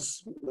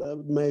because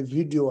my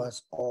video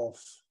was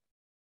off.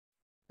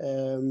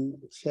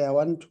 So I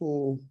want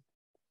to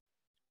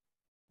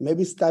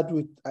maybe start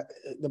with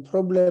the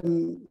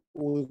problem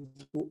with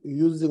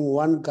using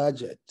one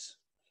gadget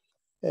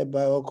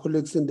by our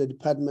colleagues in the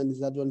department is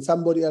that when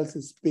somebody else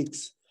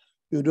speaks,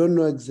 you don't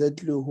know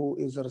exactly who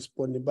is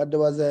responding. But there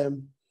was a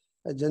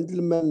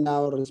gentleman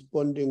now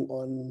responding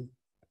on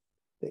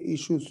the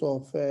issues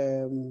of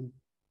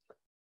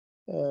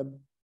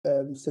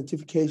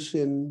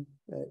certification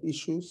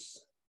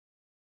issues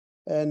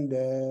and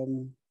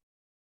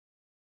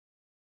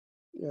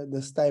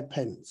the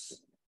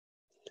stipends.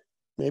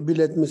 Maybe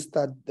let me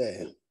start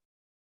there.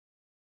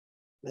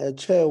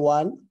 Chair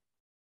one,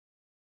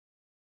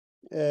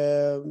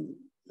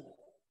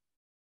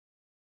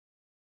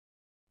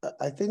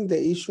 I think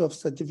the issue of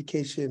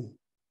certification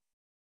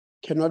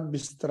cannot be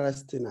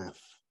stressed enough.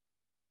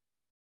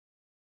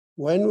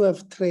 When we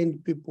have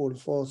trained people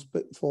for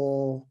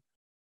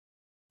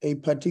a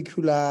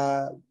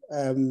particular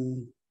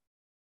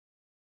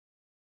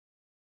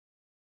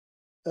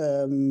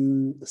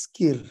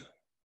skill,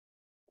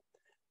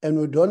 and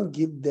we don't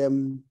give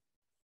them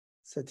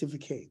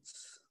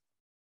certificates,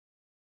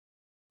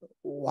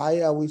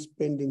 why are we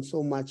spending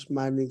so much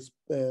money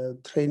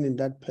training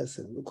that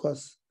person?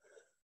 Because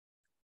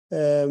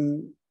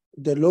the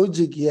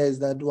logic here is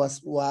that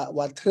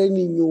we're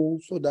training you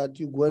so that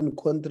you go and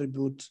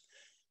contribute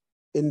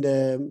in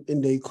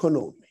the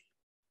economy.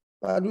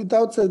 But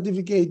without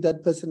certificate,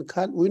 that person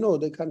can't, we know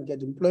they can't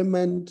get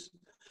employment,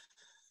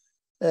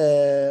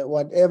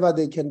 whatever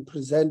they can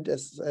present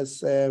as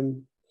a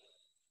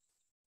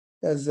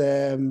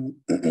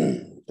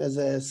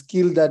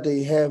skill that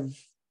they have,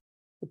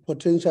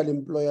 potential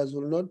employers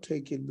will not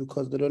take it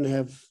because they don't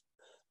have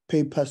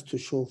papers to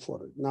show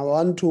for it.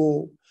 Now,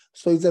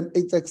 so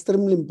it's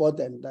extremely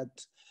important that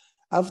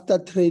after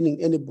training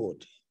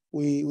anybody,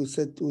 we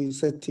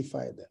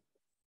certify them.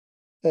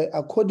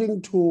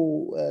 According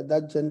to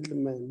that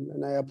gentleman,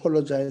 and I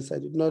apologize, I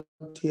did not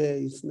hear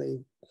his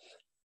name,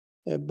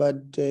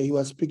 but he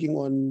was speaking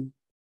on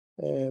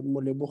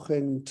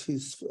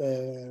Molebogen's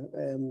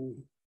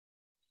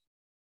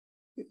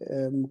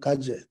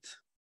gadget.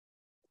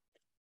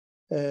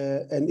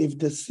 And if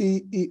the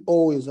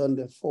CEO is on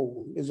the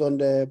phone, is on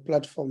the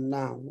platform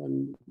now,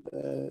 and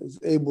is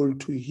able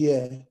to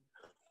hear,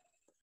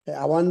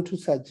 I want to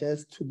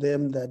suggest to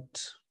them that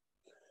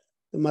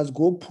they must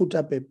go put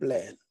up a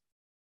plan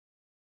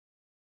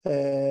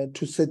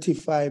to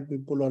certify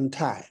people on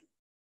time.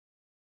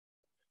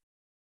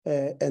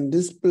 And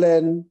this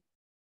plan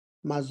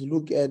must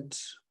look at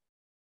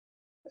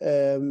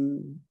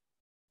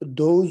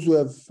those who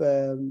have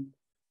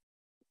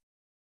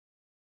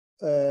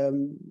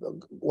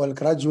well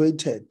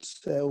graduated,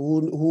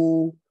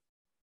 who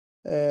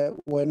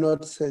were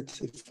not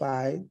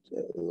certified,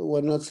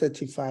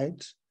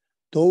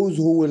 those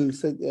who will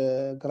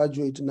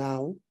graduate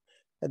now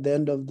at the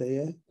end of the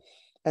year,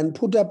 and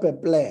put up a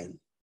plan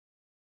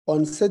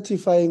on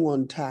certifying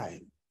on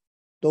time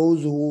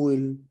those who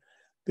will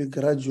be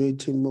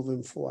graduating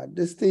moving forward.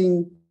 This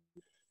thing,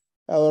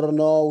 I don't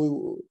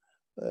know,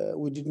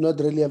 we did not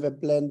really have a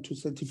plan to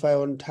certify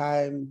on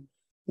time.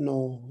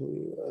 No,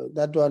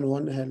 that one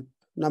won't help.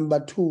 Number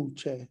two,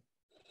 Chair.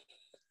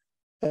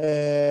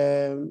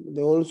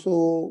 They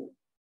also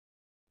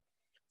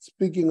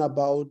speaking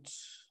about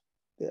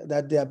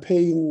that they are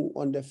paying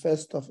on the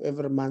 1st of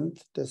every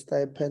month, the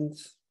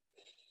stipends,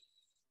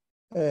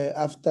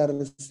 after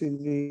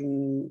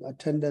receiving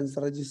attendance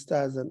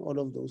registers and all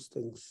of those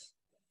things.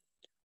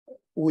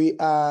 We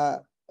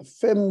are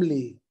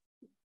firmly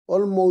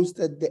almost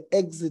at the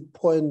exit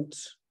point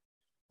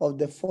of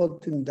the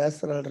 4th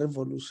industrial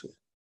revolution,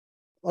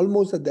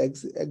 almost at the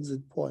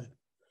exit point.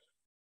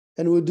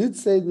 And we did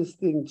say this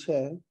thing,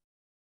 Chair,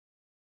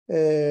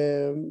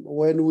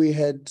 when we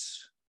had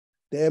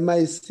the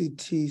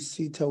MICT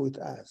CETA with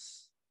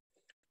us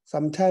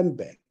some time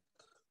back.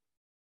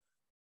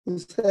 We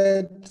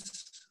said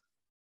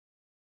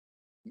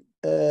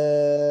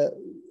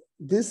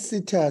these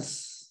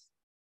CETAs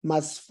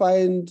must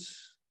find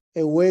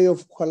a way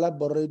of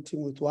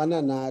collaborating with one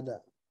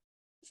another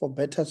for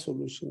better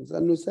solutions.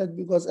 And we said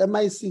because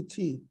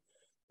MICT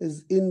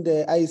is in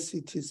the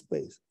ICT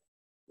space,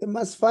 they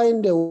must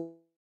find a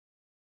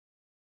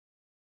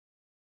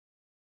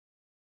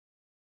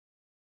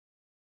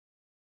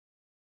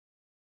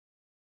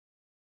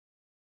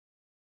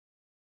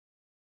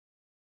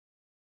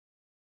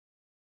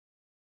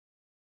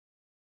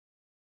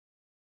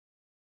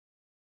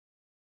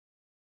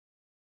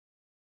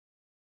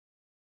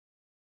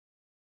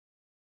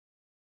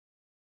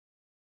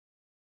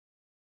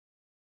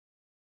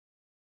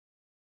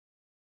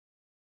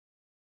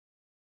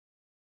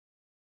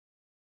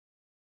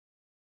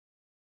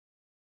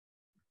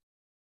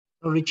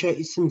Richard,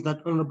 it seems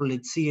that Honorable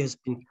Letsi has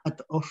been cut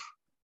off.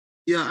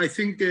 Yeah, I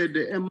think the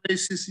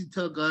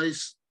MICT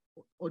guys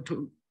ought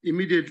to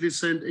immediately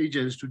send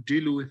agents to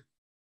deal with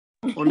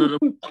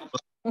Honorable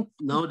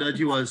now that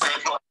he was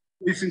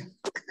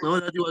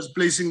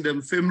placing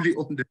them firmly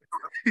on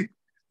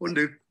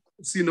the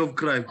scene of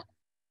crime.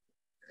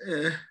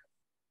 All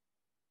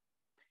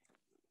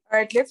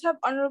right, let's have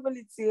Honorable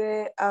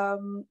Letsi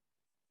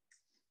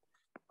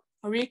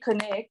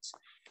reconnect.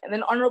 And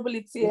then Honorable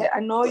Letsi, I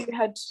know you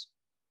had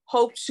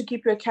hoped to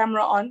keep your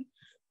camera on,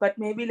 but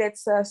maybe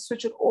let's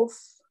switch it off.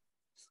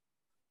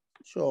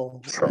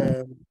 Sure.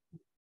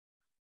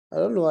 I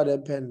don't know what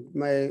happened.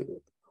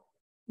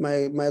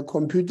 My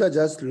computer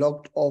just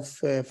locked off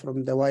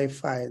from the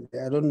Wi-Fi.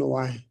 I don't know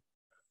why.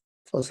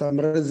 For some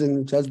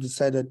reason, just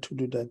decided to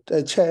do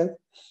that. Chair,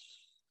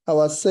 I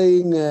was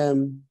saying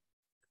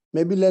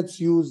maybe let's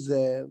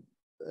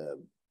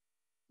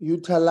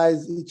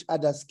utilize each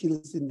other's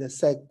skills in the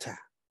sector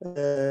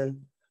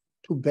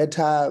to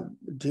better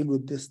deal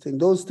with this thing.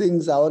 Those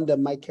things are on the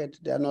market.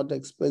 They are not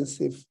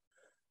expensive.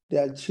 They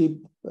are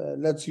cheap.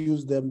 Let's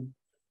use them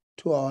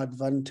to our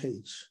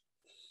advantage.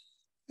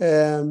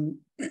 And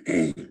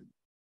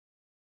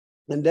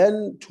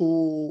then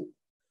to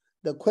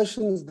the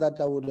questions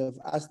that I would have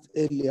asked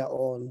earlier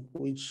on,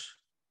 which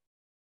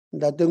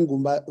Ntate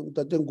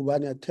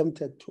Ngubane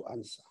attempted to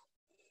answer.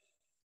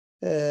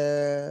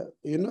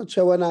 You know,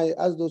 Chair, when I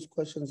asked those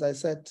questions, I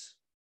said,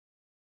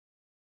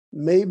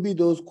 maybe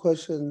those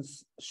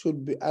questions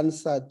should be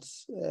answered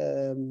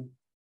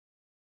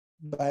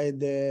by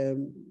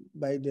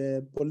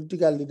the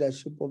political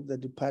leadership of the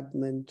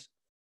department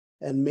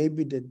and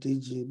maybe the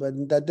DG, but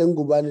Ntate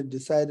Ngubane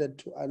decided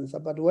to answer.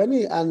 But when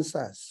he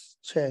answers,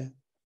 Chair,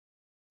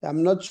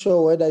 I'm not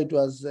sure whether it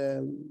was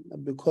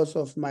because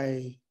of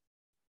my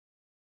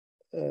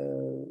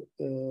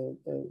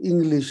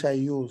English I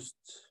used.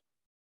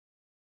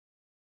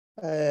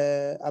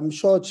 I'm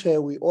sure,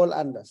 Chair, we all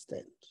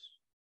understand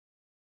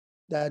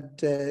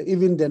that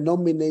even the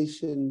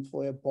nomination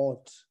for a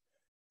board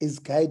is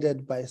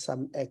guided by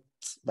some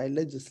acts, by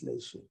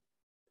legislation.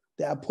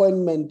 The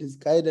appointment is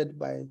guided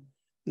by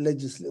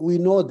legislation. We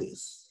know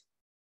this.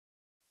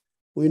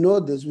 We know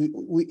this.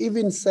 We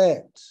even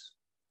said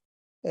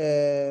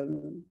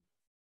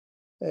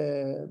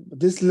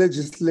this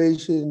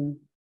legislation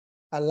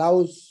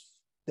allows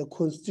the the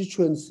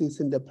constituencies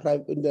in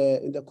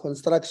the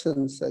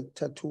construction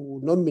sector to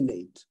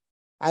nominate.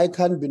 I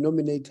can't be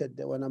nominated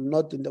when I'm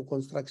not in the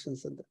construction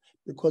center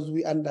because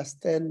we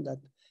understand that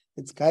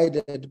it's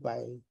guided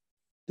by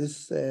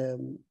this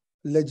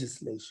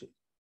legislation.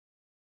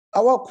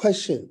 Our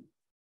question,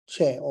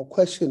 Chair, or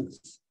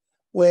questions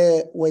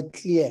were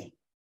clear.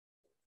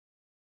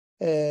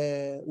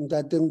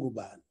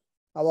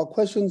 Our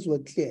questions were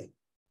clear.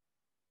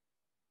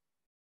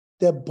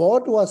 The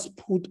board was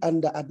put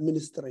under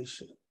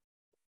administration.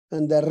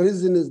 And the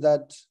reason is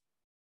that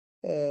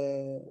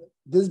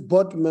these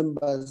board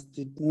members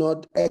did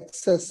not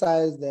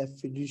exercise their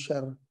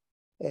fiduciary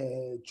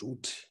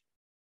duty.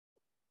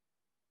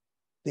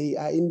 They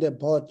are in the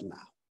board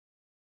now.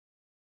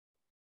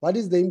 What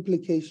is the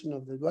implication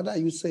of this? What are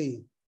you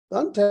saying?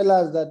 Don't tell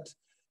us that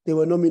they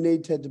were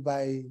nominated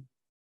by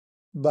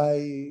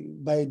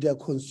their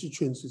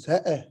constituencies.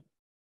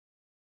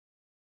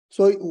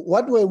 So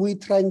what were we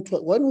trying to,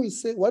 when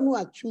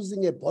we're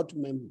accusing a board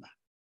member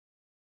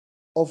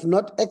of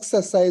not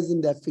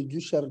exercising their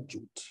fiduciary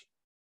duty,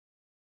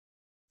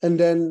 and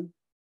then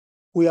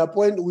we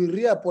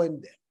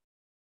reappoint them,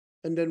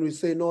 and then we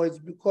say, no, it's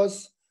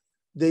because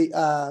they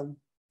are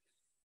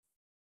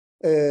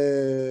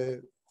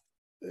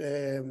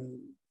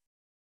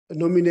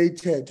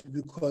nominated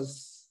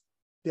because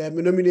they are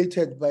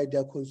nominated by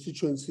their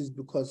constituencies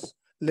because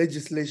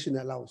legislation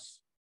allows.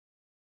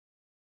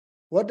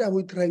 What are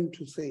we trying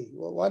to say?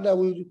 What are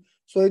we?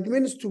 So it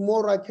means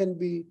tomorrow I can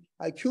be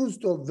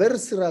accused of very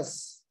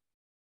serious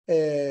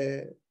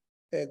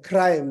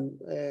crime,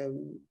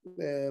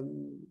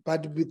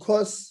 but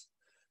because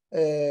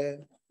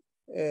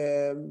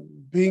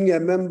being a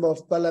member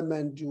of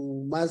parliament,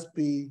 you must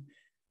be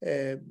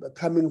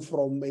coming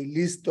from a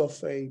list of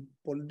a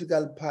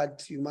political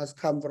party, you must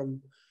come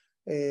from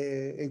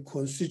a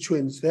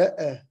constituency.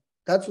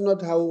 That's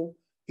not how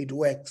it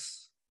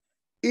works.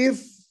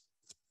 If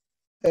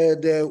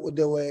there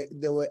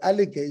were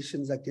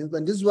allegations against,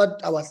 and this is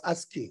what I was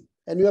asking,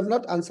 and you have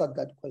not answered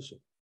that question.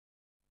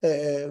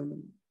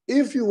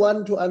 If you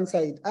want to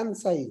answer it.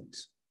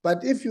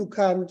 But if you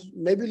can't,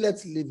 maybe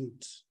let's leave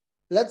it.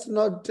 Let's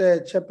not,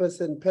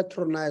 chairperson,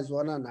 patronize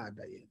one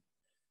another here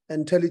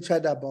and tell each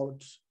other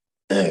about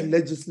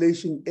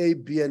legislation A,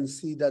 B, and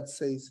C that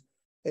says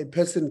a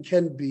person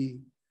can be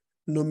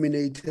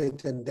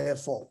nominated and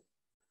therefore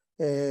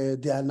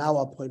they are now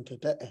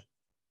appointed.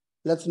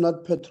 Let's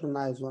not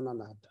patronize one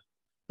another.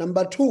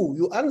 Number two,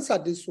 you answer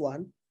this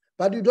one,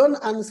 but you don't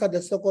answer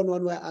the second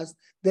one where I asked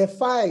the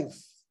 5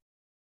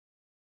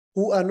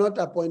 who are not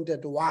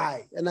appointed,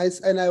 why? And I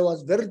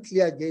was very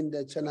clear again,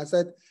 and I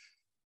said,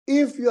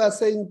 if you are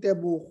saying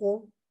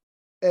Tebogo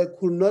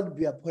could not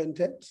be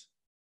appointed,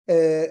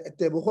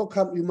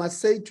 you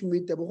must say to me,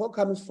 Tebogo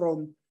comes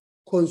from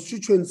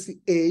constituency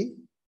A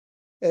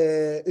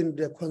in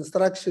the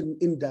construction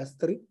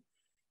industry,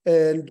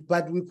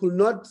 but we could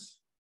not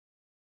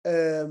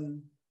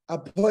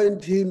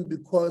appoint him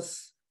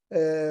because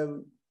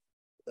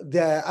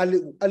there are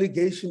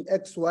allegation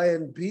X, Y,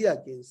 and B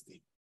against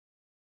him.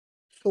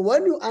 So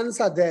when you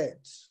answer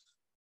that,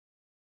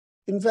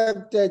 in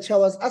fact, Chair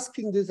was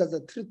asking this as a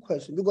trick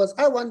question because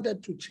I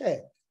wanted to check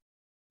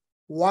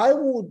why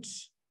would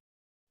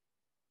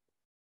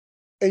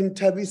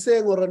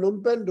Ntabiseng or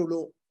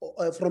Nompendulo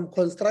from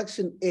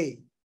construction A,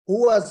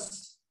 who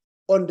was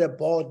on the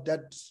board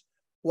that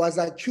was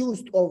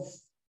accused of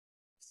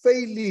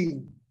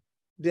failing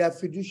their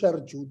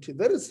fiduciary duty,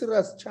 very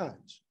serious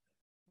charge,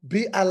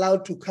 be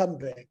allowed to come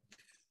back.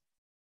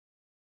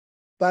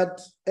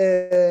 But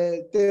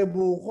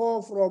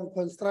Tebogo from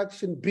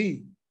construction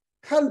B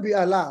can be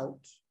allowed,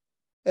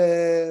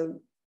 and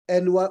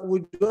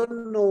we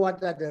don't know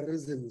what are the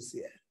reasons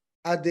here.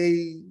 Are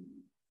they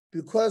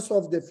because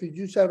of the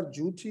fiduciary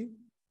duty?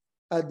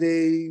 Are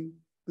they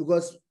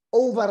because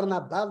over and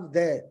above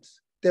that,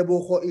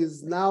 Tebogo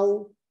is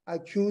now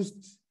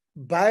accused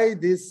by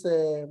this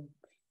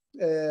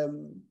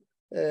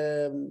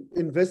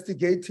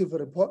investigative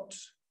report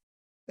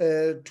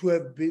to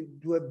have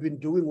been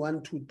doing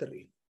 1, 2,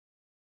 3.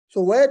 So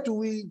where do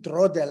we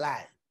draw the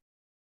line?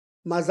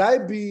 Must I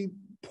be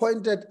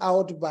pointed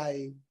out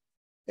by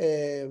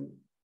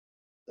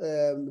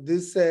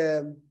this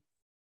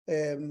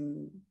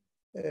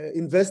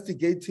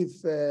investigative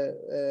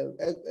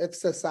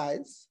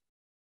exercise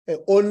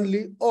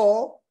only,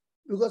 or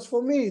because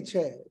for me,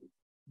 Chair,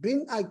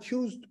 being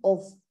accused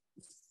of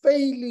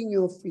failing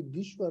your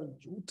fiduciary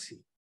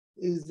duty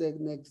is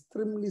an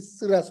extremely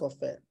serious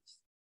offense.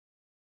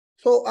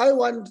 So I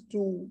want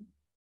to,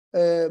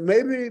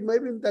 maybe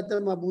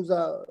Mtate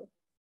Mabuza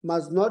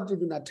must not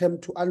even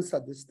attempt to answer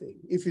this thing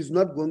if he's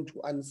not going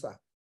to answer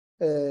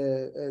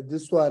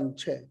this one,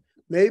 Chair.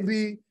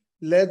 Maybe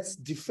let's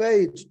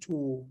defer it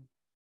to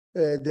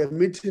the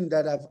meeting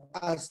that I've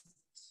asked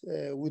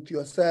with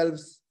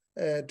yourselves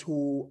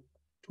to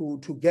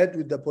get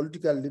with the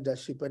political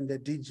leadership and the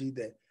DG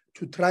there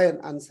to try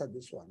and answer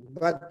this one.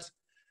 But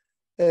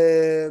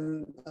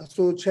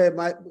so Chair,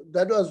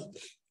 that was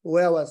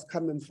where I was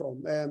coming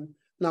from.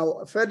 Now,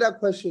 a further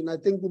question, I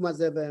think we must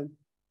have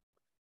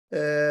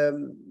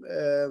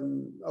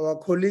our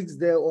colleagues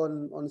there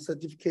on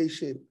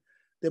certification,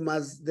 they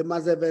must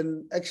have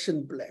an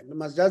action plan. They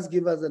must just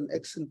give us an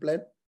action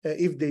plan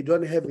if they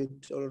don't have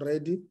it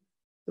already.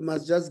 They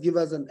must just give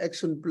us an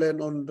action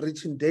plan on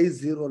reaching day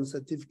 0 on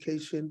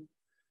certification.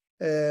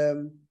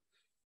 And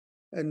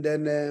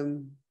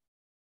then,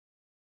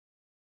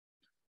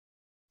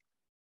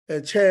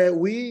 Chair,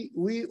 we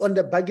on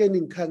the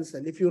bargaining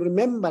council, if you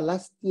remember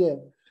last year,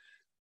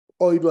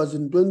 or it was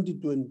in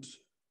 2020,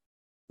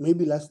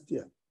 maybe last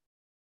year,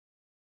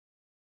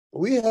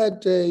 we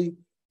had a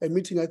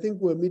meeting, I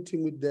think we were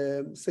meeting with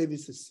the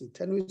services seat,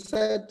 and we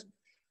said,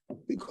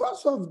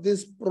 because of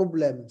these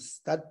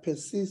problems that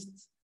persist,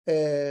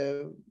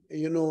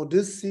 you know,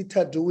 this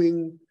CETA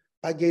doing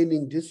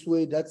bargaining this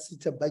way, that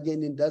CETA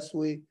bargaining that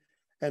way,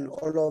 and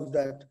all of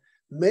that,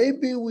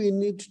 maybe we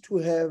need to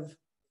have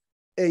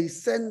a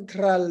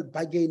central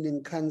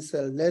bargaining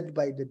council led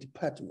by the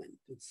department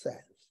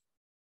itself,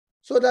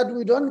 so that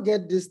we don't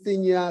get this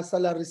thing here,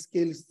 salary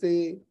scale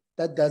stay,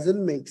 that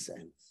doesn't make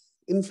sense.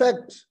 In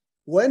fact,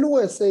 when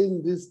we're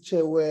saying this,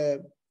 Chair, where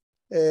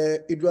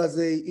it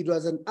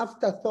was an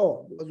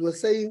afterthought, because we're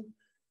saying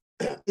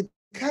it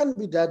can't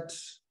be that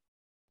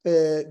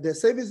the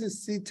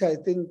services seat, I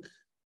think,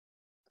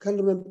 I can't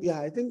remember, yeah,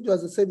 I think it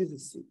was the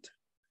services seat,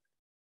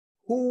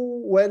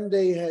 who, when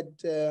they had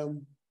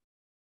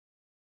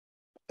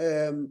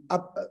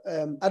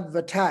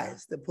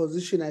advertised the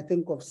position, I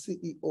think, of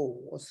CEO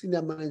or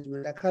senior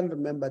management, I can't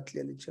remember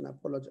clearly, I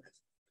apologize.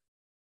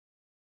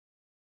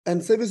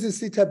 And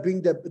services CETA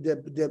being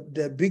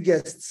the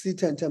biggest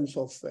CETA in terms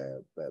of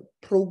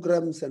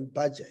programs and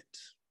budget.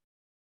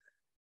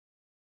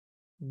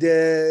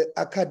 The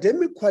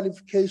academic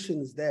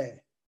qualifications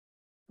there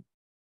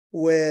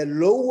were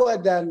lower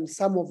than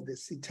some of the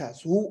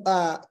CETAs who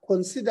are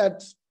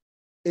considered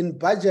in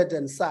budget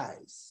and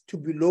size to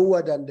be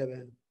lower than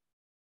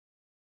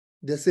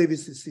the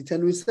services CETA.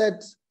 And we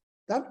said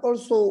that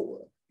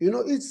also, you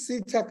know, each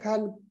CETA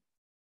can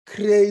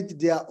create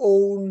their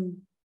own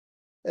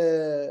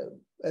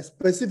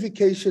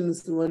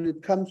specifications when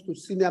it comes to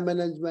senior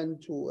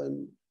management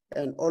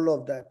and all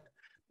of that.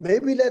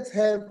 Maybe let's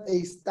have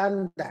a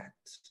standard.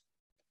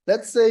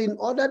 Let's say in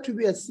order to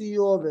be a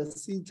CEO of a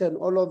CETA and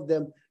all of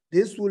them,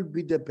 this will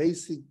be the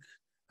basic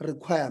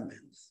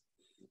requirements.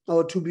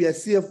 Or to be a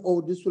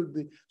CFO, this will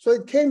be. So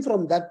it came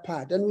from that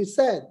part. And we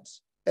said,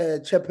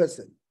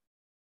 Chairperson,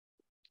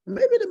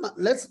 maybe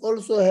let's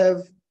also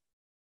have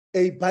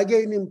a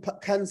bargaining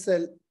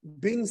council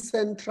being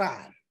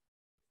central,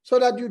 so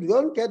that you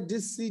don't get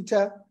this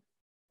CETA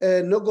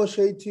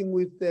negotiating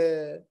with,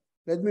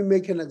 let me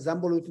make an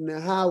example with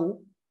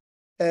Nehau,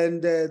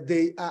 and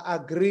they are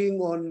agreeing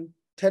on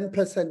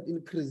 10%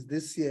 increase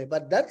this year.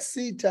 But that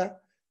CETA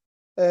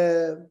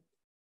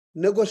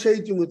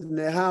negotiating with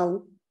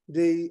Nehau,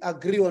 they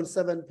agree on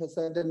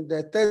 7%, and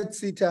the third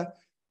CETA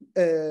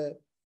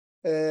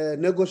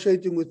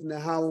negotiating with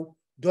Nehau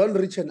don't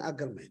reach an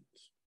agreement.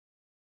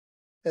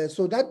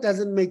 So that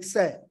doesn't make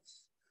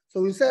sense.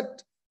 So we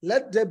said,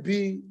 let there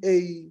be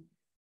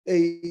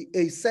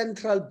a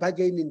central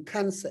bargaining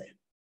council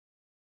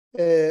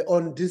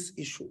on these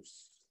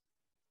issues.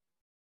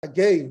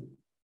 Again,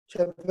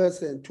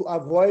 Chairperson, to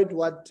avoid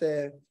what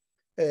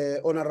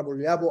Honorable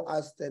Yabo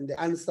asked and the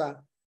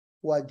answer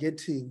we're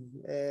getting,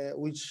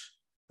 which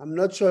I'm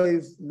not sure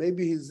if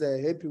maybe he's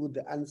happy with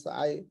the answer.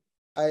 I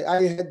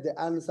had the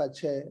answer,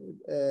 Chair,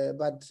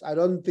 but I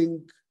don't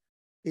think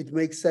it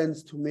makes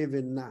sense to me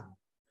even now.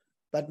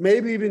 But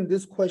maybe even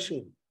this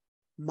question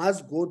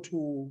must go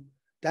to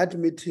that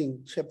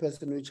meeting,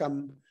 Chairperson, which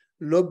I'm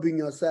lobbying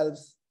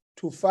yourselves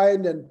to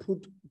find and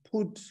put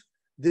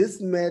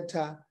this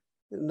matter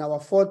in our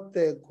fourth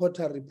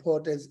quarter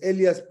report as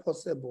early as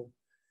possible.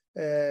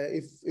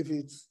 If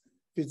it's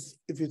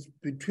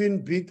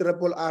between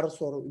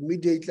B-RRRs or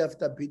immediately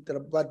after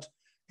B-RRR, but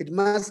it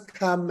must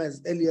come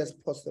as early as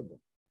possible.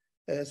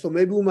 So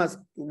maybe we must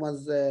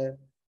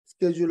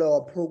schedule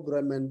our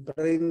program and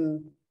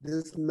bring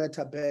this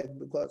matter back,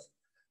 because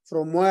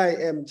from where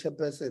I am,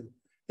 Chairperson,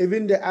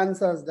 even the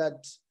answers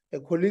that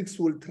colleagues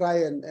will try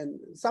and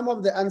some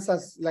of the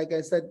answers, like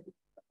I said,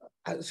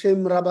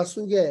 Shem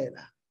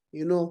Rabasugera,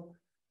 you know,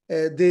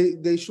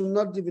 they should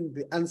not even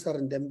be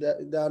answering them. They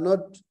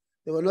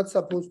were not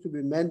supposed to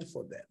be meant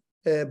for them.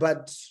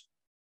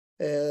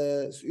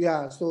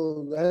 Yeah,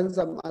 so hence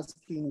I'm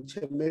asking,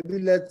 Chair, maybe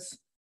let's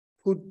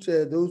put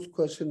those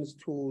questions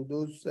to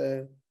those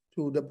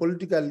to the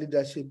political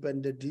leadership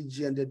and the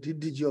DG and the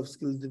DDG of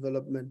skills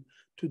development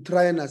to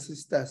try and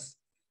assist us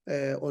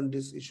on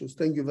these issues.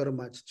 Thank you very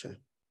much, Chair.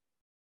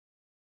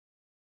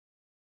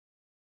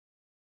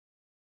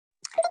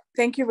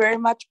 Thank you very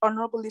much,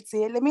 Honorable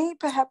Litsie. Let me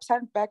perhaps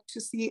hand back to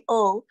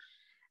CEO,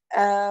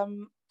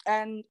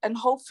 and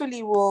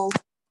hopefully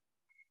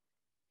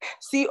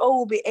CEO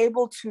will be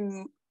able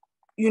to,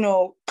 you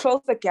know,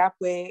 close the gap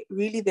where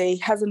really there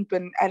hasn't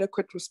been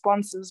adequate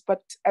responses.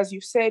 But as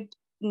you said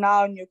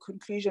now in your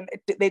conclusion,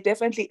 there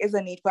definitely is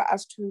a need for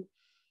us to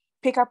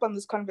pick up on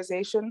this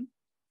conversation.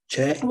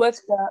 Chair?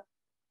 With the,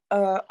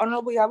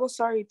 Honorable Yabo,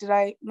 sorry, did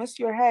I miss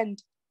your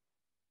hand?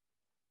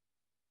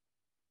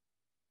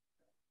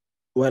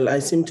 Well, I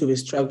seem to be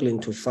struggling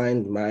to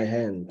find my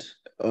hand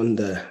on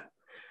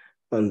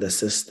the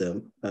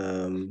system.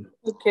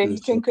 Okay,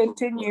 you can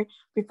continue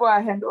before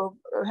I hand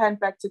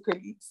back to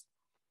colleagues.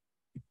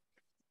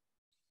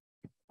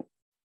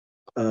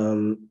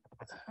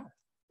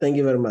 Thank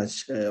you very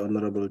much,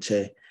 Honorable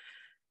Chair.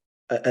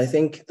 I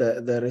think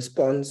the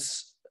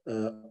response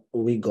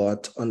we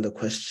got on the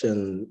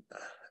question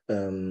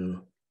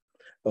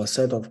or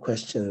set of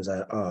questions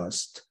I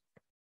asked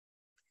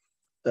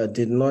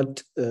did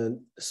not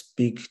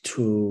speak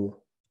to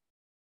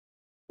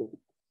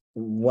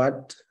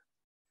what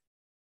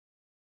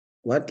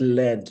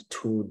led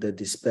to the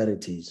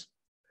disparities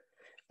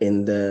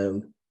in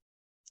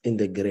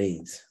the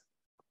grades.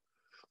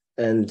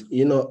 And,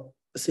 you know,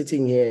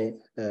 sitting here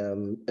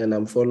and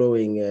I'm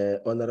following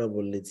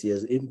Honorable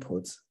Letizie's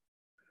inputs,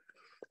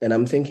 and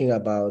I'm thinking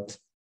about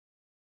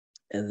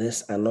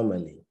this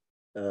anomaly.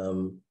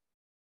 And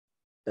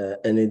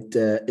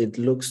it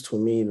looks to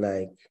me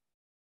like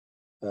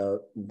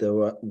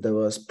there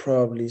was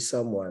probably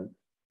someone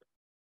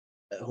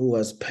who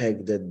was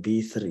pegged at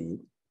B3,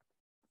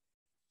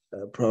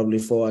 probably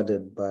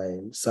forwarded by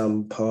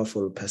some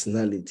powerful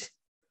personality,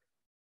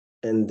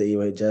 and they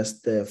were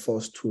just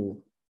forced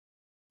to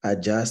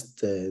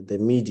adjust the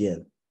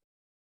median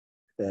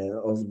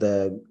of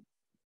the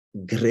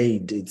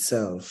grade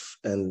itself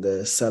and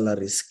the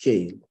salary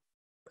scale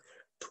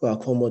to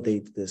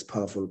accommodate this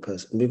powerful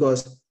person.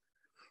 Because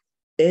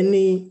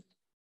any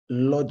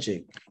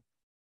logic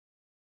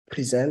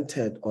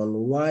presented on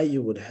why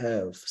you would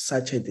have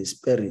such a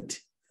disparity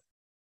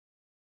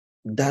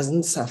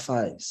doesn't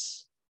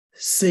suffice,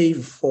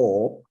 save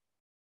for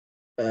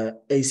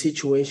a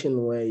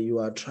situation where you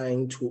are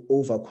trying to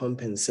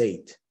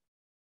overcompensate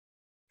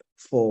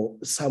for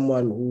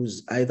someone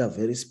who's either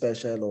very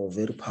special or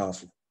very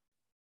powerful.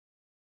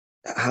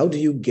 How do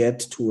you get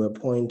to a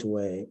point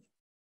where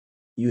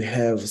you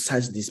have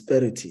such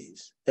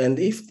disparities? And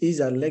if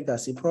these are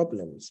legacy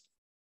problems,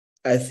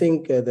 I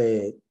think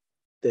the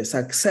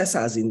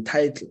successors in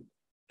title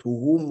to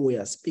whom we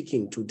are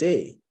speaking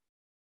today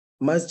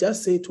must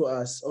just say to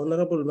us,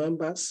 honorable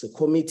members,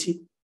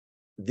 committee,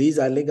 these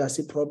are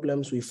legacy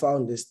problems. We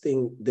found this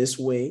thing this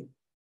way.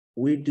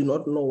 We do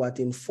not know what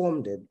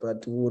informed it,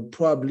 but we would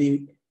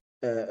probably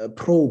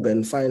probe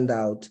and find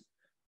out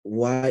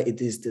why it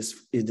is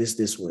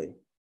this way.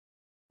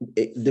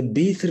 The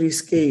B3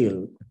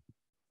 scale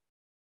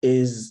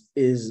is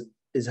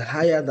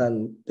higher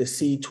than the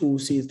C2,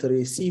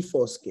 C3,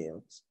 C4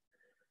 scales.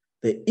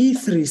 The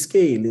E3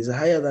 scale is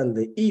higher than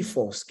the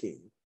E4 scale.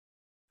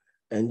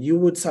 And you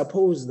would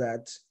suppose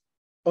that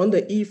on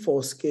the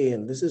E4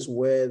 scale, this is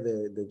where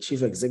the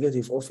chief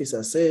executive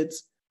officer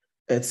sits,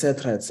 et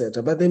cetera, et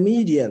cetera. But the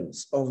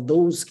medians of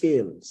those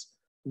scales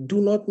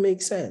do not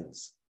make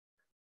sense.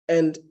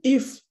 And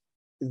if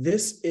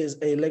this is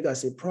a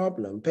legacy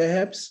problem,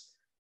 perhaps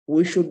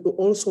we should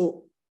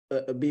also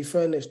be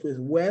furnished with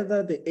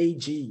whether the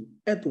AG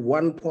at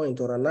one point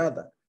or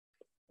another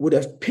would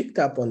have picked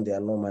up on the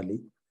anomaly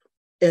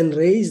and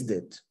raised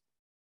it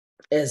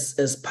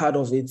as part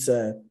of its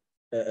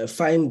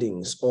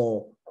findings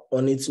or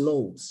on its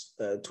notes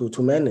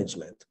to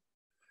management.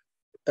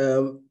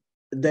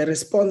 The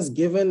response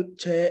given,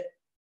 Chair,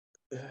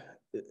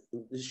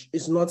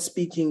 is not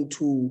speaking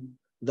to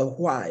the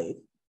why,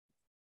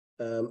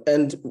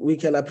 and we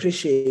can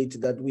appreciate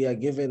that we are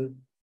given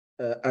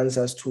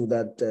answers to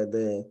that.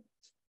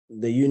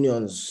 The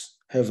unions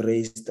have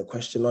raised the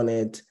question on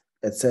it,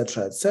 et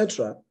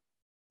cetera,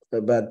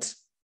 but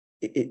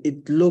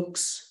it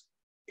looks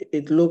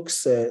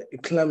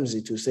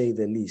clumsy, to say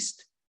the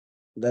least,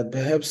 that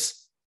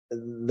perhaps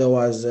there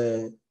was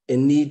a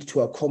need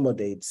to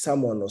accommodate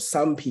someone or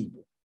some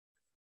people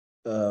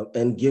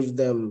and give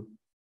them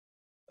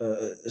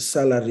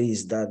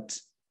salaries that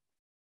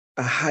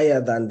are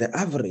higher than the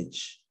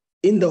average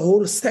in the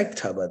whole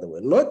sector, by the way,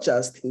 not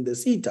just in the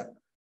CETA.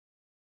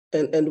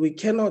 And we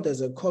cannot,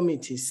 as a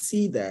committee,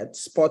 see that,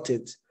 spot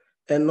it,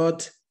 and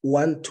not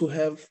want to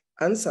have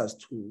answers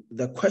to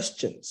the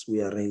questions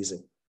we are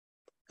raising.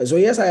 And so,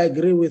 yes, I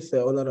agree with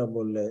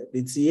Honorable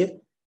Letizia.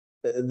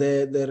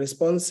 The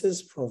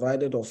responses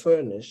provided or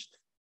furnished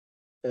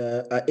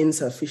are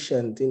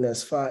insufficient in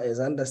as far as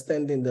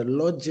understanding the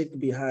logic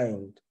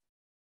behind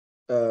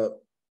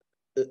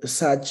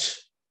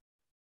such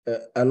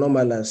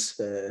anomalous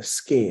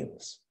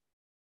scales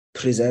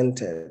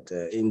presented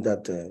in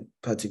that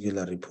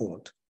particular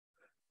report.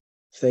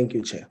 Thank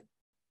you, Chair.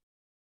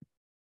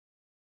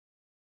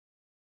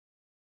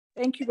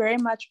 Thank you very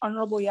much,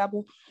 Honorable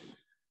Yabo.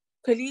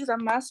 Colleagues, I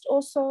must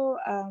also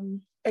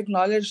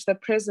acknowledge the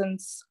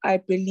presence, I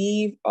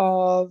believe,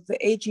 of the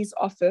AG's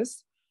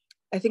office.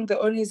 I think the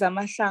only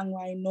Zamahlangu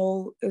I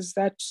know is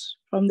that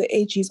from the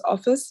AG's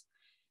office,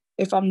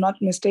 if I'm not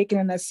mistaken,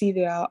 and I see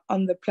they are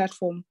on the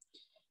platform.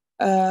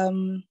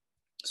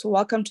 So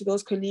welcome to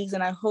those colleagues,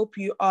 and I hope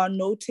you are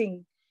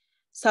noting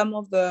some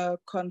of the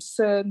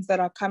concerns that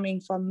are coming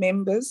from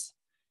members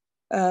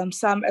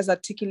some as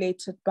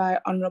articulated by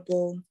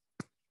Honorable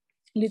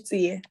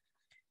Litsie.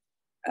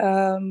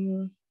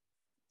 And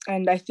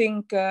I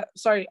think,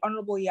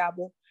 Honorable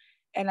Yabo.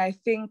 And I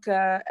think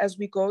as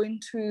we go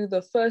into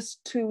the first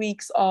 2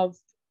 weeks of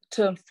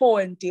term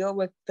 4 and deal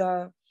with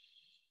the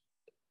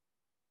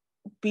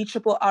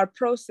BRRR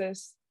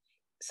process,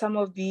 some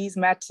of these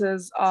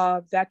matters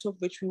are that of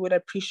which we would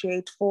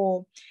appreciate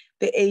for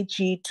the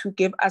AG to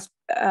give us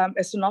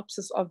a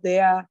synopsis of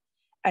their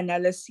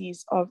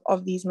analyses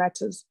of these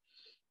matters.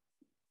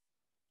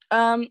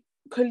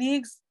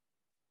 Colleagues,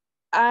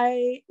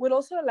 I would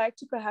also like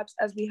to perhaps,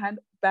 as we hand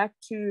back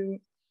to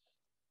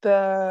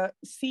the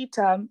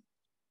CETA,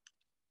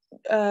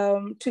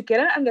 to get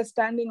an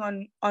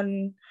understanding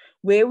on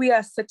where we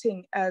are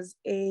sitting as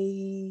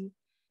a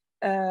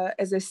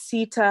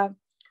CETA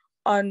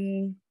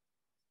on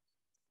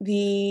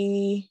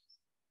the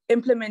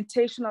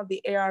implementation of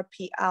the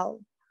ARPL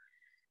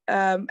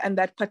and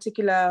that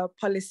particular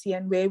policy,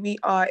 and where we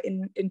are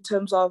in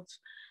terms of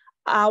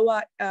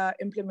our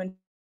implementation.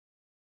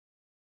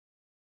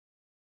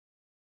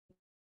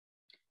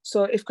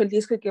 So if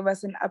colleagues could give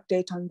us an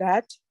update on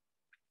that,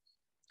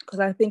 because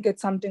I think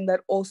it's something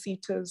that all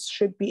CETAs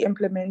should be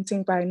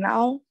implementing by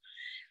now.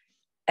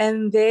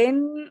 And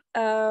then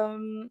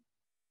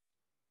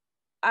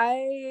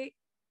I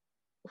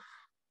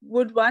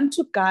would want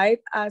to guide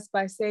us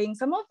by saying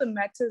some of the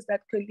matters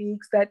that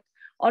colleagues, that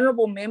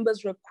honorable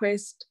members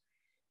request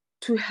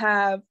to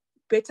have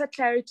better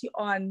clarity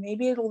on,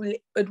 maybe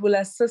it will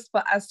assist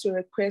for us to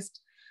request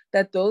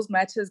that those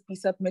matters be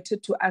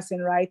submitted to us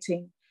in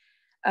writing,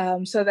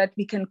 so that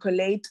we can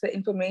collate the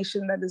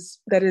information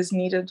that is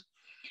needed.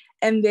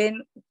 And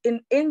then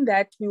in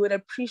that, we would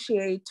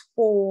appreciate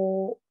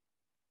it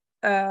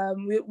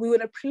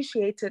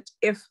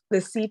if the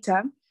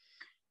CETA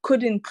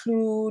could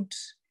include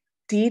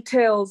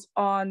details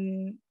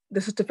on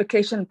the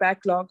certification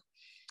backlog,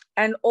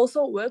 and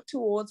also work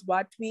towards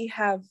what we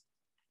have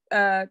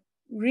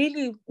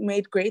really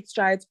made great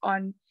strides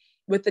on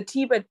with the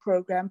TBED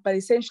program, but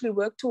essentially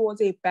work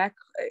towards a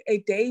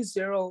day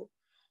zero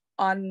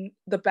on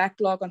the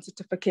backlog on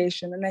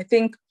certification. And I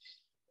think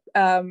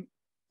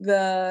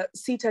the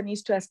CETA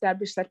needs to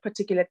establish that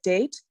particular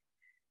date,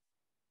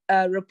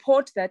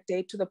 report that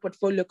date to the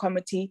portfolio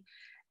committee,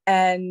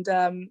 and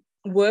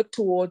work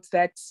towards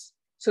that.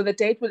 So the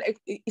date will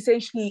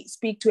essentially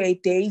speak to a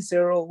day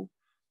zero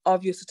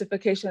of your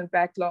certification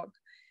backlog,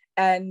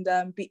 and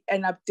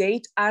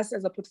update us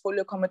as a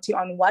portfolio committee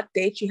on what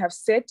date you have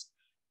set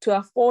to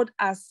afford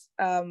us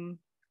the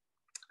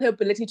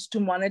ability to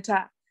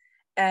monitor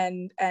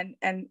and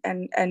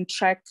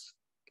track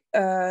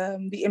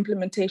the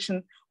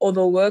implementation or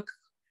the work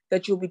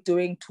that you'll be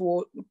doing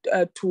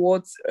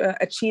towards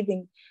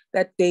achieving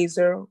that day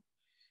zero.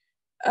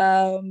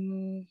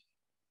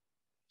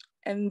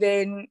 And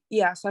then,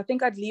 yeah, so I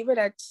think I'll leave it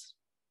at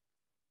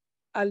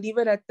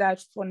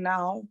that for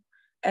now,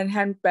 and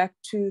hand back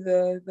to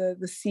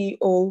the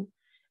CEO.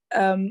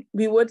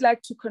 We would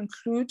like to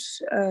conclude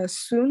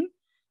soon.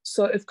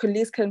 So if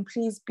colleagues can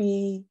please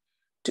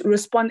to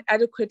respond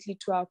adequately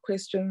to our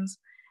questions,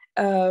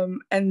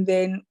 and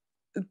then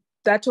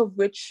that of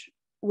which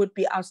would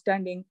be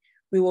outstanding,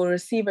 we will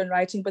receive in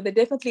writing. But there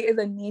definitely is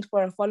a need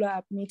for a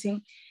follow-up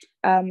meeting,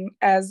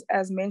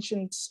 as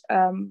mentioned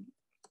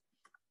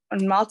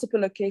on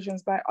multiple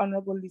occasions by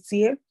Honorable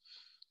Litsie,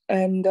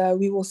 and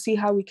we will see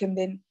how we can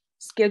then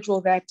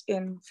schedule that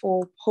in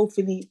for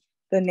hopefully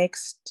the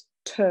next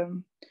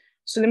term.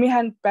 So let me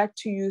hand back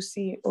to you,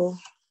 CEO.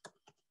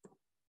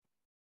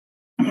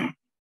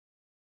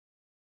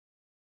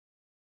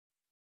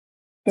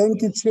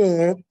 Thank you,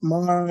 Chair.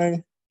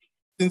 My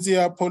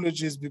sincere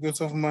apologies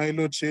because of my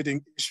load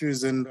shedding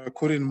issues, and I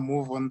couldn't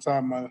move on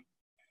time.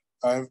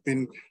 I've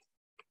been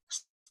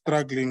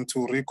struggling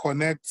to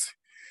reconnect.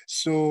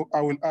 So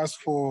I will ask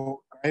for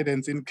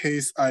guidance in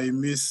case I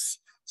miss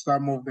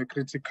some of the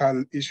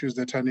critical issues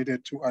that I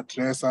needed to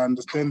address. I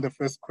understand the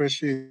first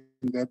question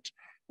that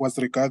was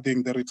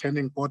regarding the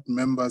returning board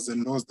members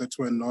and those that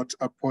were not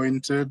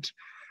appointed,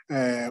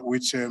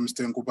 which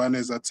Mr. Ngubane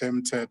has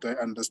attempted, I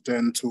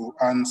understand, to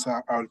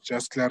answer. I'll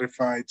just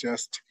clarify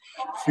just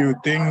a few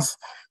things.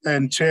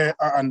 And Chair,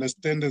 I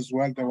understand as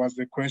well there was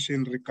a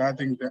question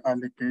regarding the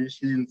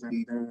allegations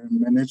and the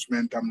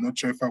management. I'm not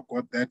sure if I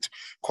got that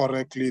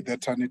correctly,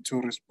 that I need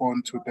to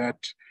respond to that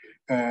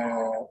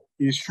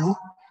issue.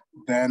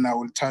 Then I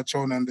will touch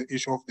on the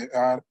issue of the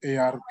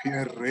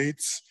ARPL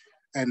rates,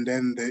 and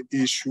then the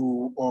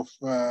issue of,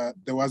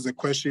 there was a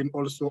question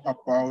also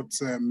about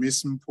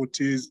Ms.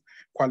 Mputi's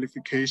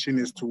qualification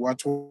as to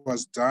what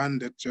was done.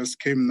 That just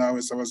came now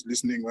as I was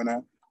listening when I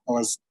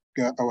was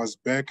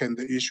back, and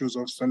the issues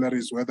of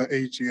salaries, whether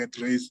AG had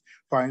raised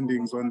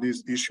findings on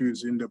these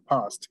issues in the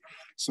past.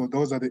 So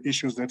those are the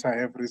issues that I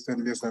have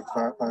recently, as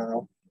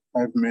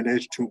I've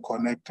managed to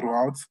connect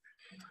throughout.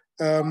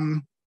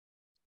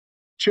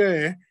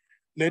 Chair,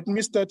 let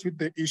me start with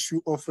the issue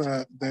of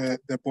the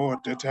board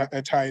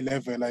at high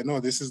level. I know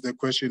this is the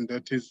question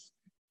that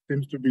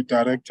seems to be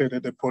directed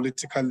at the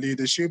political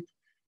leadership.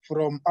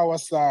 From our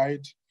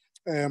side,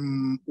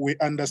 we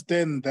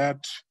understand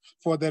that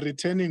for the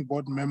returning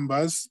board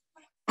members,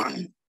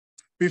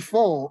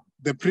 before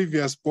the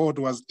previous board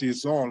was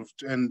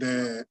dissolved and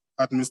the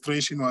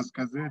administration was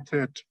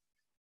gazetted,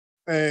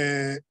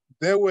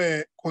 there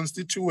were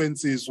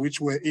constituencies which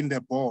were in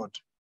the board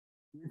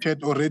which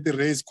had already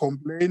raised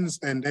complaints,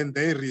 and then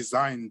they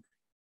resigned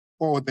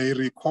or they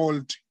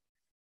recalled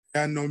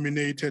their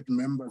nominated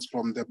members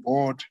from the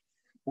board,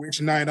 which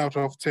 9 out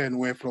of 10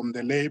 were from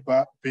the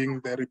Labour, being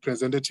the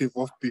representative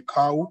of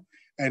Bikau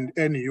and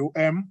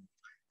NUM.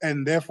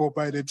 And therefore,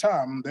 by the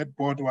time that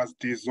board was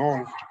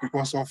dissolved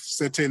because of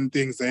certain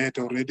things they had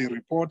already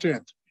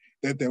reported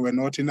that they were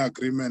not in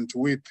agreement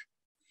with,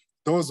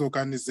 those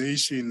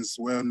organizations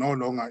were no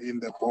longer in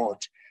the board.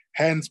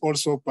 Hence,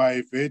 also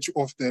by virtue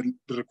of the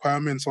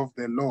requirements of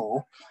the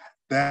law,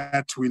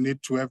 that we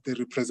need to have the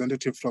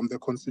representative from the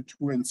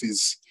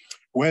constituencies.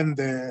 When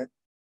the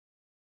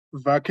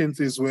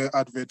vacancies were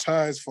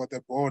advertised for the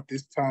board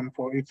this time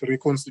for its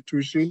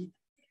reconstitution,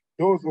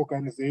 those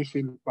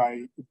organizations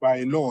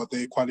by law,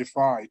 they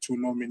qualify to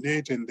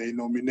nominate, and they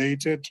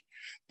nominated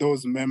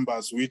those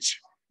members which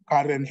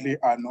currently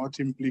are not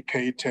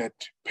implicated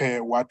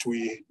per what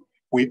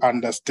we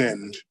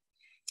understand.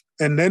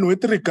 And then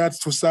with regards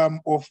to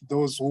some of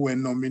those who were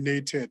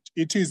nominated,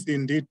 it is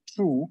indeed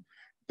true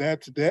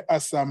that there are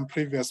some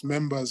previous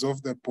members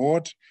of the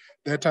board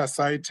that are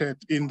cited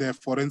in the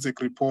forensic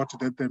report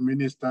that the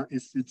minister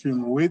is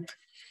sitting with,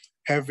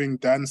 having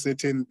done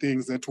certain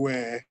things that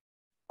were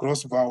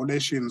gross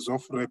violations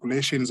of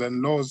regulations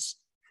and laws,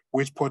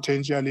 which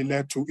potentially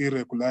led to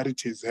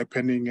irregularities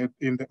happening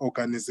in the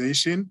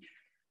organization.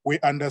 We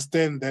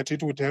understand that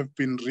it would have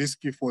been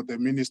risky for the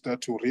minister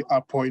to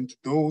reappoint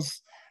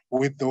those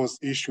with those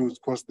issues,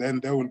 because then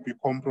they will be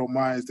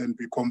compromised and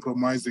be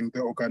compromising the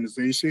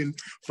organization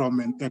from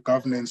a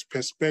governance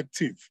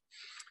perspective.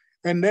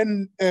 And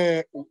then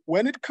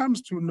when it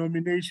comes to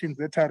nominations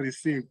that are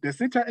received, the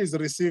CETA is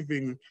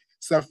receiving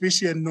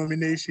sufficient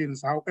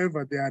nominations.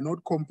 However, they are not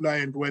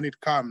compliant when it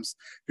comes,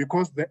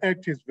 because the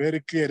act is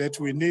very clear that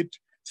we need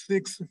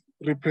 6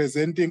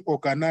 representing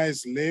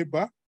organized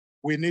labor,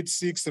 we need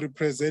 6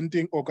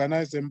 representing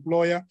organized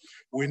employer,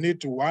 we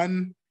need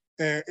 1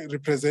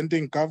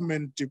 representing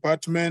government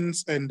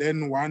departments, and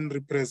then 1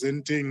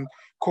 representing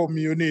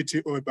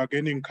community or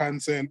bargaining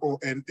council or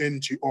an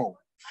NGO.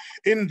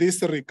 In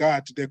this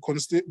regard,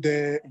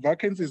 the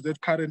vacancies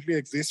that currently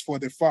exist for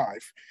the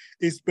 5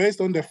 is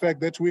based on the fact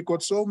that we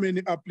got so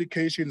many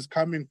applications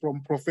coming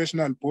from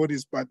professional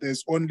bodies, but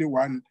there's only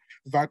 1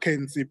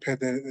 vacancy per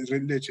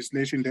the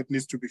legislation that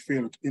needs to be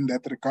filled in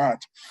that regard.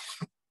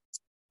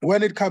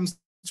 When it comes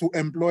to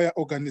employer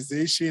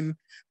organization,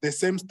 the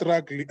same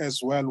struggle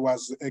as well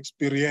was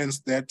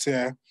experienced, that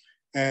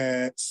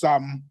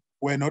some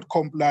were not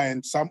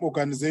compliant. Some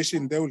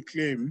organizations, they will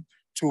claim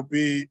to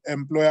be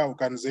employer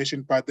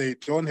organization, but they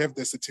don't have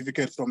the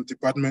certificate from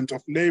Department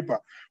of Labor,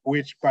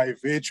 which by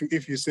virtue,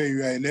 if you say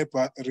you are a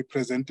labor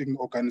representing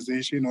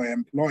organization or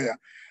employer,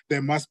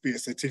 there must be a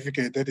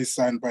certificate that is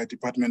signed by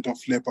Department of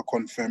Labor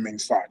confirming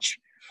such.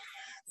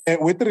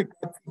 With regard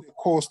to the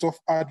cost of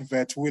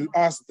advert, we'll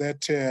ask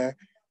that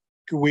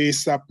we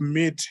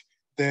submit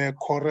the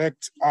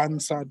correct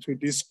answer to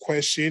this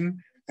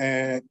question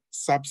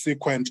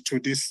subsequent to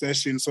this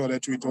session, so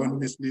that we don't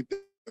mislead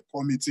the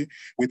committee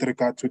with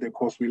regard to the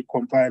cost. We'll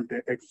compile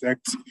the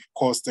exact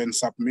cost and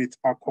submit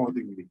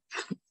accordingly.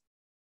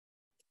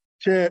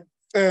 Chair,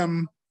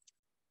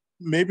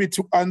 maybe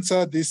to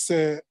answer this,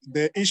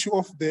 the issue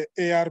of the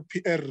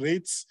ARPR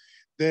rates,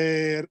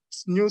 the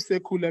new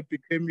circular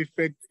became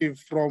effective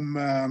from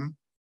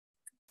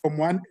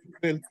 1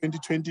 April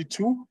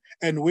 2022,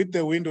 and with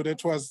the window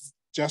that was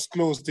just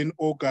closed in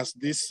August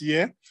this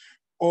year,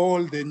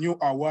 all the new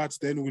awards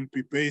then will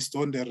be based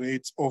on the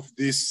rates of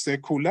this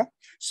circular.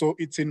 So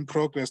it's in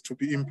progress to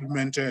be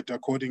implemented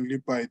accordingly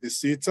by the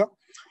CETA.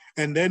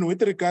 And then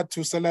with regard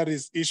to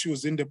salaries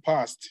issues in the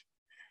past,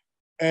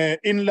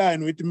 in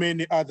line with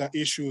many other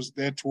issues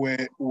that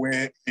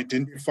were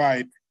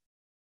identified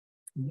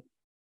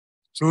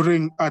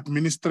during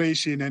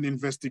administration and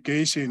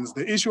investigations,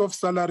 the issue of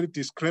salary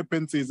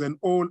discrepancies and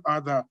all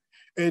other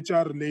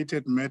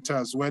HR-related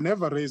matters were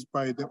never raised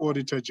by the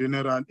Auditor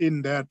General,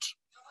 in that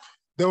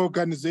the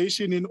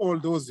organization in all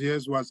those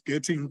years was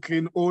getting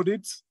clean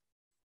audits,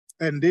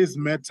 and these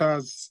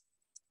matters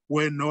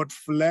were not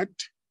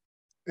flagged.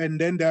 And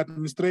then the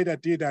administrator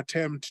did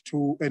attempt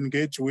to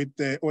engage with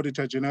the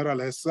Auditor General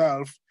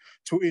herself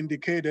to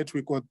indicate that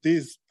we got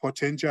these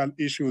potential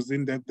issues,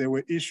 in that there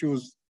were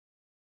issues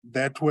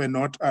that were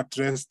not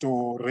addressed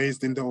or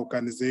raised in the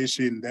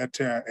organization that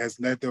has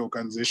led the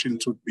organization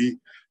to be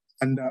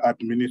under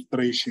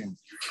administration.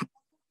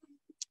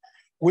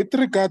 With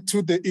regard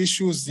to the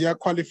issues,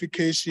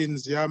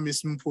 qualifications,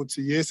 Ms.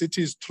 Mputi, yes, it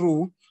is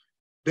true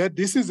that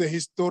this is a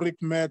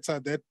historic matter,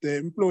 that the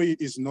employee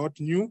is not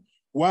new,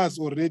 was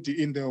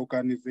already in the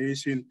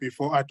organization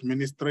before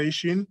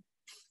administration,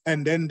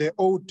 and then the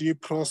OD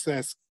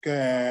process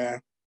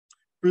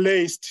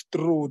placed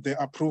through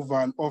the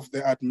approval of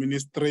the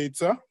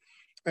administrator.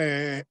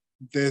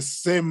 The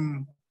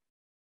same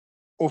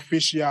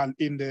official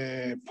in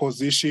the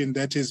position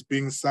that is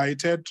being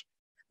cited.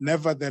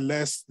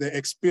 Nevertheless, the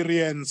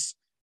experience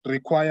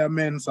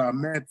requirements are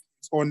met.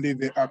 It's only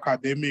the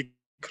academic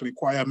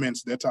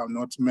requirements that are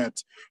not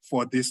met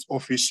for this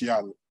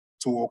official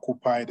to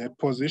occupy that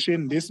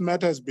position. This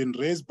matter has been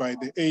raised by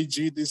the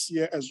AG this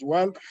year as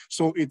well,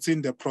 so it's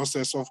in the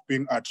process of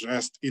being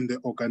addressed in the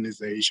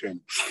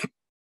organization.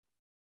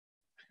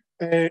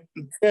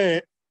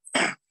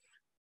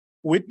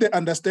 With the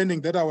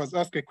understanding that I was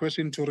asked a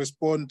question to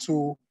respond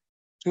to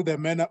the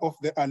manner of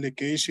the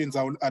allegations,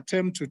 I will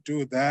attempt to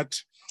do that.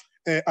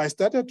 I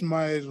started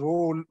my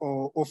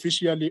role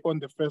officially on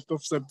the 1st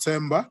of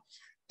September.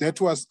 That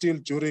was still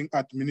during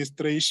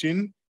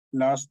administration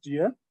last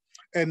year.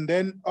 And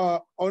then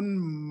on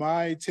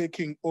my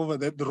taking over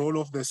that role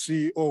of the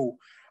CEO,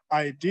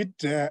 I did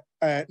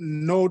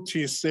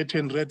notice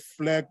certain red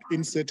flag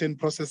in certain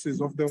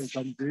processes of the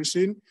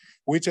organization,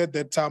 which at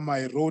that time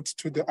I wrote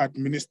to the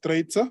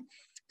administrator,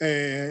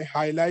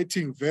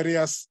 highlighting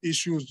various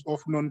issues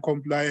of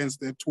non-compliance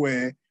that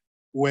were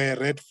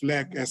red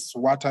flag as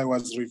what I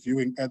was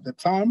reviewing at the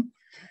time.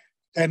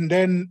 And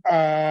then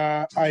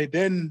I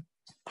then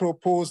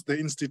proposed the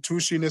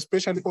institution,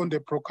 especially on the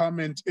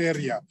procurement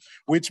area,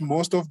 which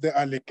most of the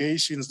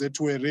allegations that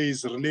were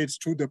raised relates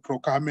to the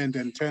procurement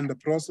and tender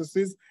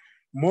processes.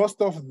 Most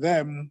of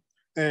them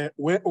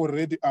were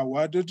already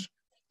awarded.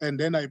 And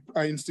then I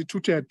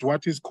instituted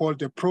what is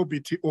called a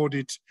probity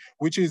audit,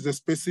 which is a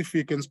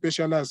specific and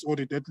specialized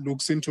audit that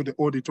looks into the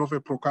audit of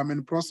a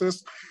procurement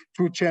process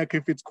to check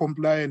if it's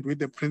compliant with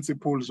the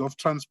principles of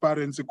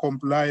transparency,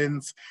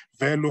 compliance,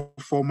 value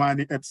for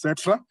money,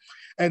 etc.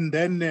 And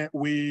then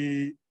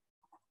we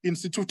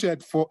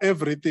instituted for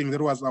everything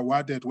that was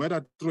awarded,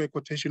 whether through a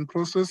quotation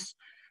process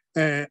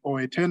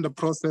or a tender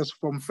process,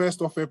 from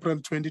 1st of April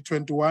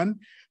 2021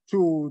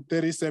 to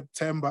 30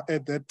 September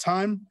at that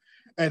time.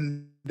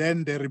 And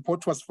then the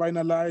report was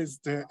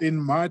finalized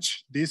in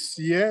March this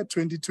year,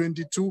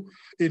 2022,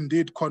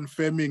 indeed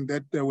confirming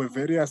that there were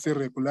various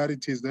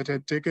irregularities that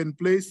had taken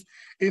place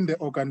in the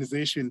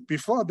organization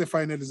before the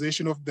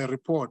finalization of the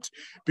report.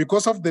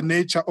 Because of the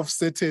nature of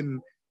certain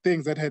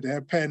things that had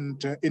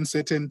happened in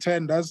certain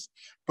tenders,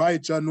 by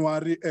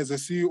January, as a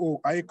CEO,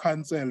 I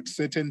cancelled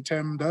certain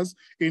tenders,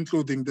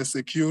 including the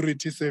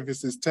security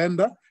services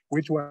tender,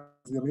 which was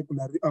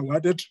irregularly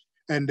awarded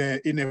and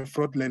in a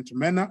fraudulent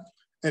manner.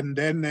 And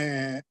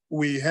then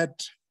we had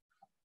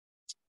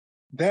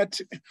that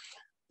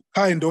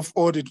kind of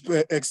audit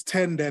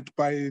extended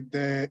by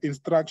the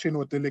instruction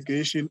or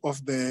delegation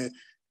of the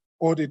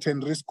Audit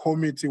and Risk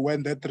Committee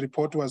when that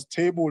report was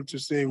tabled to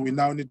say we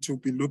now need to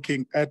be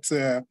looking at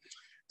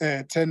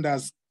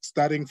tenders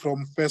starting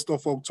from 1st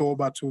of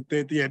October to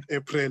 30th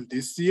April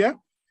this year.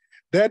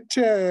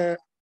 That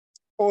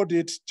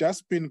audit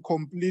just been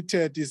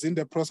completed, is in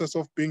the process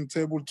of being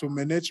tabled to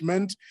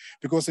management,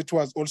 because it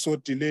was also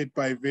delayed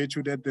by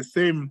virtue that the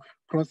same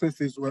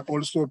processes were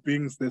also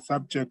being the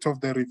subject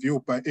of the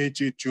review by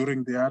AG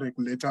during their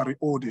regulatory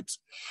audits.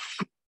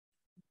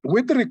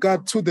 With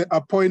regard to the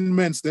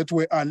appointments that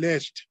were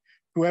alleged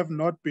to have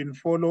not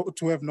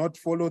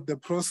followed the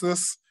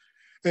process,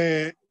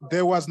 there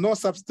was no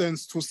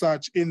substance to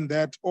such, in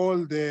that all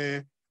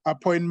the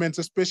appointments,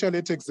 especially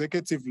at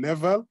executive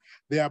level,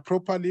 they are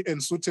properly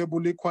and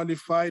suitably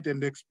qualified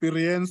and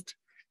experienced,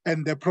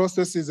 and the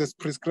processes as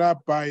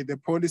prescribed by the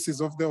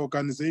policies of the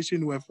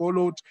organization were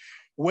followed.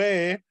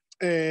 Where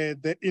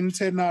the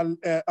internal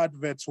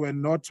adverts were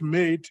not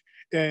made,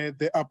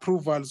 the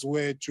approvals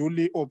were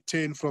duly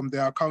obtained from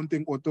the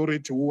accounting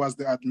authority, who was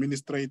the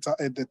administrator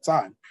at the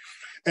time.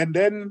 And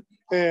then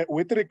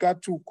with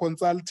regard to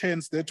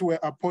consultants that were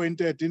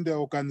appointed in the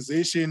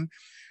organization,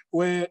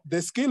 where the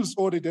skills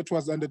audit that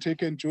was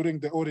undertaken during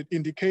the audit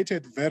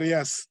indicated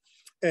various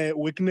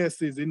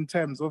weaknesses in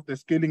terms of the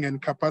skilling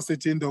and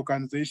capacity in the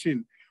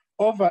organization.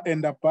 Over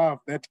and above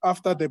that,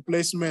 after the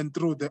placement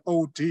through the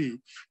OD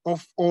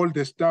of all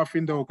the staff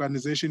in the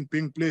organization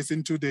being placed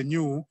into the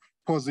new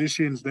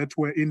positions that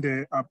were in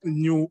the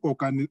new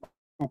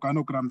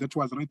organogram that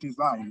was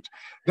redesigned,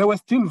 there were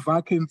still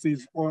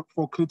vacancies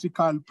for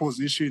critical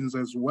positions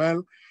as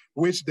well,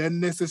 which then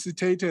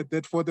necessitated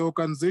that for the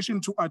organization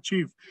to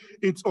achieve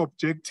its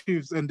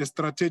objectives and the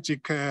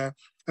strategic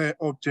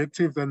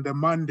objectives and the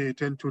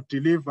mandate, and to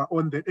deliver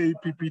on the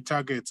APP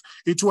targets,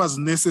 it was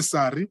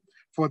necessary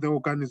for the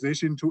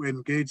organization to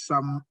engage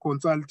some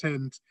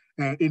consultants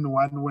in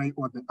one way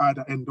or the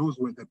other, and those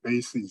were the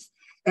basis.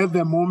 At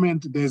the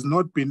moment, there's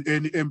not been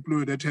any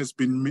employee that has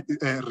been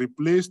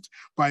replaced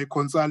by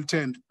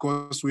consultant,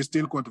 because we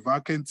still got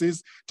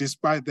vacancies,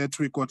 despite that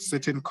we got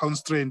certain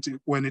constraints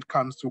when it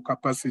comes to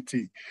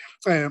capacity.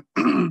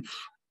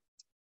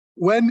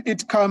 When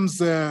it comes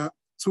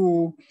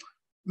to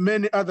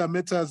many other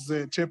matters,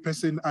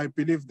 Chairperson, I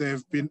believe they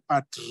have been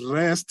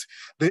addressed.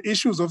 The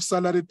issues of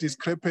salary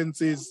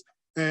discrepancies,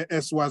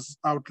 as was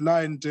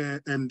outlined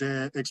and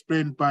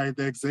explained by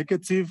the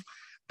executive,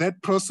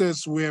 that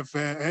process we have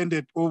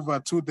handed over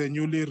to the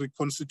newly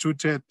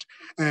reconstituted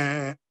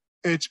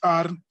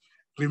HR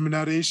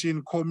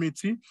Remuneration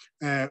Committee,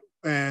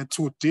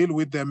 to deal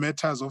with the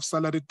matters of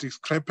salary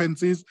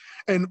discrepancies,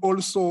 and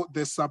also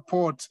the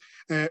support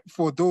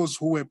for those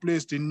who were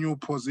placed in new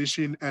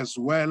position as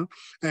well.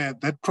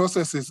 That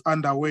process is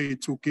underway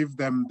to give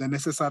them the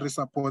necessary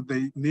support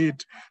they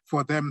need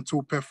for them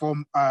to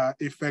perform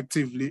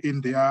effectively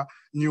in their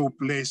new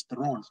placed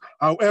roles.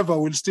 However,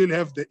 we'll still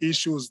have the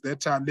issues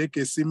that are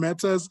legacy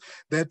matters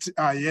that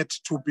are yet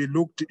to be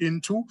looked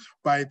into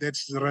by that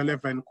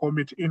relevant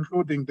committee,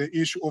 including the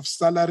issue of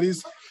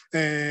salaries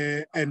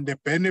and the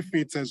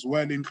benefits as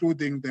well,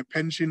 including the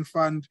pension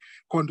fund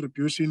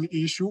contribution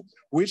issue,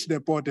 which the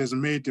board has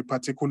made a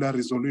particular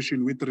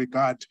resolution with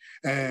regard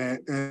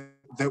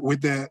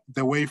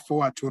the way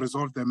forward to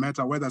resolve the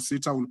matter, whether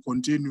CETA will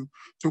continue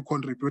to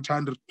contribute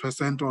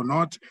 100% or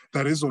not.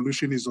 The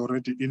resolution is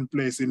already in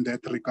place in that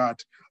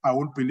regard. I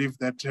would believe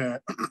that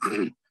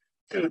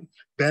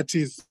that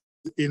is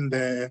in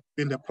the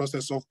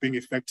process of being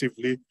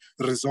effectively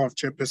resolved,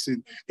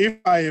 Chairperson. If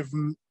I have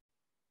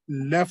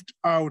left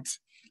out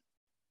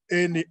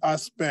any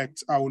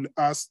aspect, I will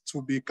ask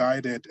to be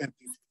guided at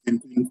this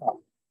point in time.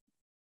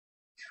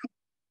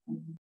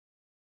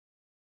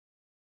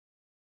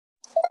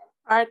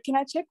 All right, can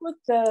I check with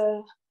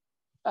the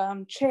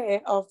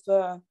chair of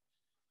the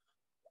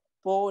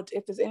board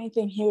if there's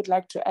anything he would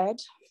like to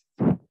add?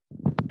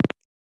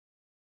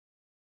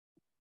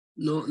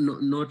 No,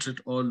 not at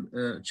all,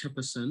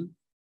 Chairperson.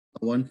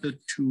 I wanted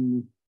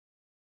to,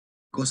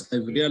 because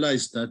I've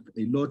realized that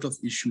a lot of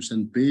issues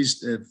and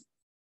based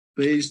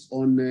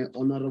on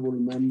Honorable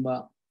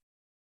Member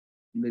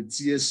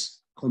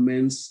Letsia's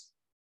comments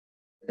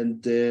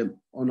and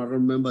Honorable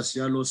Member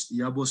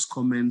Yabo's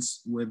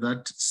comments were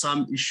that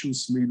some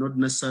issues may not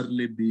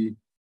necessarily be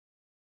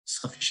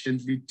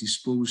sufficiently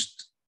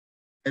disposed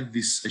at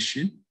this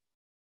session.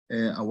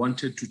 I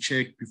wanted to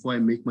check before I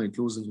make my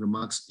closing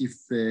remarks if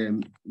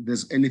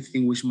there's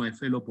anything which my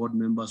fellow board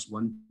members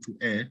want to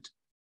add,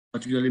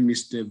 particularly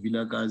Mr.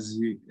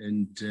 Vilakazi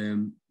and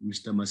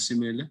Mr.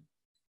 Masimele.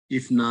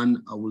 If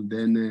none, I will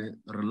then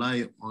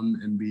rely on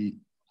and be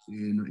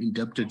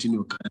indebted in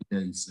your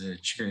guidance,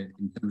 Chair,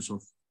 in terms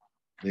of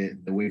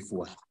the way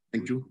forward.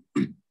 Thank you.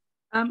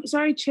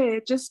 Sorry, Chair,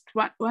 just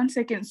one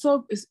second.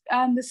 So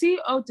the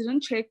CEO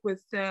didn't check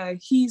with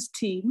his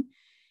team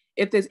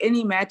if there's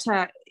any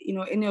matter,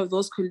 any of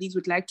those colleagues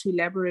would like to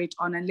elaborate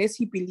on, unless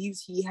he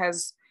believes he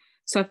has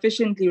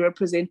sufficiently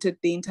represented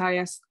the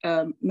entire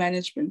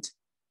management.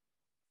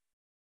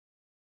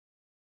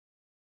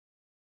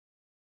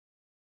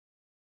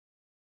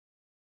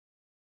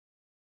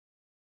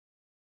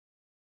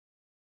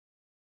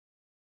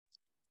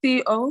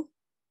 CEO?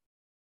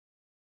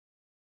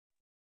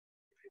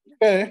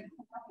 Okay.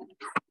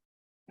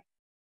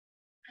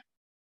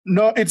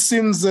 No, it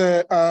seems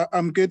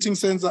I'm getting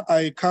sense that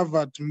I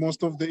covered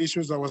most of the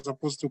issues I was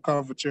supposed to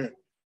cover, Chair.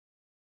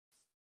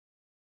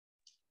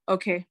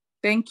 Okay,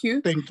 thank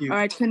you. Thank you. All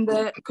right, can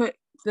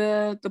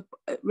the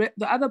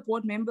other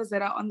board members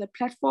that are on the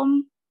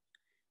platform,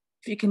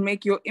 if you can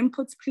make your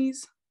inputs,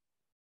 please.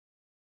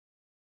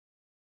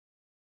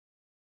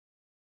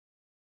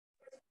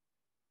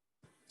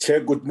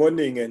 Chair, good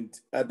morning, and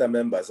other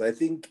members. I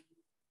think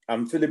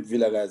I'm Philip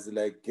Vilakazi,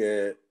 like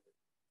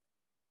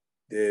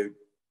the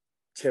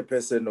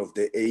chairperson of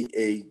the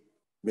AA,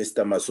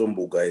 Mr.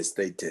 Masombuga, has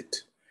stated.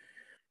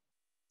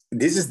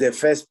 This is the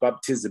first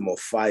baptism of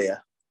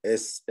fire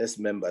as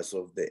members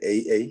of the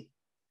AA,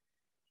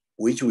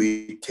 which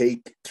we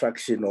take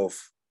traction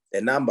of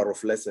a number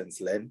of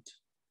lessons learned.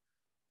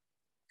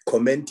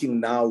 Commenting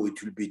now,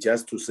 it will be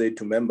just to say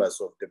to members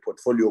of the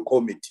portfolio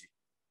committee,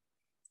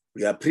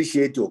 we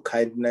appreciate your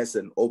kindness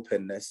and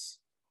openness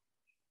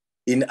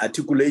in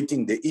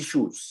articulating the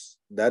issues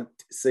that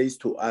says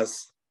to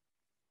us,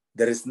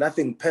 there is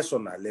nothing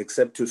personal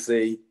except to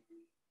say,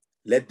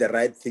 let the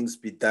right things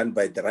be done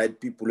by the right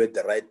people at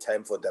the right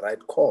time for the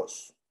right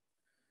cause.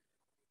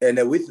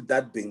 And with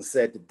that being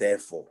said,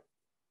 therefore,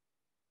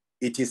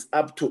 it is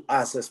up to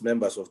us as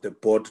members of the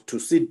board to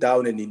sit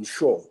down and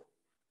ensure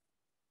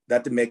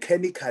that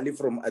mechanically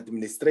from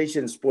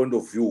administration's point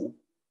of view,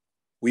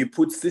 we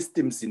put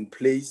systems in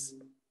place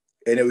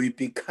and we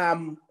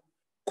become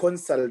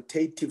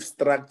consultative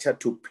structure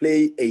to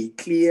play a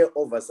clear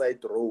oversight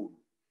role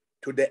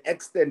to the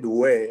extent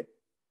where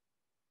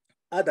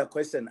other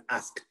question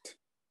asked,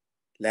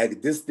 like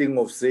this thing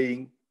of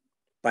saying,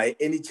 by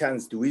any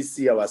chance, do we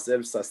see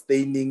ourselves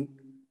sustaining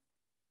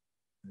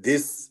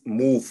this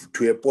move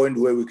to a point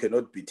where we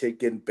cannot be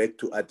taken back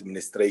to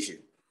administration?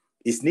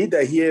 It's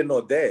neither here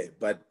nor there,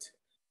 but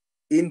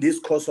in this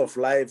course of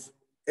life,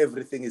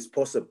 everything is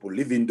possible,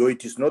 even though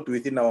it is not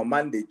within our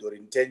mandate or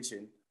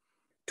intention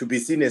to be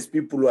seen as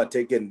people who are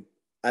taken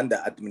under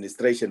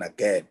administration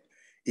again.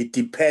 It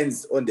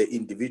depends on the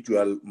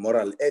individual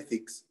moral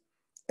ethics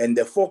and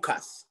the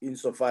focus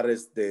insofar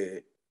as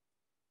the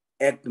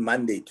act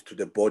mandate to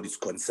the board is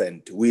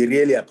concerned. We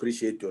really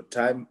appreciate your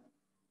time.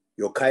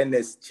 Your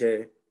kindness,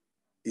 Chair,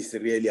 is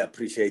really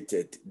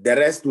appreciated. The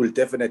rest we'll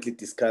definitely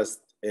discuss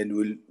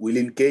and we'll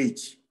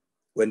engage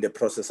when the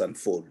process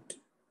unfolds.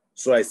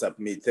 So I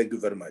submit. Thank you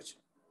very much.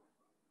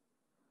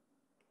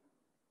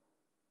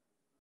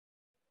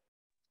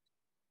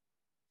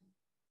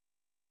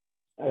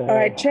 All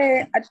right,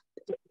 Chair.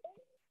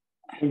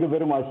 Thank you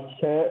very much,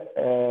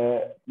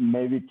 Chair.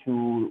 Maybe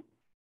to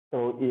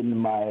throw in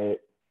my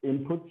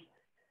input,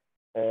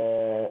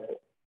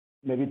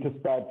 maybe to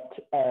start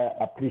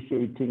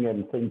appreciating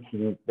and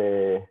thanking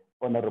the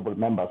honorable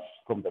members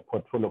from the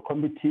Portfolio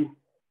Committee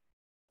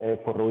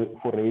for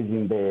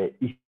raising the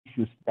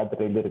issues that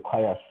really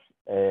requires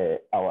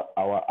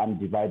our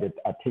undivided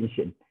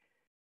attention.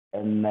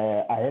 And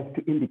I have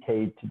to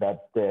indicate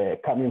that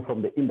coming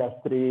from the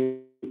industry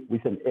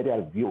with an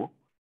aerial view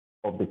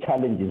of the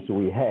challenges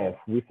we have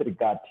with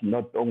regard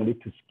not only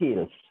to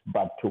skills,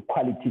 but to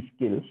quality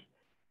skills,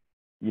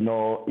 you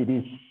know, it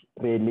is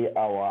really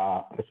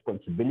our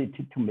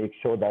responsibility to make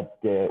sure that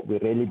we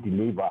really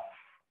deliver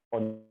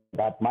on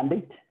that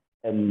mandate,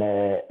 and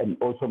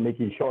also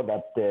making sure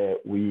that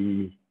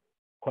we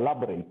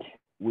collaborate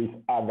with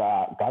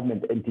other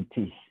government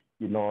entities,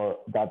 you know,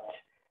 that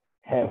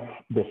have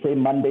the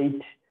same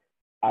mandate,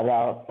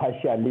 either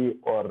partially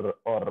or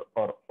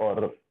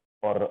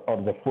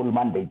the full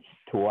mandate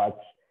towards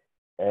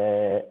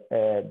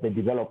the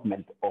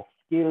development of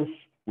skills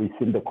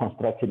within the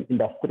construction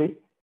industry.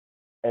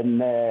 And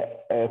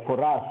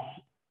for us,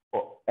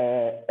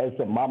 as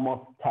a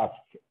mammoth task,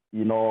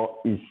 you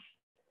know, is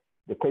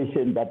the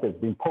question that has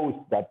been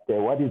posed, that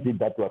what is it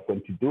that we are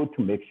going to do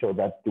to make sure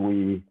that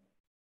we,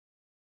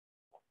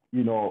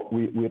 you know,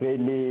 we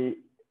really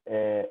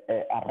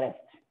arrest,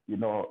 you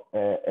know,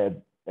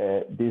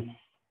 this,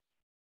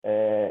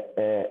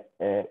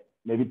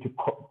 maybe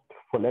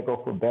for lack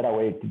of a better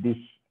way, this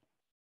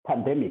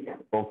pandemic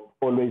of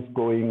always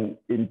going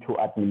into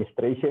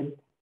administration.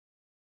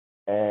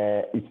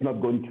 It's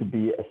not going to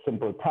be a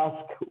simple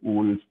task. We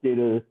will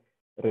still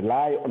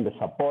rely on the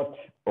support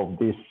of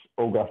this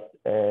August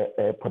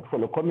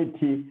Portfolio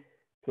Committee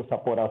to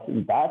support us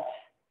in that.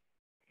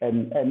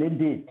 And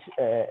indeed,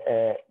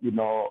 you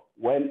know,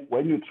 when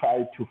you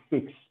try to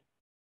fix,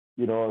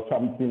 you know,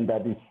 something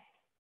that is,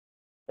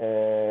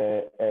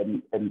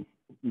 and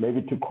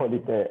maybe to call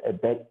it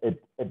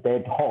a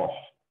dead horse,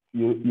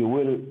 you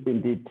will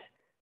indeed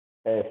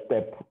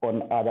step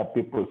on other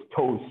people's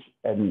toes,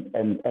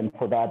 and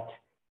for that,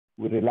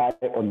 we rely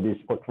on this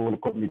Portfolio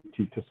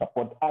Committee to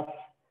support us,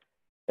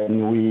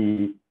 and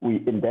we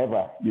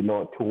endeavor, you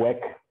know, to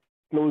work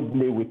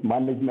closely with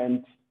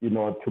management, you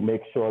know, to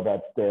make sure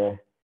that the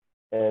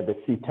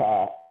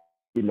CETA,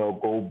 you know,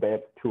 go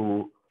back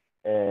to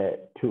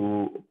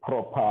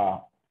proper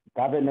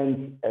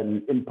governance,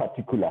 and in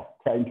particular,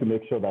 trying to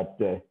make sure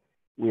that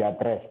we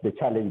address the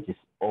challenges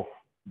of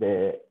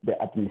the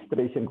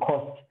administration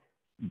costs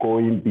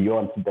going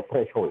beyond the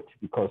threshold,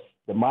 because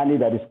the money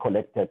that is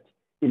collected,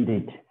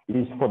 indeed, it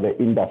is for the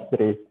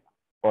industry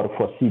or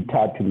for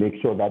CETA to make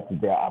sure that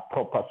there are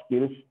proper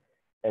skills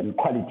and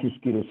quality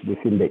skills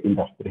within the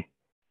industry.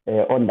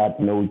 On that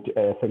note,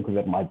 thank you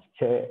very much,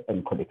 Chair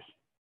and colleagues.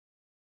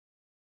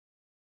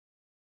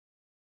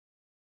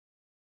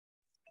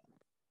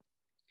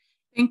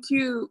 Thank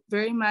you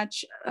very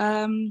much.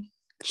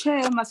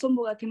 Chair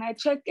Masomboga, can I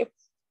check if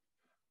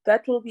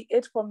that will be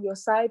it from your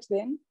side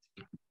then?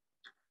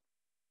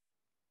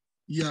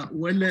 Yeah,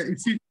 well,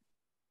 it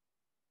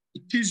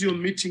is your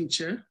meeting,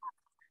 Chair.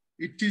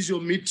 It is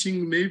your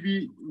meeting.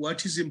 Maybe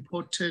what is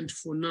important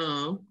for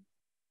now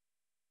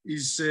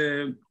is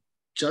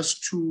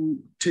just to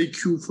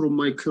take you from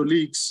my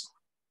colleagues,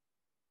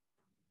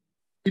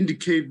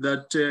 indicate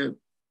that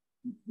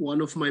one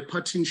of my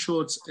parting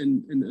shots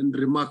and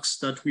remarks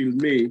that we'll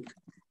make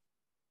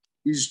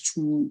is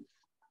to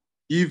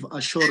give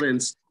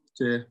assurance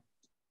that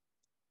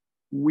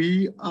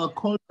we are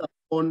called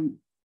upon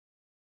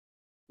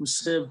to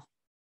serve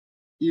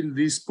in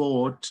this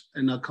board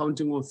and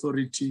accounting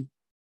authority,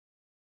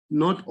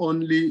 not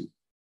only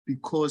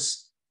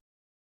because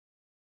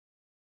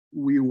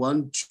we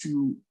want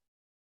to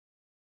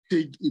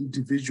take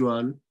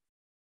individual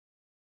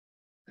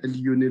and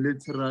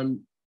unilateral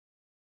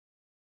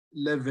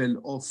level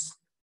of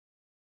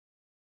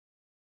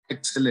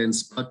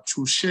excellence, but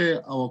to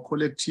share our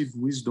collective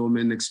wisdom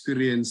and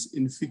experience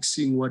in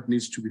fixing what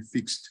needs to be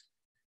fixed.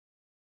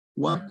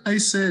 What I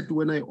said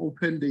when I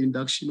opened the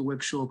induction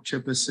workshop,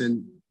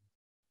 Chairperson,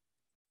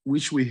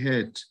 which we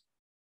had,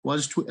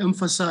 was to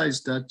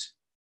emphasize that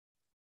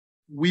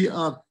we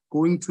are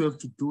going to have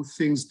to do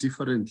things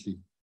differently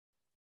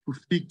to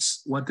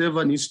fix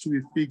whatever needs to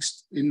be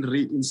fixed in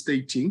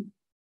reinstating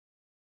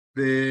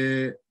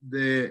the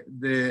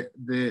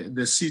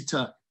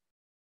CETA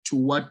to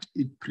what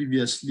it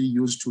previously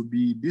used to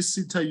be. This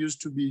CETA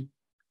used to be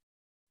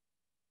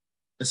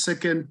a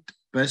second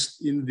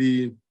best in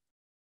the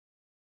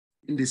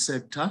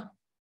sector,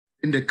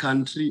 in the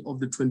country of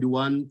the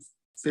 21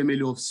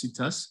 family of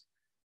CETAs,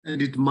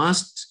 and it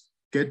must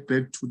get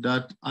back to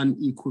that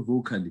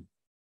unequivocally.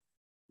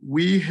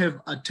 We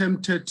have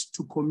attempted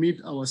to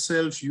commit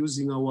ourselves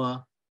using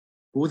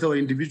both our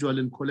individual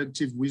and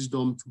collective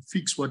wisdom to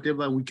fix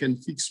whatever we can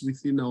fix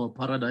within our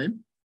paradigm.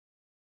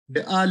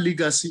 There are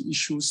legacy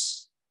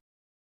issues.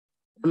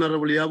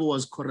 Honorable Yabo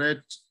was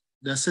correct.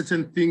 There are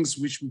certain things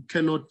which we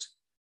cannot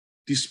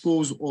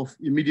dispose of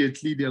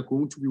immediately. They are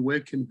going to be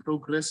work in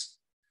progress.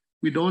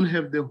 we don't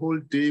have the whole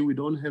day, we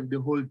don't have the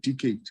whole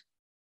decade.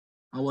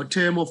 Our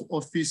term of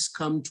office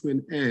come to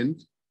an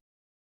end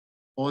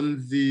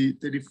on the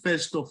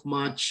 31st of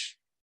March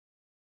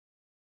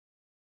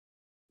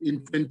in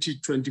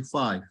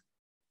 2025.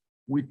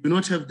 We do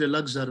not have the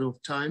luxury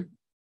of time,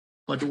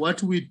 but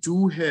what we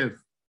do have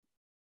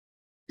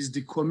is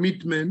the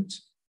commitment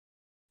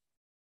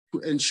to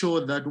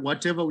ensure that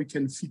whatever we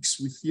can fix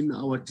within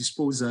our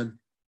disposal,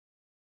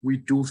 we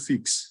do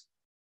fix.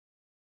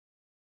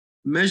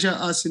 Measure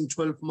us in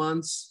 12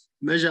 months,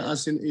 measure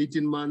us in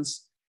 18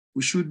 months,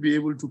 we should be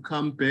able to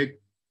come back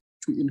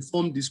to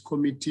inform this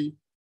committee,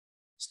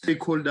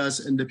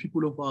 stakeholders, and the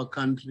people of our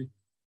country,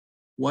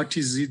 what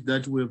is it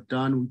that we have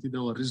done within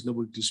our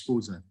reasonable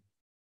disposal.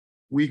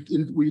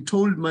 We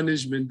told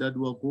management that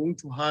we are going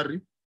to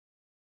hurry,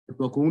 but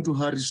we are going to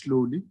hurry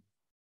slowly,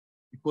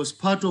 because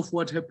part of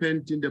what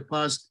happened in the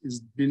past has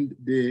been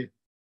the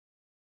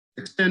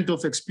extent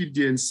of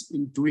expedience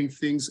in doing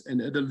things,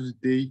 and at the end of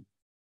the day,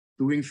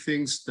 doing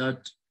things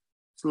that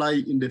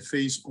fly in the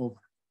face of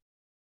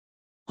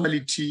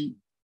quality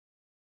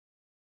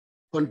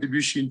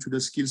contribution to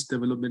the skills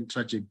development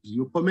trajectory.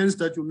 Your comments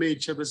that you made,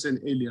 Chairperson,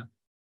 earlier,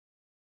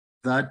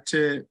 that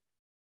it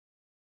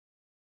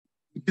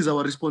is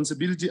our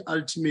responsibility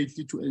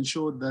ultimately to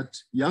ensure that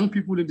young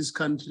people in this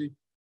country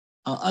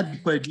are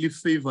adequately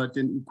favored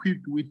and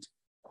equipped with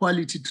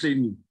quality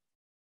training.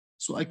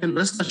 So I can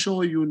rest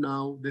assure you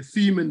now, the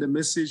theme and the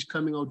message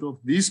coming out of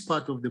this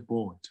part of the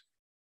board,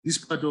 this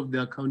part of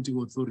the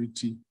accounting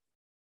authority,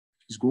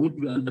 is going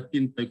to be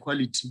underpinned by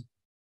quality,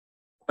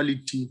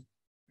 quality,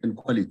 and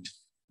quality.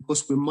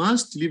 Because we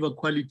must deliver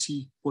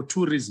quality for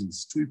two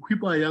reasons: to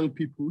equip our young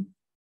people,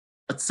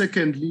 but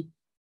secondly,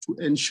 to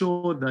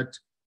ensure that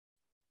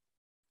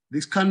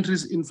this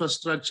country's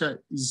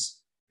infrastructure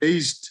is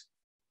based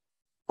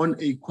on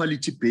a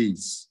quality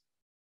base,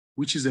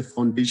 which is a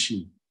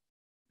foundation.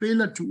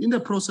 Failure to, in the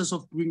process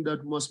of doing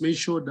that, we must make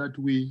sure that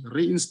we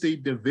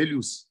reinstate the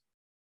values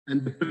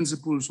and the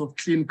principles of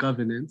clean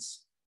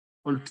governance,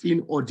 on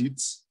clean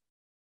audits,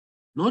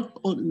 not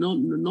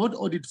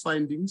audit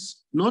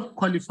findings, not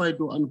qualified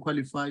or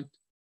unqualified,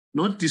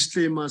 not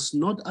disclaimers,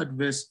 not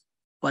adverse,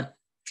 but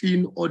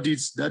clean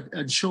audits that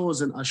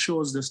ensures and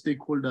assures the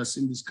stakeholders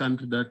in this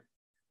country that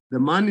the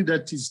money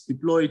that is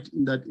deployed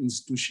in that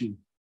institution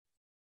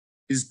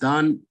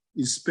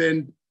is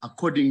spent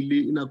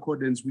accordingly, in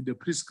accordance with the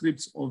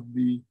prescripts of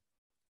the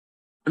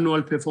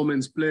annual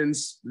performance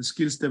plans, the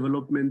skills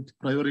development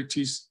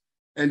priorities,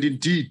 and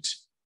indeed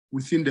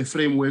within the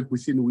framework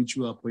within which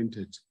you are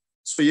appointed.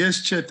 So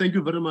yes, Chair, thank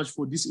you very much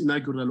for this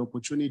inaugural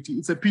opportunity.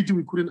 It's a pity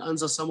we couldn't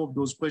answer some of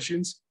those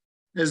questions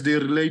as they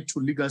relate to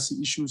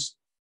legacy issues.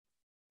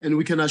 And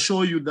we can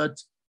assure you that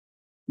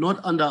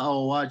not under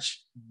our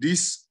watch,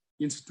 this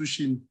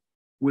institution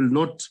will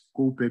not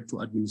go back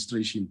to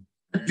administration,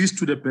 at least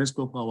to the best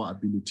of our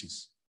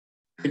abilities.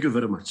 Thank you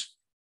very much.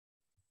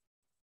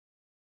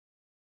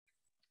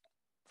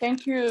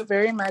 Thank you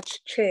very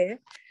much, Chair.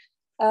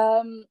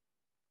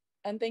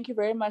 And thank you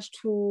very much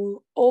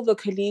to all the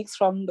colleagues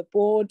from the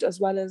board,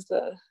 as well as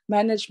the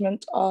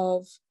management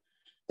of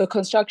the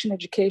Construction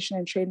Education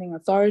and Training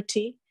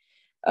Authority.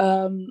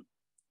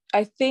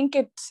 I think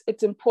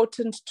it's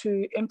important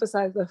to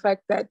emphasize the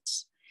fact that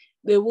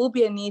there will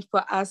be a need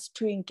for us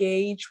to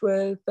engage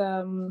with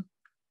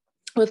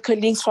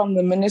colleagues from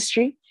the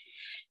ministry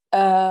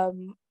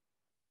and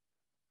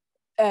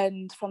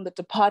from the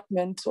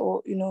department,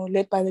 or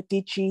led by the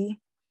DG.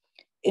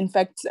 In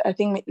fact, I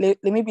think,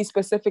 let me be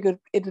specific,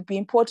 it would be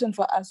important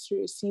for us to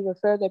receive a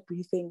further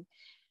briefing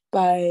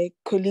by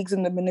colleagues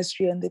in the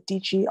ministry and the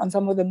DG on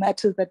some of the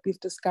matters that we've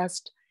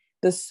discussed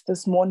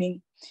this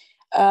morning.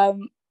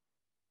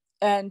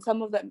 And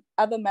some of the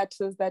other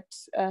matters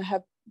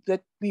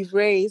that we've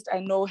raised, I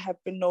know have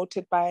been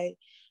noted by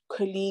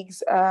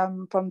colleagues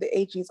from the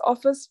AG's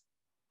office,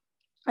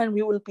 and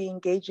we will be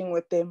engaging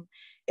with them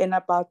in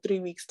about 3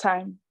 weeks'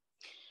 time.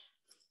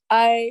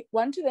 I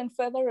want to then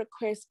further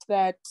request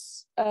that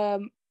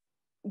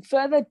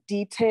further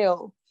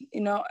detail,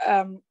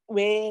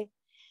 where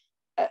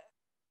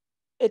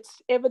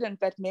it's evident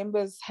that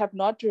members have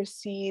not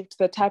received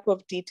the type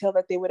of detail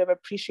that they would have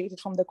appreciated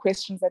from the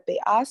questions that they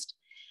asked.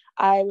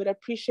 I would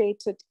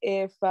appreciate it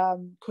if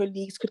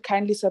colleagues could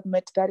kindly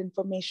submit that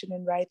information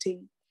in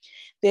writing.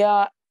 There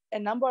are a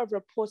number of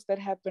reports that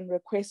have been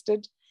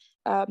requested.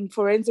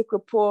 Forensic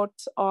report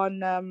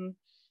on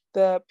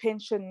the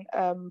pension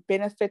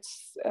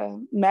benefits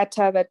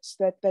matter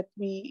that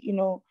we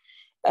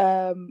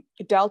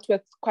dealt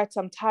with quite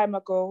some time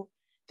ago,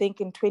 I think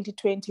in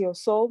 2020 or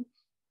so.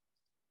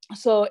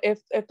 So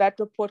if that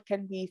report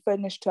can be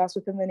furnished to us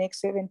within the next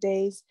 7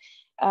 days.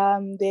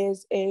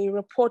 There's a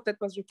report that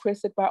was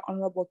requested by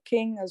Honorable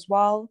King as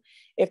well,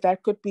 if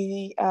that could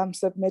be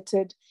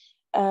submitted.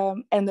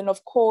 And then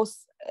of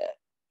course,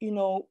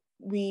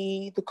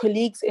 the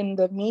colleagues in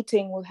the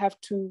meeting will have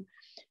to,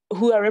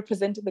 who are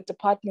representing the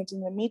department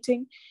in the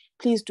meeting,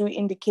 please do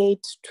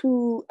indicate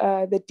to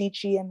the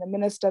DG and the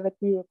minister that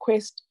we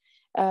request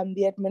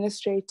the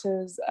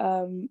administrator's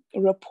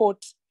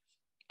report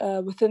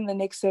within the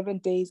next 7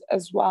 days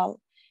as well.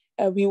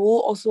 We will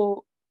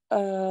also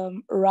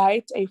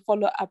write a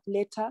follow-up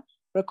letter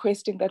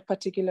requesting that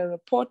particular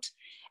report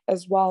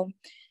as well.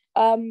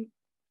 And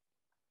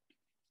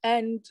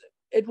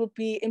it would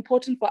be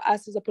important for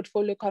us as a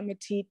portfolio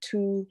committee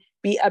to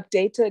be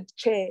updated,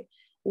 Chair,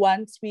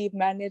 once we've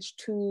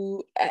managed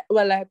to,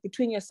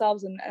 between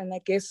yourselves and I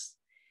guess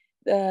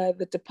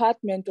the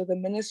department or the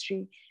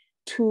ministry,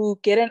 to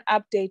get an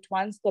update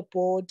once the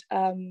board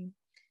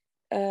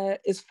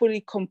is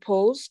fully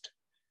composed.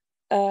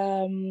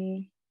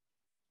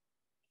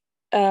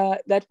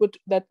 That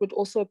would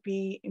also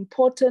be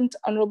important.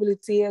 Honorable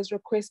Itia is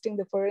requesting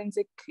the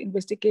forensic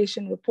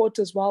investigation report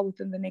as well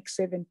within the next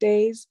 7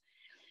 days.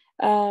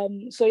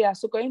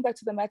 So going back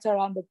to the matter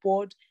around the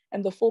board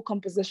and the full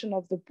composition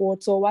of the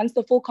board. So once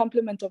the full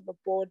complement of the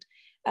board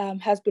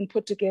has been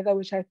put together,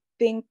 which I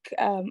think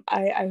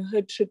I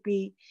heard should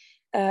be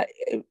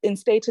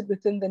instated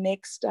within the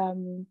next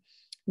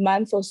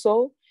month or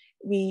so,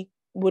 we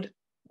would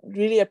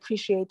really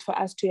appreciate for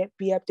us to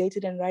be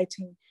updated in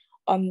writing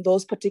on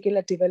those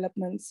particular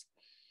developments.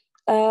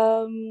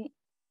 Sorry,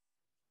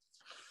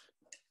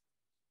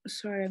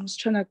 I'm just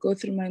trying to go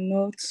through my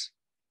notes.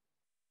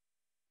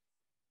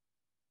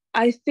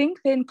 I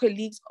think then,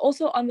 colleagues,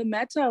 also on the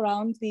matter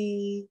around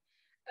the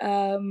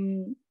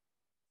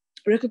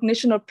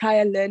recognition of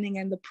prior learning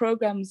and the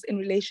programs in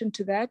relation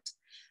to that,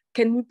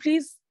 can we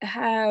please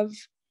have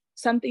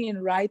something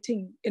in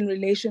writing in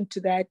relation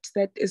to that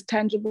is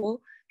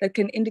tangible, that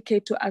can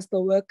indicate to us the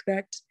work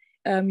that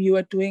you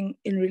are doing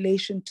in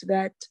relation to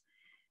that?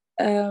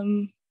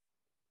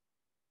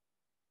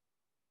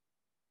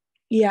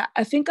 Yeah,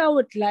 I think I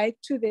would like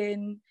to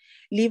then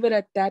leave it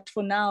at that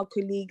for now,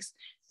 colleagues.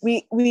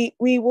 We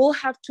will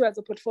have to, as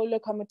a portfolio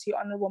committee,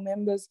 honorable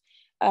members,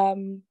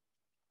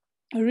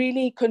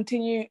 really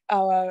continue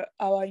our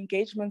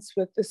engagements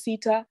with the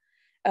CETA,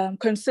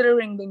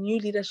 considering the new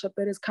leadership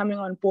that is coming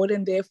on board,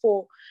 and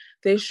therefore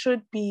there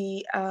should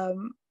be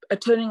a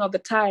turning of the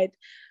tide.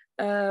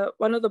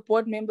 One of the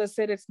board members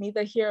said it's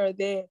neither here or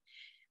there.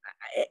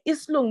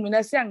 Islung mina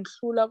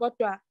siyangihlula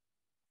kodwa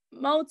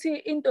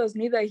mawuthi into is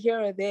neither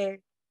here or there.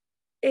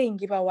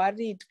 Ngiba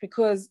worried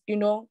because,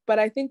 but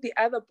I think the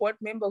other board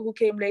member who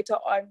came later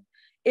on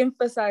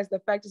emphasized the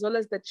fact, as well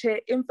as the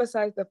chair,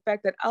 emphasized the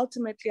fact that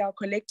ultimately our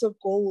collective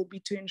goal will be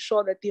to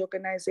ensure that the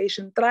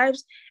organization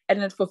thrives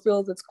and it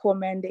fulfills its core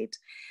mandate.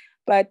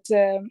 But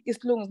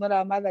Islung is not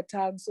our mother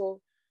tongue,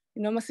 so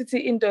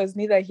City Indo is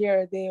neither here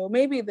or there. Or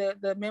maybe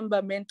the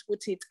member meant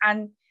with it,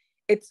 and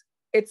it's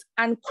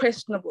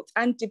unquestionable, it's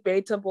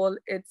undebatable,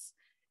 it's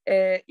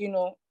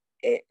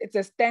it's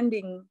a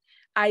standing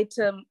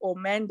item or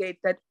mandate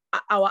that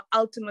our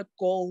ultimate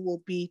goal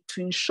will be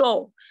to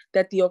ensure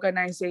that the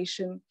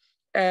organization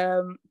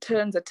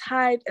turns a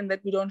tide and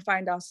that we don't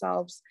find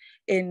ourselves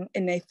in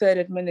a third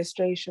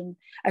administration.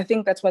 I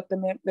think that's what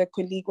the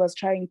colleague was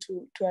trying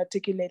to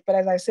articulate. But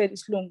as I said,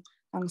 it's long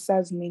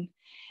answers me.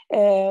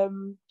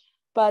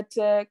 But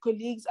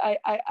colleagues,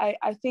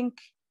 I think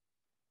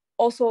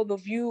also the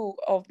view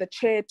of the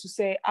chair to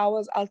say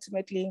ours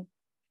ultimately,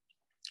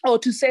 or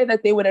to say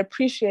that they would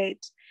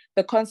appreciate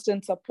the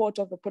constant support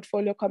of the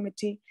portfolio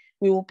committee.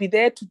 We will be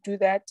there to do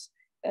that.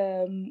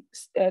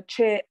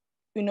 Chair,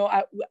 we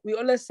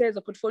always say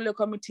the portfolio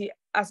committee,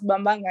 as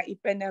Bambanga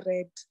pen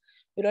red.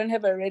 We don't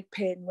have a red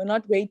pen. We're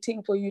not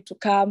waiting for you to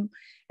come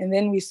and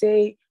then we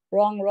say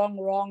wrong, wrong,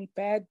 wrong,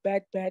 bad,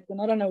 bad, bad. We're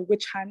not on a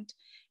witch hunt,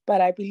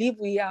 but I believe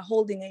we are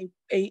holding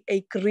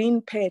a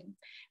green pen.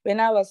 When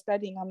I was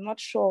studying, I'm not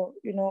sure,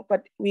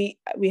 but we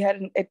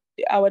had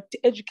our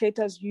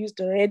educators used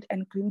red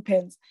and green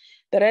pens.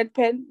 The red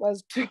pen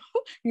was to,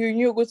 you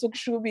knew when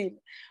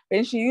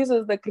she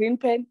uses the green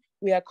pen,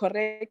 we are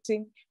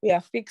correcting, we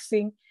are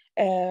fixing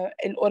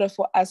in order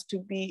for us to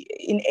be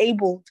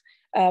enabled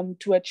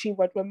to achieve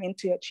what we're meant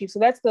to achieve. So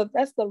that's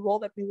the role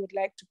that we would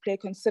like to play,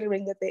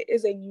 considering that there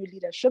is a new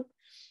leadership.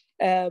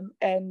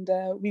 And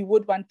we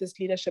would want this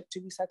leadership to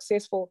be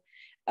successful,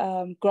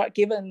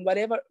 given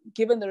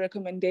the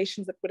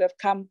recommendations that would have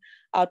come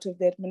out of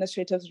the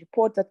administrator's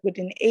report that would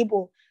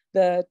enable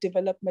the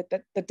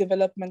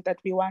development that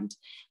we want.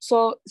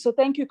 So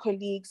thank you,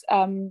 colleagues.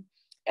 And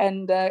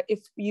if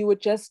you would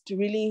just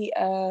really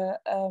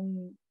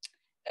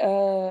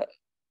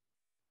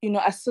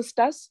assist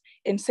us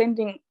in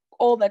sending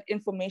all that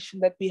information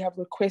that we have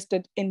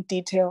requested in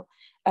detail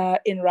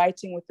in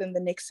writing within the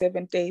next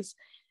 7 days.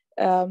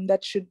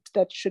 That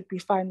should be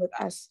fine with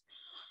us.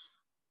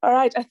 All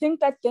right, I think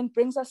that then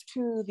brings us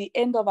to the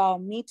end of our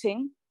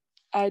meeting.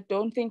 I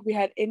don't think we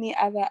had any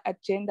other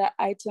agenda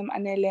item,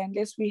 Anele,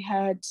 unless we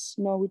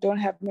don't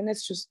have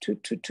minutes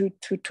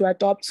to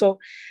adopt. So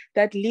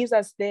that leaves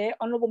us there.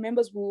 Honorable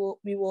members,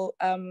 we will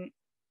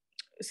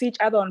see each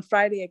other on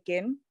Friday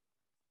again,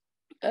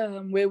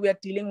 where we are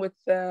dealing with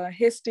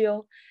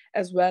Hesteel,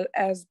 as well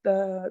as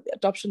the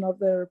adoption of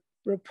the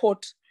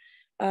report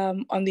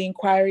on the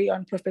inquiry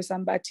on Professor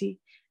Mbati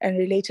and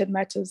related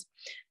matters.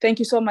 Thank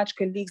you so much,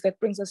 colleagues.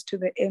 That brings us to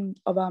the end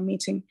of our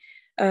meeting.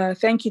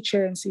 Thank you,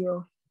 Chair and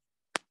CEO.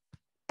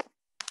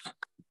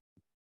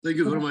 Thank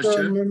you very much,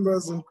 Chair.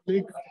 Members and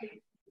colleagues.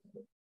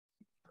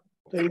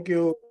 Thank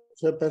you,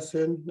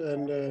 Chairperson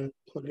and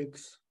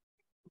colleagues.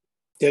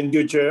 Thank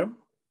you, Chair.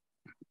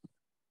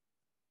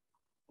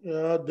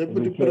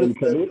 Deputy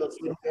President of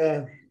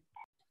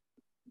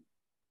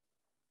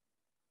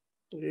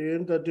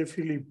India,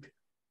 Philip.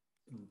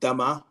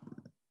 Dama.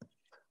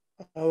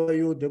 How are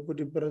you,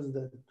 Deputy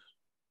President?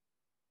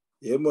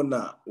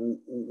 Yemona,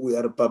 we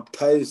are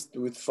baptized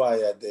with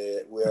fire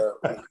there.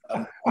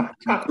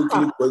 I'm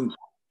quickly going.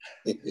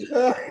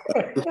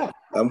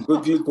 I'm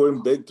quickly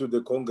going back to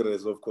the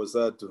Congress of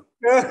COSATU.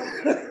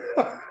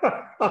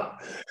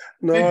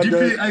 No, hey,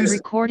 DP,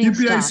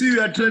 I see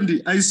you are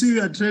trending. I see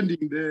you are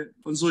trending there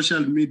on social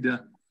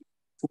media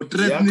for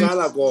threatening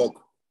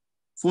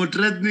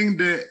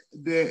the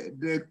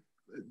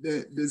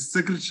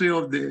secretary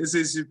of the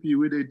SACP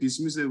with a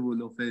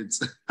dismissible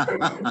offense.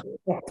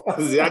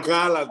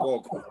 Ziakala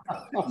Kok.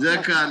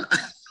 Ziakala.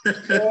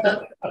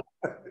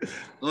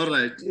 All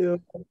right. Yeah.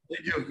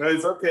 Thank you. No,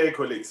 it's okay,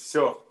 colleagues.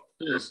 Sure.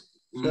 Yes.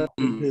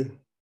 Okay.